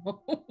say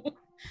no.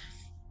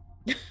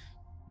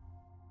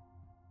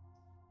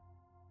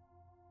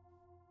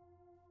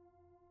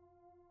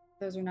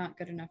 Those are not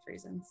good enough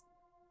reasons.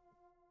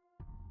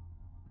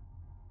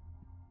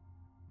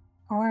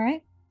 All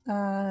right.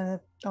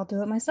 I'll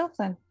do it myself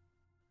then.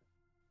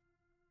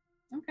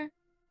 Okay.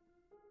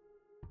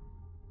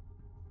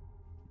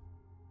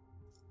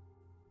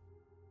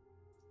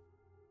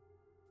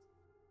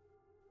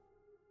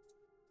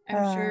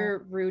 I'm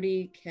sure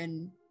Rudy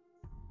can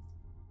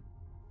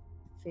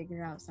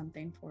figure out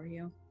something for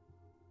you.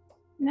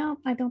 No,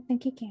 I don't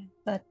think he can.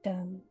 But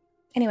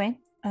anyway,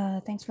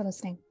 thanks for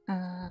listening.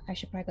 I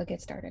should probably go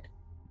get started.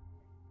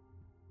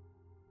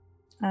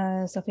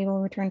 Sophie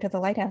will return to the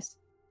lighthouse.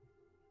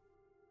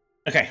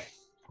 Okay.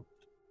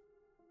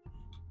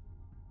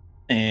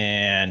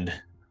 And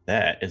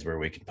that is where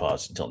we can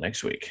pause until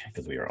next week,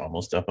 because we are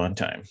almost up on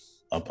time,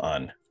 up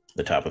on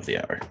the top of the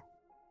hour.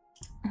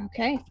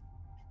 Okay.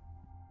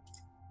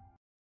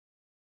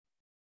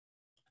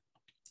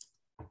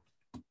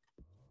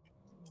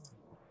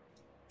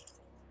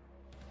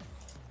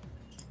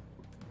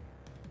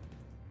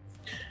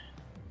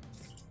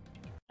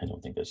 I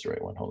don't think that's the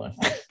right one. Hold on.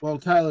 While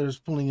Tyler's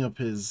pulling up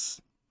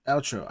his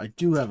outro, I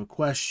do have a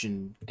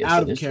question Guess out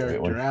that of is the right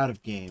character, one. out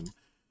of game.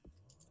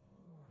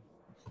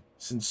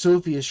 Since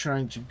Sophie is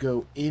trying to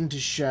go into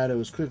Shadow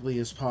as quickly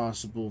as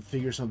possible,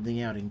 figure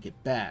something out, and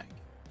get back,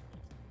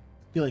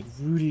 I feel like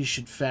Rudy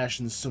should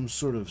fashion some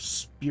sort of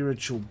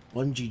spiritual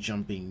bungee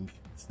jumping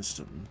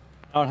system.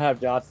 I don't have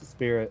dots of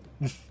spirit.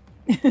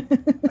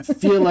 I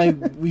feel like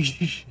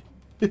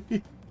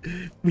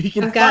we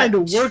can I've got find a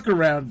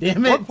workaround.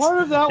 Damn it! What part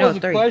of that No, was a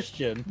 3.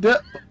 question?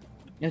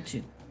 No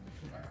 2.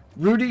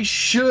 Rudy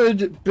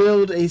should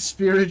build a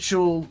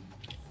spiritual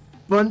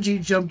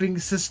bungee jumping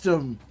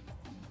system.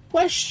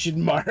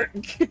 Question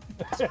mark.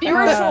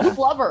 Spiritual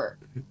flubber.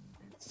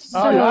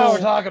 Oh, now we're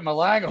talking my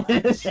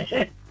language.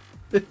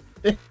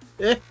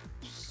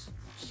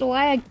 So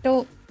I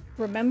don't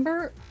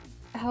remember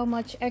how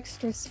much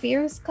extra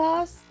spheres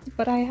cost,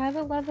 but I have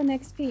 11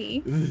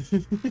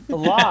 XP. A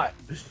lot.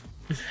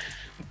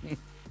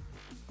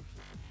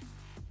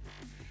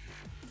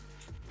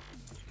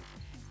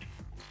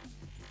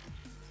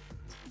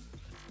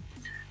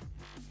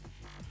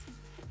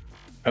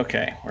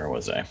 Okay, where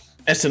was I?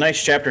 As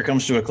tonight's chapter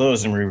comes to a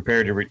close and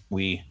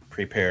we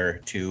prepare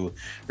to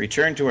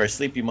return to our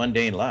sleepy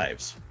mundane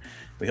lives,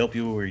 we hope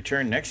you will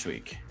return next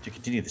week to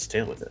continue this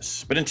tale with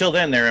us. But until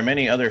then, there are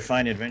many other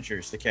fine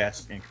adventures the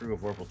cast and crew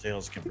of Orbital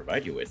Tales can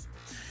provide you with.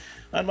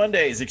 On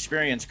Mondays,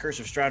 experience Curse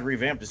of Strahd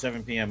revamped at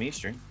 7 p.m.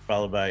 Eastern,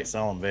 followed by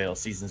Solemn Veil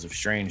Seasons of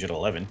Strange at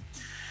 11.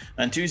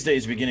 On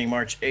Tuesdays, beginning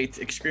March 8th,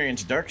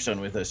 experience Dark Sun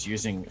with us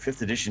using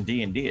 5th edition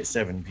D&D at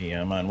 7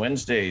 p.m. On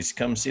Wednesdays,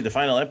 come see the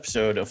final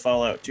episode of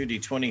Fallout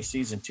 2D20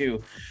 Season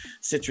 2,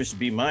 Citrus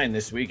Be Mine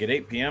this week at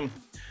 8 p.m.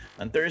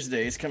 On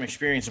Thursdays, come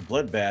experience a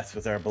bloodbath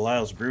with our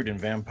Belial's Brood and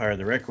Vampire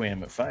the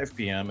Requiem at 5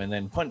 p.m. and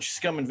then punch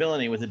Scum and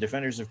Villainy with the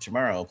Defenders of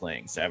Tomorrow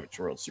playing Savage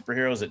World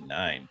Superheroes at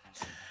 9.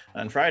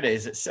 On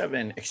Fridays at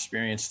 7,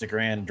 experience the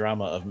grand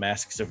drama of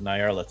Masks of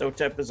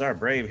Nyarlathotep as our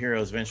brave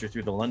heroes venture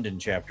through the London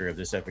chapter of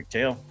this epic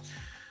tale,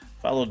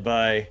 followed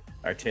by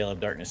our Tale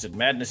of Darkness and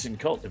Madness in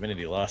Kult,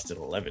 Divinity Lost at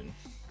 11.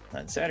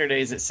 On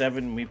Saturdays at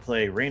 7, we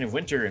play Reign of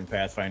Winter in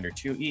Pathfinder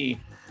 2E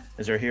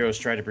as our heroes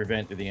try to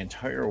prevent the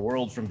entire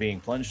world from being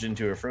plunged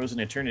into a frozen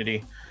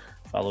eternity,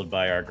 followed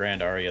by our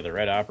grand aria, The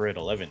Red Opera, at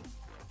 11.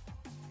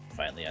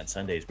 Finally, on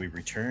Sundays, we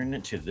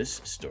return to this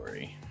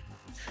story.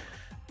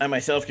 I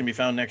myself can be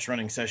found next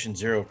running Session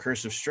 0,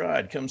 Curse of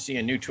Strahd. Come see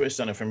a new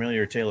twist on a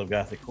familiar tale of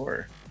Gothic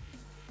horror.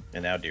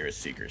 And now,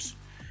 dearest seekers,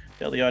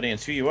 tell the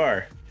audience who you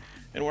are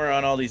and where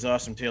on all these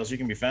awesome tales you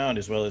can be found,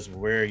 as well as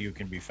where you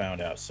can be found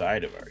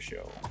outside of our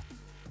show.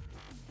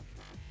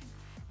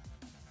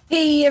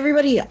 Hey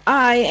everybody,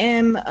 I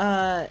am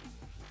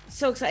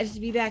so excited to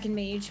be back in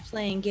Mage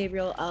playing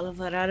Gabriel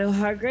Alvarado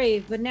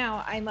Hargrave, but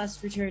now I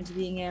must return to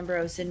being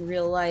Ambrose in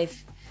real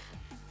life.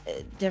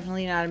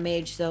 Definitely not a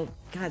mage, so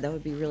God, that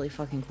would be really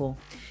fucking cool.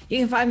 You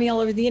can find me all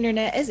over the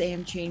internet as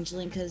Am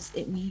Changeling, because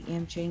it me,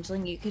 Am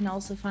Changeling. You can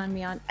also find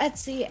me on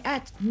Etsy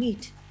at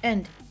Neat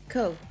and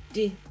Co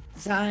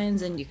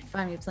Designs, and you can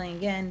find me playing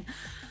again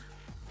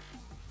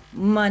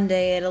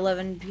Monday at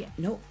 11 p.m.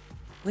 No,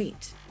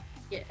 wait.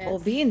 Yes. I'll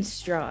be in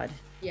Strahd.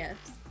 Yes.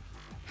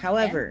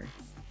 However,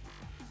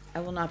 I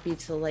will not be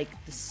till like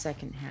the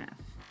second half.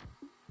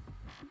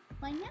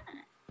 Why not?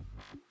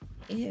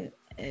 Ew,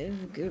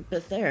 group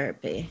of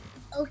therapy.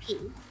 Okay.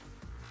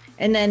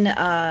 And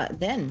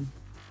then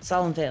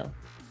Solemn Veil,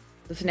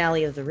 the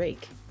finale of the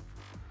Rake.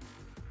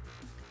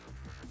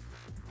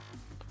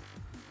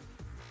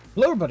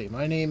 Hello, everybody.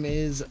 My name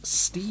is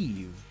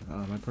Steve.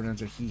 My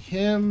pronouns are he,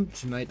 him.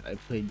 Tonight I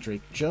played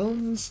Drake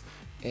Jones,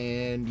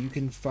 and you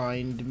can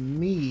find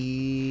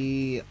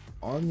me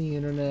on the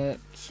internet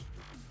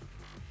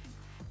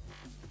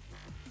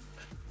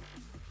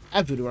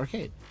at Voodoo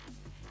Arcade.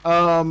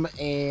 And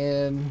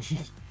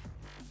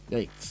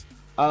yikes.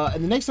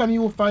 And the next time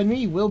you will find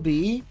me will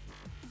be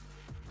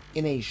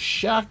in a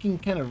shocking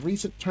kind of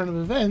recent turn of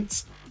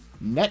events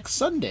next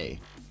Sunday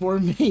for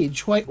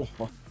Mage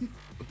Whitewall.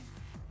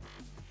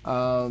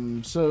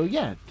 So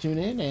yeah, tune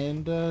in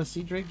and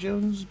see Drake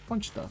Jones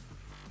punch stuff.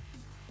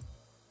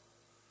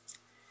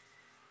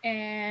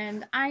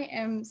 And I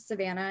am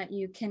Savannah.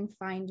 You can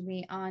find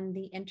me on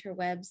the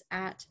interwebs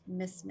at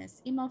Miss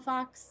Emo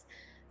Fox.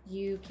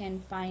 You can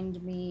find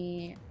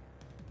me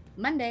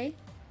Monday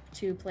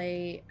to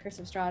play Curse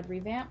of Strahd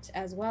Revamped,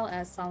 as well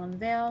as Solemn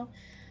Veil.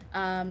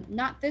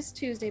 Not this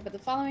Tuesday, but the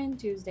following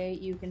Tuesday,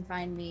 you can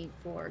find me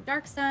for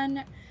Dark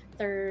Sun.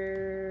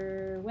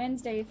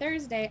 Wednesday,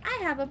 Thursday,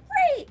 I have a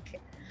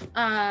break.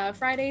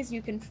 Fridays,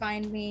 you can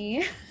find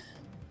me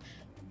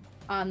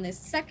on the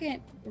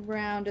second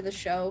round of the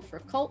show for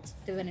Kult,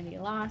 Divinity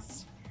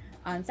Lost.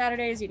 On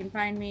Saturdays, you can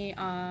find me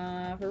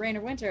for Reign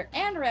of Winter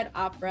and Red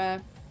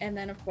Opera. And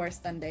then, of course,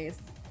 Sundays,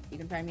 you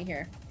can find me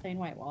here playing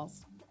White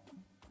Walls.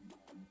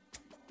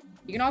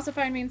 You can also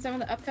find me in some of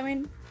the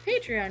upcoming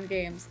Patreon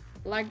games,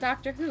 like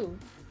Doctor Who,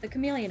 The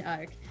Chameleon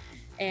Arc,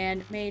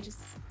 and Mage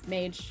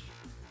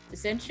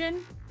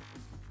Ascension.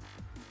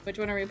 Which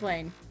one are we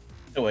playing?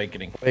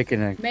 Awakening.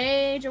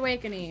 Mage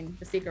Awakening,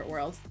 The Secret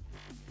World.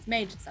 It's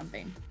Mage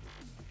something.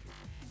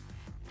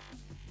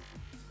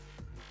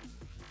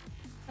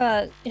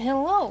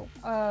 Hello.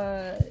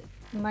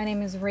 My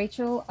name is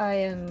Rachel. I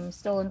am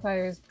Stolen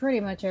Fires pretty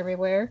much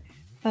everywhere.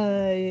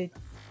 Those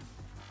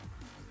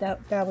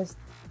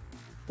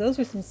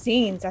were some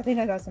scenes. I think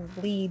I got some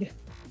bleed.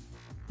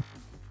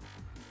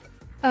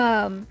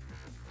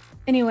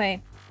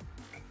 Anyway.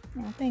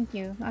 Oh, thank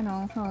you. I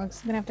know. Oh, I'm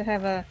gonna have to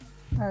have a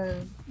a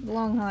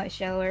long hot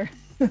shower.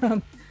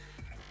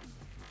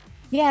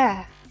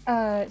 Yeah.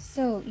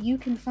 So you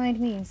can find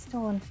me in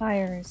Stolen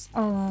Fires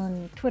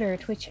on Twitter,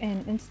 Twitch,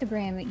 and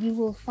Instagram. You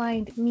will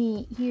find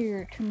me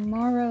here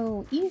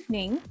tomorrow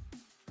evening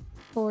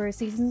for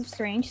Seasons of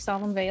Strange,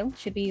 Solemn Veil.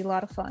 Should be a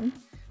lot of fun.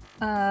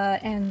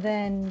 And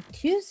then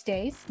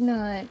Tuesdays,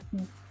 not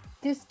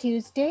this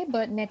Tuesday,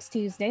 but next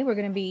Tuesday, we're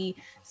going to be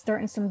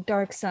starting some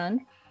Dark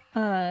Sun.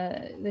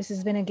 This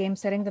has been a game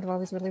setting that I've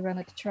always really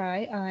wanted to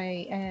try.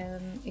 I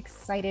am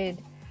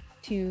excited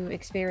to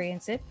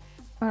experience it.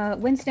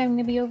 Wednesday, I'm going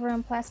to be over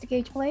on Plastic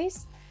Age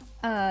Plays,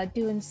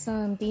 doing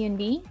some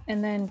D&D,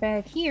 and then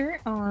back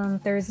here on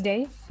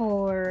Thursday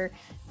for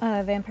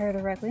Vampire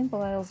the Requiem,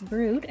 Belial's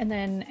Brood, and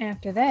then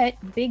after that,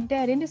 Big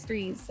Dad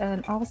Industries,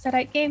 an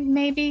all-Setite game,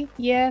 maybe?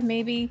 Yeah,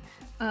 maybe.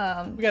 We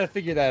got to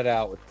figure that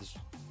out with this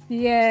stuff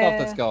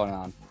that's going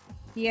on.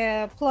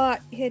 Yeah,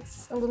 plot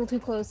hits a little too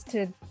close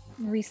to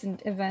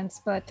recent events,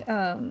 but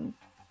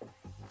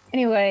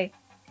anyway,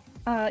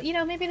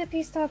 maybe the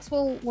peace talks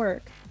will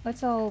work.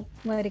 Let's all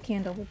light a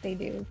candle if they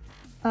do.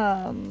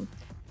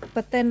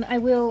 But then I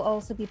will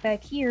also be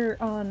back here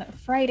on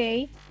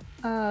Friday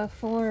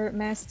for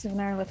Masks of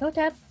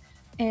Nyarlathotep.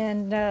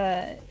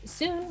 And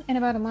soon, in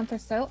about a month or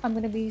so, I'm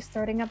going to be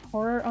starting up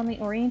Horror on the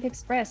Orient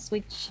Express,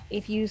 which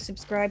if you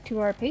subscribe to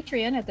our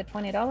Patreon at the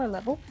 $20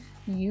 level,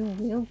 you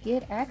will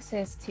get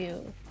access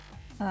to.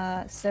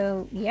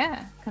 So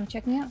yeah, come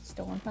check me out,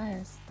 Stolen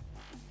Fires.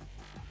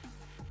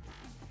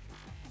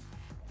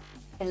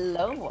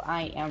 Hello,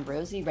 I am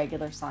Rosie,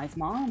 regular size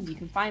mom. You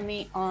can find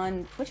me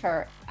on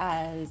Twitter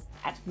as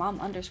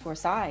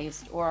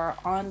 @mom_sized, or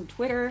on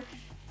Twitter,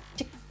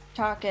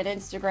 TikTok, and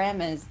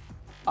Instagram as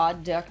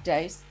Odd Duck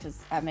Dice,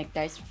 because I make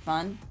dice for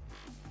fun.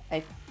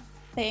 I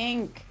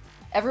think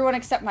everyone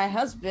except my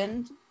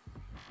husband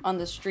on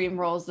the stream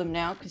rolls them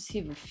now because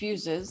he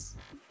refuses.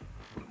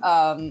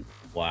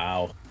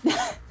 Wow.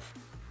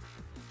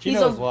 She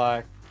knows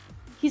why.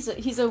 He's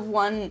a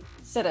one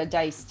set of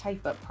dice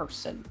type of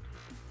person.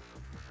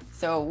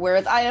 So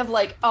whereas I have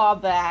like a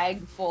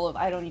bag full of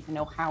I don't even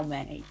know how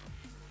many,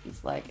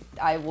 he's like,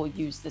 I will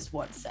use this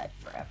one set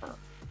forever.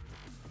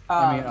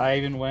 I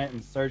even went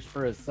and searched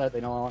for a set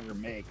they no longer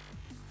make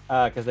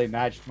because they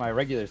matched my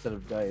regular set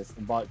of dice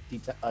and bought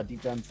a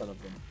D10 set of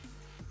them.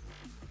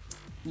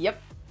 Yep.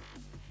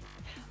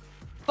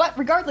 But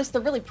regardless,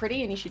 they're really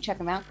pretty, and you should check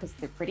them out because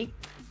they're pretty.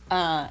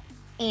 And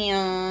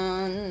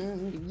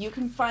you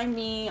can find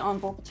me on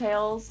Vocal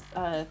Tales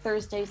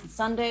Thursdays and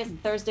Sundays.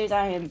 And Thursdays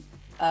I am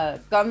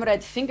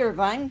Comrade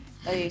Fingervang,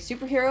 a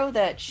superhero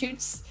that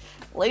shoots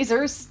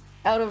lasers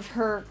out of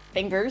her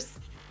fingers,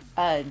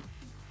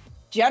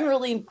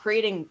 generally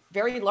creating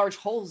very large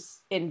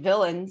holes in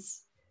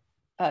villains.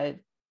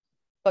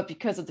 But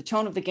because of the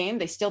tone of the game,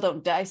 they still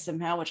don't die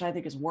somehow, which I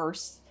think is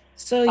worse.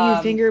 So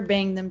you finger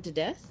bang them to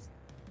death?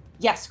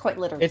 Yes, quite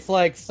literally. It's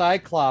like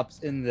Cyclops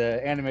in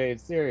the animated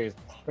series,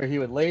 where he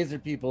would laser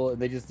people and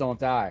they just don't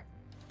die.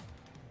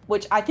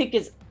 Which I think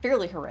is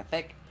fairly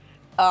horrific.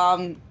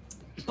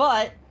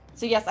 But,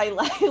 so yes, I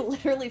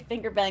literally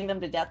finger bang them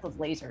to death with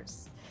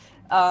lasers.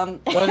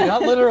 But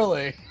not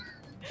literally.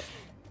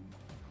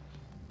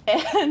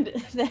 And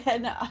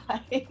then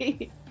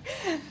I...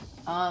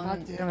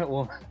 God damn it,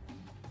 woman.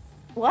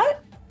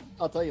 What?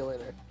 I'll tell you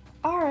later.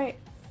 All right.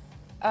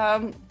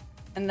 And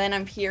then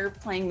I'm here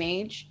playing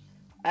Mage.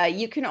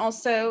 You can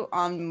also,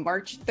 on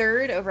March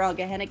 3rd, over on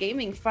Gehenna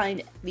Gaming,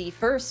 find the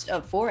first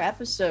of 4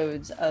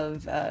 episodes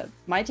of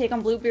my take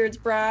on Bluebeard's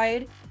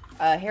Bride,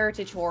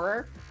 Heritage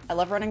Horror. I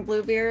love running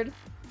Bluebeard,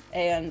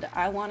 and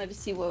I wanted to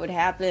see what would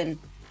happen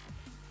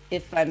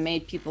if I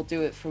made people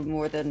do it for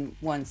more than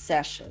one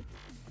session.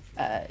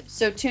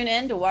 So tune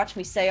in to watch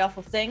me say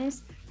awful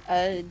things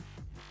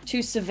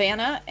to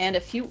Savannah and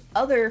a few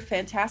other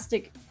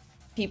fantastic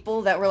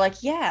people that were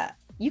like, yeah,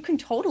 you can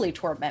totally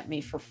torment me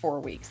for 4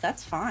 weeks.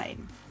 That's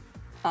fine.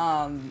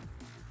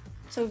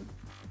 So,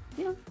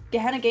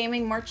 Gehenna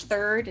Gaming, March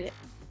 3rd.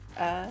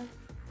 Check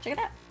it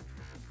out.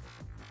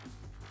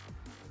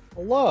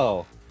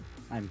 Hello,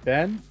 I'm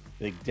Ben,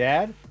 Big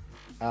Dad,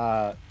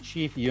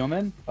 Chief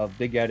Yeoman of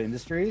Big Dad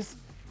Industries.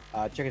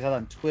 Check us out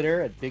on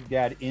Twitter at Big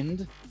Dad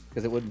Ind,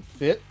 because it wouldn't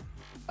fit.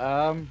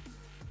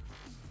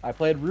 I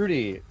played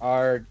Rudy,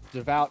 our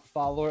devout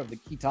follower of the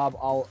Kitab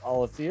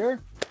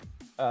al-Asir,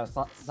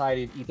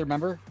 Society of Ether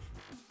member.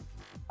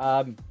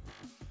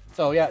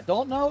 So yeah,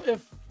 don't know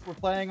if we're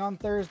playing on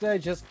Thursday,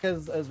 just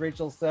because, as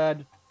Rachel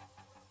said,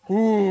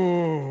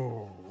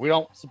 we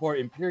don't support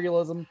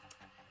imperialism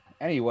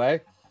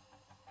anyway.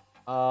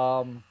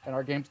 And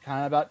our game's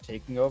kind of about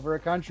taking over a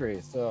country,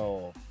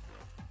 so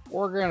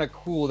we're gonna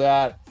cool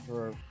that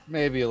for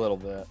maybe a little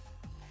bit.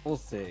 We'll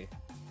see.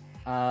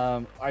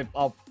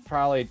 I'll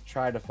probably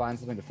try to find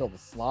something to fill the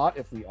slot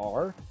if we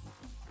are.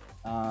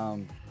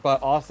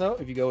 But also,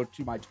 if you go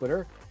to my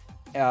Twitter,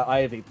 I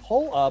have a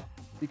poll up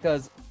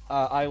because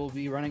I will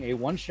be running a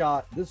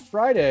one-shot this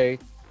Friday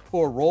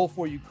for Roll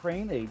for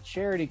Ukraine, a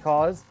charity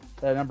cause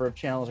that a number of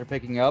channels are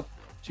picking up.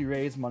 to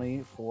raise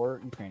money for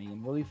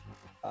Ukrainian relief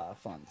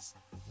funds.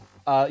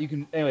 You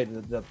can anyway.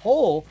 The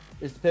poll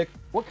is to pick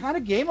what kind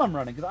of game I'm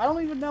running because I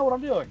don't even know what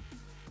I'm doing.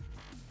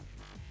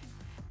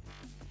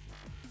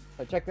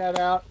 So check that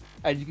out,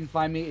 and you can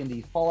find me in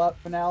the Fallout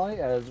finale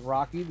as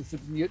Rocky, the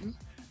super mutant,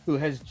 who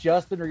has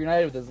just been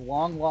reunited with his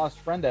long lost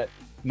friend that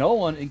no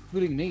one,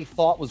 including me,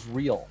 thought was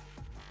real.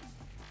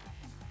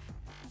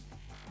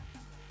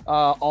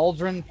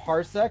 Aldrin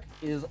Parsec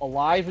is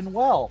alive and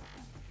well.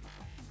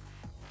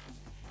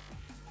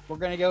 We're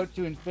gonna go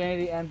to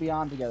infinity and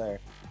beyond together.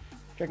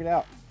 Check it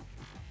out.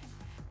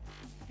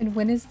 And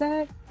when is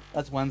that?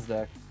 That's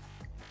Wednesday.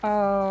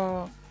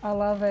 Oh, I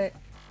love it.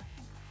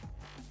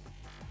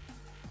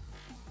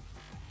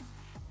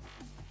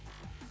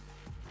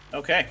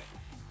 Okay.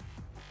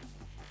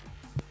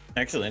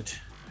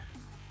 Excellent.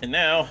 And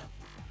now,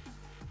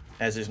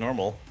 as is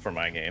normal for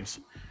my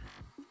games,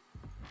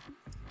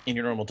 in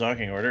your normal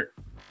talking order,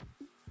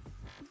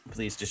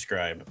 please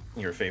describe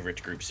your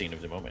favorite group scene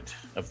of the moment,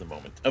 of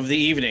the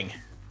evening.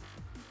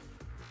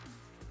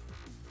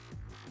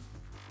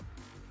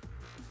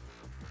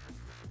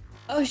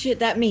 Oh shit,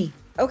 that me.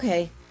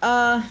 Okay.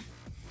 All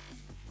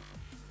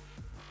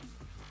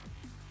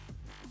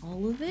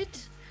of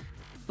it?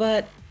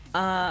 But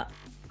I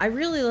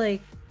really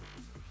like,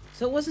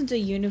 so it wasn't a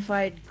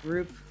unified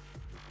group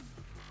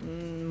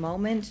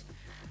moment,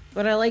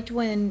 but I liked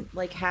when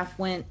like half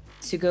went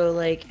to go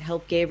like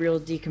help Gabriel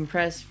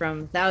decompress from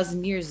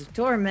 1,000 years of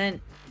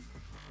torment,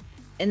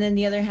 and then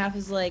the other half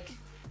is like,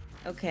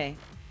 okay,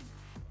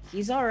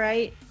 he's all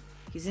right,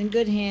 he's in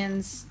good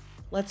hands,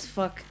 let's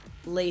fuck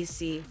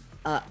Lacey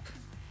up.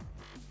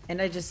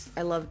 And I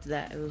loved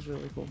that. It was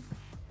really cool.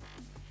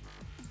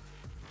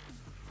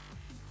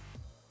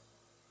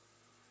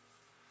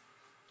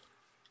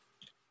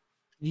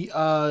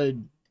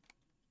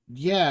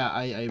 Yeah,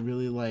 I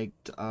really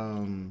liked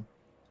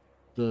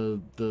the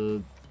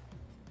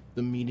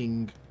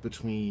meeting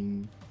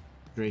between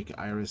Drake,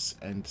 Iris,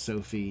 and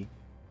Sophie,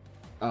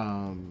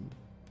 going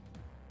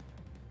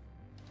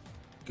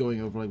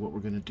over like what we're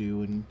gonna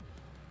do and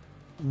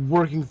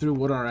working through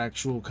what our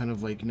actual kind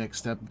of like next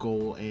step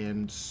goal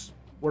and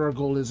what our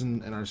goal is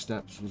and our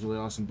steps was really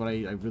awesome. But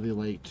I really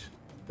liked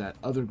that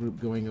other group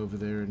going over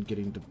there and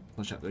getting to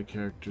flesh out their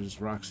characters.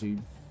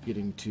 Roxy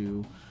getting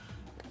to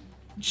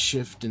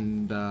shift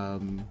and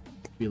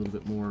be a little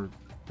bit more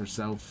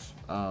herself,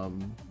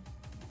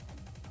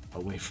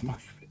 away from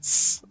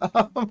Iris.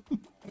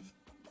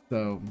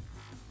 So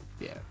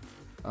yeah,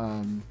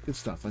 good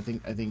stuff. I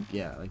think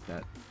yeah, like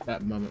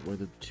that moment where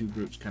the two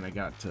groups kind of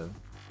got to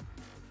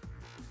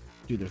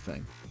do their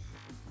thing.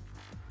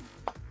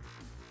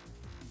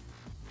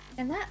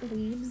 And that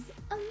leaves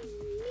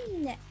me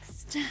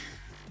next.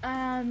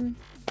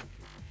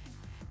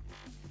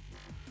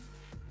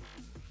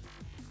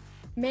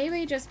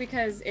 Maybe just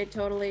because it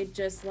totally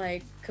just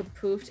like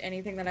kapoofed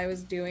anything that I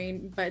was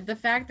doing, but the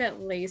fact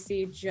that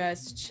Lacey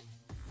just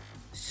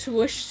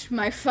swooshed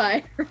my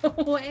fire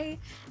away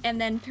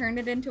and then turned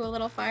it into a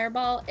little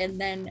fireball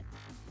and then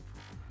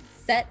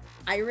set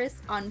Iris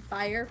on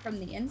fire from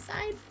the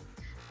inside.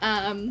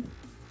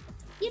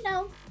 You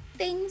know,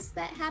 things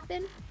that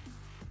happen.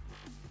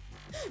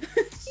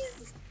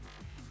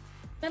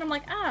 Then I'm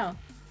like, oh,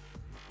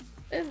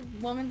 this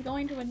woman's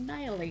going to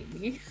annihilate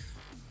me.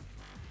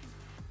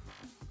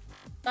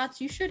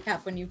 Thoughts you should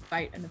have when you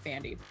fight in a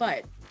Fandy,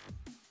 but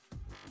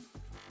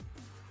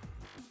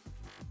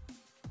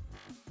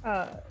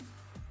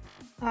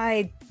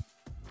I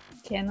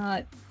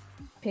cannot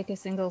pick a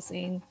single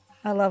scene.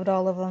 I loved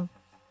all of them.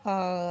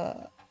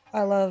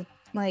 I loved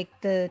like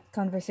the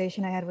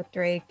conversation I had with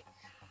Drake.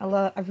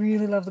 I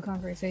really love the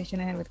conversation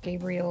I had with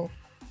Gabriel.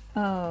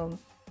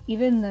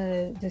 Even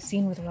the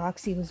scene with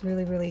Roxy was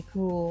really, really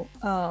cool.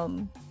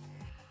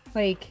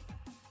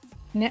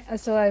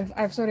 So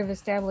I've sort of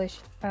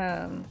established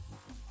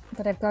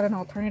that I've got an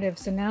alternative.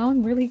 So now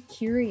I'm really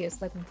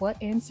curious, like, what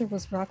answer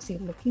was Roxy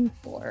looking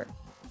for?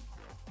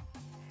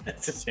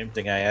 That's the same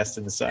thing I asked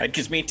in the side,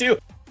 because me too.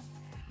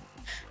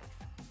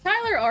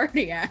 Tyler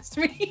already asked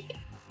me.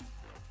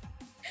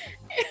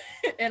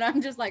 And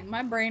I'm just like,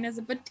 my brain is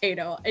a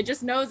potato. It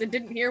just knows it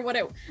didn't hear what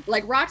it,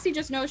 like Roxy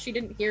just knows she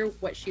didn't hear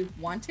what she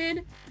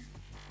wanted.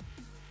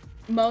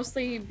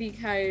 Mostly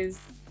because,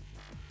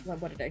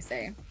 what did I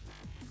say?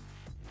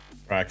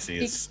 Roxy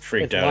is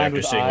freaked out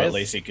after seeing what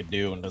Lacey could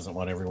do and doesn't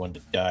want everyone to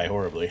die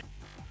horribly.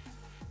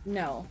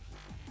 No.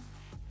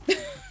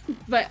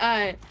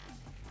 But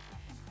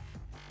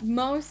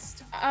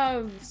most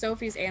of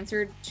Sophie's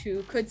answer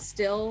could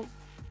still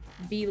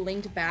be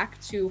linked back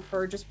to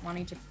her just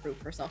wanting to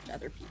prove herself to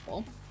other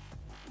people.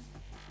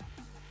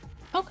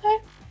 Okay.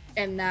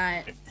 And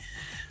that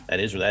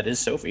is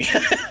Sophie.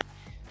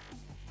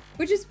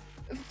 which is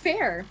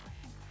fair.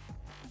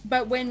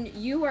 But when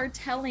you are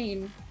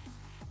telling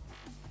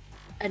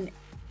a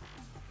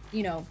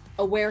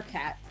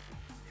werecat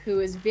who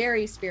is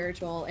very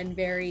spiritual and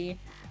very,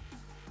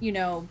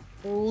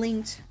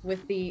 linked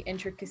with the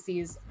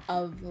intricacies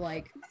of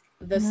like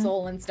the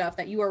soul and stuff,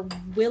 that you are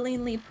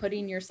willingly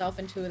putting yourself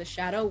into the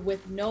shadow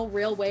with no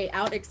real way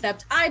out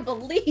except I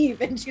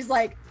believe. And she's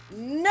like,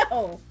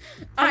 no,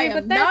 I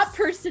am not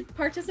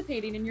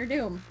participating in your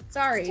doom.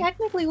 Sorry. That's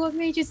technically what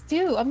mages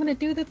do. I'm gonna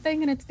do the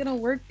thing and it's gonna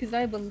work because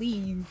I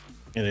believe.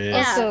 It is.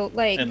 Also,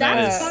 like, And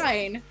That's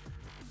fine.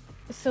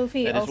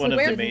 Sophie That is also one of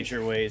the didn't-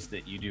 major ways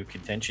that you do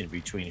contention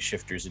between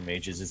shifters and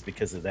mages is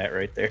because of that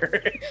right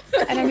there.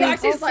 And I mean,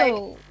 Roxy's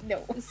also,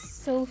 no.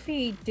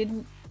 Sophie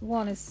didn't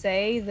want to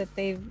say that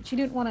she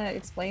didn't want to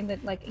explain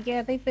that, like,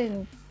 yeah, they've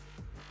been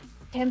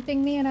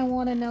tempting me and I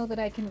want to know that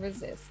I can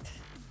resist.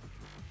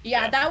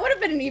 Yeah, that would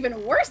have been an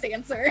even worse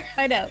answer.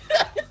 I know.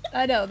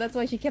 I know. That's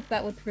why she kept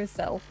that with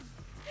herself.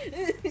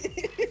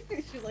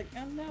 She's like,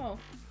 oh no.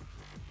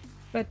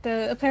 But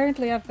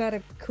apparently I've got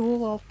a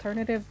cool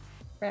alternative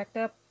racked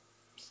up,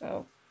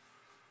 so.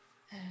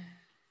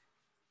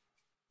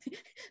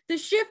 The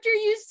shifter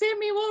you sent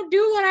me won't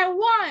do what I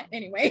want.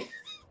 Anyway.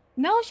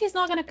 No, she's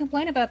not gonna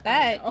complain about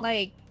that. know.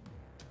 Like,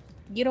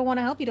 you don't want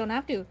to help, you don't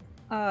have to.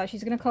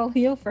 She's gonna call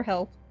Leo for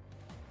help.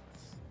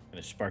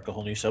 Gonna spark a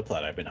whole new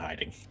subplot I've been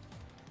hiding.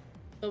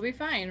 It'll be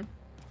fine.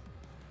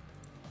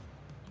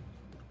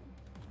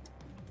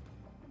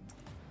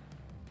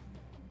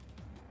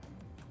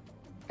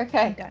 I'm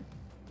Okay.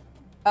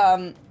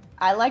 done.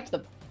 I liked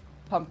the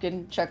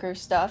pumpkin checker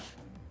stuff.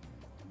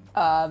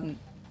 That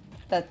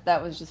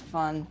was just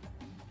fun.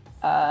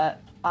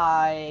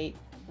 I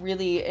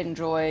really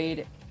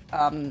enjoyed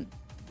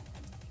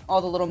all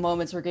the little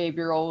moments where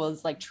Gabriel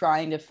was like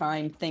trying to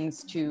find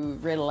things to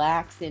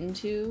relax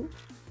into.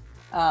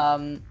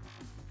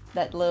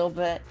 That little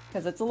bit,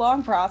 because it's a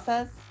long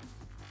process.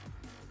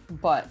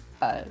 But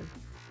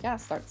yeah,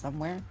 start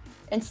somewhere.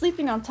 And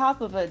sleeping on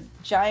top of a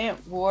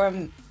giant,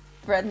 warm,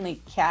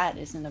 friendly cat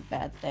isn't a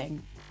bad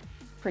thing.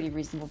 Pretty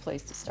reasonable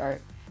place to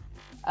start.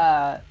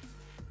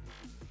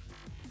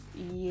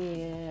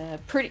 Yeah,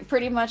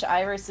 pretty much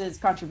Iris's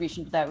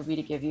contribution to that would be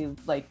to give you,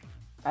 like,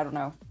 I don't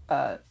know,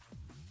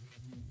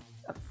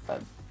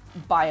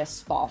 buy a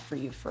spa for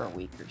you for a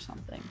week or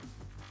something.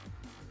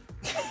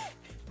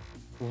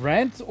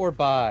 Rent or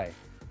buy?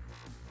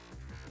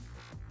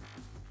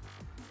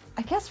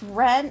 I guess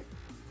rent,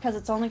 because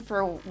it's only for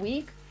a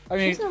week. I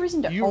mean, There's no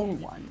reason to you-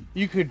 own one.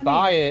 You could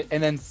buy it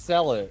and then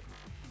sell it.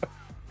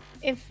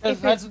 If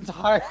That's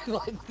entirely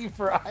likely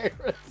for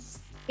Iris.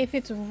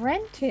 it's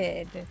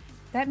rented,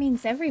 that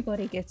means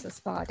everybody gets a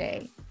spa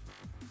day.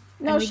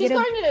 No, And we she's get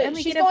a- going and to.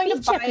 we She's get a going to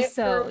beach buy it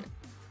episode. for.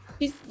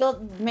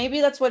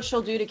 Maybe that's what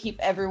she'll do to keep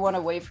everyone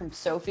away from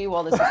Sophie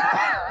while this is.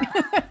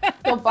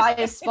 She'll buy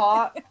a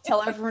spa,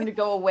 tell everyone to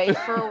go away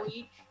for a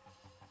week,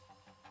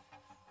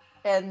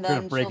 and We're then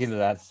gonna break she'll- into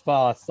that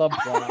spa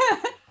subplot.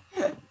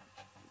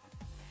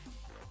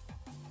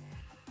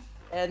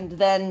 and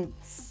then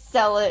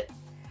sell it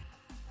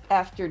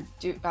after.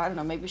 I don't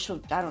know. Maybe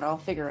she'll. I don't know.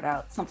 Figure it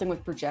out. Something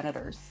with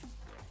progenitors.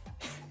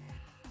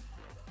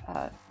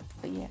 But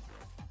yeah,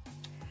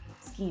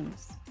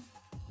 schemes.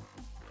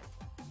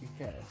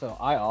 Okay, so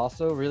I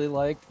also really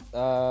liked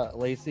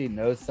Lacey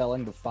no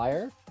selling the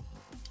fire.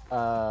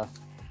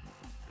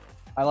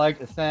 I liked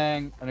the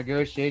thing, a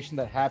negotiation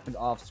that happened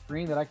off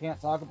screen that I can't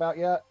talk about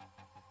yet.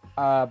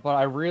 But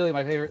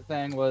my favorite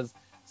thing was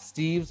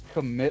Steve's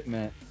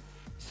commitment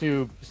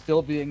to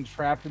still being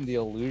trapped in the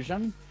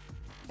illusion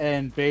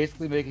and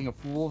basically making a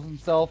fool of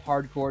himself,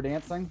 hardcore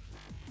dancing.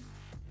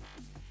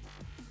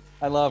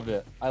 I loved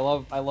it. I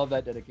love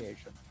that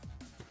dedication.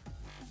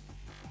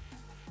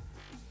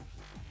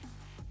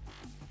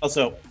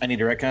 Also, I need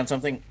to retcon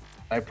something.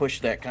 I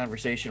pushed that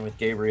conversation with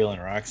Gabriel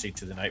and Roxy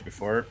to the night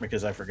before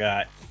because I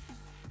forgot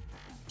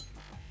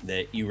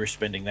that you were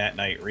spending that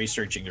night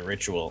researching the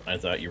ritual. I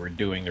thought you were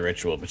doing the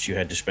ritual, but you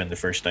had to spend the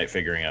first night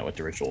figuring out what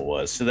the ritual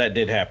was. So that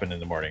did happen in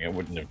the morning. It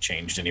wouldn't have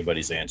changed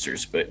anybody's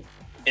answers, but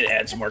it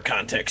adds more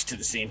context to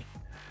the scene.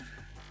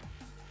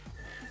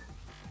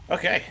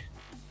 Okay.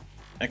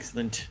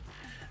 Excellent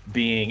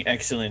being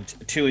excellent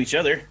to each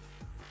other.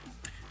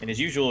 And as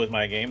usual with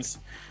my games,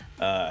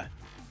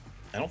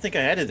 I don't think I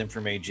added them for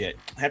Mage yet.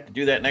 I have to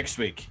do that next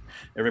week.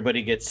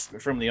 Everybody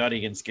from the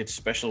audience gets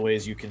special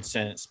ways you can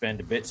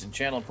spend bits and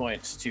channel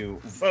points to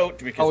vote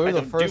because I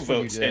don't do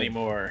votes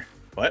anymore.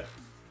 What?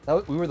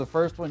 We were the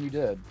first one you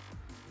did.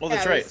 Well,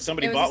 that's right.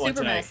 Somebody bought one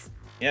tonight. Mess.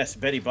 Yes,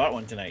 Betty bought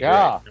one tonight.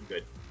 Yeah. Right. I'm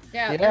good.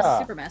 Yeah, it was a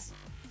super mess.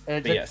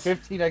 And it took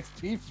 15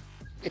 XP.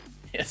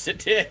 Yes, it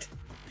did.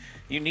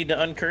 You need to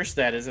uncurse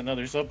that as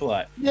another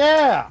subplot.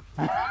 Yeah.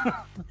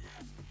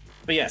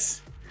 But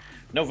yes,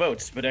 no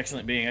votes, but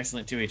excellent being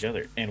excellent to each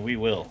other. And we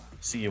will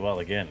see you all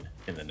again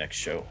in the next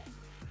show.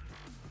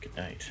 Good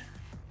night.